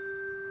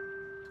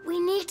 We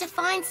need to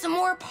find some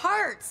more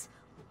parts.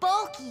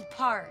 Bulky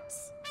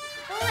parts.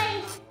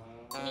 Boy,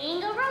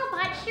 being a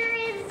robot sure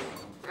is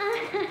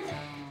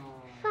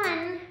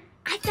fun.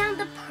 I found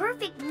the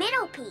perfect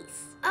middle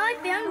piece. I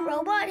found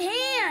robot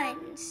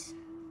hands.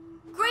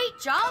 Great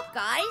job,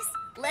 guys.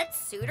 Let's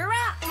suit her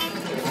up.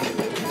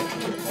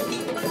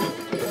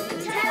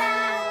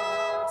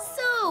 Ta-da!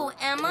 So,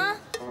 Emma,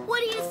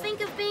 what do you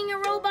think of being a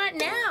robot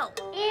now?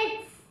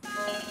 It's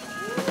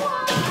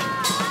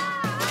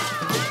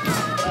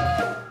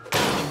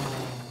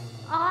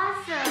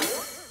awesome.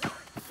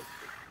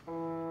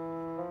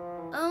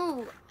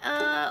 Oh,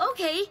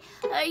 okay.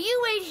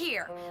 You wait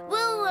here.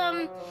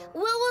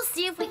 We'll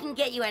see if we can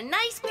get you a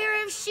nice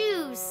pair of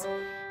shoes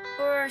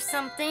or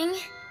something.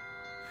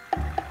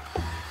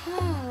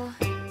 Oh,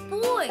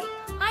 boy,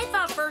 I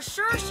thought for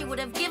sure she would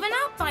have given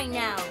up by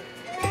now.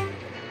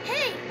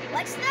 Hey,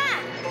 what's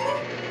that?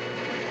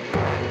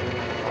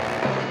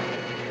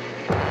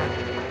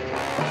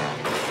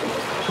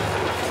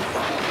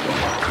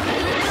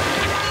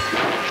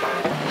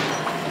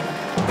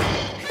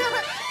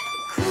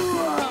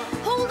 Cool.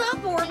 Hold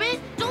up, Orbit.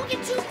 Don't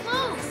get too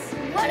close.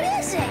 What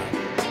is it?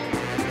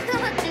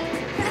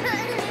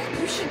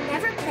 You should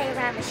never play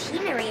around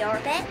machinery,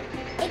 Orbit.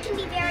 It can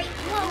be very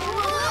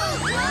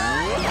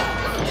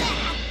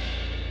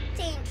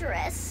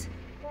dangerous.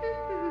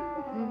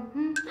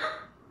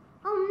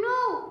 Oh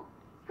no,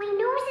 my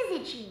nose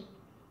is itchy.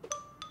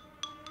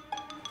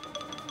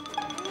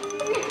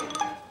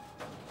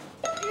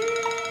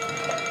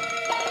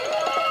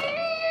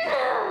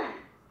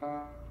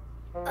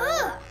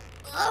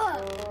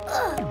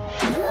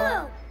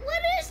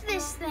 What is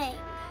this thing?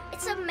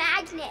 It's a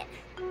magnet.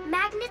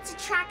 Magnets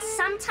attract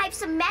some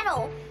types of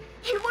metal,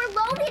 and we're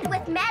loaded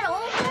with metal.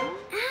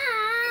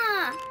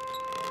 Ah!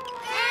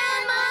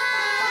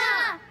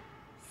 Emma!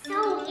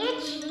 So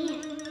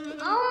itchy.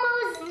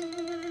 Almost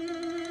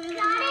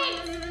got it.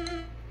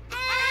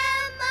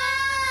 Emma!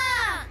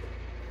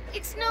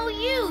 It's no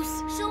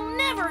use. She'll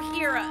never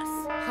hear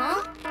us.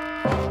 Huh?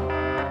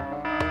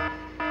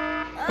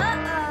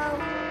 Uh-oh.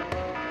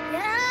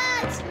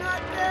 That's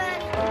not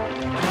good.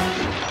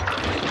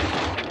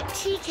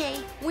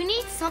 TK, we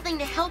need something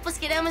to help us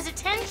get Emma's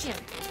attention.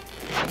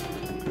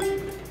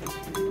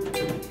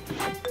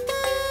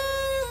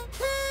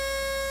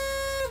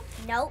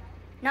 Nope,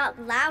 not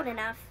loud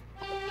enough.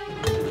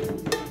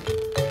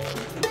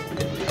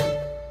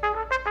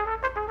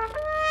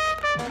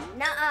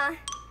 Nuh-uh,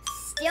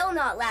 still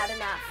not loud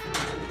enough.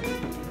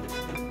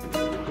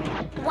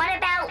 What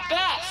about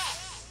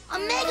this? A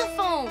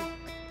megaphone!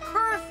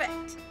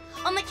 Perfect!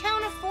 On the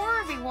count of 4,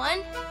 everyone.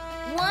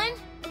 1,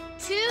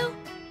 2,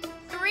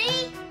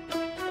 3.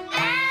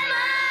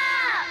 Emma!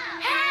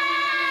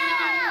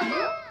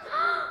 Help!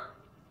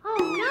 Oh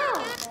no!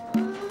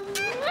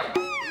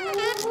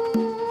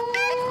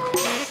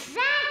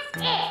 That's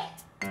it!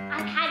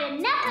 I've had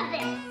enough of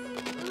this!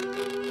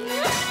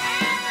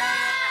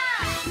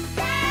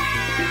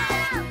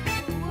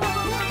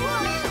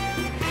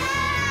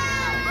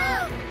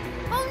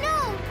 Oh no!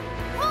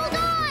 Hold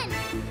on!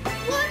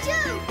 Watch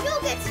out!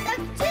 You'll get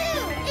stuck too!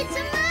 It's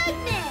a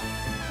magnet!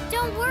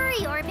 Don't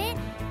worry, Orbit.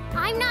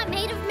 I'm not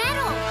made of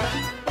metal.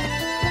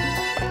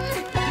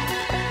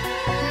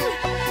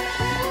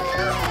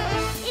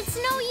 It's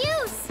no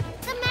use.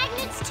 The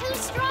magnet's too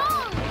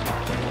strong.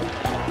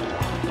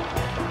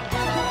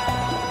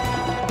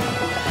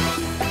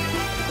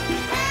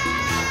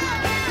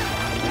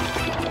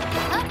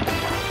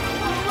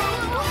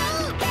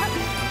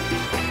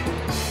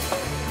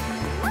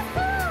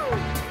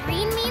 Woohoo!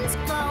 Green means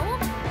go.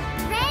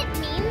 Red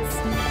means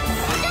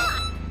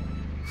stop.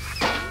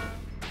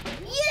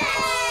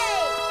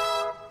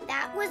 Yay!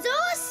 That was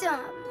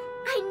awesome!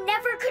 I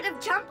never could have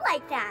jumped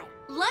like that.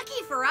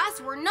 Lucky for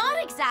us, we're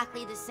not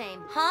exactly the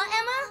same. Huh,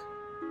 Emma?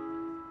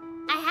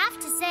 I have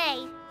to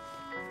say,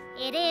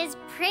 it is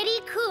pretty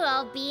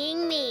cool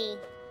being me.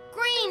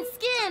 Green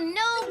skin,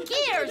 no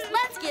gears.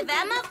 Let's give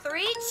Emma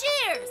 3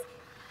 cheers.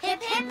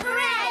 Hip hip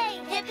hooray!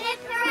 Hip hip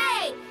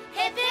hooray!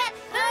 Hip hip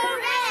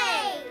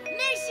hooray!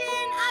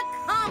 Mission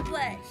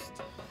accomplished.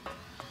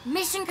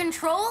 Mission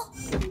control?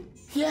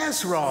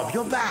 Yes, Rob,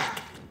 you're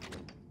back.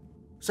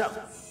 So,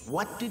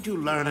 what did you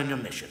learn on your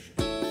mission?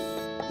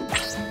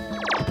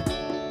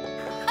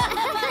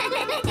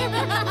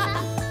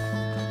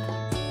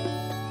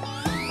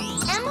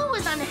 Emma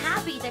was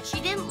unhappy that she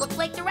didn't look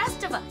like the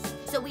rest of us,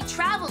 so we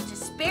traveled to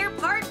Spare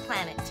Part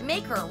Planet to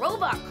make her a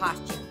robot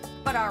costume.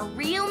 But our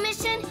real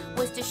mission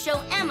was to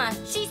show Emma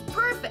she's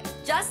perfect,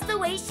 just the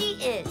way she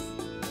is.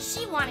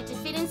 She wanted to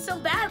fit in so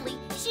badly,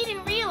 she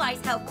didn't realize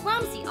how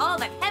clumsy all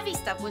that heavy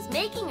stuff was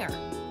making her.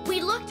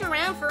 We looked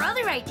around for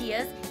other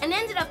ideas and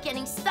ended up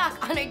getting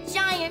stuck on a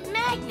giant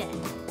magnet.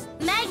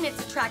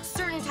 Magnets attract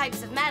certain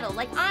types of metal,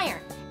 like iron,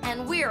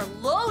 and we're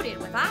loaded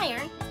with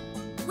iron.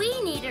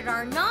 We needed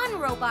our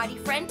non-robot-y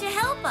friend to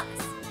help us.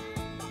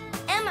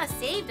 Emma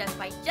saved us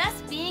by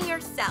just being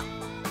herself.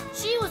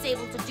 She was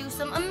able to do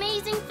some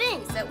amazing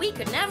things that we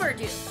could never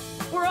do.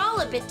 We're all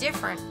a bit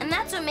different, and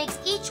that's what makes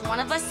each one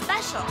of us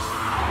special.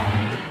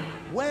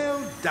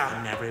 Well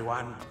done,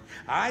 everyone.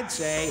 I'd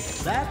say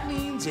that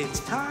means it's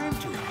time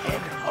to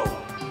head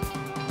home.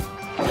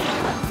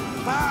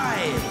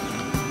 5,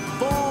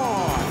 4,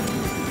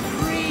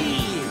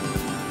 3,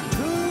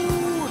 2,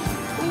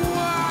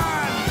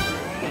 1.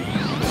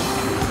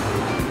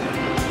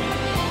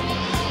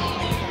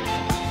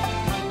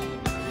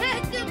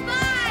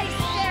 Goodbye,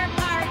 Spare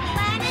Part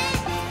Planet!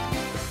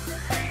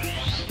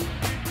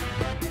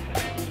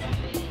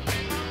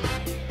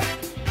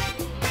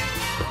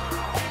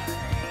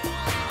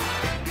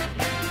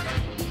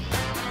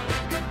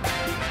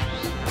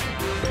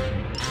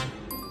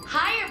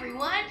 Hi,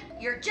 everyone.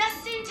 You're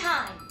just in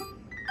time.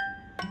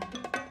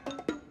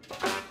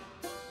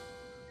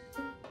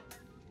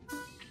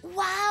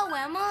 Wow,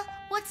 Emma.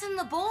 What's in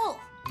the bowl?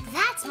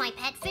 That's my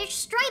pet fish,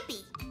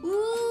 Stripey.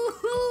 Ooh,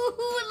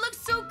 it looks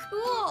so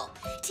cool.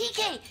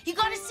 TK, you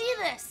gotta see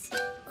this.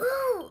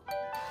 Ooh,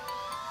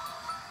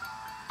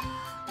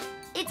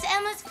 It's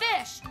Emma's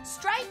fish,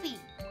 Stripey.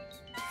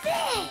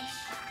 fish!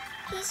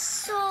 He's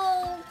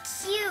so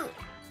cute.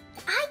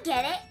 I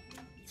get it.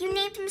 You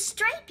named him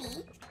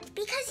Stripey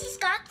because he's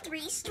got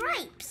 3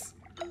 stripes.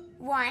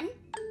 1,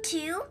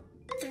 2,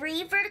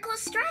 3 vertical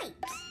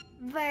stripes.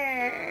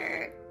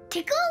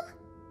 Vertical?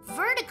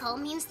 Vertical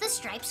means the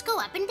stripes go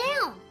up and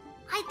down.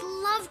 I'd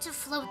love to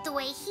float the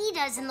way he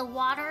does in the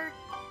water.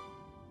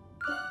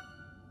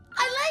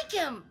 I like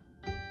him.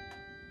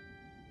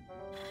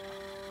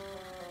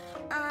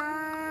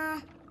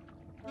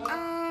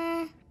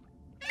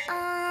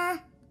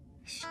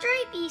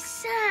 Stripey's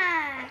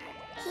sad.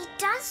 He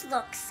does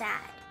look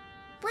sad.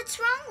 What's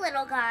wrong,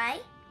 little guy?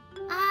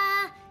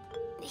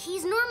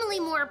 He's normally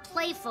more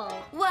playful.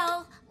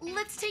 Well,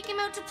 let's take him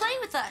out to play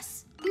with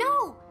us.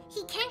 No,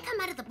 he can't come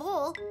out of the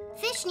bowl.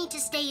 Fish need to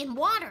stay in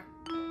water.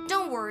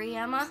 Don't worry,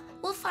 Emma.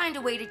 We'll find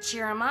a way to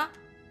cheer him up.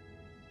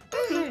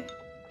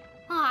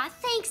 Aw,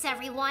 thanks,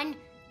 everyone.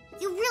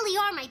 You really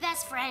are my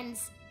best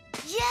friends.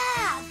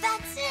 Yeah,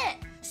 that's it.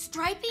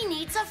 Stripey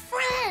needs a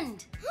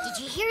friend. Did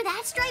you hear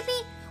that,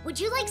 Stripey? Would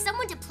you like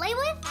someone to play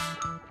with?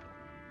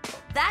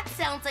 That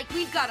sounds like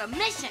we've got a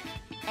mission.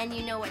 And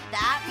you know what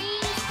that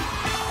means?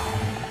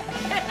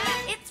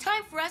 It's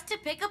time for us to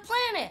pick a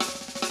planet.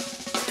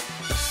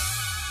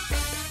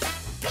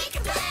 Pick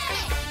a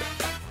planet!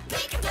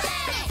 Pick a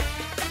planet!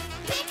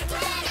 Pick a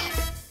planet!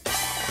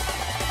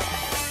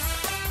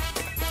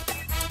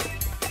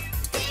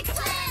 Pick a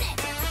planet!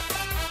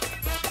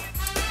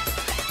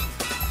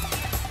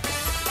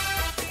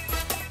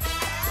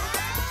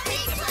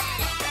 Pick a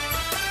planet!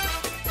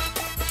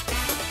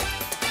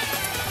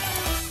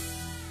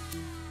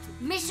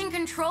 Mission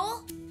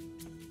Control?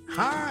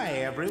 Hi,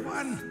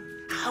 everyone.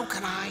 How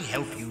can I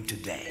help you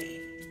today?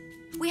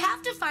 We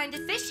have to find a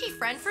fishy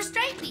friend for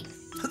Stripey.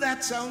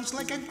 That sounds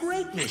like a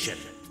great mission.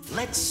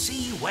 Let's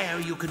see where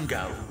you can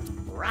go.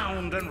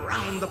 Round and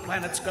round the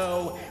planets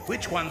go.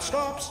 Which one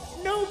stops?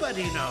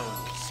 Nobody knows.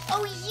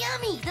 Oh,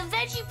 yummy! The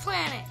veggie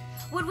planet.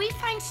 Would we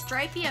find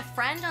Stripey a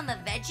friend on the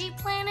veggie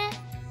planet?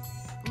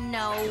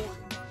 No.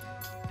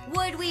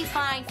 Would we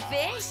find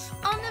fish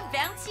on the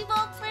bouncy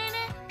ball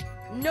planet?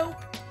 Nope,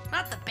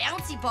 not the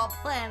bouncy ball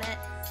planet.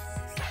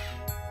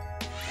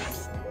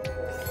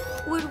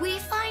 Would we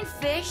find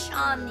fish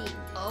on the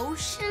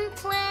ocean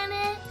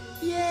planet?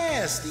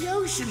 Yes, the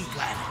ocean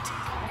planet.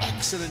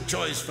 Excellent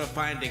choice for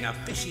finding a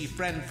fishy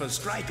friend for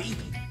Stripey.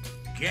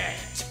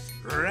 Get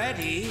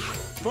ready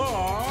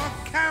for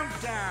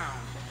countdown.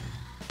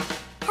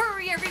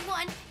 Hurry,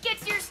 everyone! Get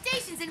to your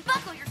stations and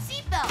buckle your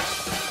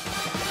seatbelts!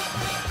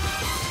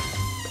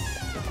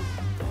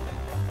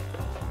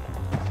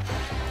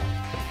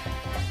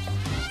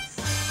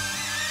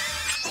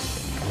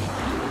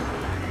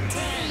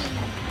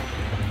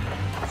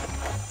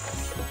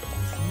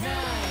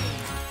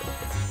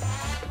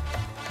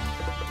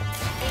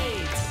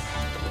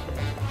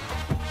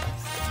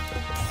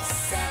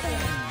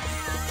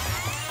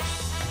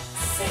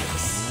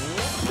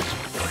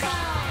 5,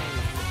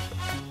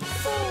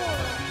 4,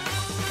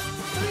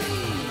 3,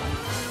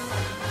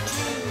 2,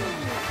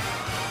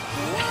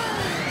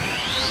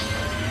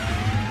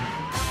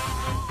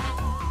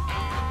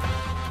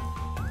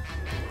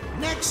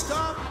 1. Next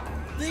stop,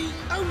 the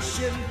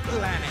ocean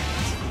planet.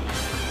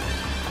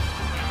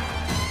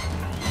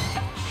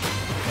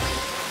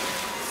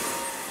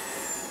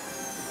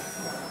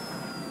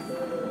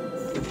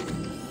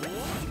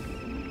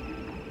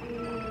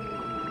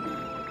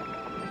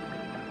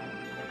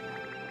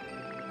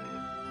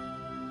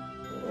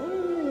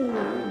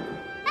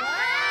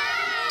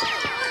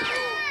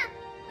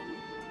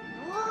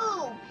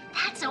 Whoa,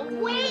 that's a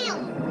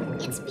whale.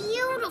 It's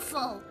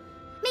beautiful.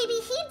 Maybe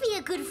he'd be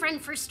a good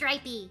friend for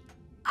Stripey.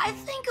 I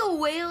think a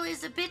whale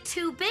is a bit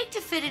too big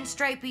to fit in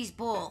Stripey's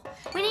bowl.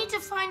 We need to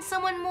find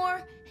someone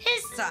more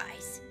his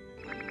size.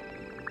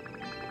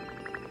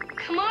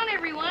 Come on,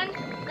 everyone.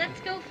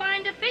 Let's go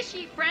find a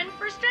fishy friend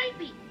for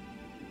Stripey.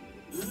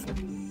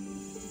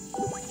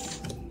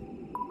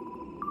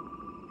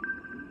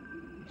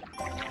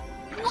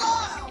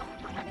 Whoa!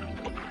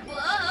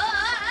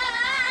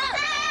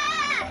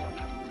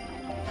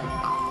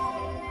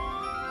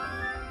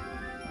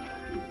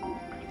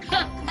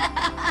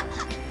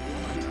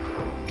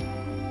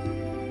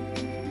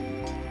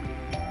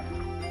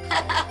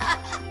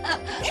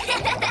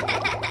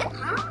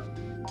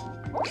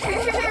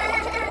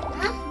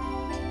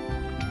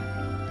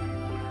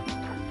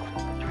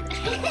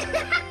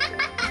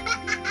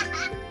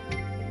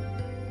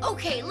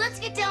 Okay, let's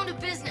get down to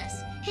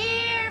business.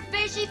 Here,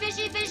 fishy,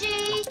 fishy,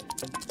 fishy.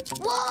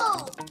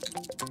 Whoa!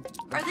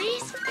 Are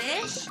these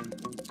fish?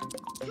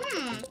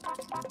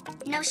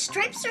 No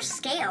stripes or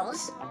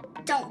scales.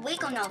 Don't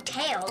wiggle no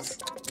tails.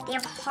 They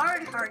have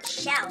hard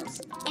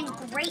shells and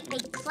great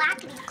big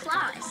clackety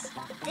claws.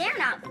 They're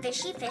not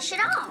fishy fish at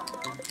all.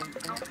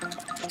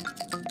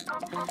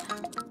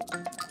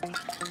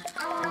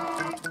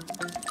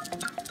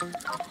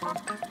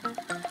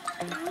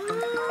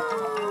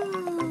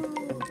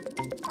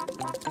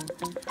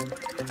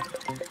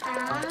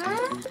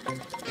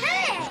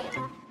 Hey!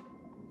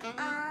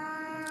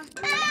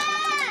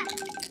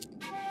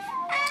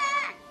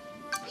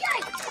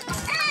 Yikes!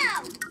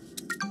 Ow!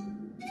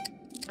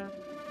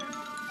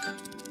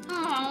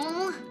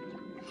 Oh,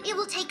 it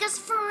will take us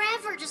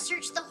forever to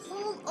search the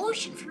whole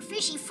ocean for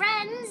fishy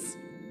friends.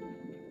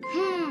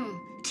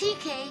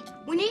 TK,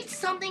 we need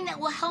something that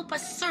will help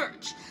us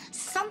search.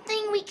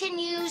 Something we can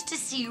use to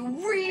see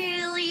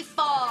really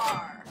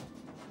far.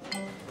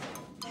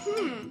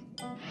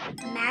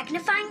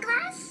 Magnifying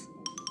glass?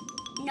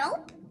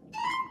 Nope.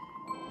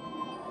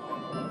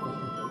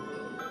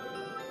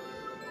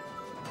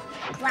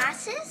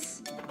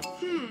 Glasses?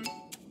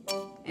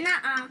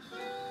 Nuh-uh.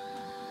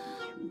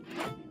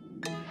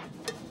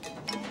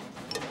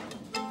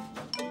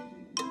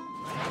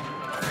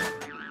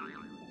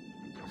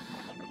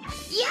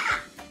 Yeah!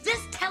 This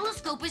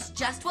telescope is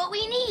just what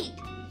we need.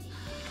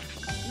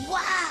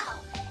 Wow!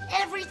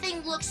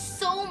 Everything looks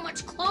so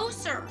much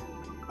closer.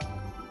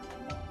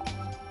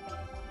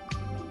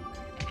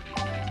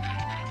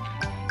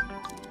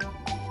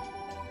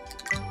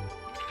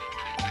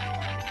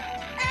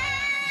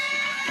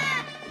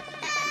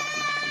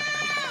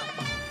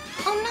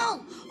 Oh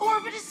no!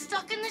 Orbit is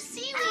stuck in the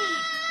seaweed.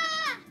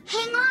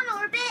 Hang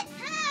on, Orbit.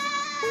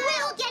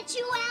 We'll get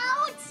you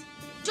out.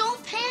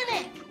 Don't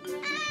panic.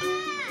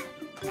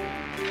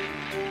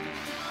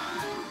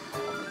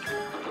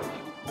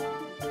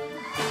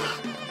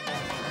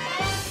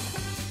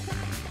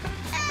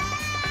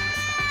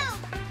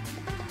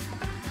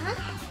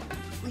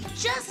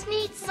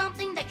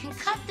 something that can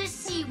cut this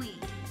seaweed.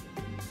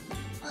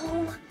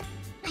 Oh,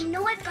 I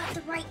know I've got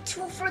the right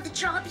tool for the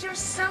job here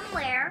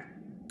somewhere.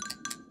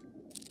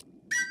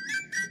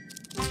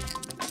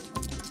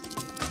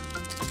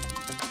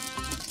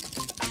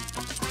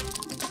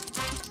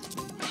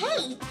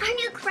 Hey, our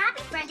new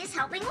crabby friend is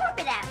helping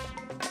Orbit out.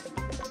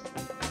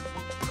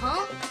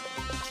 Huh?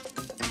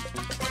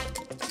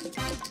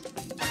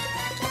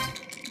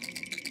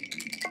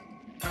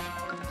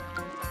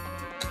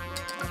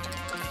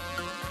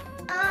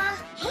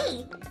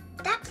 Hey,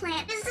 that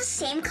plant is the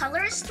same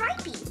color as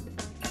Stripey.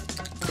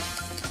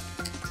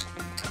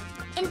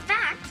 In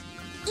fact,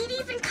 it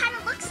even kind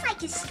of looks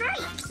like his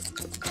stripes.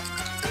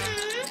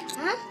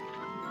 Huh?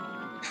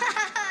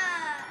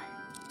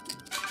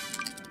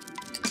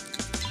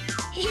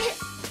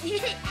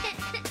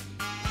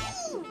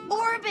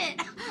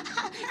 Orbit!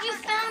 You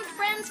found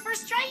friends for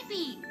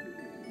Stripey!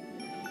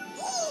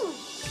 Ooh.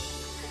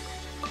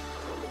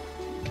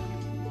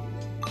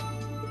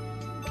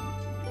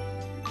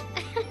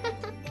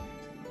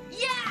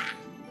 Yeah!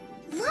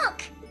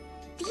 Look!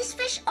 These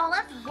fish all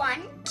have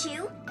 1,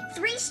 2,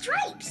 3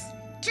 stripes,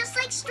 just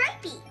like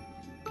Stripey.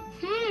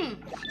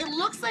 It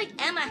looks like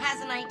Emma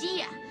has an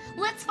idea.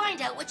 Let's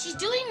find out what she's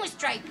doing with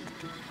Stripey.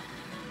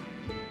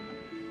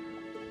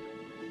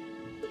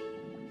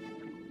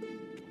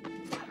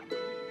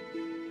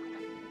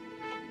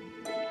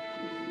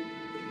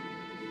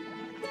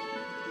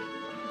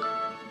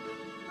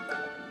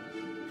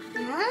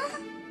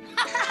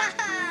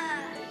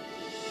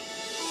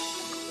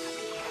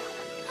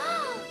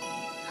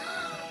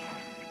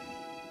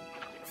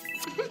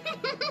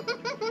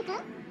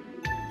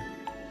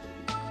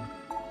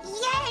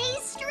 Yay,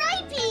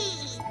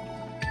 Stripey!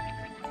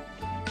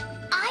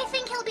 I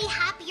think he'll be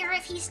happier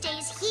if he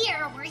stays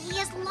here where he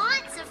has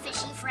lots of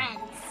fishy friends.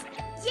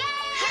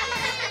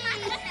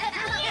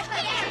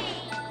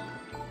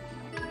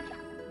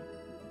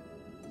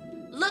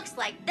 Looks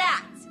like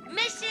that's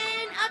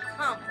mission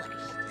accomplished.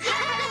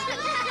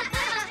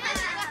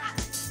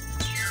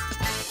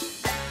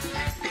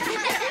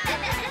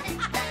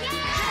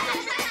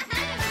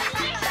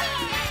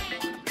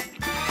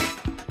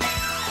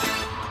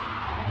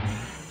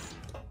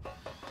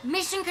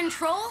 Mission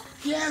control?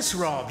 Yes,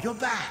 Rob, you're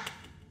back.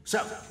 So,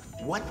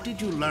 what did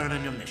you learn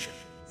on your mission?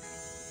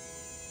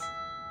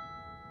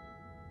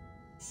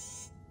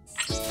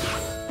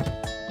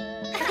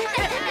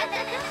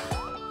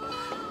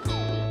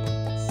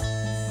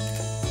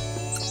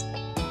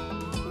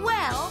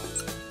 Well,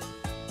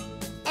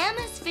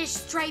 Emma's fish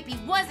Stripey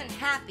wasn't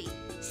happy,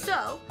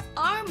 so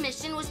our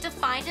mission was to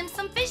find him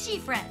some fishy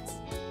friends.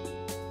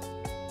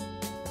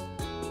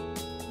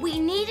 We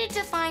needed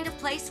to find a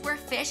place where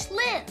fish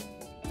live,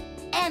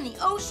 and the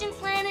ocean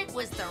planet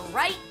was the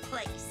right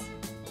place.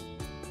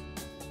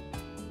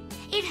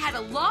 It had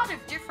a lot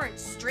of different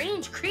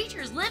strange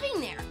creatures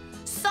living there.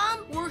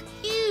 Some were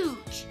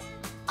huge,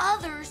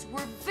 others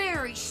were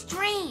very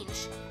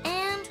strange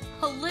and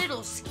a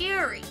little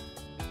scary.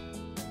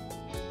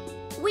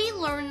 We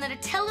learned that a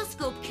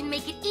telescope can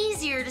make it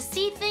easier to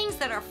see things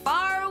that are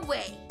far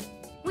away.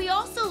 We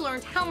also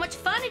learned how much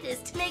fun it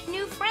is to make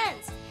new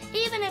friends,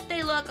 even if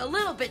they look a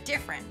little bit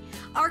different.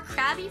 Our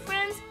crabby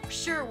friends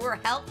sure were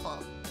helpful.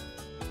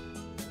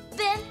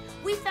 Then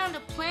we found a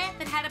plant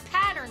that had a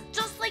pattern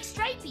just like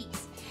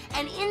Stripey's.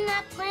 And in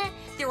that plant,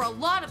 there were a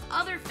lot of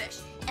other fish,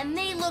 and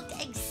they looked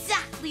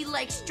exactly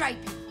like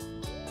Stripey.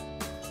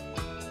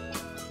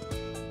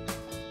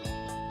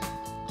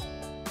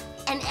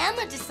 And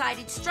Emma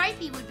decided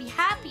Stripey would be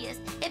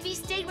happiest if he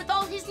stayed with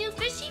all his new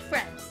fishy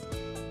friends.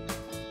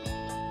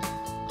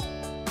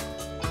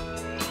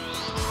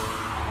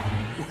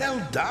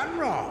 Well done,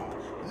 Rob.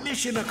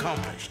 Mission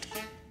accomplished.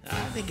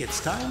 I think it's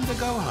time to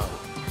go home.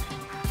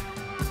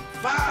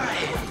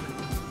 5,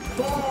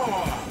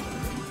 4,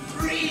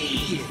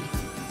 3,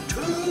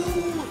 2,